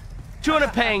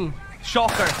 200 ping.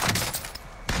 Shocker. Yeah,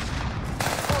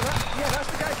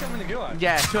 that's the guy coming to gulag.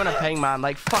 Yeah, 200 ping, man.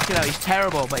 Like, fucking hell, he's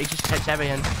terrible, but he just hits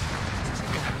everything. He's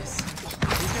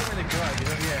coming to gulag.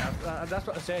 Yeah, that's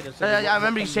what I said. I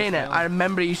remember you saying it. I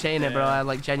remember you saying it, bro. I,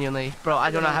 like, genuinely. Bro,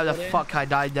 I don't know how the fuck I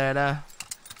died there.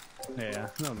 Yeah,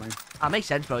 no mind. That makes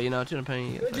sense, bro. You know, 200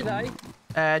 ping. Where'd you die?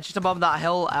 Just above that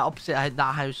hill, opposite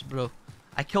that house, bro.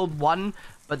 I killed one,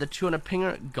 but the 200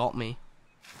 pinger got me.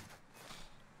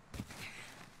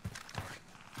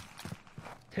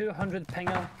 200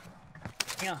 pinger.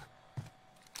 Pinger.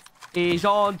 He's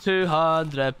on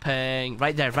 200 ping.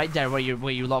 Right there where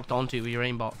you locked onto with your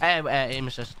aimbot. Aim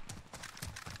assist.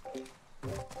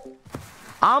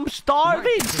 I'm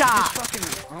starving, chat.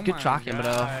 Good tracking,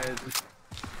 bro.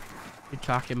 Good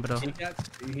tracking, bro.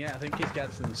 Yeah, I think he's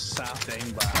got some soft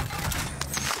aim back.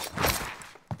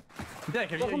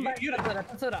 Dick, you're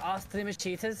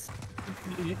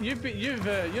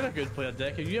a good player,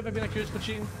 Dick. Have you ever been accused of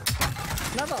cheating?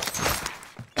 Never.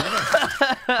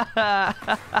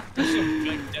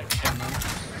 Big dick shit, man.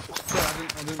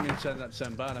 I didn't mean to say that to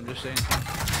sound bad. I'm just saying,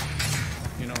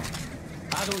 you know,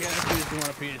 I don't get accused of on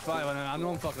a PS5. I know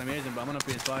I'm fucking amazing, but I'm on a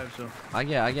PS5, so I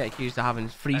get accused of having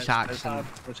free sacks.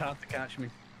 It's hard to catch me.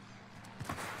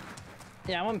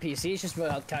 Yeah, I'm on PC. It's just really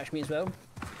hard to catch me as well.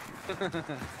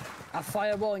 I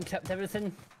firewall encrypt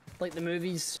everything, like the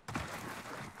movies.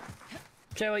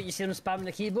 Try what you see them spamming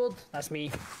the keyboard. That's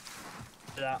me.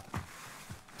 Do that.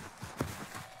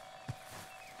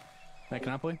 Hey,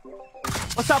 can I play?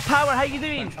 What's up, Power? How you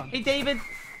doing? Hey, David.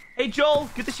 Hey, Joel.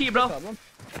 Good to see you, bro.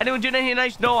 Anyone doing anything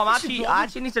nice? No, I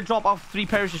actually need to drop off 3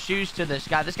 pairs of shoes to this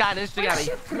guy. This guy on Instagram,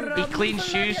 he cleans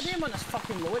shoes.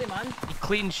 He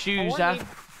cleans shoes, and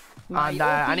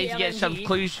I need to get some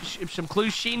shoes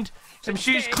cleaned. Some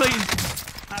shoes cleaned.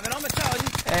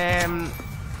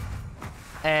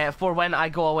 For when I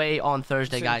go away on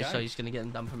Thursday, guys. So he's gonna get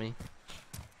them done for me.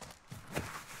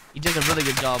 He does a really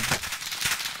good job.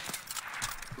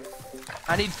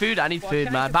 I need food,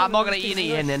 man. But I'm not gonna eat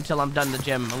anything until I'm done the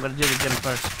gym. I'm gonna do the gym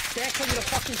first.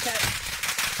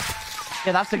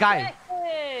 Yeah, that's the guy.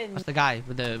 That's the guy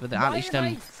with the anti-stim.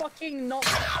 I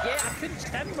couldn't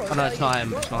stem, bro. Oh no, it's not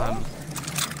him. It's not him.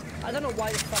 I don't know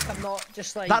why the fuck I'm not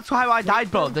just like... That's how I died,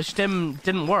 bro. The stim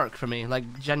didn't work for me.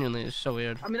 Like, genuinely, it's so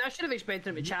weird. I mean, I should have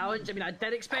expected it to challenge. I mean, I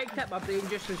did expect it. My brain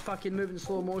just was fucking moving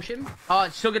slow motion. Oh,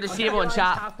 it's so good to see everyone in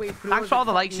chat. Thanks for all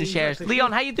the likes and shares.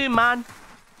 Leon, how you doing, man?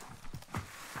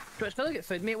 Do I still get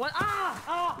food, mate? What?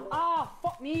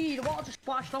 Fuck me. The water just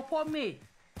splashed up on me.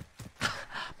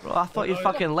 Bro, I thought your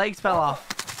fucking legs fell off.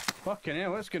 Fucking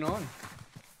hell, what's going on?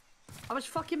 I was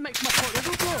fucking mixing my pot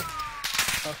riddle, bro.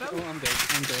 Oh, I'm dead.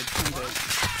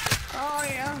 Oh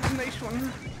yeah, nice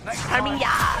one. I mean,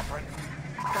 yeah.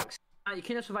 You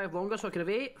couldn't have survived longer, so I could have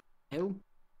ate. Hell.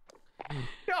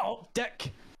 Oh,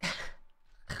 dick.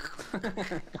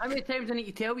 How many times I need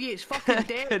to tell you? It's fucking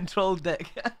dead. Control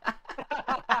dick.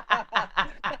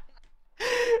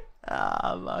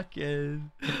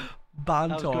 Fucking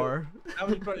banter. That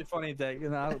was pretty funny, Dick. You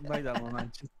know, I like that one,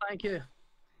 man. Thank you.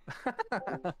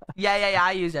 Yeah,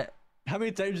 I use it. How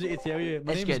many times did he tell you?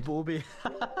 My name's Bobby.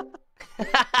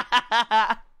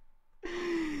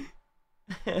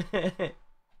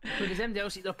 So does anybody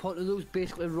else eat their pot noodles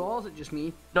basically raw, or is it just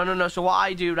me? No. So what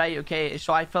I do, right, okay,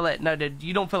 so I fill it. No,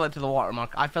 you don't fill it to the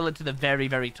watermark. I fill it to the very,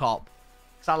 very top.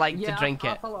 Because I like to drink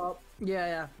it. Fill it up.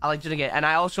 Yeah. I like to drink it. And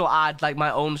I also add, like,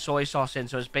 my own soy sauce in,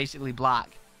 so it's basically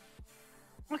black.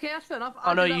 Okay, that's fair enough.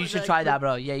 Oh, no, you should try that,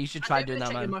 bro. Yeah, you should try doing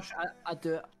that, man. I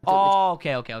do it. Oh,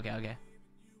 okay.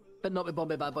 But not with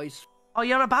Bombay Bad Boys. Oh,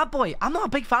 you're a bad boy. I'm not a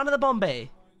big fan of the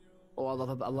Bombay. Oh, I love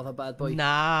a bad boy.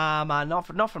 Nah, man, not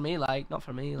for me. Like, yeah. That's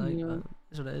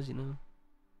what it is, you know.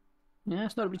 Yeah,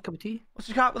 it's not a big cup of tea. What's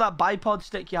the crap with that bipod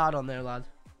stick you had on there, lad?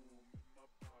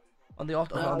 On the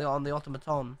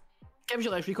automaton. Gives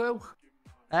you less recoil.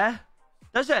 Eh?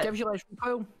 Does it? Gives you less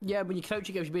recoil. Yeah, when you crouch,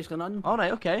 it gives you basically none. All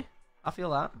right, okay. I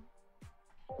feel that.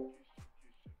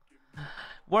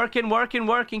 Working,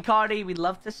 Cardi. We'd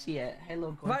love to see it.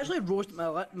 Hello, I've actually roasted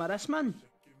my wrist, man.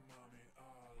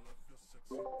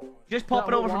 Just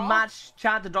popping over from Match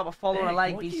Chat to drop a follow and a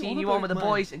like. Been seeing you on with the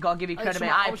boys and gotta give you credit, mate.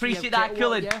 I appreciate that,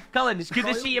 Cullen. Cullen, it's good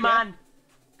to see you, man.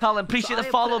 Cullen, appreciate the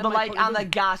follow, the like, and the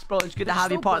gas, bro. It's good to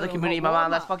have you part of the community, my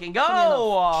man. Let's fucking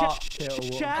go!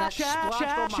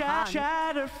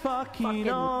 Chatter fucking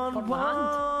on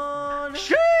one.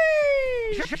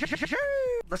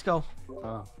 Let's go.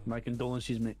 My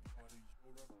condolences, mate.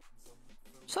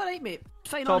 It's alright, mate.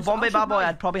 Fine. So, Bombay Bad Boy,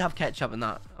 I'd probably have ketchup in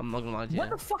that. I'm not gonna lie to you.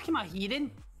 What the fuck am I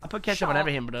hearing? I put ketchup on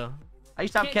everything, bro. I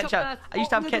used to have ketchup. I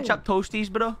used to have ketchup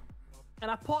toasties, bro. In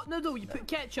a pot noodle, you put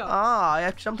ketchup. Ah,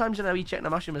 yeah. Sometimes in a wee chicken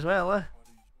and mushroom as well, eh?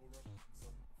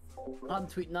 I'm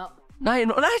tweeting that. Nothing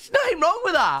wrong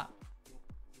with that.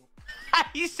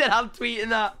 He said I'm tweeting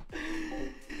that.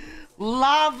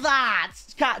 Love that.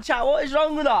 Chat, what is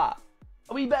wrong with that?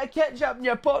 A wee bit of ketchup in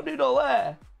your pot noodle,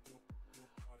 eh?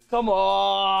 Come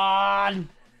on.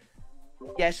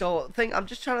 Yeah, so I'm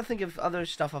just trying to think of other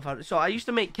stuff I've had. So I used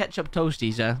to make ketchup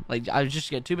toasties, Like I would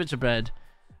just get 2 bits of bread,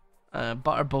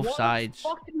 butter both sides.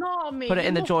 No, mate. Put it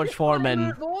in the George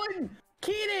Foreman.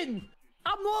 Kieran!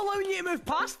 I'm not allowing you to move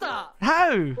past that.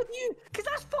 How? Because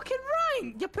that's fucking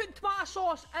right. You put tomato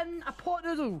sauce in a pot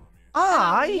noodle.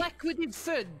 Aye. Liquided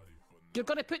food. You're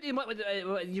gonna put you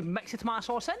mix the tomato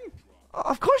sauce in.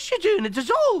 Of course you do, and it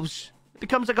dissolves. It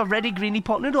becomes like a ready greeny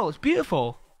pot noodle. It's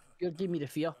beautiful. You're giving me the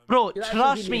fear. Bro, You're actually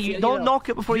trust giving me, the you fear, don't knock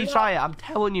it before you try it. I'm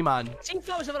telling you, man. See, if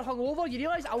I was ever hungover, you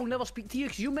realise I will never speak to you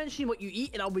because you mention what you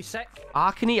eat and I'll be sick. I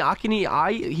can eat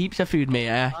heaps of food,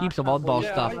 mate. Heaps of oddball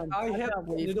Yeah, stuff. I had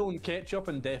noodle and ketchup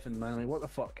and deafened, man. Like, what the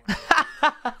fuck?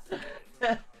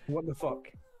 What the fuck?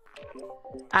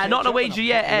 Not a wager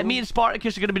yet. Me and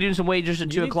Spartacus are going to be doing some wagers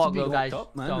at 2 o'clock, though, guys.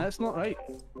 Up, man. So. That's not right.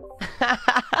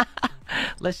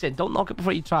 Listen, don't knock it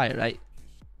before you try it, right?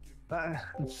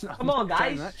 Come on,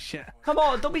 guys. Come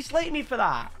on, don't be slating me for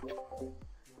that.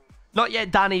 Not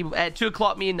yet, Danny. 2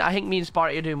 o'clock, I think me and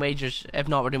Sparty are doing wagers. If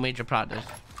not, we're doing wager practice.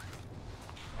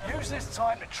 Use this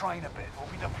time to train a bit.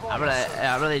 We'll be deploying.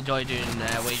 I really enjoy doing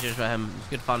wagers with him. It's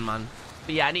good fun, man.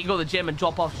 But yeah, I need to go to the gym and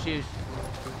drop off shoes.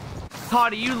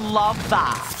 Cardi, you love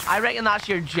that. I reckon that's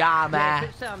your jam, Yeah,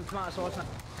 put some tomato sauce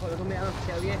in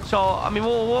it. So, I mean,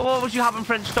 what would you have in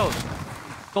French toast?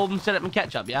 Golden syrup and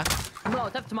ketchup, yeah? No,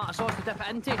 dip tomato sauce to dip it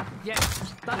into. Yeah,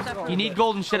 that's it. You need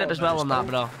golden syrup as well on that,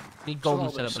 bro. You need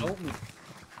golden syrup.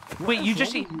 Wait, you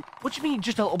just eat... What do you mean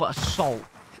just a little bit of salt?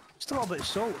 Just a little bit of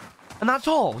salt. And that's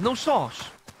all? No sauce?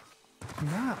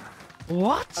 Nah.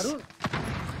 What? I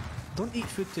don't eat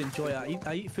food to enjoy it.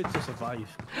 I eat food to survive.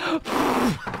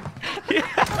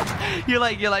 You're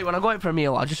like, when I go out for a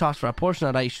meal, I just ask for a portion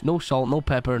of rice, no salt, no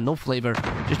pepper, no flavour,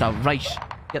 just a rice.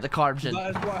 Get the carbs in. That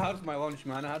is what I had for my lunch,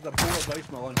 man. I had a bowl of rice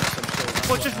for my lunch.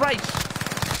 What, just rice?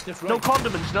 Just rice. No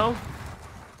condiments, no?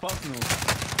 Fuck no.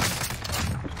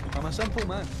 I'm a simple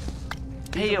man.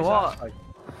 Hey, what?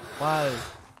 Wow.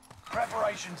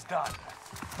 Preparation's done.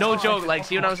 No joke, like,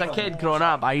 see, when I was a kid growing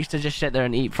up, I used to just sit there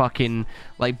and eat fucking,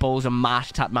 like, bowls of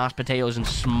mashed potatoes and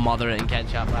smother it in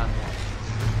ketchup, man.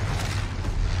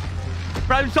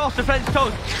 Brown sauce to French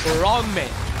toast. Wrong,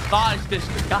 mate. That is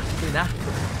disgusting, eh?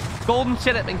 Golden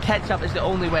syrup and ketchup is the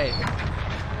only way.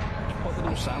 Pot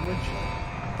noodle sandwich.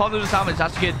 Pot noodle sandwich,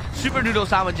 that's good. Super noodle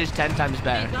sandwich is 10 times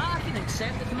better. That I can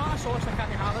accept. The tomato sauce I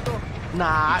can't have it though.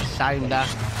 Nah, that's sounder.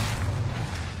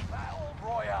 Battle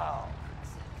Royale.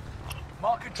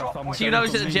 Mark a drop point. See, when I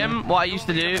was at the gym, what I used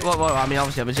to do, well, I mean,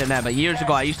 obviously I was in there, but years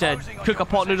ago, I used to cook a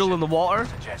pot noodle in the water,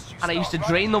 and I used to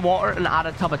drain the water and add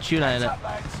a tub of tuna in it.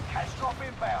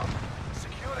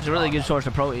 It's a really good source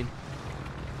of protein.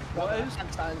 What is?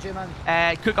 Can't stand you,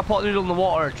 man. Cook a pot noodle in the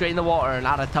water, drain the water, and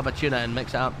add a tub of tuna and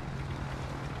mix it up.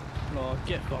 No,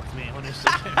 get fucked, mate,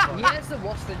 honestly. Yeah, it's the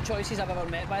worst food choices I've ever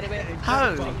met, by the way.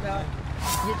 How? You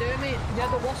do, mate. You're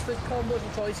the worst food combos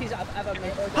and choices I've ever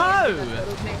met. How?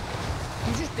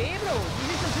 You just do, bro.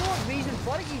 There's no reason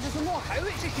for it. You just don't know how.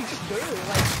 It's just, you just do.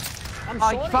 Like, I'm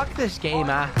sorry. Fuck this game,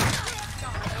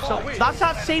 So, that's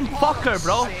that same fucker,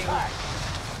 bro.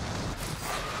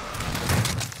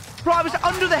 Bro, I was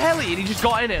under the heli and he just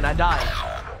got in it and I died.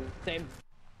 Same.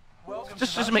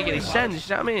 This doesn't make any sense,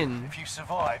 you know what I mean? If you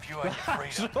survive, you earn your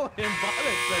freedom. So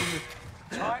embarrassing.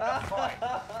 Time to fight.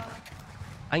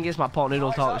 I think it's my pot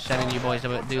noodle talk sending you boys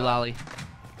about doolally.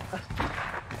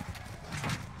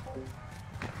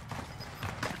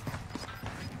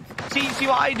 See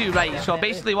what I do, right? So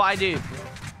basically what I do.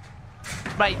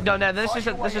 Right, no, this is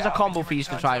a combo for you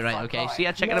to try, right? Okay, see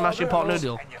a chicken and mushroom pot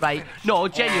noodle, right? No,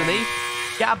 genuinely,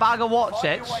 get a bag of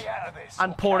Watsits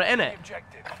and pour it in it.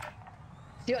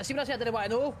 See what I said? I didn't want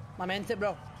to know. I meant it,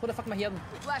 bro. What the fuck am I hearing?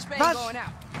 Flashbang going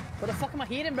out. What the fuck am I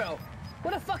hearing, bro?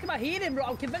 What the fuck am I hearing, bro?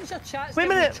 I'm convinced your chat's... Wait a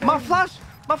minute, my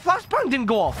flashbang didn't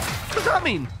go off. What does that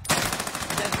mean?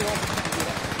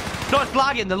 No, it's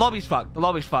lagging. The lobby's fucked. The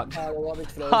lobby's fucked. Oh, the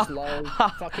lobby's froze. Lol.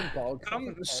 Fucking bog.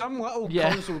 Some little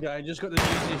console guy just got the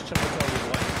easiest chip of all his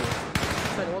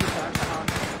life. But all the facts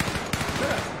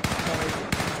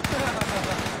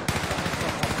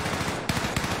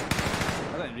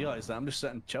I didn't realise that. I'm just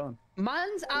sitting chilling.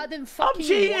 Man's adding fucking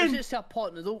cheating. Watsits to a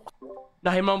pot noodle.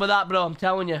 Nothing wrong with that, bro. I'm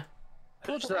telling you.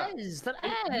 There is. There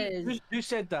is. Who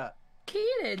said that?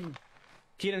 Kieran.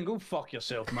 Kieran, go fuck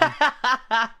yourself, man.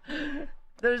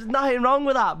 There's nothing wrong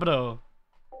with that, bro.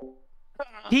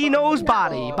 He knows,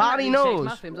 Barry. Barry knows.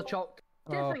 My frames are chalked.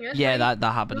 The thing is, Yeah, right,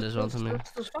 that happened as well to me.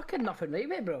 There's fucking nothing right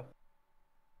with it, bro.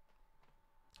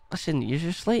 Listen, you're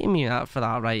just slating me out for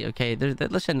that, right? Okay.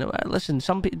 Listen.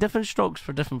 Some different strokes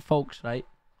for different folks, right?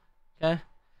 Okay.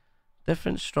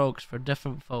 Different strokes for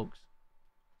different folks.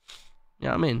 You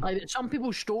know what I mean? Some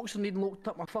people's strokes are needing looked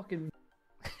up my fucking.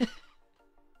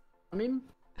 I mean.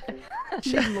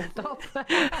 Needing looked up.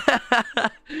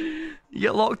 You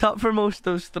get locked up for most of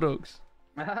those strokes.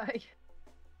 Aye.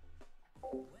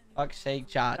 Fuck's sake,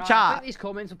 chat. I Chat. think these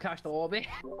comments will catch the lobby.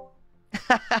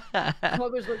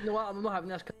 Lobby's like, no, I'm not having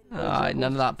this. Alright,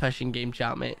 none of that pushing game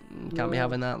chat, mate. Can't be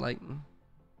having that, like.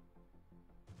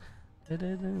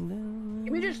 Can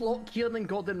we just lock Kieran and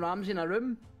Gordon Ramsay in a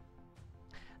room?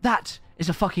 That is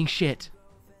a fucking shit.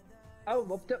 I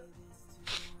loved it.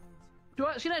 Do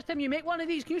you see next time you make one of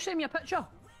these, can you send me a picture?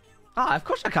 Ah, of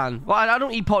course I can. Well, I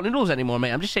don't eat pot noodles anymore,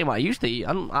 mate. I'm just saying what I used to eat.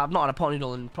 I've not had a pot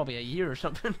noodle in probably a year or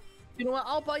something. You know what?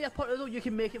 I'll buy you a pot noodle. You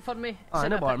can make it for me. Oh,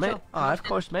 Send no me a bar, mate. picture. Oh, of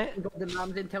course, mate. Gordon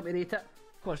Ramsay and tell me to rate it.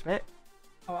 Of course, mate.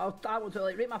 I want to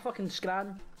like rate my fucking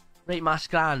scran. Rate my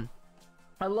scran.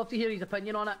 I'd love to hear his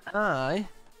opinion on it. Aye.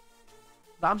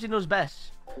 Ramsey knows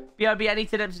best. BRB, I need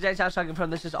to dip to Jen's house so I can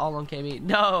confirm this is all on KB.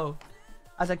 No.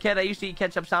 As a kid, I used to eat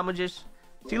ketchup sandwiches.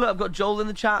 See, look, I've got Joel in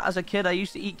the chat. As a kid, I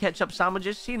used to eat ketchup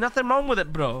sandwiches. See, nothing wrong with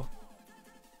it, bro.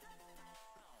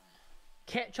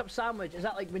 Ketchup sandwich, is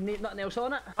that like with nothing else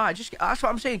on it? Alright, just that's what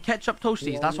I'm saying. Ketchup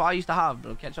toasties. That's what I used to have,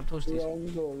 bro. Ketchup toasties.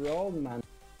 Wrong, man.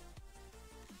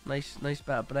 Nice bit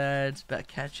of bread, bit of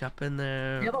ketchup in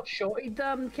there. You ever shotted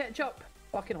ketchup?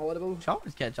 Fucking horrible.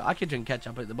 Shorted ketchup. I could drink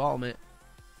ketchup out the bottle, mate.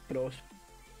 Gross.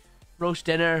 Roast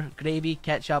dinner, gravy,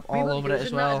 ketchup all over it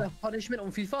as well. That as a punishment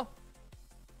on FIFA.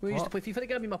 We used to play FIFA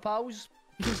together with my pals.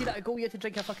 You can see that goal, you had to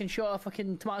drink a fucking shot of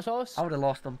fucking tomato sauce. I would have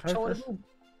lost on It's purpose. horrible.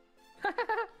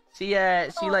 See,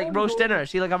 like roast dinner.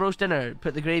 See, like a roast dinner.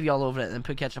 Put the gravy all over it, and then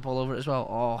put ketchup all over it as well.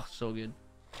 Oh, so good.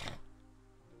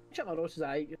 Ketchup on roast is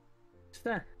alright.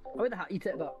 I wouldn't eat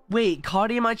it, but Wait,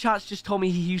 Cardi in my chats just told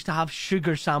me he used to have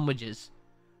sugar sandwiches.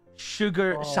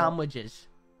 Sugar sandwiches.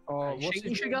 Oh, what's shake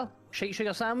it? sugar? Shake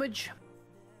sugar sandwich?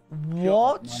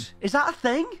 What? Is that a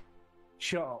thing?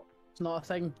 Shut up. It's not a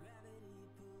thing.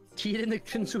 Kieran the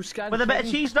Kunso Scan. With a bit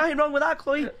of cheese, nothing wrong with that,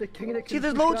 Chloe. The king of the See,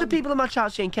 there's Kunso loads Scan. of people in my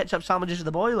chat saying ketchup sandwiches are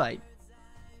the boy, like.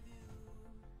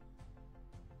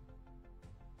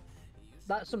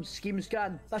 That's some scheme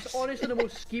scan. That's honestly the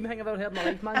most scheme thing I've ever heard in my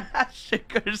life, man.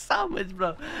 Sugar sandwich,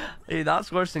 bro. Hey,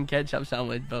 that's worse than ketchup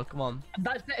sandwich, bro. Come on.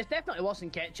 It's definitely worse than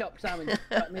ketchup sandwich.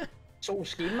 I mean, so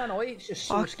scheme, man. Oh, it's just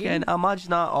so scheme. Fucking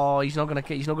imagine that. Oh, he's not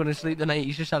gonna sleep tonight.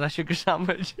 He's just had a sugar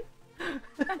sandwich.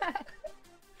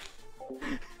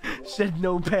 Said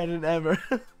no parent ever.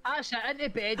 That's it, into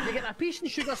bed, you're getting a piece of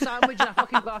sugar sandwich and a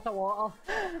fucking glass of water.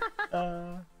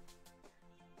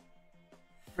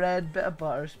 Bread, bit of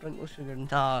butter, sprinkle sugar.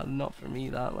 Nah, not for me.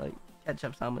 That like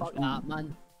ketchup sandwich. Fuck that,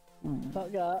 man.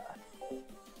 Fuck that.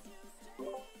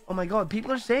 Oh my god,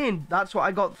 people are saying that's what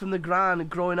I got from the gran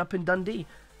growing up in Dundee.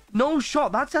 No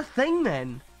shot, that's a thing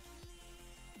then.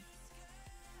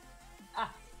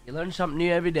 You learn something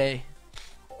new every day.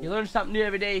 You learn something new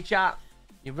every day, chat.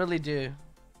 You really do.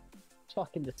 It's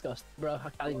fucking disgusting, bro. I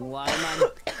can't even lie,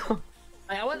 man.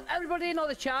 I want everybody in all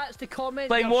the chats to comment.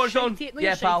 Playing your Warzone? shitty- no, Yeah,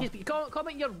 your pal. shitty- but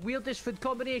comment your weirdest food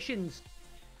combinations.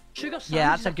 Sugar sandwich. Yeah,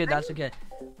 that's is a good. thing? That's a good.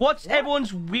 What's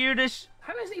everyone's weirdest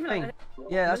How is it even thing? a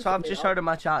Yeah, that's what I've just heard in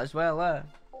my chat as well.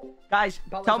 Guys,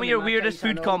 But tell listen, me your in my weirdest case, I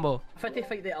food know. combo. I had to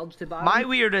fight the urge to buy. My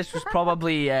weirdest was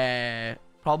probably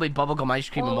bubblegum ice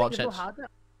cream and What's Wotsits.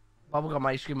 Bubblegum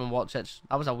ice cream and Wotsits.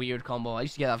 That was a weird combo. I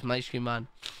used to get that from Ice Cream Man.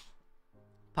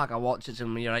 Pack of Wotsits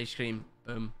and your ice cream.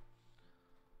 Boom.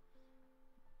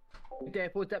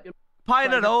 Depot dip your Pie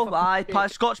in a Right, roll. fucking Aye, cake. pie,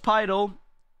 Scotch pie roll.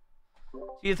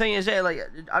 See, the thing is, like,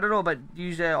 I don't know, but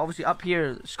use obviously up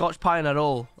here, Scotch pie in a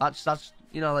roll. That's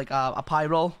you know, like a pie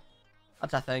roll.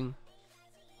 That's a thing.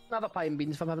 have a pie and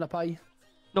beans if I'm having a pie.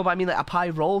 No, but I mean like a pie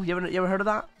roll. You ever heard of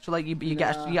that? So like you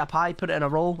get Nah. you get a pie, put it in a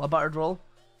roll, a buttered roll,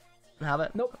 and have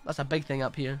it. Nope. That's a big thing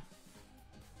up here.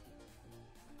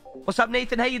 What's up,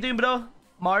 Nathan? How you doing, bro?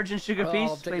 Margin, sugar Oh,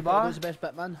 piece, Dickie bar. Flavor's the best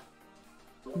bit, man.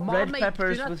 Red Marmite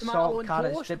peppers tuna, with tomato salt, and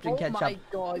carrots, toast? dipped in Oh ketchup. my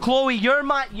God. Chloe, you're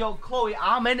my Chloe.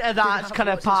 I'm into that kind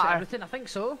of What's this for pattern. everything? I think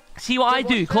so. See what I Get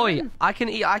do, what's Chloe. in? I can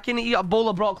eat a bowl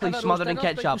of broccoli Have a smothered in roast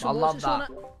dinner, ketchup. sprinkle I some love lettuce on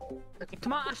that. it.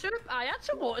 Tomato soup. I had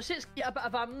some lettuces. Get a bit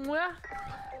of a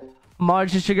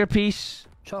Margin, sugar piece.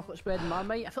 chocolate spread and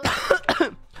marmite. I feel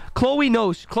like Chloe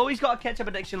knows. Chloe's got a ketchup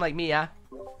addiction like me, yeah.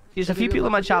 There's a few people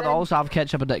in my chat that also have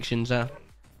ketchup addictions.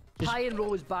 pie and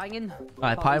roll is banging.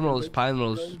 Alright, pie and rolls,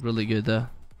 really good there.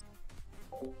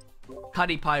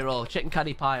 Curry pie roll, chicken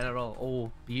curry pie in a roll.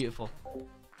 Oh, beautiful.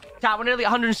 Chat, we're nearly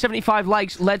 175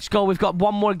 likes. Let's go. We've got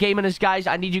one more game in us, guys.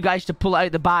 I need you guys to pull it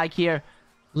out the bag here.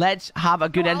 Let's have a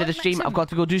good end of the stream. I've got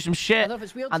to go do some shit, know if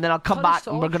it's weird. and then I'll come Curry back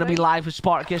and we're sauce, gonna be right? live with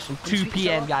Spartacus from 2 sweet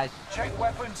PM, sauce. guys. Check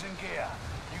weapons and gear.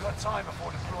 You got time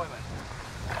before deployment.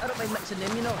 I don't mind mixing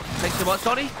them, you know. Mix the what?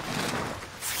 Sorry.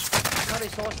 Curry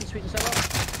sauce and sweet and sour.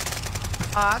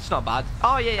 Ah, that's not bad.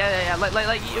 Oh yeah. Like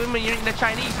when you're eating the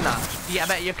Chinese and that, you get a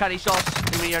bit of your curry sauce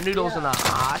and your noodles and that.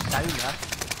 Ah, that's down there.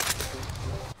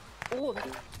 Oh,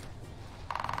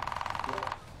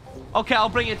 Okay, I'll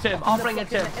bring it to him. I'll bring it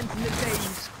to him. Infinite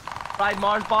days. Fried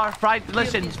Mars bar. Fried.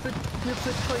 Listen. Your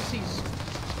food choices.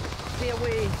 Stay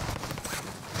away.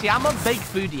 See, I'm a big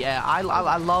foodie. Yeah, I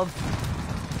love.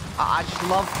 I just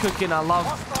love cooking. I love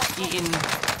eating.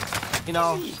 You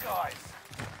know.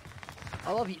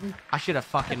 I love eating. I should have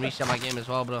fucking reset my game as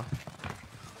well, bro.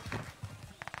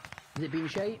 Is it being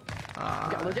shite?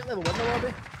 Got a legit level 1 in the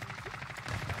lobby.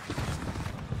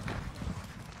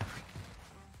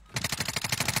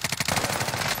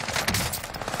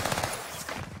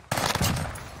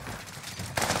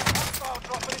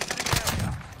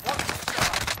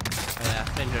 Yeah,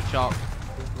 finger chop.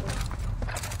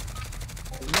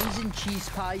 Mince and cheese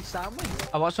pie sandwich.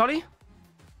 What? Sorry.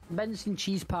 Mince and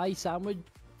cheese pie sandwich.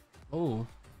 Oh.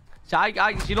 So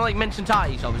you know, like mince and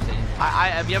tatties, obviously.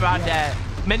 Have you ever had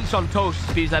mince on toast?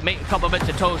 Because like make a couple of bits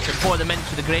of toast and pour the mince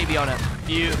with the gravy on it.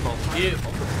 Beautiful,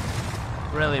 beautiful.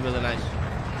 Really, really nice.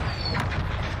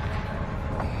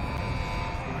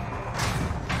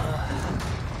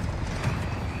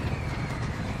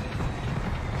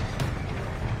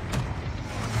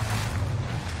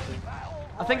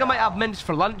 I think I might have mince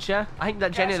for lunch, yeah? I think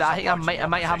that genuinely, I think I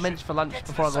might have mince for lunch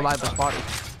before I go live with Sparty.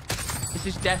 This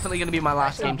is definitely going to be my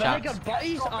last game, chat.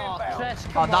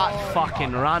 Oh, that's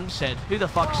fucking rancid. Who the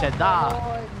fuck said that?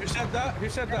 Who said that? Who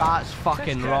said that? That's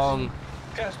fucking wrong.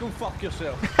 Chris, go fuck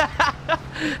yourself.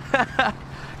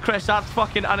 Chris, that's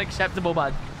fucking unacceptable,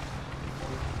 man.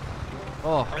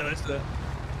 Oh.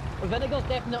 Vinegar's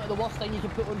definitely the worst thing you can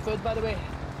put on food, by the way.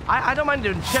 I don't mind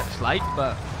doing chips, like,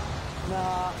 but...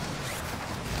 Nah.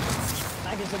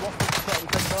 I guess the worst thing to put on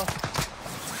food, though.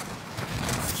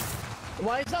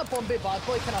 Why is that Bombay Bad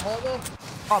Boy kind of hot, though?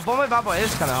 Oh, Bombay Bad Boy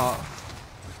is kind of hot.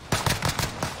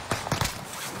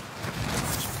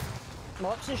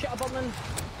 Marks and shit are burning.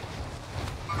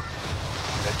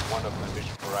 That's one of my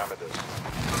mission parameters.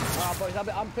 Ah, boys,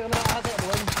 I'm feeling that. I had it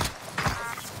balloon.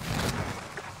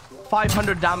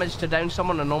 500 damage to down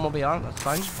someone in normal BR. That's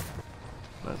fine.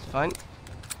 That's fine.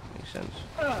 Makes sense.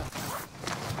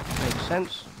 Makes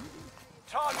sense.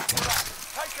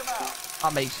 Take him out.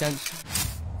 That makes sense.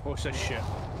 What's this shit?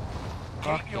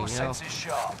 Keep your Fucking hell. senses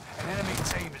sharp. An enemy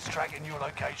team is tracking your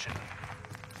location.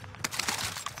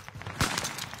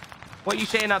 What are you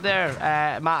saying up there,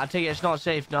 Matt? I take it it's not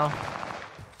safe, no?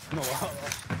 No,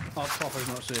 our proper's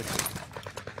not safe.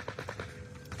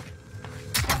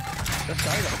 This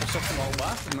guy got something all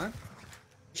laughing, man.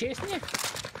 Chasing you?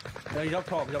 Yeah, he's up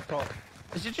top, he's up top.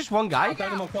 Is it just one guy?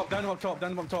 Down him up top, down him up top,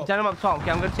 down him up top. Down him up top.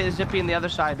 Okay, I'm going to take the zippy on the other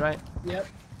side, right? Yep.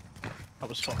 That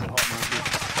was fucking hot, man.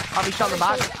 I'll be shot in the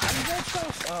back.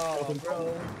 Oh,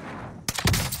 bro.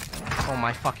 Oh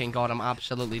my fucking god, I'm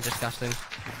absolutely disgusting.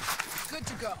 Good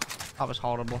to go. That was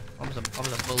horrible. I was a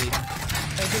bully.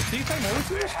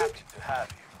 We're happy to have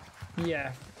you.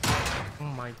 Yeah. Oh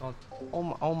my god.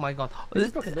 Oh my god.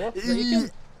 Who's broken the door? Is that you,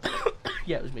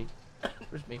 Yeah, it was me. It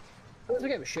was me. What's the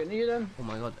guy was shooting at you then? Oh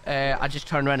my god. I just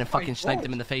turned around and fucking sniped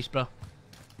him in the face, bro.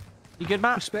 You good,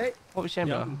 Matt? Respect. What were you saying,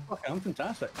 Yeah, bro? I'm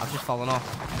fantastic. I've just fallen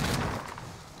off.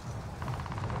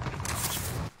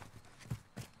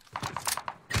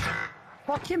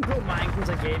 Fucking broke my ankles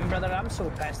again, brother. I'm so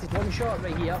pissed. He's one shot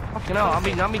right here. Fucking hell, I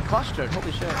mean clustered.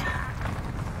 Holy shit.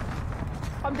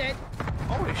 I'm dead.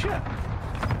 Holy shit.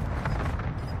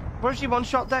 Where's your one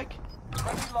shot deck?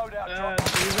 Friendly loadout drop.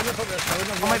 He's in the front of the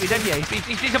phone. Oh, maybe dead, yeah.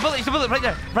 He's a bullet, right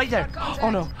there. Right there. Oh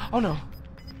no, oh no.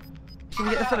 He's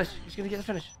gonna get the finish. He's gonna get the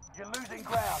finish. You're losing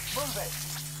ground. Move it.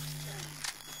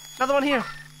 Another one here.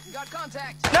 You got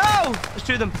contact. No! There's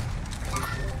two of them.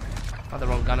 Oh, the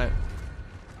wrong gun out.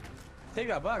 Take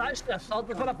that back. That's the third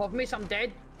one above me, so I'm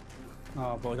dead.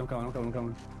 Oh, boys, I'm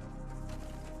coming.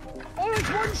 Oh, it's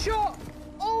one shot!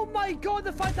 Oh my god,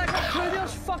 the fact I got through there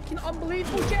is fucking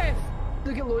unbelievable, Jeff.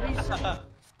 Look at Lodi's.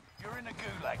 You're in the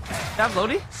gulag. Damn,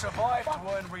 Lodi. Survive to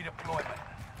earn redeployment.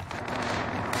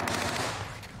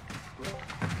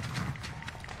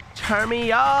 Turn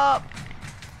me up.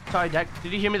 Sorry, Deck.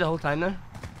 Did you hear me the whole time there?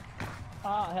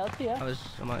 Ah, health, yeah.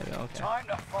 I might, okay. Time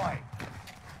to fight.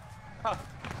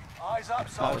 Eyes up,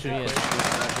 Oh, soldier. here he is.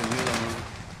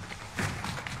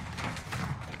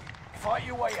 Fight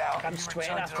your way out. I'm and you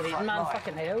sweating return to after the eating, front man. line.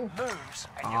 Fucking hell. Lose,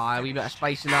 and Ah, a wee bit of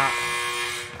spice in that.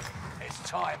 it's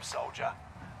time, soldier.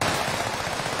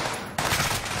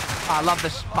 I love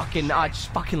this fucking. I just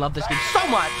fucking love this game so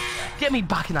much. Get me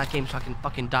back in that game so I can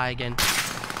fucking die again.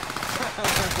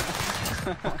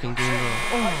 Fucking game, bro.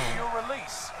 Oh, Your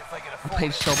release if they get a I'm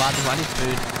playing so bad. I need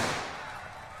food.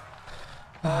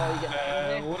 Oh, you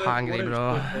getting Hungry,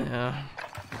 bro. Yeah.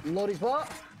 Lodi's what?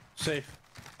 Safe.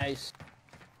 Nice.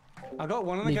 I got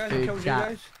one of the Need guys who food, killed you chat.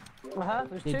 guys.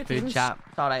 There's Need two food, teams. chat.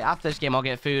 It's alright, after this game I'll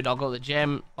get food, I'll go to the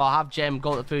gym. I'll have gym,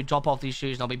 go to the food, drop off these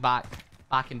shoes, and I'll be back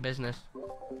in business.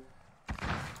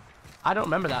 I don't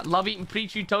remember that. Love eating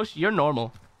pre-chewed toast? You're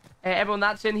normal. Hey, everyone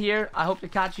that's in here, I hope to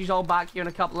catch you all back here in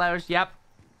a couple hours. Yep.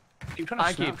 Keep trying to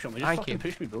Thank you. snapshot me. Just Thank fucking you.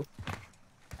 push me, bro.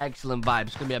 Excellent vibe.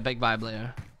 It's gonna be a big vibe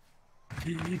later.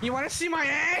 You want to see my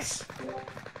ass?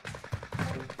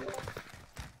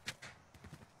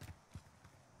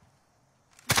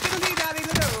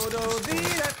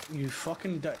 You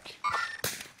fucking dick.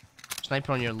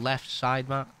 Sniper on your left side,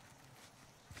 Matt.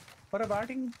 What about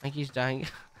him? I think he's dying.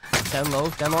 Down low,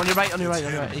 down low, on your right, on your right,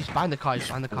 on your right. He's behind the car, he's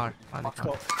behind the car. Behind the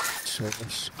car.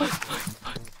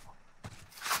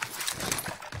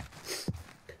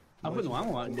 I've got no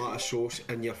ammo, man. Tomato sauce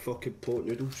in your fucking pot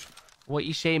noodles. What are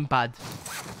you saying, bad?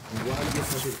 Why are you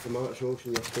putting tomato sauce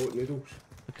in your pot noodles?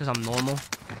 Because I'm normal.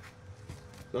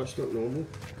 That's not normal.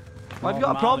 Why have you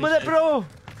got a problem with it, bro?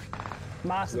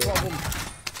 Massive problem.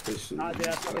 It's,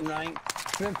 That's fucking right.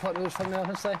 You didn't put those from me,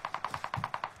 honestly.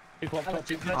 You got top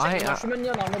two. I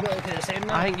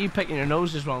I think you picking your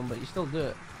nose is wrong, but you still do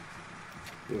it.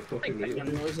 you're fucking think right. your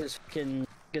nose is fucking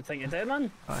good thing to do,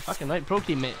 man. Oh, fucking right, pro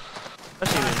team, mate.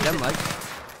 Especially when you're gym, like.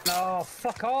 No,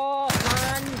 fuck off,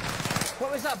 man.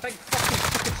 What was that big fucking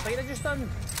stupid slide I just done?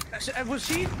 Was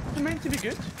he meant to be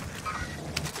good?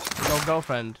 No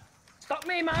girlfriend. Stuck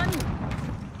me, man.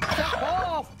 Fuck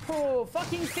off, pro.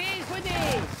 Fucking phase, would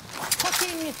he?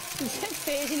 Fucking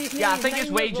phase in his name. Yeah, I think it's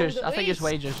wages. I think it's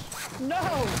wages. No.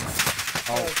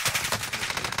 Oh.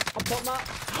 I'll put that.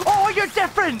 Oh, you're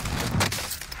different!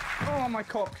 Oh, my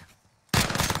cock.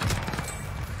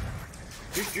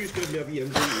 Just give me a wee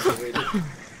invite already.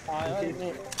 Aye,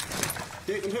 mate.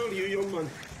 Declan, how are you, young man?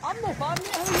 I'm not bad,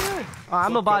 mate. How are you? Oh,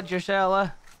 I'm not bad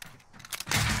yourself,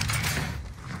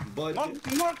 Bud,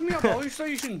 Mark me a police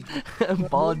station.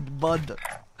 Bud.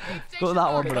 Go to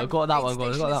that one, bro. Go to that one,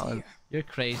 go to that one. You're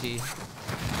crazy.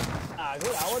 Ah,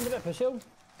 go that one, a bit for sure.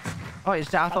 Oh,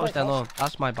 it's I thought it was down low.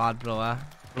 That's my bad, bro.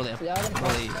 Really, Yeah,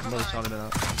 I'm really sorry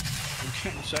about that. I'm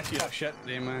getting sick of your shit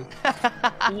today, man.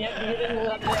 And yet, you didn't know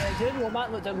that again. Well,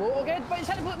 Matt looked down low again, but he's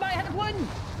hit the blue. Matt hit the blue.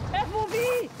 FOV!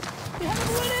 He hit the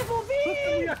blue FOV!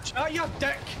 Oh, you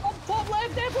dick! Up top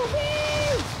left FOV!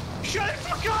 Shut the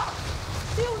fuck up!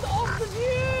 Sealed off the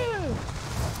view!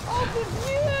 Off the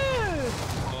view!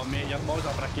 Oh, mate, your mother's a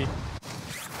bricky.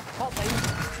 Top line.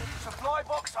 Supply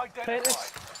box identified.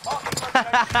 This. Marking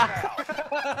location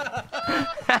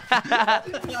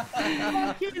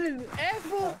now. Fucking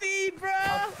FOV,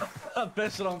 bruh! I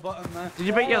pressed the wrong button, man. Did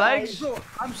you break your legs? Bro,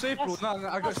 I'm safe, bro. No,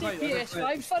 I got That's the sniped. I got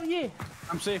sniped. PS5 for you.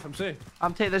 I'm safe, I'm safe.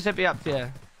 I'm taking the zippy up to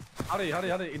you. Hurry.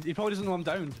 He probably doesn't know I'm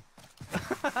downed.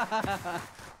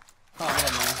 Oh,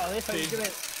 man. Oh, they found you, mate.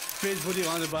 Phase bloody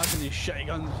landed back in these shitty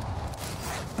guns.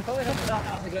 Probably hit that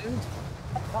out of the ground.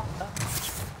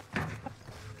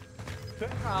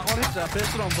 Honestly, I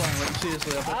pressed the wrong button, like,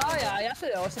 seriously. Aye, that's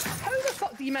what it was. How the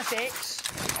fuck do you miss X?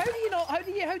 How do you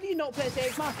not press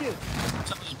X, Matthew? I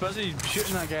was busy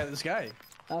shooting that guy at the sky.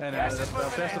 And I pressed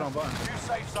the wrong button. New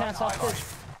safe zone Can't stop highlighted.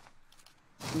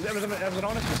 this. It was an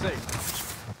honest mistake.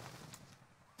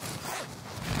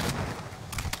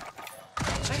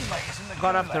 Teammate is in the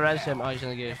Got up gulag to res now. him. Oh, he's in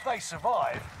the game. If they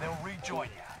survive, they'll rejoin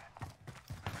you.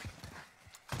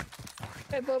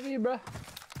 Hey, Bobby, bruh.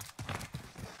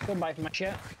 Going back to my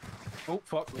shit. Oh,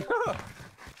 fuck.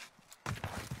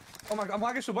 Oh my god, I'm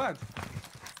lagging so bad.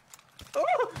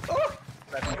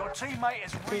 Your teammate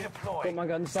is redeployed. Got my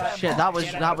guns back. Shit, that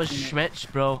was Schmitz,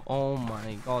 bro. Oh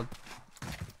my god.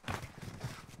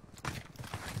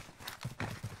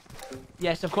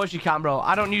 Yes, of course you can, bro.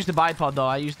 I don't use the bipod though.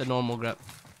 I use the normal grip.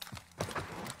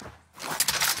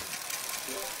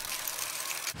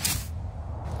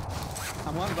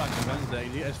 I'm landing back in guns there.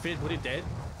 Is Fade bloody dead?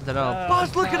 I don't know.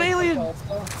 Boss, look at alien. Drop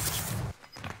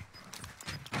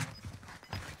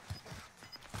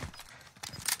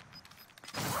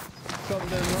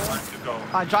down low.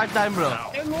 I drive down, bro.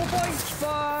 Down low, boys.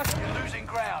 Fuck. You're losing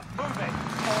ground. Move it.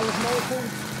 Oh, there's multiple.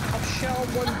 I've shelled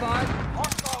one bag.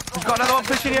 Hostile He's got another one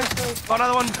pushing you. Got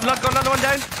another one. Look, got another one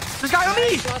down. There's a guy on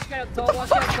me. Last guy up top, last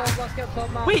guy up top, last guy up top,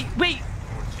 man. Wait.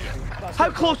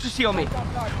 How close is he on me?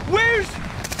 Where's?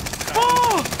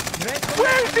 Oh!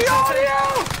 Where's the audio?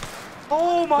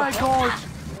 Oh my god.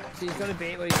 So he's got a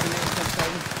bait where he's going to make some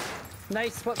time.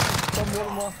 Nice, but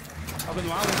one more. I've been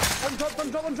landing.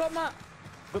 One drop, Matt.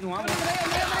 Put them On landing. the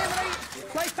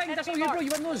right. Life time, that's all you, bro.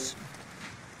 You win those.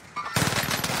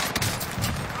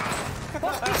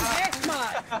 Fucking yes,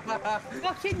 Matt.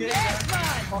 Fucking yes,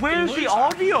 man. Where's the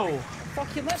audio?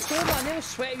 Fucking let's go, man. They were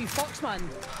sweaty wee fucks, man.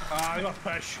 Ah, they got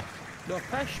push. They're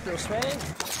pish, they're sweaty.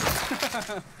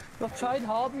 I've tried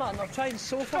hard, man. I've tried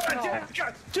so fucking hard.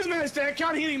 2 minutes there,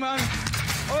 can't hear you, man.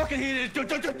 All I can hear is...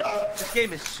 This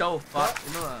game is so fucked,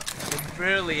 you know that? It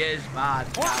really is bad.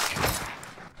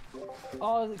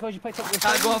 Oh, because you picked up the...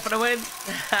 Can't go for the win.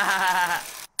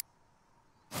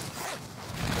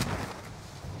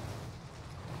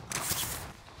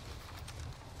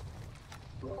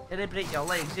 Did they break your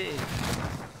legs, eh?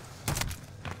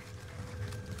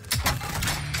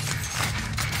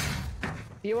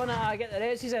 Do you wanna get the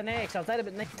races in next? I've died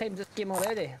about 9 times this game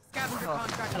already. Scavenger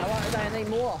contract. And I want to die 9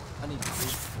 more. I need to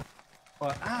sleep.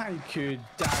 Well, I could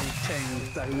die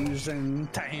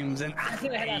 10,000 times and I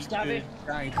think I had that could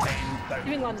die 10,000.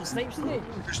 You even landed snipes, didn't you?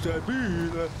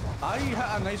 I hit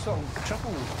a nice little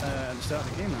triple at the start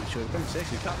of the game, actually. It was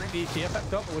sexy. Can't think the AK I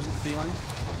picked up, it wasn't the line.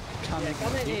 Yeah,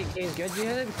 can't think the AK is good. You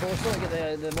hit it close to get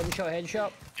the one-shot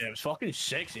headshot. Yeah, it was fucking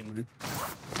sexy, man.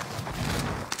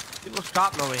 People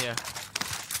scrapping over here.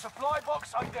 Supply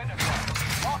box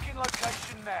identified. Marking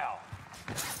location now.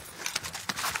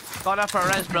 Got enough for a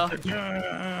res, bro.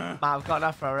 Man, I've got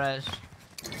enough for a res.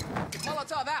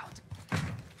 Molotov out.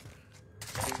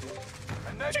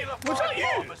 A nebula Was that you?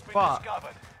 bomb has been What?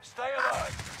 discovered. Stay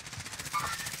alert.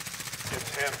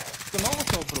 It's him. The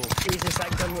Molotov, bro. Jesus,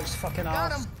 that gun looks fucking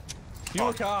Got arse. him. You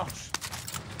look arse.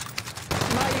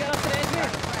 Matt, you got enough to res me?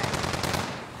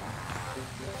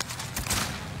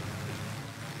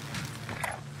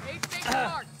 Aid station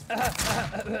marked.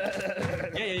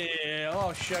 Yeah.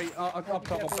 Oh, shit. Up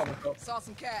top. Saw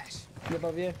some cash.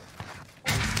 Above you.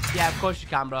 Yeah, of course you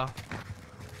can, bro.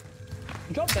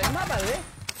 Drop down, Matt, by the way.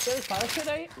 There's parachute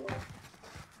out.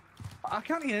 I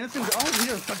can't hear anything. All I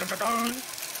hear is...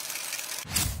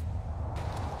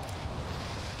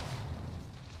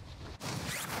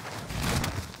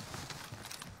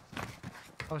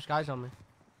 Oh, there's guys on me.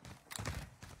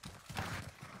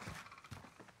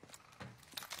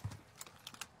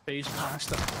 Phase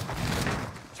past it.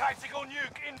 Tactical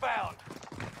nuke inbound.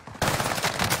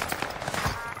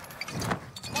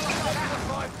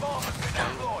 Five bomb has been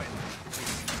deployed.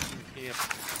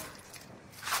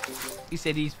 He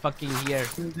said he's fucking here.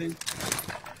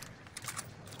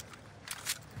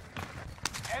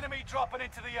 Enemy dropping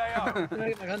into the AO. I'm gonna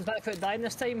get my guns back for dying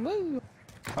this time. Woo!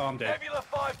 Oh, I'm dead. Nebula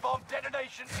 5 bomb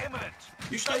detonation imminent.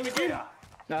 You stay in the game?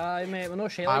 Aye, mate, we're no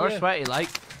shell. I was sweaty, like.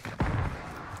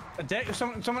 A deck?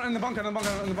 Someone in the bunker, in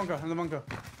the bunker.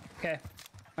 Okay.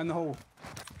 In the hole.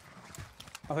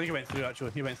 I think he went through,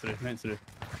 actually. He went through. Yeah, he went through.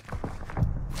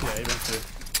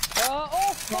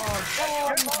 Oh my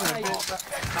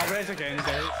I'll raise again,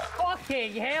 dead.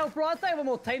 fucking hell, bro. I think one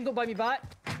more time, don't buy me back.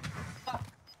 I'm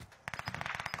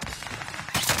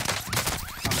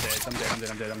dead. I'm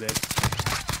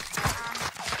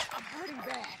hurting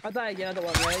bad. I die again, I don't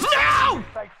want res. No!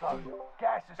 Safe zone.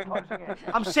 Gas is closing in.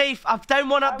 I'm safe. I've down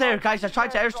one up there, guys. I tried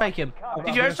to airstrike him.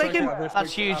 Did you airstrike him?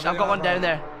 That's huge. I've got one down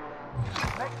there.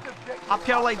 Up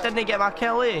here, like, didn't get my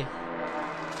kill, eh?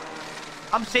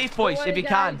 I'm safe, boys, if you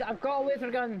can. I've got a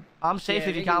laser gun. I'm safe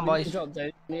if you can, boys. Drop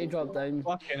down. You need to drop down.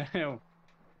 Fucking hell.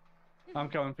 I'm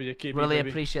coming for you, keep Really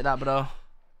appreciate that, bro.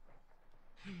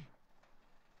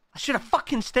 I should have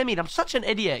fucking stimmied. I'm such an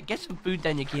idiot. Get some food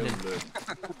down, you Keenan.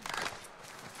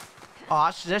 Oh,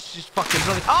 this is just fucking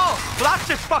brilliant. Oh, well, that's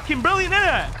just fucking brilliant, isn't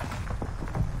it?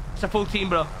 It's a full team,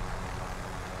 bro.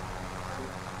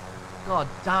 God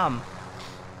damn.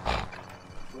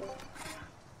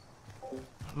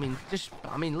 I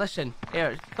mean, listen.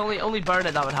 Here, it's only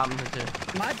Bernard that would happen to.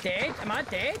 Am I dead?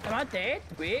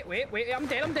 Wait, I'm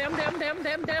dead.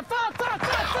 Fuck!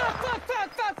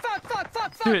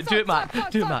 Do it, Matt.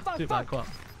 Do it, Matt. Come on.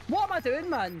 What am I doing,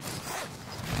 man?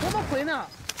 What am I playing at?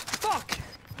 Fuck!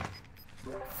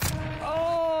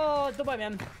 Oh, don't buy me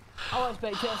in. I'll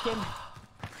expect this game.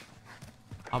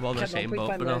 I'm on the same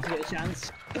boat, bro.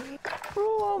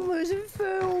 Bro, I'm losing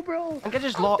full, bro. I can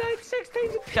just lock. I've died 6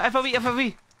 times. Yeah,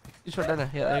 FOV. Just right down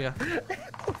there. Yeah, there you go.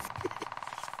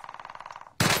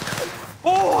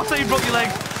 Oh, I thought you broke your leg.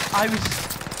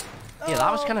 Yeah,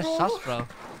 that was kind of sus, bro.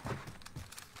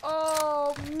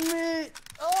 Oh, mate.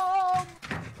 Oh.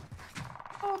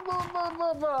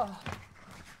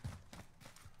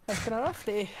 It's been a rough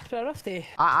day.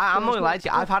 I'm not gonna lie to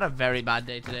you. I've had a very bad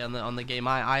day today on the game.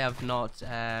 I have not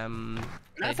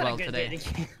played well today.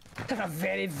 That's a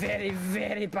very, very,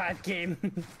 very bad game.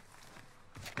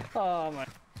 Oh my.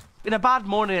 Been a bad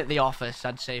morning at the office,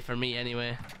 I'd say, for me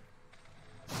anyway.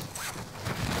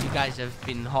 You guys have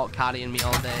been hot carrying me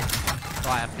all day, so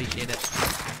I appreciate it.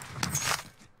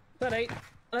 Alright,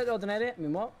 not ordinary. I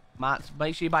mean, what? Matt,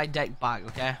 make sure you buy deck back,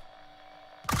 okay?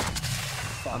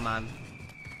 Oh man.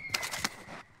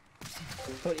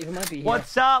 Don't even want to be here.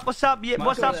 What's up? Yeah,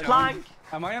 what's up, Plank?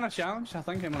 Am I on a challenge? I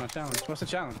think I'm on a challenge. What's the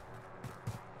challenge?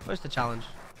 Where's the challenge?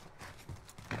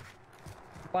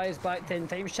 Buy his back 10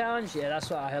 times challenge? Yeah, that's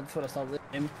what I heard before I started the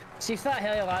game. See if that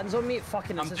heli lands on me, it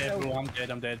fucking I'm is dead, bro. I'm dead.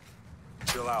 I'm dead.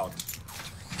 Chill out.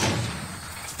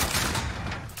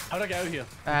 How do I get out here?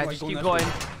 Just keep going.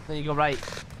 Then you go right.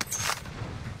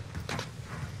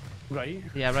 Right.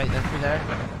 Yeah, right there, through there.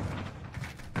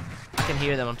 I can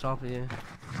hear them on top of you.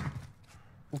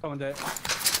 I'm coming down.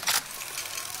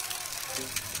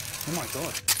 Oh my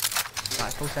god.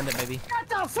 Alright, go send it, baby. Get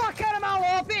the fuck out of my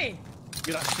lobby!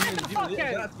 You're a steam. the fuck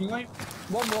out.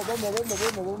 One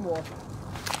more.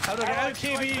 How do I get out,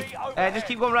 KB? Just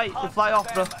keep going right. We'll fly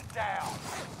off, bro. Fuck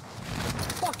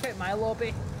out my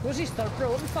lobby. Where's his third,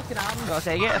 bro? Let me fucking arm. I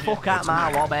say, get the fuck out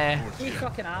my lobby. Me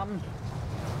fucking arm.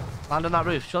 Land on that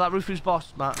roof. Show that roof who's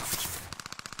boss, Matt.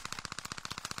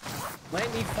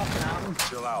 Let me fucking arm.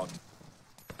 Chill out.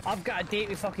 I've got a date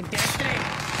with fucking Destiny.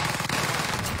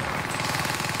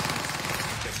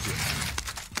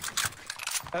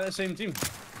 At the same team.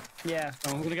 Yeah.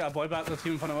 I'm gonna get a boy back to the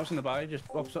team in front of us in the bay, just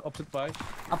opposite bay.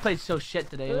 I played so shit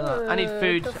today, you know that? I need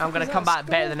food. I'm gonna come back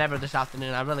better than ever this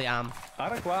afternoon. I really am. I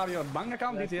require your bank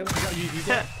account details.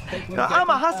 No, I'm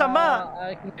a Hassan, man.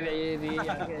 I can give you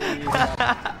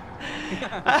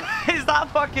Is that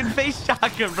fucking face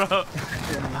tracker, bro?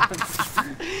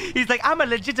 He's like, I'm a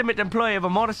legitimate employee of a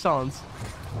Morrison's.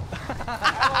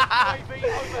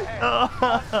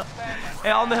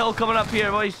 Hey, on the hill coming up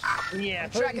here, boys. Yeah,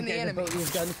 tracking the enemy.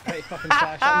 These guns pretty fucking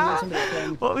trash. I'm using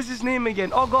the What was his name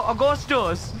again? Oh,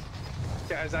 Agostos.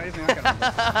 Get his eyes in the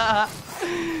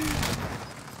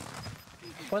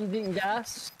One eating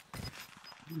gas.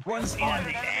 One's eating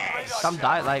the ass. Some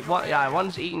died like what? Yeah,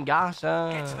 one's eating gas.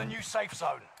 Get to the new safe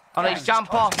zone. Oh, let's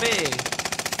jump off, eh?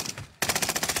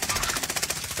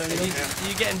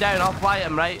 You getting down? I'll fly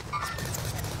him, right?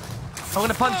 I'm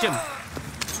gonna punch him.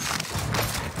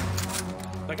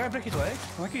 That guy break his leg.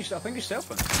 I think he's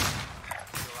selfing.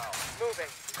 Moving.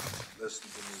 Listen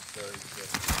to me very good.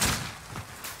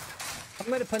 I'm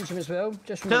gonna punch him as well.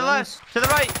 Just To the left, to the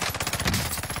right.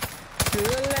 To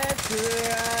the left, to the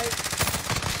right.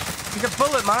 He's a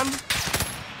bullet, man.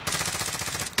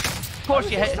 Of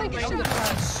course you hit him.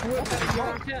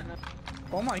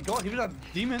 Oh my god, he was a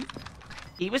demon.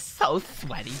 He was so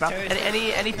sweaty, bro.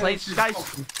 Any plates, guys?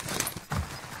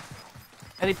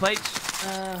 Any plates?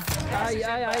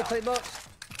 Aye, plate box.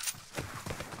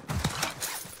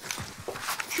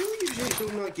 Sure you just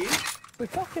on that game? We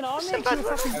fucking are, mate.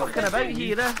 We're fucking about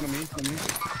here, eh? For me.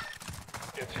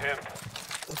 It's him.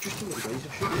 I've just told the guys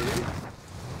are shooting at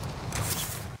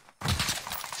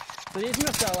The reason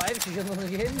you're still alive is because you're not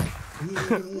again.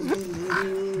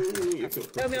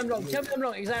 Tell me I'm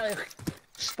wrong, exactly.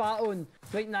 Spat on,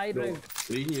 right in the eyebrow.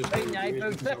 Right in the eyebrow,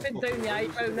 dripping down the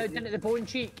eyebrow, now down to the bone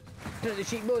cheek. Down to the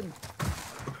cheekbone.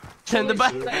 Down the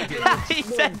bone. He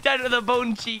said down to the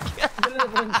bone cheek. Down to the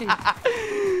bone cheek.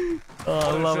 Oh,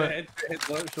 I love it.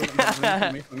 No,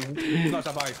 it's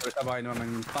a buy, no,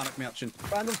 I'm panic merchant.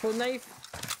 Random phone knife.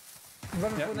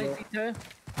 Random phone knife V2.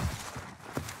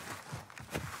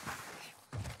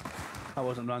 That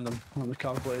wasn't random, that was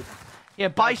calculated. Yeah,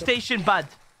 buy station bad.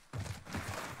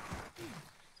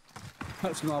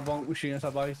 That's not a bonk machine, it's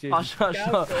a buy station. That's not,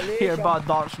 here, bad,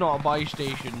 that's not a buy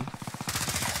station.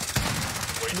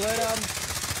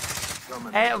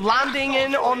 Landing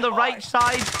in on the right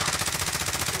side.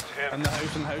 In the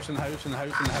house.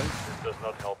 This does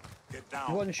not help. Get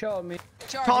down. One shot at me.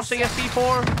 Tossing a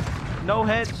C4. No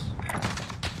hits.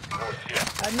 Oh shit.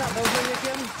 I'm not building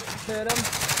again. Shoot him.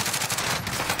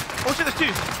 Oh shit, there's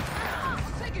two.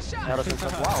 Take a shot.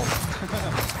 Wow.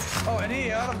 Oh, and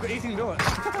here, I've got 18 bullets. I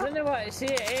don't know what to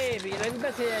say, but you're in a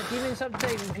bit of a demon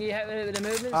sometimes. You hit with the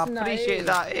movements I and that. appreciate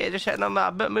that, eh? Just hitting them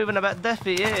a bit, moving a bit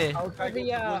diffy, eh? I'll give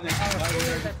you a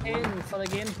 10 for the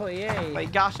gameplay, eh?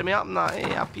 Like gassing me up and that,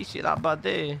 eh? I appreciate that, bud,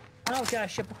 eh? I'll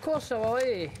gash you, of course I will,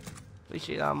 eh?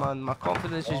 Appreciate that, man. My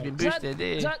confidence has been boosted,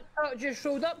 eh? Is that truck just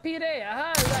rolled up here, eh?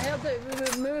 Aha, I heard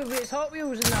it move with its Hot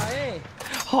Wheels and that, eh?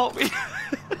 Hot Wheels.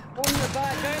 On the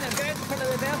back down and down in front of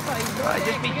the Versailles. Right,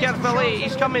 just be careful, eh?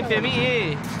 He's coming for me,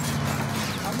 eh?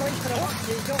 I'm waiting for a watch.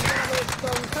 He's got one of those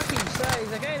strong cookies, so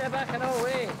he's a guy in the back and all,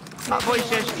 eh? That boy's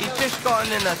he's just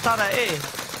gotten in the turret, eh?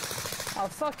 I'll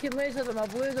fucking laser them, I'll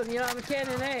blue them, you know what I'm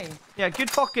kidding, eh? Yeah, good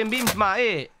fucking beams, Matt,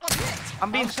 eh?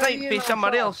 I'm being sniped by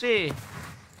somewhere else, eh?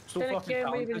 Then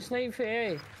again, we've been sniped for,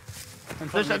 eh?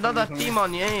 There's another team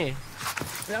on you, eh?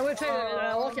 I'm gonna try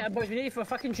to look at it, boys. We need for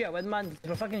fucking shit with, man.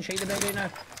 We're fucking shite about right now.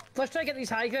 Let's try to get these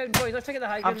high ground, boys. Let's try to get the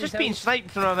high ground. I've just been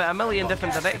sniped from about a million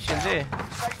different directions, eh?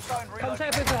 Safe zone Come try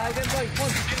relocated. to push the high ground, boys. Come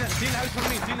on. See in the house in front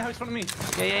of me. See in the house in front of me.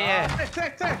 Yeah.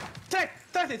 Take.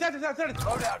 30.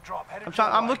 Loadout drop headed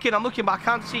I'm looking, but I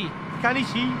can't see. Can he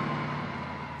see?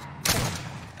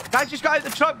 Guys just got out the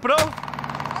truck, bro.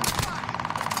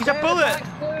 He's a bullet.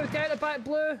 Get the back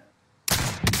blue.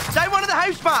 Down one of the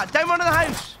house, Matt. Down one of the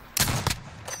house.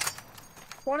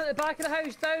 One at the back of the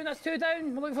house, down. That's 2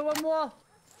 down. We're looking for one more.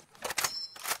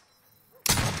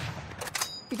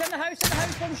 He's in the house,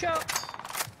 one shot.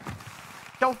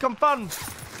 Kill confirmed.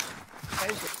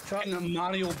 In the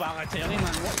Mario Balotelli,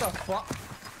 man. What the fuck?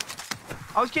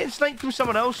 I was getting sniped from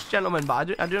someone else, gentlemen,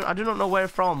 but I do not know where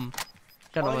from,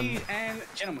 gentlemen. Ladies and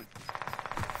gentlemen.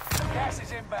 Gas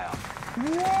is inbound.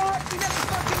 What? He didn't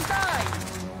fucking die?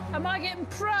 Am I getting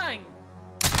pranked?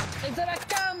 Is there a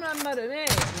camera in my room, eh?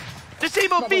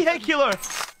 Disabled vehicular.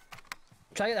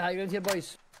 Try to get the high ground here,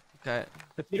 boys. Okay.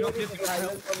 Team in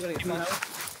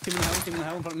the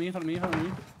hell, in front of me.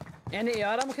 Any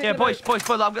AR, I'm okay. Yeah, boys,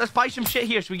 let's buy some shit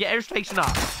here so we get airstrikes and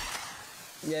that.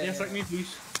 Yeah. Yeah, strike me,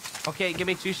 please. Okay, give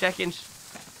me 2 seconds.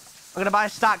 I'm gonna buy a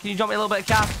stack. Can you drop me a little bit of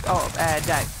cash? Oh, deck.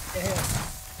 Yeah, here.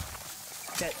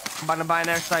 Okay. I'm about to buy an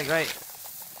airstrike, right?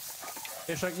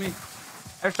 Yeah, strike me.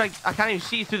 Airstrike, I can't even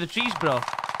see you through the trees, bro.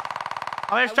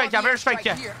 I'm airstrike, I've airstriked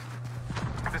you.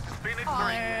 This is Phoenix 3.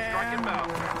 Strike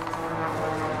inbound.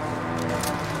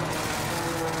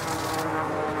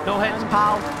 No hits,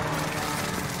 pal.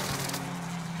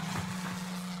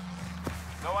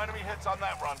 No enemy hits on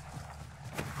that run.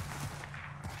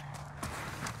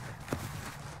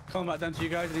 Coming back down to you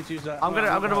guys. I need to use that. I'm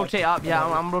gonna rotate up. Yeah,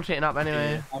 I'm rotating up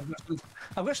anyway.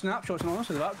 I've got snapshots, and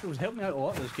honestly, that was helping me out a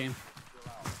lot this game.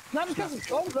 Snapshots are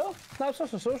strong, bro.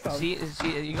 Snapshots are so strong. See,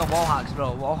 you got wall hacks,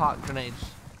 bro. Wall hack grenades.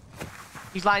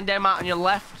 He's lying down, Matt, on your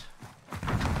left.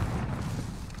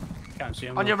 Can't see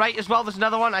him. On your right as well, there's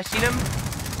another one. I seen him.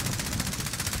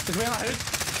 He's way in that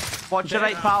house. Watch your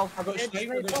right, pal. I've got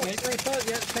sniper.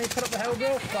 Yeah, sniper up the hill,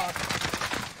 bro. Fuck.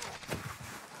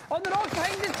 On the rock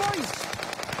behind us, boys.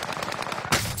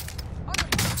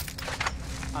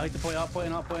 I like to point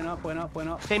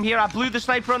up. Same here. I blew the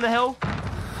sniper on the hill.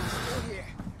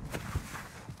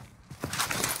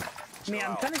 Mate,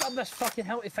 I'm trying to get up this fucking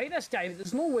hill to fight this guy, but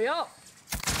there's no way up.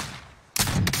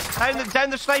 Down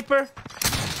the sniper.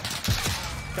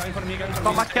 Guy in front of me,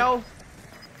 Got my kill.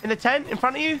 In the tent, in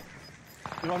front of you.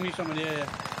 You're on me, someone, yeah.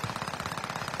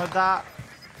 Like that.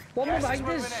 One more behind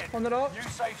us, on the rock. New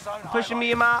safe zone. Pushing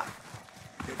me, Matt.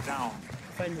 Get down.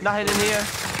 Nothing in here.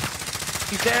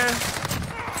 He's there.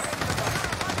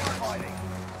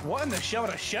 What in the shower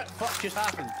of shit fuck just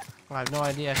happened? I have no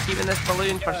idea. Keeping this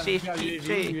balloon for safety.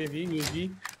 UAV.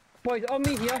 Boys, on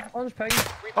me here, on this ping.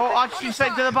 Oh, actually,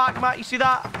 side to the back, Matt. You see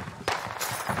that?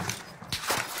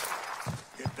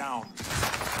 Get down.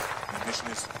 The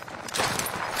mission is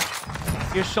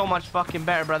You're so much fucking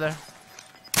better, brother.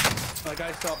 That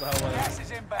guy stopped the hell with Gas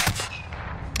is inbound.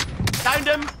 Downed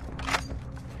him.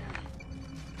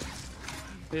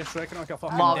 They're striking like a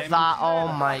fucking Love demon. that. Oh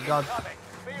my god.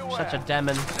 Be aware. Such a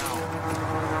demon.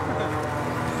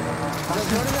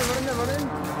 They're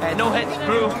running. No hits,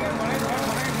 bro.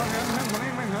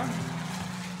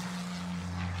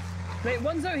 Right,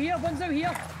 one's out here,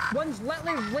 One's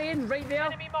literally laying right there.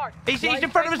 He's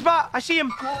in front of his bat. I see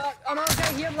him. Another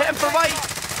guy here. Hit him for white.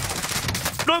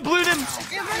 No, blew him.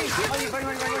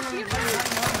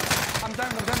 I'm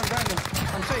down.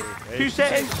 I'm safe. 2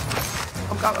 seconds.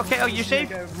 Okay, oh, you safe?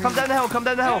 Come down the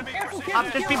hill.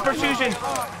 I've just been pursuing.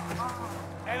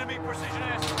 Enemy precision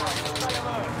airstrike. Stay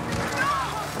alert.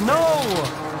 No.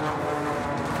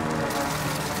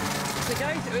 The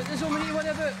guys, there's only one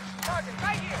about. Target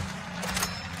right here.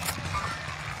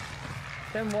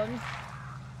 Then one.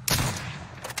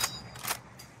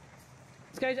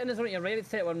 This guy's in his right, you're ready to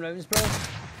take 1 rounds, bro.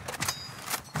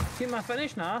 See my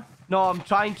finish now? No, I'm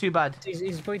trying too bad.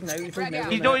 He's bleeding out. He's bleeding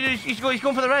out. He's going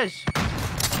for the res.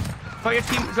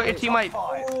 Got your team wipe.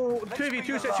 Oh,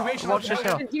 2v2 situation. Watch this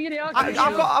now. Give me the AR.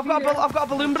 I've got a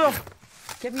balloon, bro.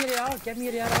 Give me the AR. Give me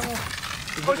the AR ammo.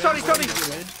 Oh, sorry. I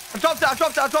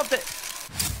dropped it.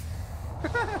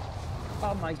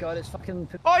 Oh my god, it's fucking.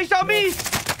 Oh, he's on me.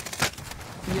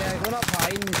 Yeah, going up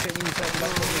behind and shooting himself.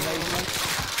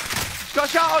 Got a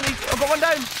shot on. I've got one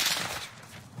down.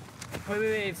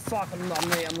 Wait, fuck, I'm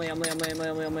late. I'm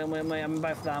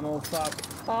about for the ammo, fuck.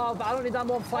 Oh, but I don't need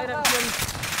ammo, I'm firing at him.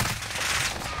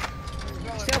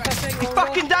 He's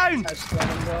fucking down.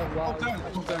 Wow.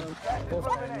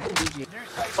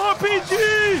 RPG!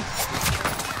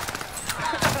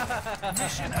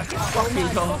 Mission Fucking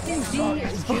go.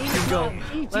 Fucking go.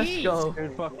 Let's go.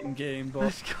 Good fucking game, but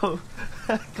Let's go.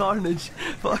 Carnage.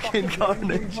 Fucking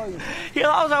carnage. Yeah,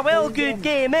 that was a well good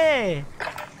game, eh?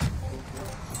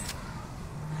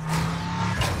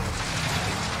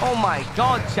 Oh my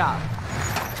god, chap.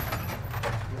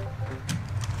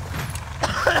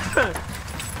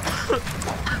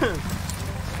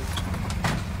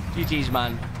 GG's,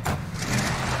 man.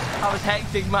 That was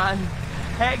hectic, man.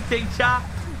 Hectic, chat.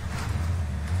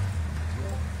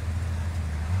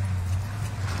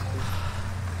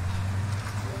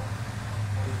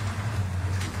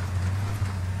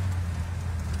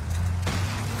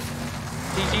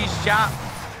 GG's, chat.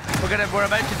 We're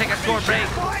about to take a short break.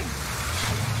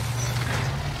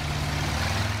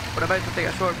 We're about to take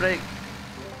a short break.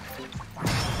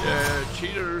 Yeah,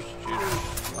 cheaters,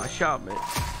 cheaters. I shot, mate.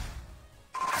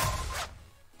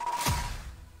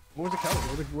 what was the kill?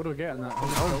 What do we get in that? What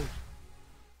was the kills?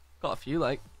 Got a few,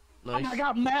 like. Nice. I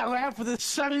got Matt left for the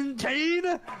 17.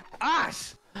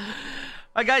 Ass.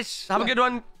 Alright, guys, have a good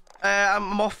one.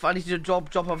 I'm off. I need to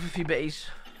drop off a few bitties.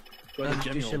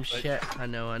 Do some shit. I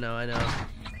know.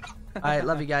 Alright,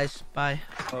 love you guys. Bye.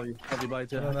 Love you. Bye,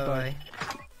 too. Bye.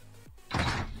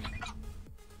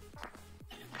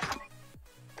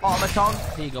 Automaton.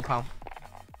 Here you go, pal.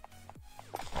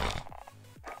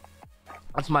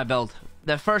 That's my build.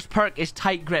 The first perk is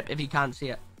tight grip, if you can't see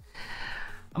it.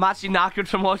 I'm actually knackered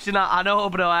from watching that. I know,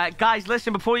 bro. Guys,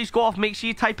 listen, before you go off, make sure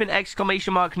you type in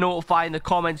 !notify in the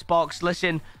comments box.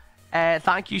 Listen,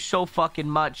 thank you so fucking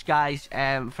much, guys,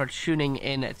 for tuning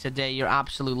in today. You're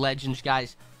absolute legends,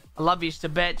 guys. I love you to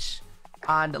bits.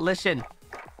 And listen,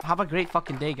 have a great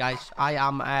fucking day, guys.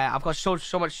 I've got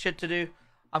so much shit to do.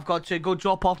 I've got to go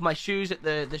drop off my shoes at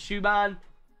the shoe man.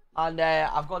 And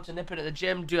I've got to nip in at the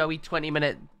gym, do a wee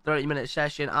 20-minute, 30-minute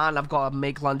session. And I've got to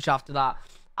make lunch after that.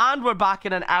 And we're back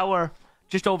in an hour,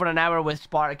 just over an hour with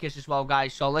Spartacus as well,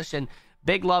 guys. So listen,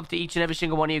 big love to each and every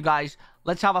single one of you guys.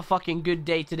 Let's have a fucking good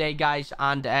day today, guys.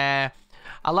 And I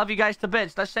love you guys to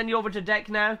bits. Let's send you over to deck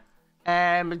now.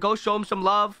 Go show him some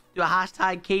love. Do a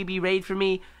hashtag KB raid for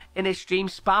me in his stream.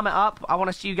 Spam it up. I want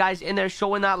to see you guys in there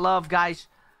showing that love, guys.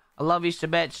 I love you to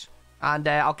bits. And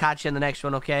I'll catch you in the next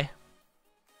one, okay?